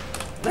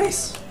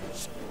 Nice!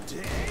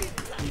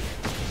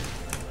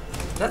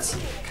 That's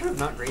kind of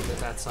not great that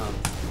that's,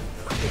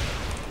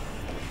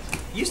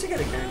 you used to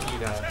get a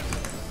guaranteed,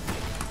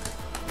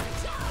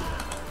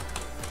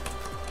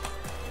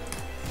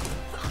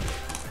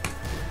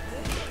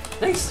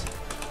 Nice!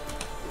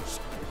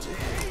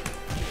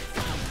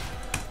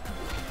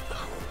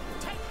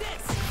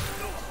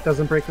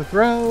 Doesn't break the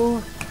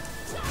throw.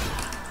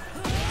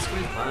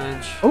 Squid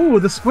punch. Oh,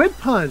 the squid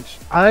punch!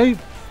 I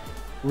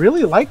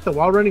really like the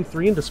while running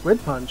 3 into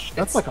squid punch.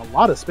 That's like a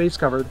lot of space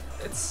covered.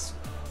 It's...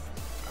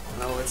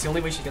 I don't know, it's the only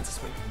way she gets a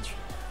squid punch.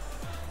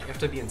 You have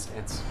to be in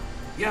stance.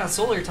 Yeah,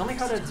 Solar, tell me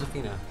how to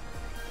Zafina.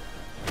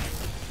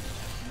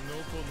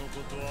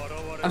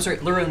 I'm sorry,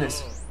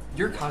 Laronis.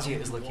 Your Kazuya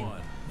is looking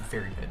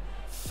very good.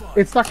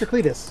 It's Dr.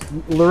 Cletus.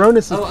 Laronis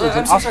is, is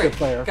an so Oscar sorry.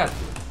 player. God.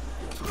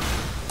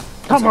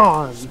 Come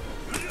on!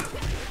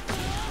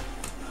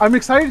 I'm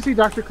excited to see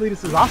Dr.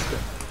 Cletus' Oscar.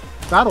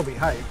 That'll be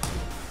hype.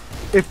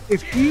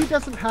 If he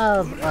doesn't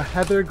have a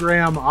Heather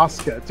Graham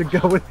Oscar to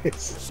go with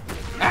his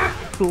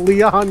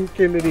Leon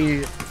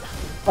Kennedy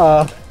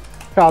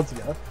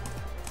Kazuya.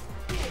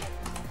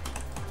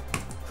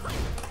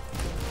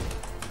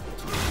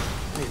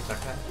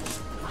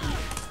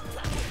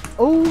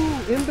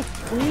 Oh, in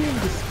between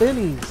the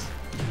spinnies.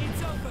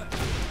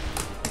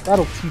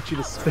 That'll teach you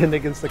to spin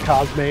against the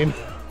Cosmain.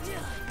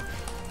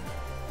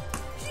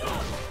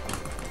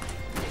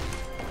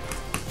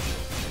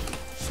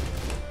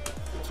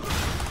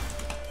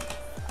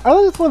 I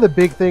think it's one of the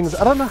big things.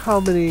 I don't know how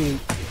many...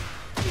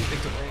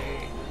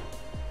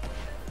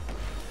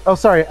 Oh,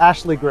 sorry,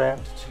 Ashley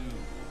Grant.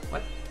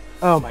 What?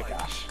 Oh my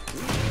gosh.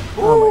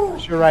 Oh my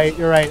gosh, you're right,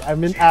 you're right. I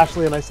meant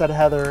Ashley and I said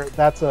Heather.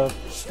 That's a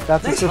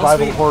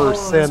survival horror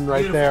sin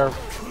right there.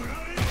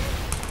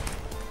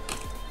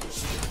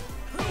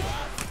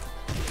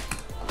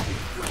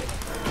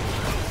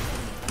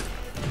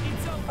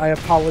 I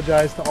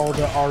apologize to all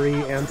the RE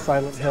and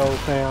Silent Hill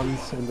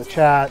fans in the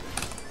chat.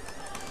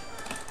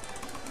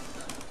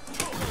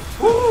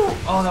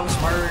 Oh, that was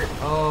smart.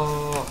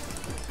 Oh.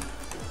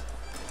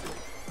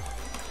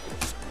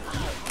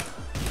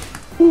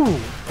 Ooh,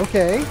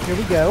 okay, here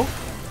we go.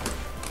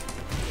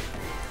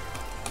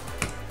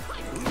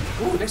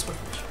 Ooh, nice one.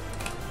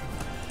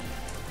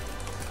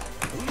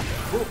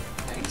 Ooh,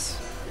 nice.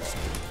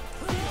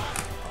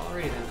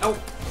 Alrighty then. Oh.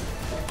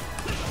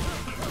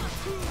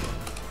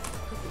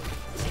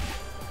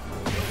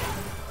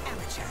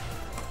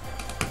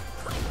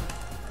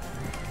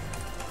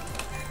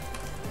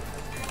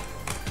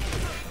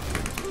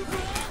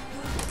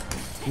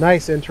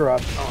 Nice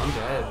interrupt. Oh, I'm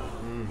dead.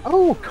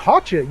 Oh,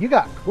 caught you. You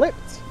got clipped.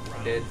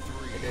 I did.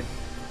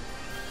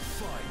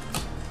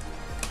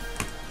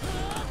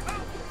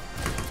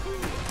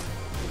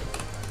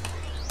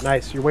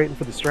 Nice. You're waiting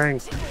for the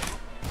string.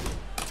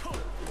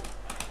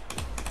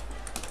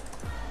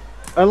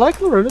 I like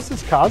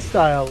Laronis' cos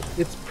style.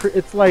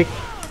 It's like,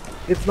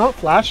 it's not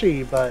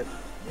flashy, but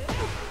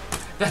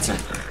That's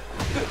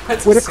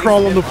way to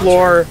crawl on the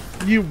floor,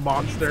 you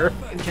monster.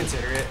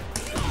 Inconsiderate.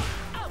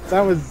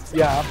 That was,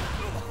 yeah.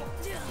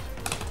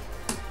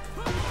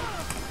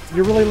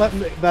 You're really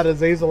letting that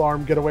Azazel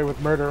arm get away with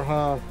murder,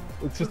 huh?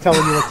 It's just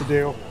telling you what to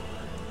do.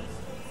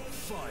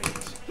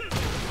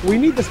 We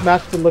need this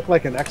match to look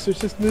like an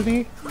Exorcist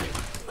movie.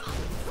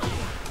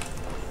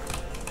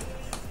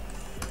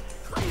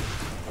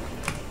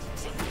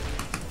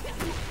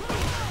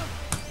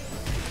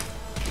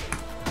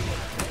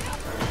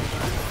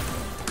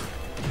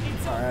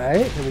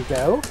 Alright, here we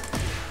go.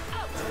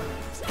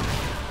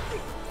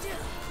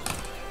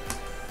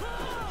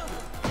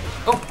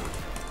 Oh!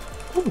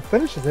 Ooh,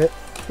 finishes it.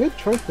 Good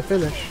choice to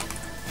finish.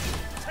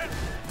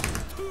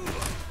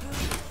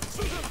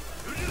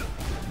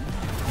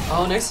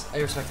 Oh, nice. I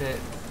respect it.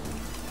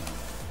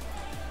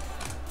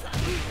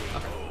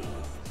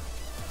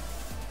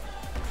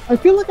 I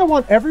feel like I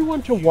want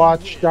everyone to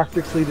watch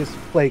Dr. Cletus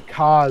play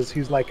Kaz,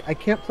 who's like, I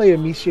can't play a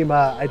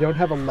Mishima, I don't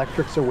have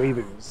electrics or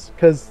waivus.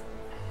 Because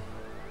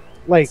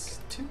Like,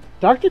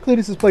 Dr.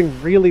 Cletus is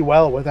playing really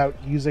well without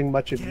using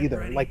much of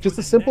either. Like, just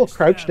a simple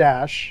crouch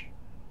dash,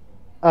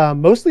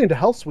 mostly into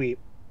Hell Sweep,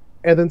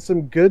 and then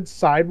some good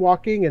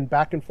sidewalking and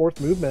back and forth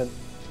movement.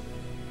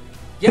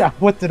 Yeah,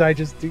 what did I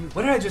just do?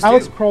 What did I just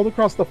Alex do? crawled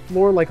across the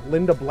floor like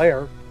Linda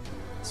Blair.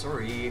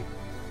 Sorry.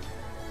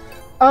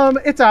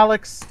 It's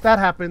Alex. That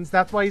happens.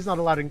 That's why he's not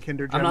allowed in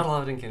Kinder Gym. I'm not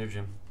allowed in Kinder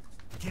Gym.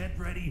 Get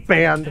ready for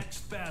Banned. the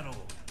next battle.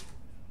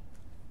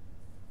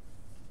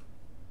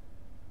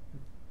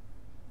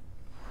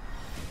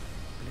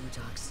 Blue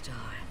Dark Star.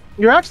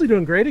 You're actually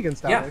doing great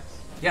against Yeah. Alex.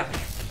 Yeah.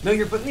 No,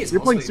 you're putting these.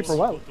 You're Hell playing Sweeps. super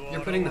well.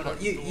 You're putting the.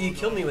 You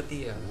killed me with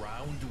the.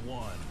 Round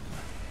one.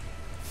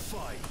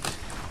 Fight.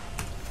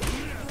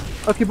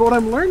 Okay, but what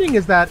I'm learning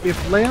is that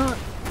if Leon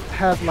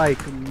had like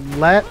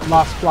let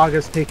Las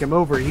Plagas take him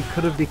over, he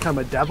could have become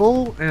a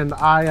devil, and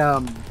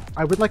I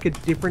would like a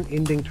different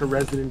ending to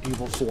Resident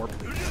Evil 4,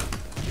 please.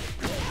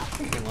 I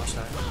think I can watch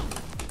that.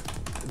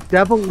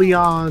 Devil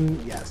Leon,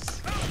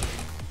 yes.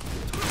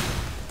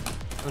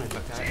 I'm gonna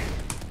duck that.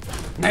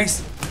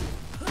 Nice.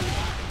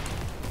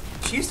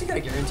 She used to get a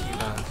guaranteed.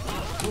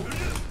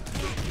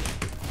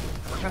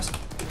 Press.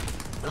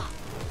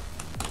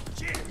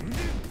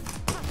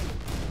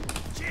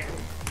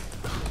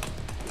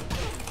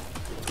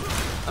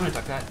 I'm gonna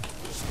duck that.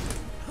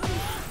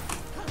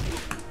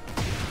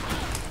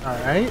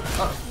 Alright.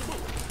 Oh.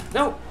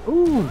 No!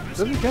 Ooh,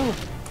 doesn't kill.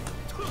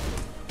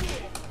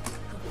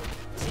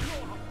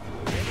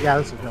 Yeah,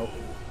 this would help.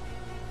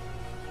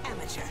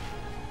 Amateur.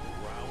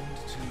 Round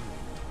two.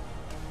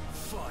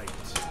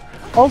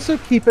 Fight. Also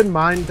keep in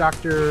mind,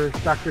 Dr.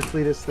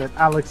 Cletus, that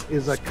Alex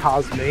is a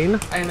cos main,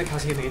 I am a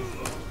Kazuya main.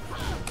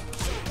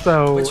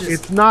 so Which is-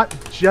 it's not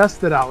just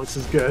that Alex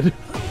is good.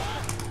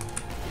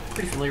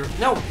 Pretty familiar.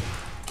 No!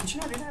 Can she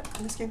not do that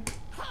in this game?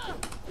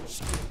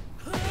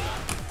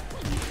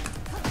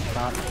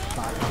 Bop,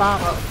 bop,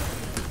 bop.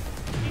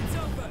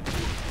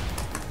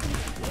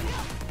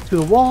 To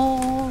the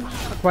wall.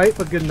 Not quite,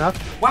 but good enough.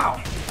 Wow!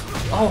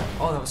 Oh,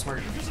 that was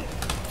smart.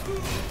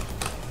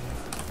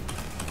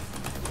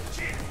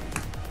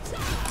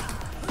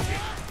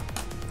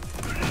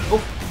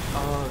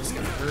 Oh, this is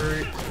gonna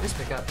hurt. Nice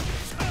pickup.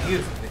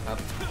 Beautiful pickup.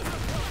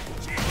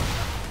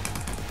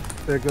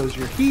 There goes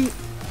your heat.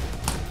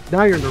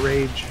 Now you're in a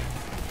rage.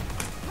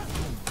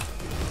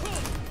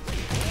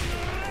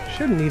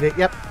 Shouldn't need it.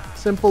 Yep.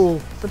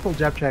 Simple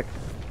jab check.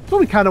 That's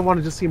what we kind of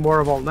wanted to see more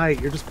of all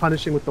night. You're just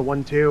punishing with the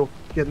 1-2,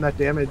 getting that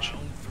damage.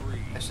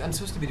 I'm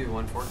supposed to be doing 1-4.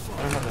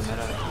 I don't have the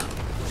meta.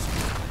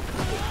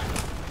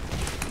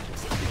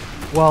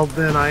 Well,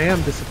 then I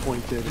am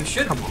disappointed. You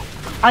should. Come on.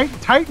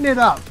 Tighten it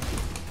up.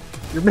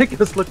 You're making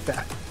us look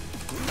bad.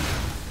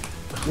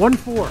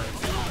 1-4.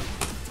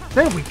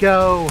 There we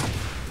go.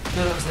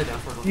 No, that was the down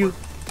forward. You.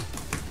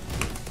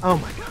 Oh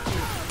my god.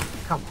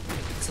 Come on.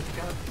 Set the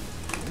gun.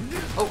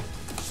 Oh.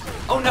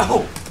 Oh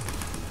no!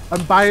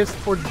 I'm biased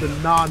towards the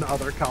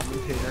non-other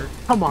commentator.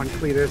 Come on,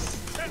 Cletus.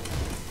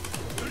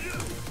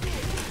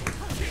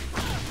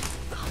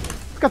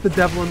 It's got the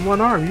devil in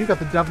one arm. You got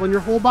the devil in your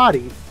whole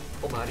body.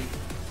 Whole body.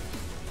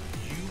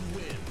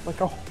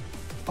 Like a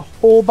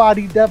whole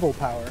body devil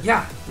power.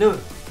 Yeah, no.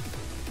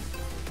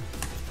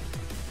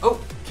 Oh,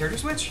 character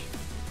switch?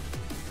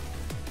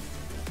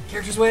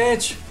 Character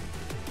switch!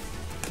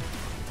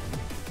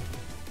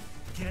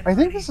 I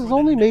think this is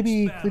only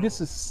maybe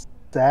Cletus'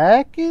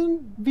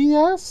 second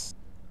VS?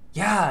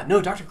 Yeah,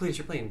 no, Dr. Cletus,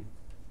 you're playing.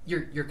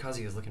 Your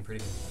Kazuya is looking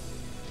pretty good.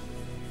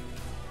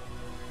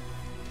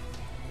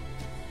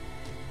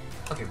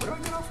 Okay, what do I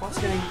get off while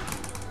standing?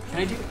 Can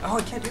I do? Oh,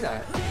 I can't do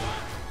that.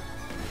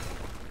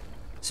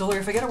 Solar,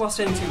 if I get it while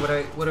standing too,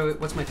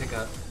 what's my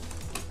pickup?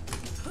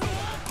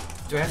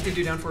 Do I have to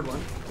do down forward 1?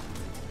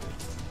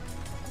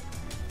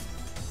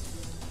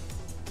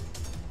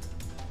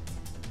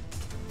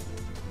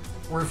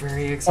 We're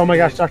very excited. Oh my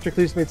gosh, Dr.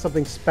 Cletus made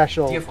something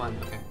special.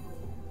 TF1, okay.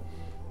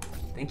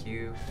 Thank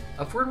you.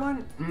 Upward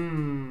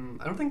 1?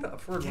 I don't think the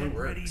upward 1 Get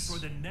ready works. for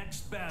the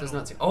next battle. Does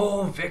not seem.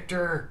 Oh,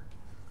 Victor!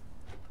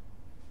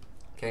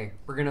 Okay,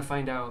 we're gonna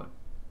find out.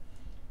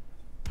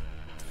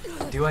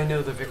 Do I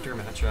know the Victor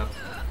matchup?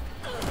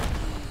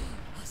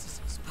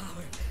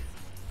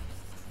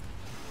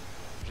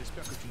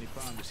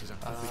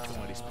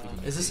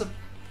 Is this a...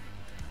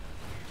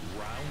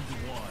 Round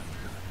one.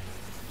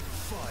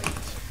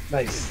 Fight.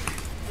 Nice.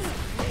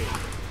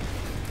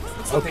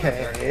 what's the pickup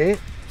there? Okay.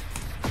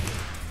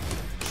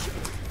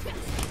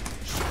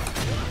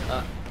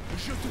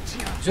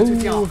 Je te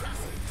tiens.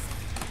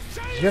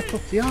 Je te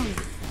tiens.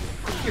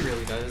 He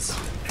really does.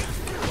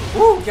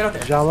 Woo! Get out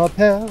there.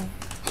 Jalapel.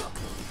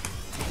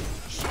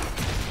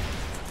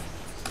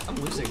 I'm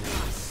losing.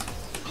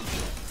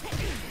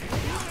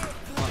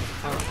 Come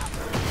on.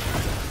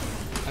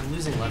 I'm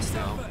losing less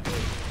now.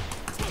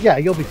 Yeah,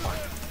 you'll be fine.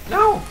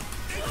 No!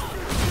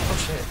 Oh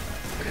shit.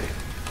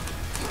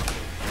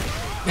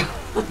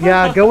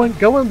 Yeah,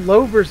 going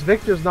low versus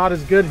Victor's not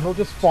as good. He'll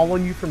just fall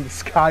on you from the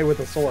sky with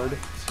a sword.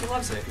 He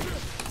loves it.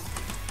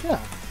 Yeah.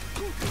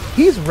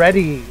 He's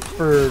ready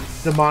for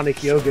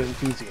demonic yoga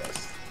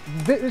enthusiasts.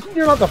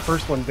 You're not the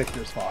first one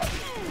Victor's fought.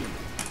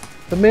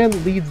 The man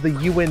leads the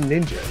UN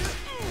Ninjas,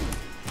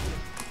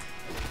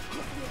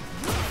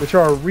 which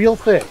are a real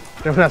thing.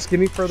 Don't ask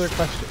any further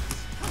questions.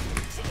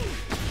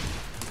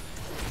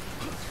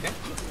 Okay.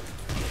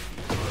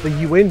 The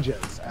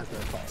UNJs, as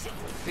they're called.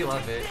 We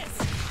love it.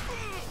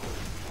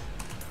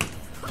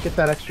 Get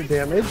that extra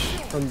damage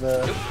from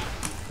the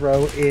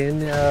throw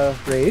in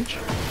rage.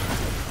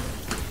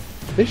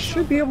 This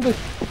should be able to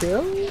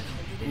kill?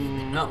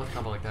 Not with a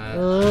combo like that.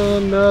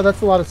 No, that's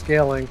a lot of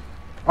scaling.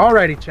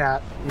 Alrighty,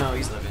 chat. No,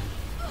 he's living.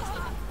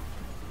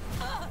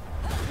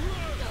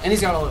 And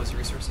he's got all of his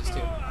resources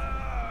too.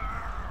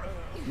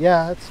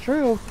 Yeah, it's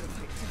true.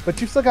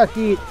 But you've still got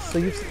heat, so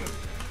you've...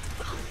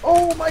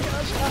 Oh my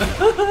gosh!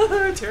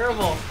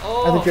 Terrible.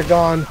 Oh. I think you're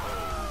gone.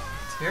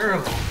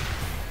 Terrible.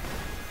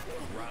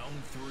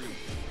 Round 3.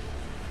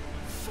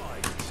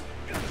 Fight.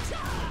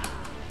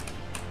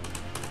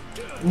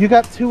 You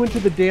got too into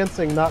the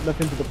dancing, not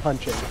enough into the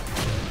punching.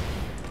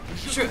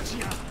 Sure.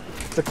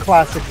 It's a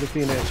classic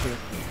Zafina issue.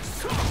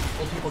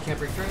 Old people can't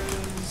break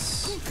throws.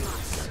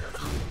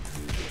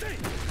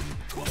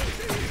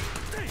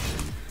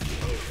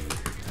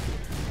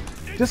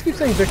 Just keep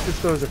saying Victor's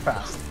throws are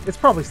fast. It's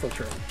probably still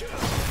true.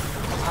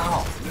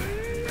 Wow.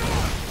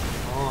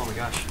 Oh my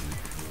gosh.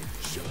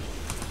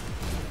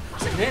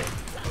 Second hit.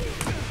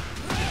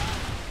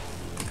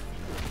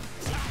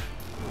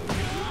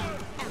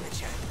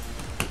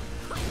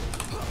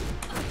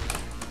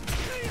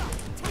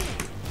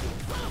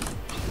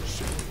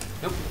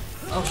 Nope.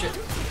 Oh shit.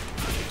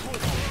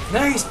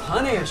 Nice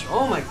punish.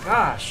 Oh my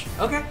gosh.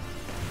 Okay.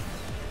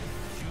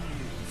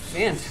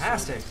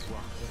 Fantastic.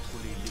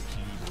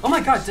 Oh my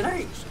god, did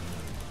I...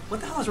 What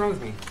the hell is wrong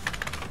with me?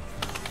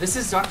 This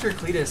is Dr.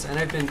 Cletus, and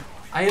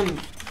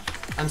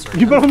I'm sorry.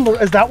 You've been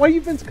on, is that why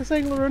you've been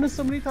saying Lorena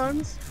so many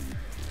times?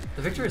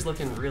 The Victor is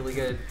looking really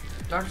good.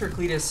 Dr.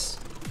 Cletus...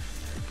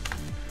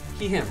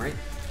 He, him, right?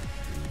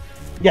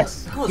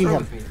 Yes, What the hell is wrong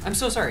with me? I'm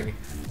so sorry.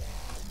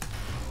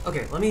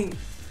 Okay, let me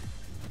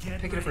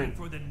Get pick a ready different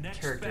for the next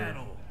character,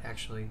 battle.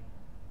 actually.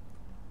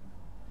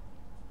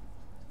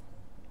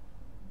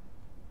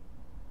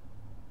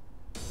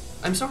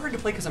 I'm so hard to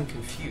play because I'm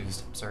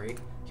confused. I'm sorry.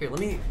 Here, let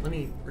me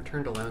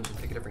return to lounge and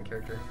pick a different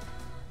character.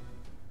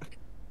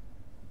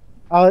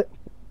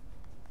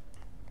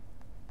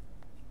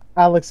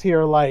 Alex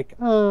here, like,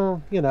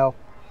 you know,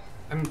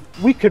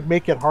 we could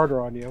make it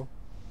harder on you.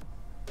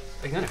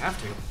 I'm gonna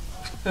have to.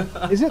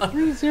 Is it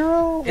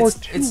 3-0 or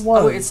 2-1?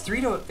 Oh, it's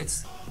 3 to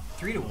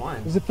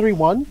 1. Is it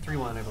 3-1?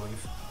 3-1, I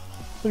believe.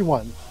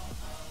 3-1.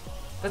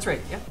 That's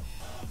right. Yeah.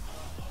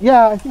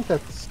 Yeah, I think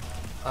that's.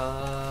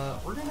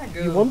 We're gonna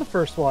go. You won the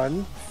first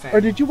one, Fang.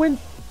 or did you win?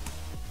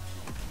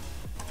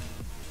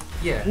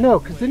 Yeah. No,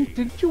 because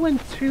didn't you win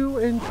 2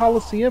 in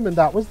Coliseum, and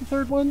that was the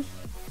third one?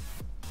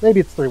 Maybe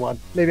it's 3-1.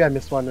 Maybe I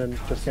missed one and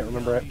just can't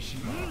remember it.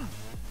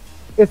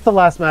 It's the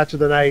last match of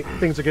the night.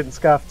 Things are getting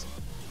scuffed.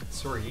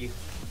 Sorry.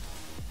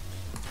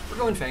 We're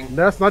going Fang.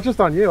 No, it's not just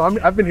on you.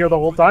 I've been here the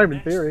whole time,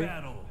 in theory.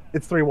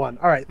 It's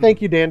 3-1. All right,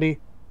 thank you, Dandy.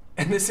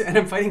 And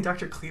I'm fighting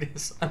Dr.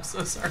 Cletus. I'm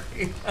so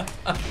sorry.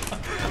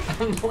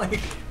 I'm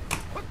like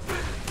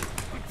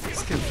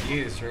just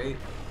confused, right?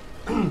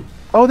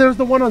 Oh, there's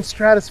the one on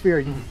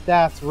Stratosphere.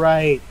 That's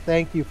right.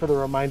 Thank you for the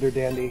reminder,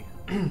 Dandy.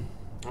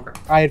 Okay.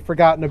 I had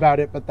forgotten about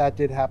it, but that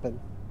did happen.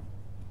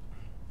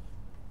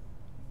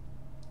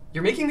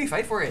 You're making me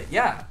fight for it.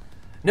 Yeah.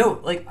 No,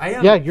 like I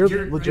am. Yeah, you're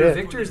your legit.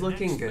 Victor's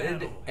looking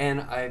good,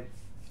 and I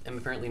am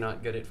apparently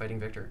not good at fighting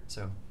Victor.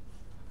 So.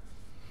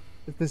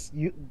 This,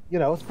 you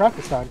know, it's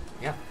practice time.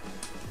 Yeah.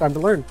 Time to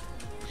learn.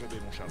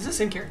 It's the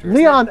same character. isn't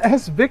Leon it?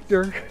 S.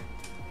 Victor.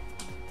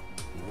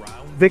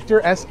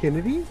 Victor S.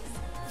 Kennedy?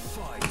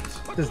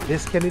 Does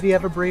this Kennedy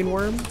have a brain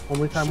worm?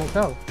 Only time will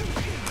tell.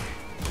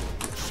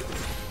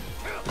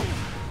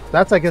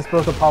 That's, I guess,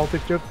 both a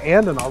politics joke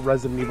and an all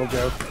Resident Evil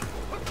joke.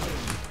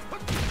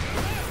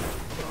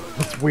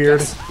 It's weird.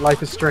 Yes.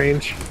 Life is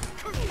strange.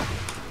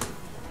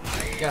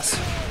 Yes.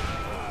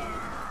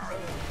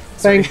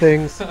 Saying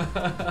things. Saying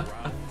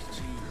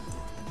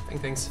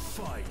things.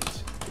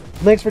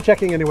 Thanks for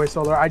checking anyway,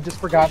 Solar. I'd just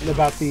forgotten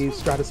about the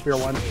Stratosphere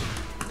one.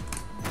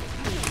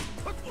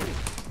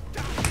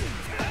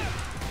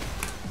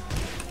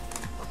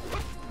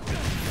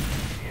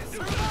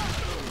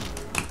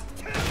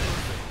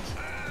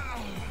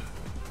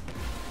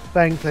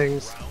 Bang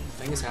things.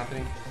 Thing is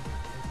happening.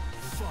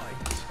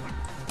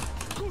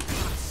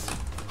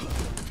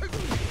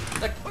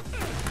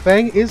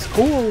 Fang is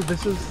cool.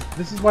 This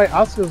is why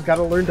Asuka's got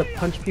to learn to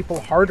punch people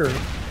harder.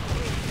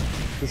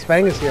 This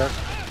Fang is here.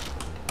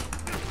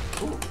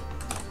 Ooh.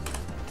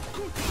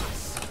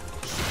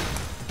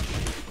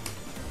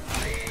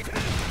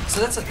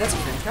 So that's a fin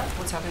cap?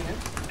 What's happening there?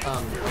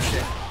 Oh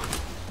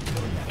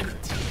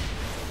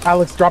shit.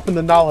 Alex dropping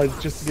the knowledge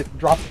just to get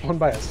dropped upon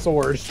by a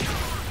sword.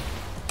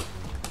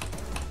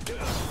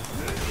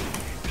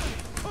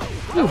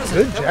 Ooh,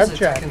 good jab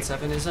check. Tekken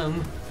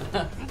 7ism.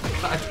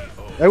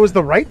 That was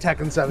the right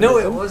Tekken 7. No,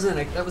 it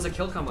wasn't. That was a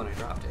kill combo and I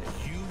dropped it.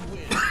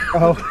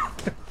 Oh.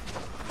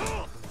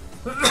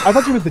 I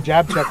thought you meant the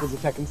jab check was a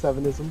Tekken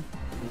 7ism.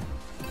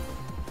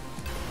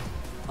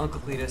 Uncle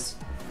Cletus.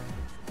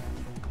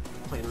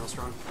 Playing real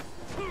strong.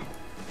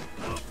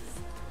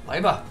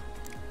 Laiba.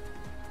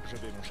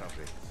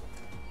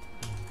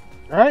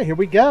 Alright, here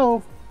we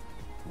go.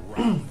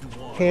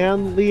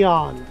 Can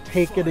Leon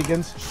take it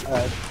against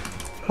a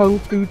Kung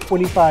Fu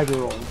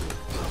 25-year-old?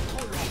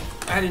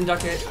 I didn't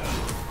duck it.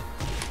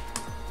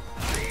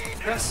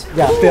 Press.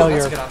 Yeah, Ooh, failure.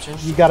 That's a good option.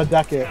 You gotta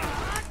duck it.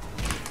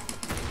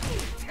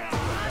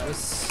 That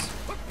was...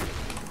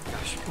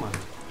 Gosh, come on.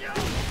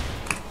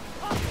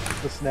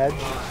 The sned.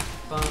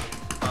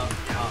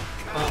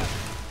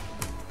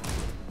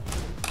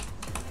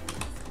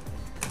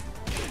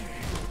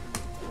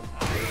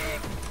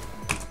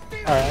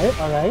 Alright,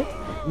 alright.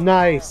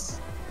 Nice.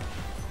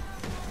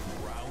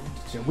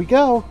 Here we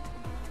go.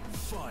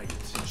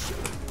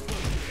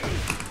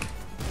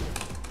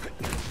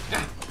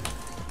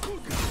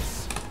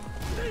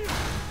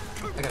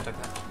 I gotta duck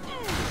that.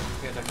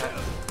 I gotta duck that.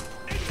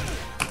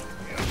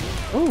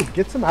 Oh,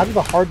 gets him out of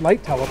the hard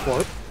light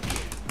teleport.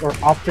 Or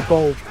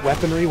optical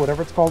weaponry,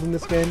 whatever it's called in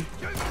this game.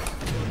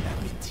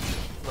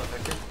 Love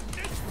Vector.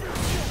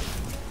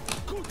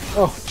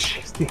 Oh,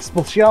 jeez, the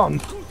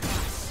expulsion.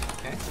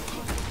 Okay.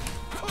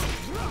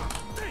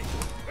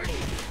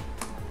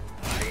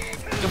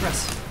 Don't press.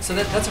 So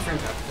that's a frame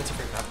trap. That's a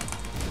frame trap.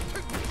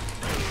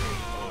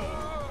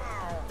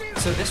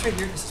 So this right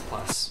here, this is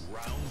plus.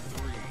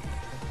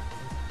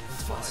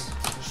 It's plus.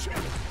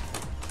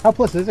 How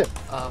plus is it?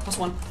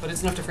 +1, but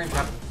it's enough to frame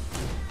trap.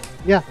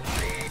 Yeah.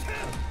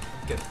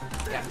 Good.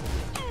 Yeah.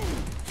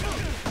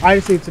 I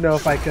just need to know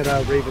if I could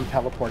Raven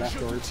teleport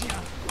afterwards.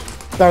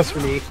 That was for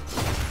me.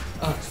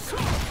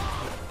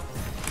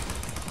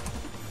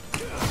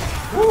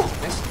 Woo,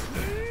 nice.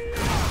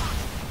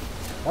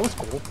 That was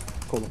cool.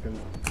 Cool looking.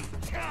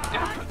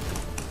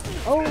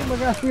 Oh my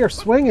gosh, we are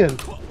swinging.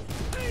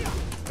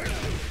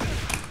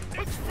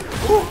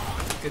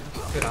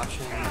 Good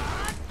option.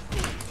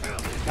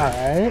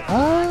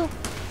 Alright.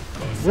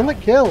 Will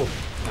it kill? No,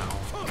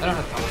 I don't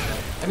have power set.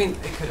 I mean,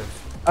 it could have.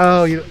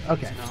 Oh, you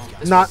okay?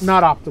 No,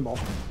 Not optimal.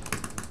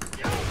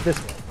 This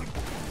way.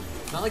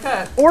 Not like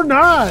that. Or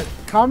not.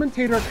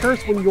 Commentator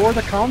curse when you're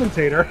the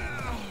commentator.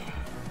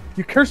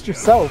 You cursed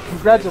yourself.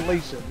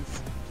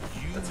 Congratulations.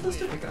 That's supposed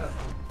to pick up.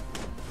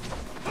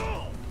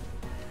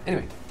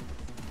 Anyway.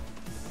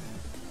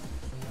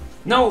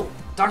 No,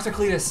 Dr.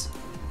 Cletus.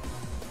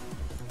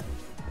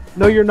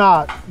 No, you're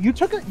not. You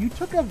took a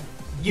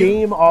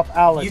game off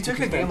Alex. You took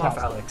a game off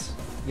Alex.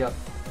 Yep.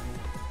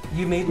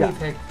 You made me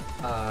pick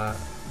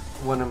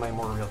one of my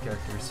more real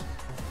characters.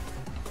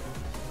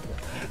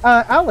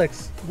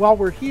 Alex, while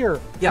we're here,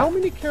 Yeah. how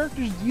many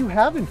characters do you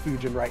have in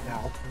Fujin right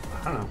now?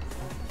 I don't know.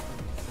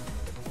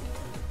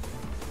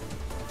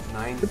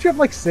 9. Don't you have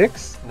like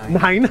 6? 9.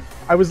 9?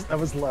 I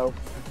was low.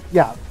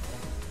 Yeah.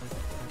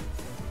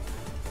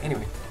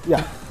 Anyway.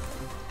 Yeah.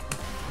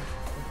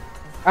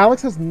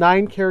 Alex has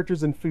 9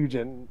 characters in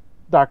Fujin.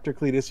 Dr.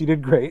 Cletus, you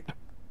did great.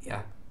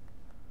 Yeah.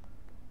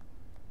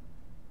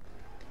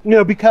 You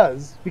know,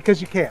 because you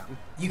can.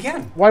 You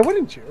can. Why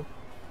wouldn't you?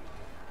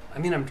 I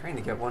mean, I'm trying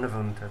to get one of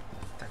them to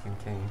Tekken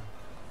King.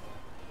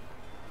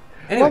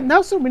 Anyway. Well,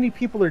 now so many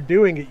people are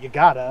doing it, you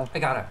gotta. I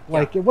gotta.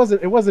 Like, yeah.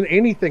 it wasn't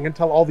anything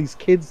until all these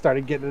kids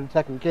started getting into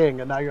Tekken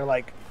King, and now you're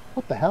like,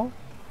 what the hell?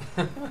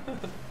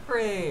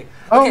 Hooray!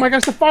 Oh Okay. my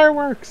gosh, the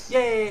fireworks!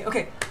 Yay!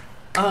 Okay.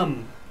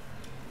 Uncle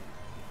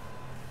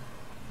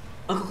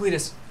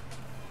Cletus,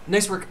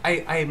 nice work.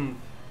 I'm.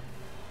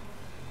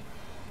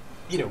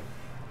 You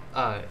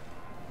know,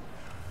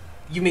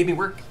 you made me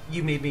work.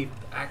 You made me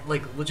act,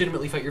 like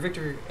legitimately fight your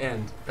victor,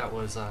 and that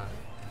was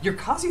your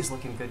Kazuya's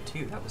looking good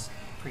too. That was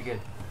pretty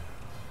good.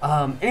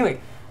 Anyway,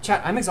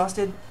 chat. I'm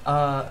exhausted.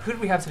 Who did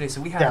we have today?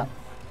 So we had.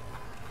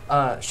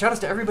 Shout outs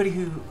to everybody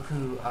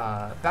who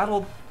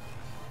battled.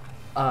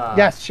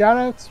 Yes, shout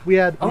outs. We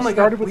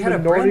started with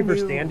Minori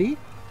versus Dandy.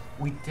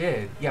 We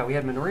did. Yeah, we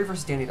had Minori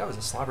versus Dandy. That was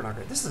a slobber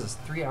knocker. This is a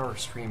 3-hour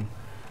stream.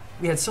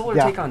 We had Solar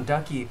take on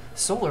Duckie.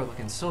 Solar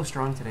looking so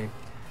strong today.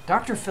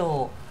 Dr.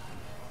 Phil,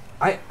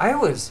 I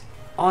was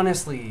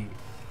honestly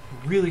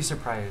really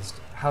surprised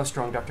how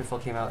strong Dr. Phil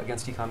came out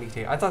against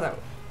Decommutate. I thought that,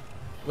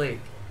 like,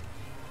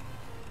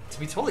 to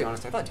be totally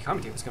honest, I thought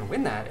Decommutate was going to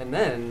win that. And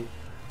then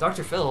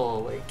Dr.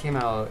 Phil came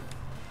out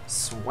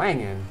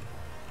swanging.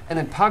 And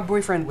then Pog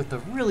Boyfriend with the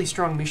really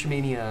strong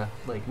Mishimania,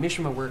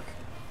 Mishima work,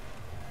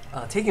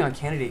 taking on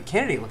Candidate.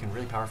 Candidate looking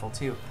really powerful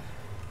too.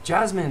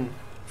 Jasmine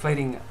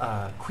fighting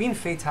Queen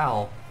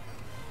Fayetal,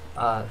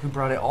 who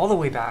brought it all the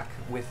way back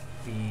with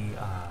the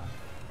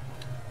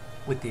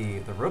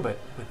robot,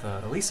 with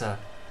Elisa.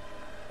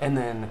 And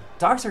then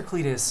Dr.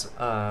 Cletus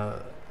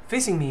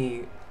facing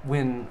me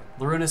when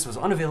Laronis was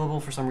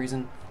unavailable for some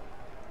reason.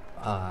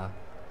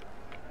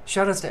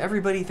 Shoutouts to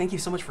everybody. Thank you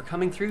so much for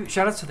coming through.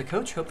 Shoutouts to the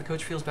coach. Hope the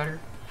coach feels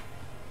better.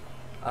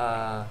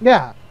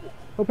 Yeah.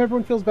 Hope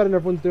everyone feels better and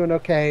everyone's doing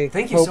okay.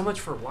 Thank you so much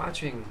for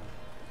watching.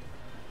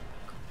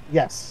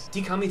 Yes.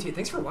 Decommutate.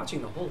 Thanks for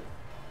watching the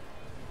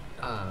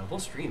whole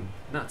stream.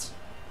 Nuts.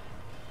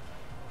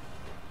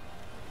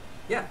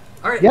 Yeah.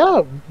 All right.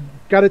 Yeah.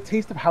 Got a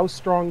taste of how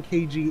strong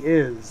KG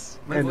is.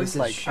 My and voice it's is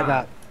like, shot. I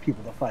got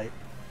people to fight.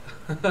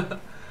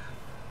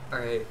 All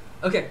right.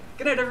 Okay.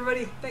 Good night,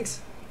 everybody.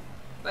 Thanks.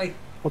 Bye.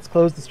 Let's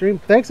close the stream.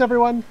 Thanks,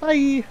 everyone.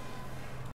 Bye.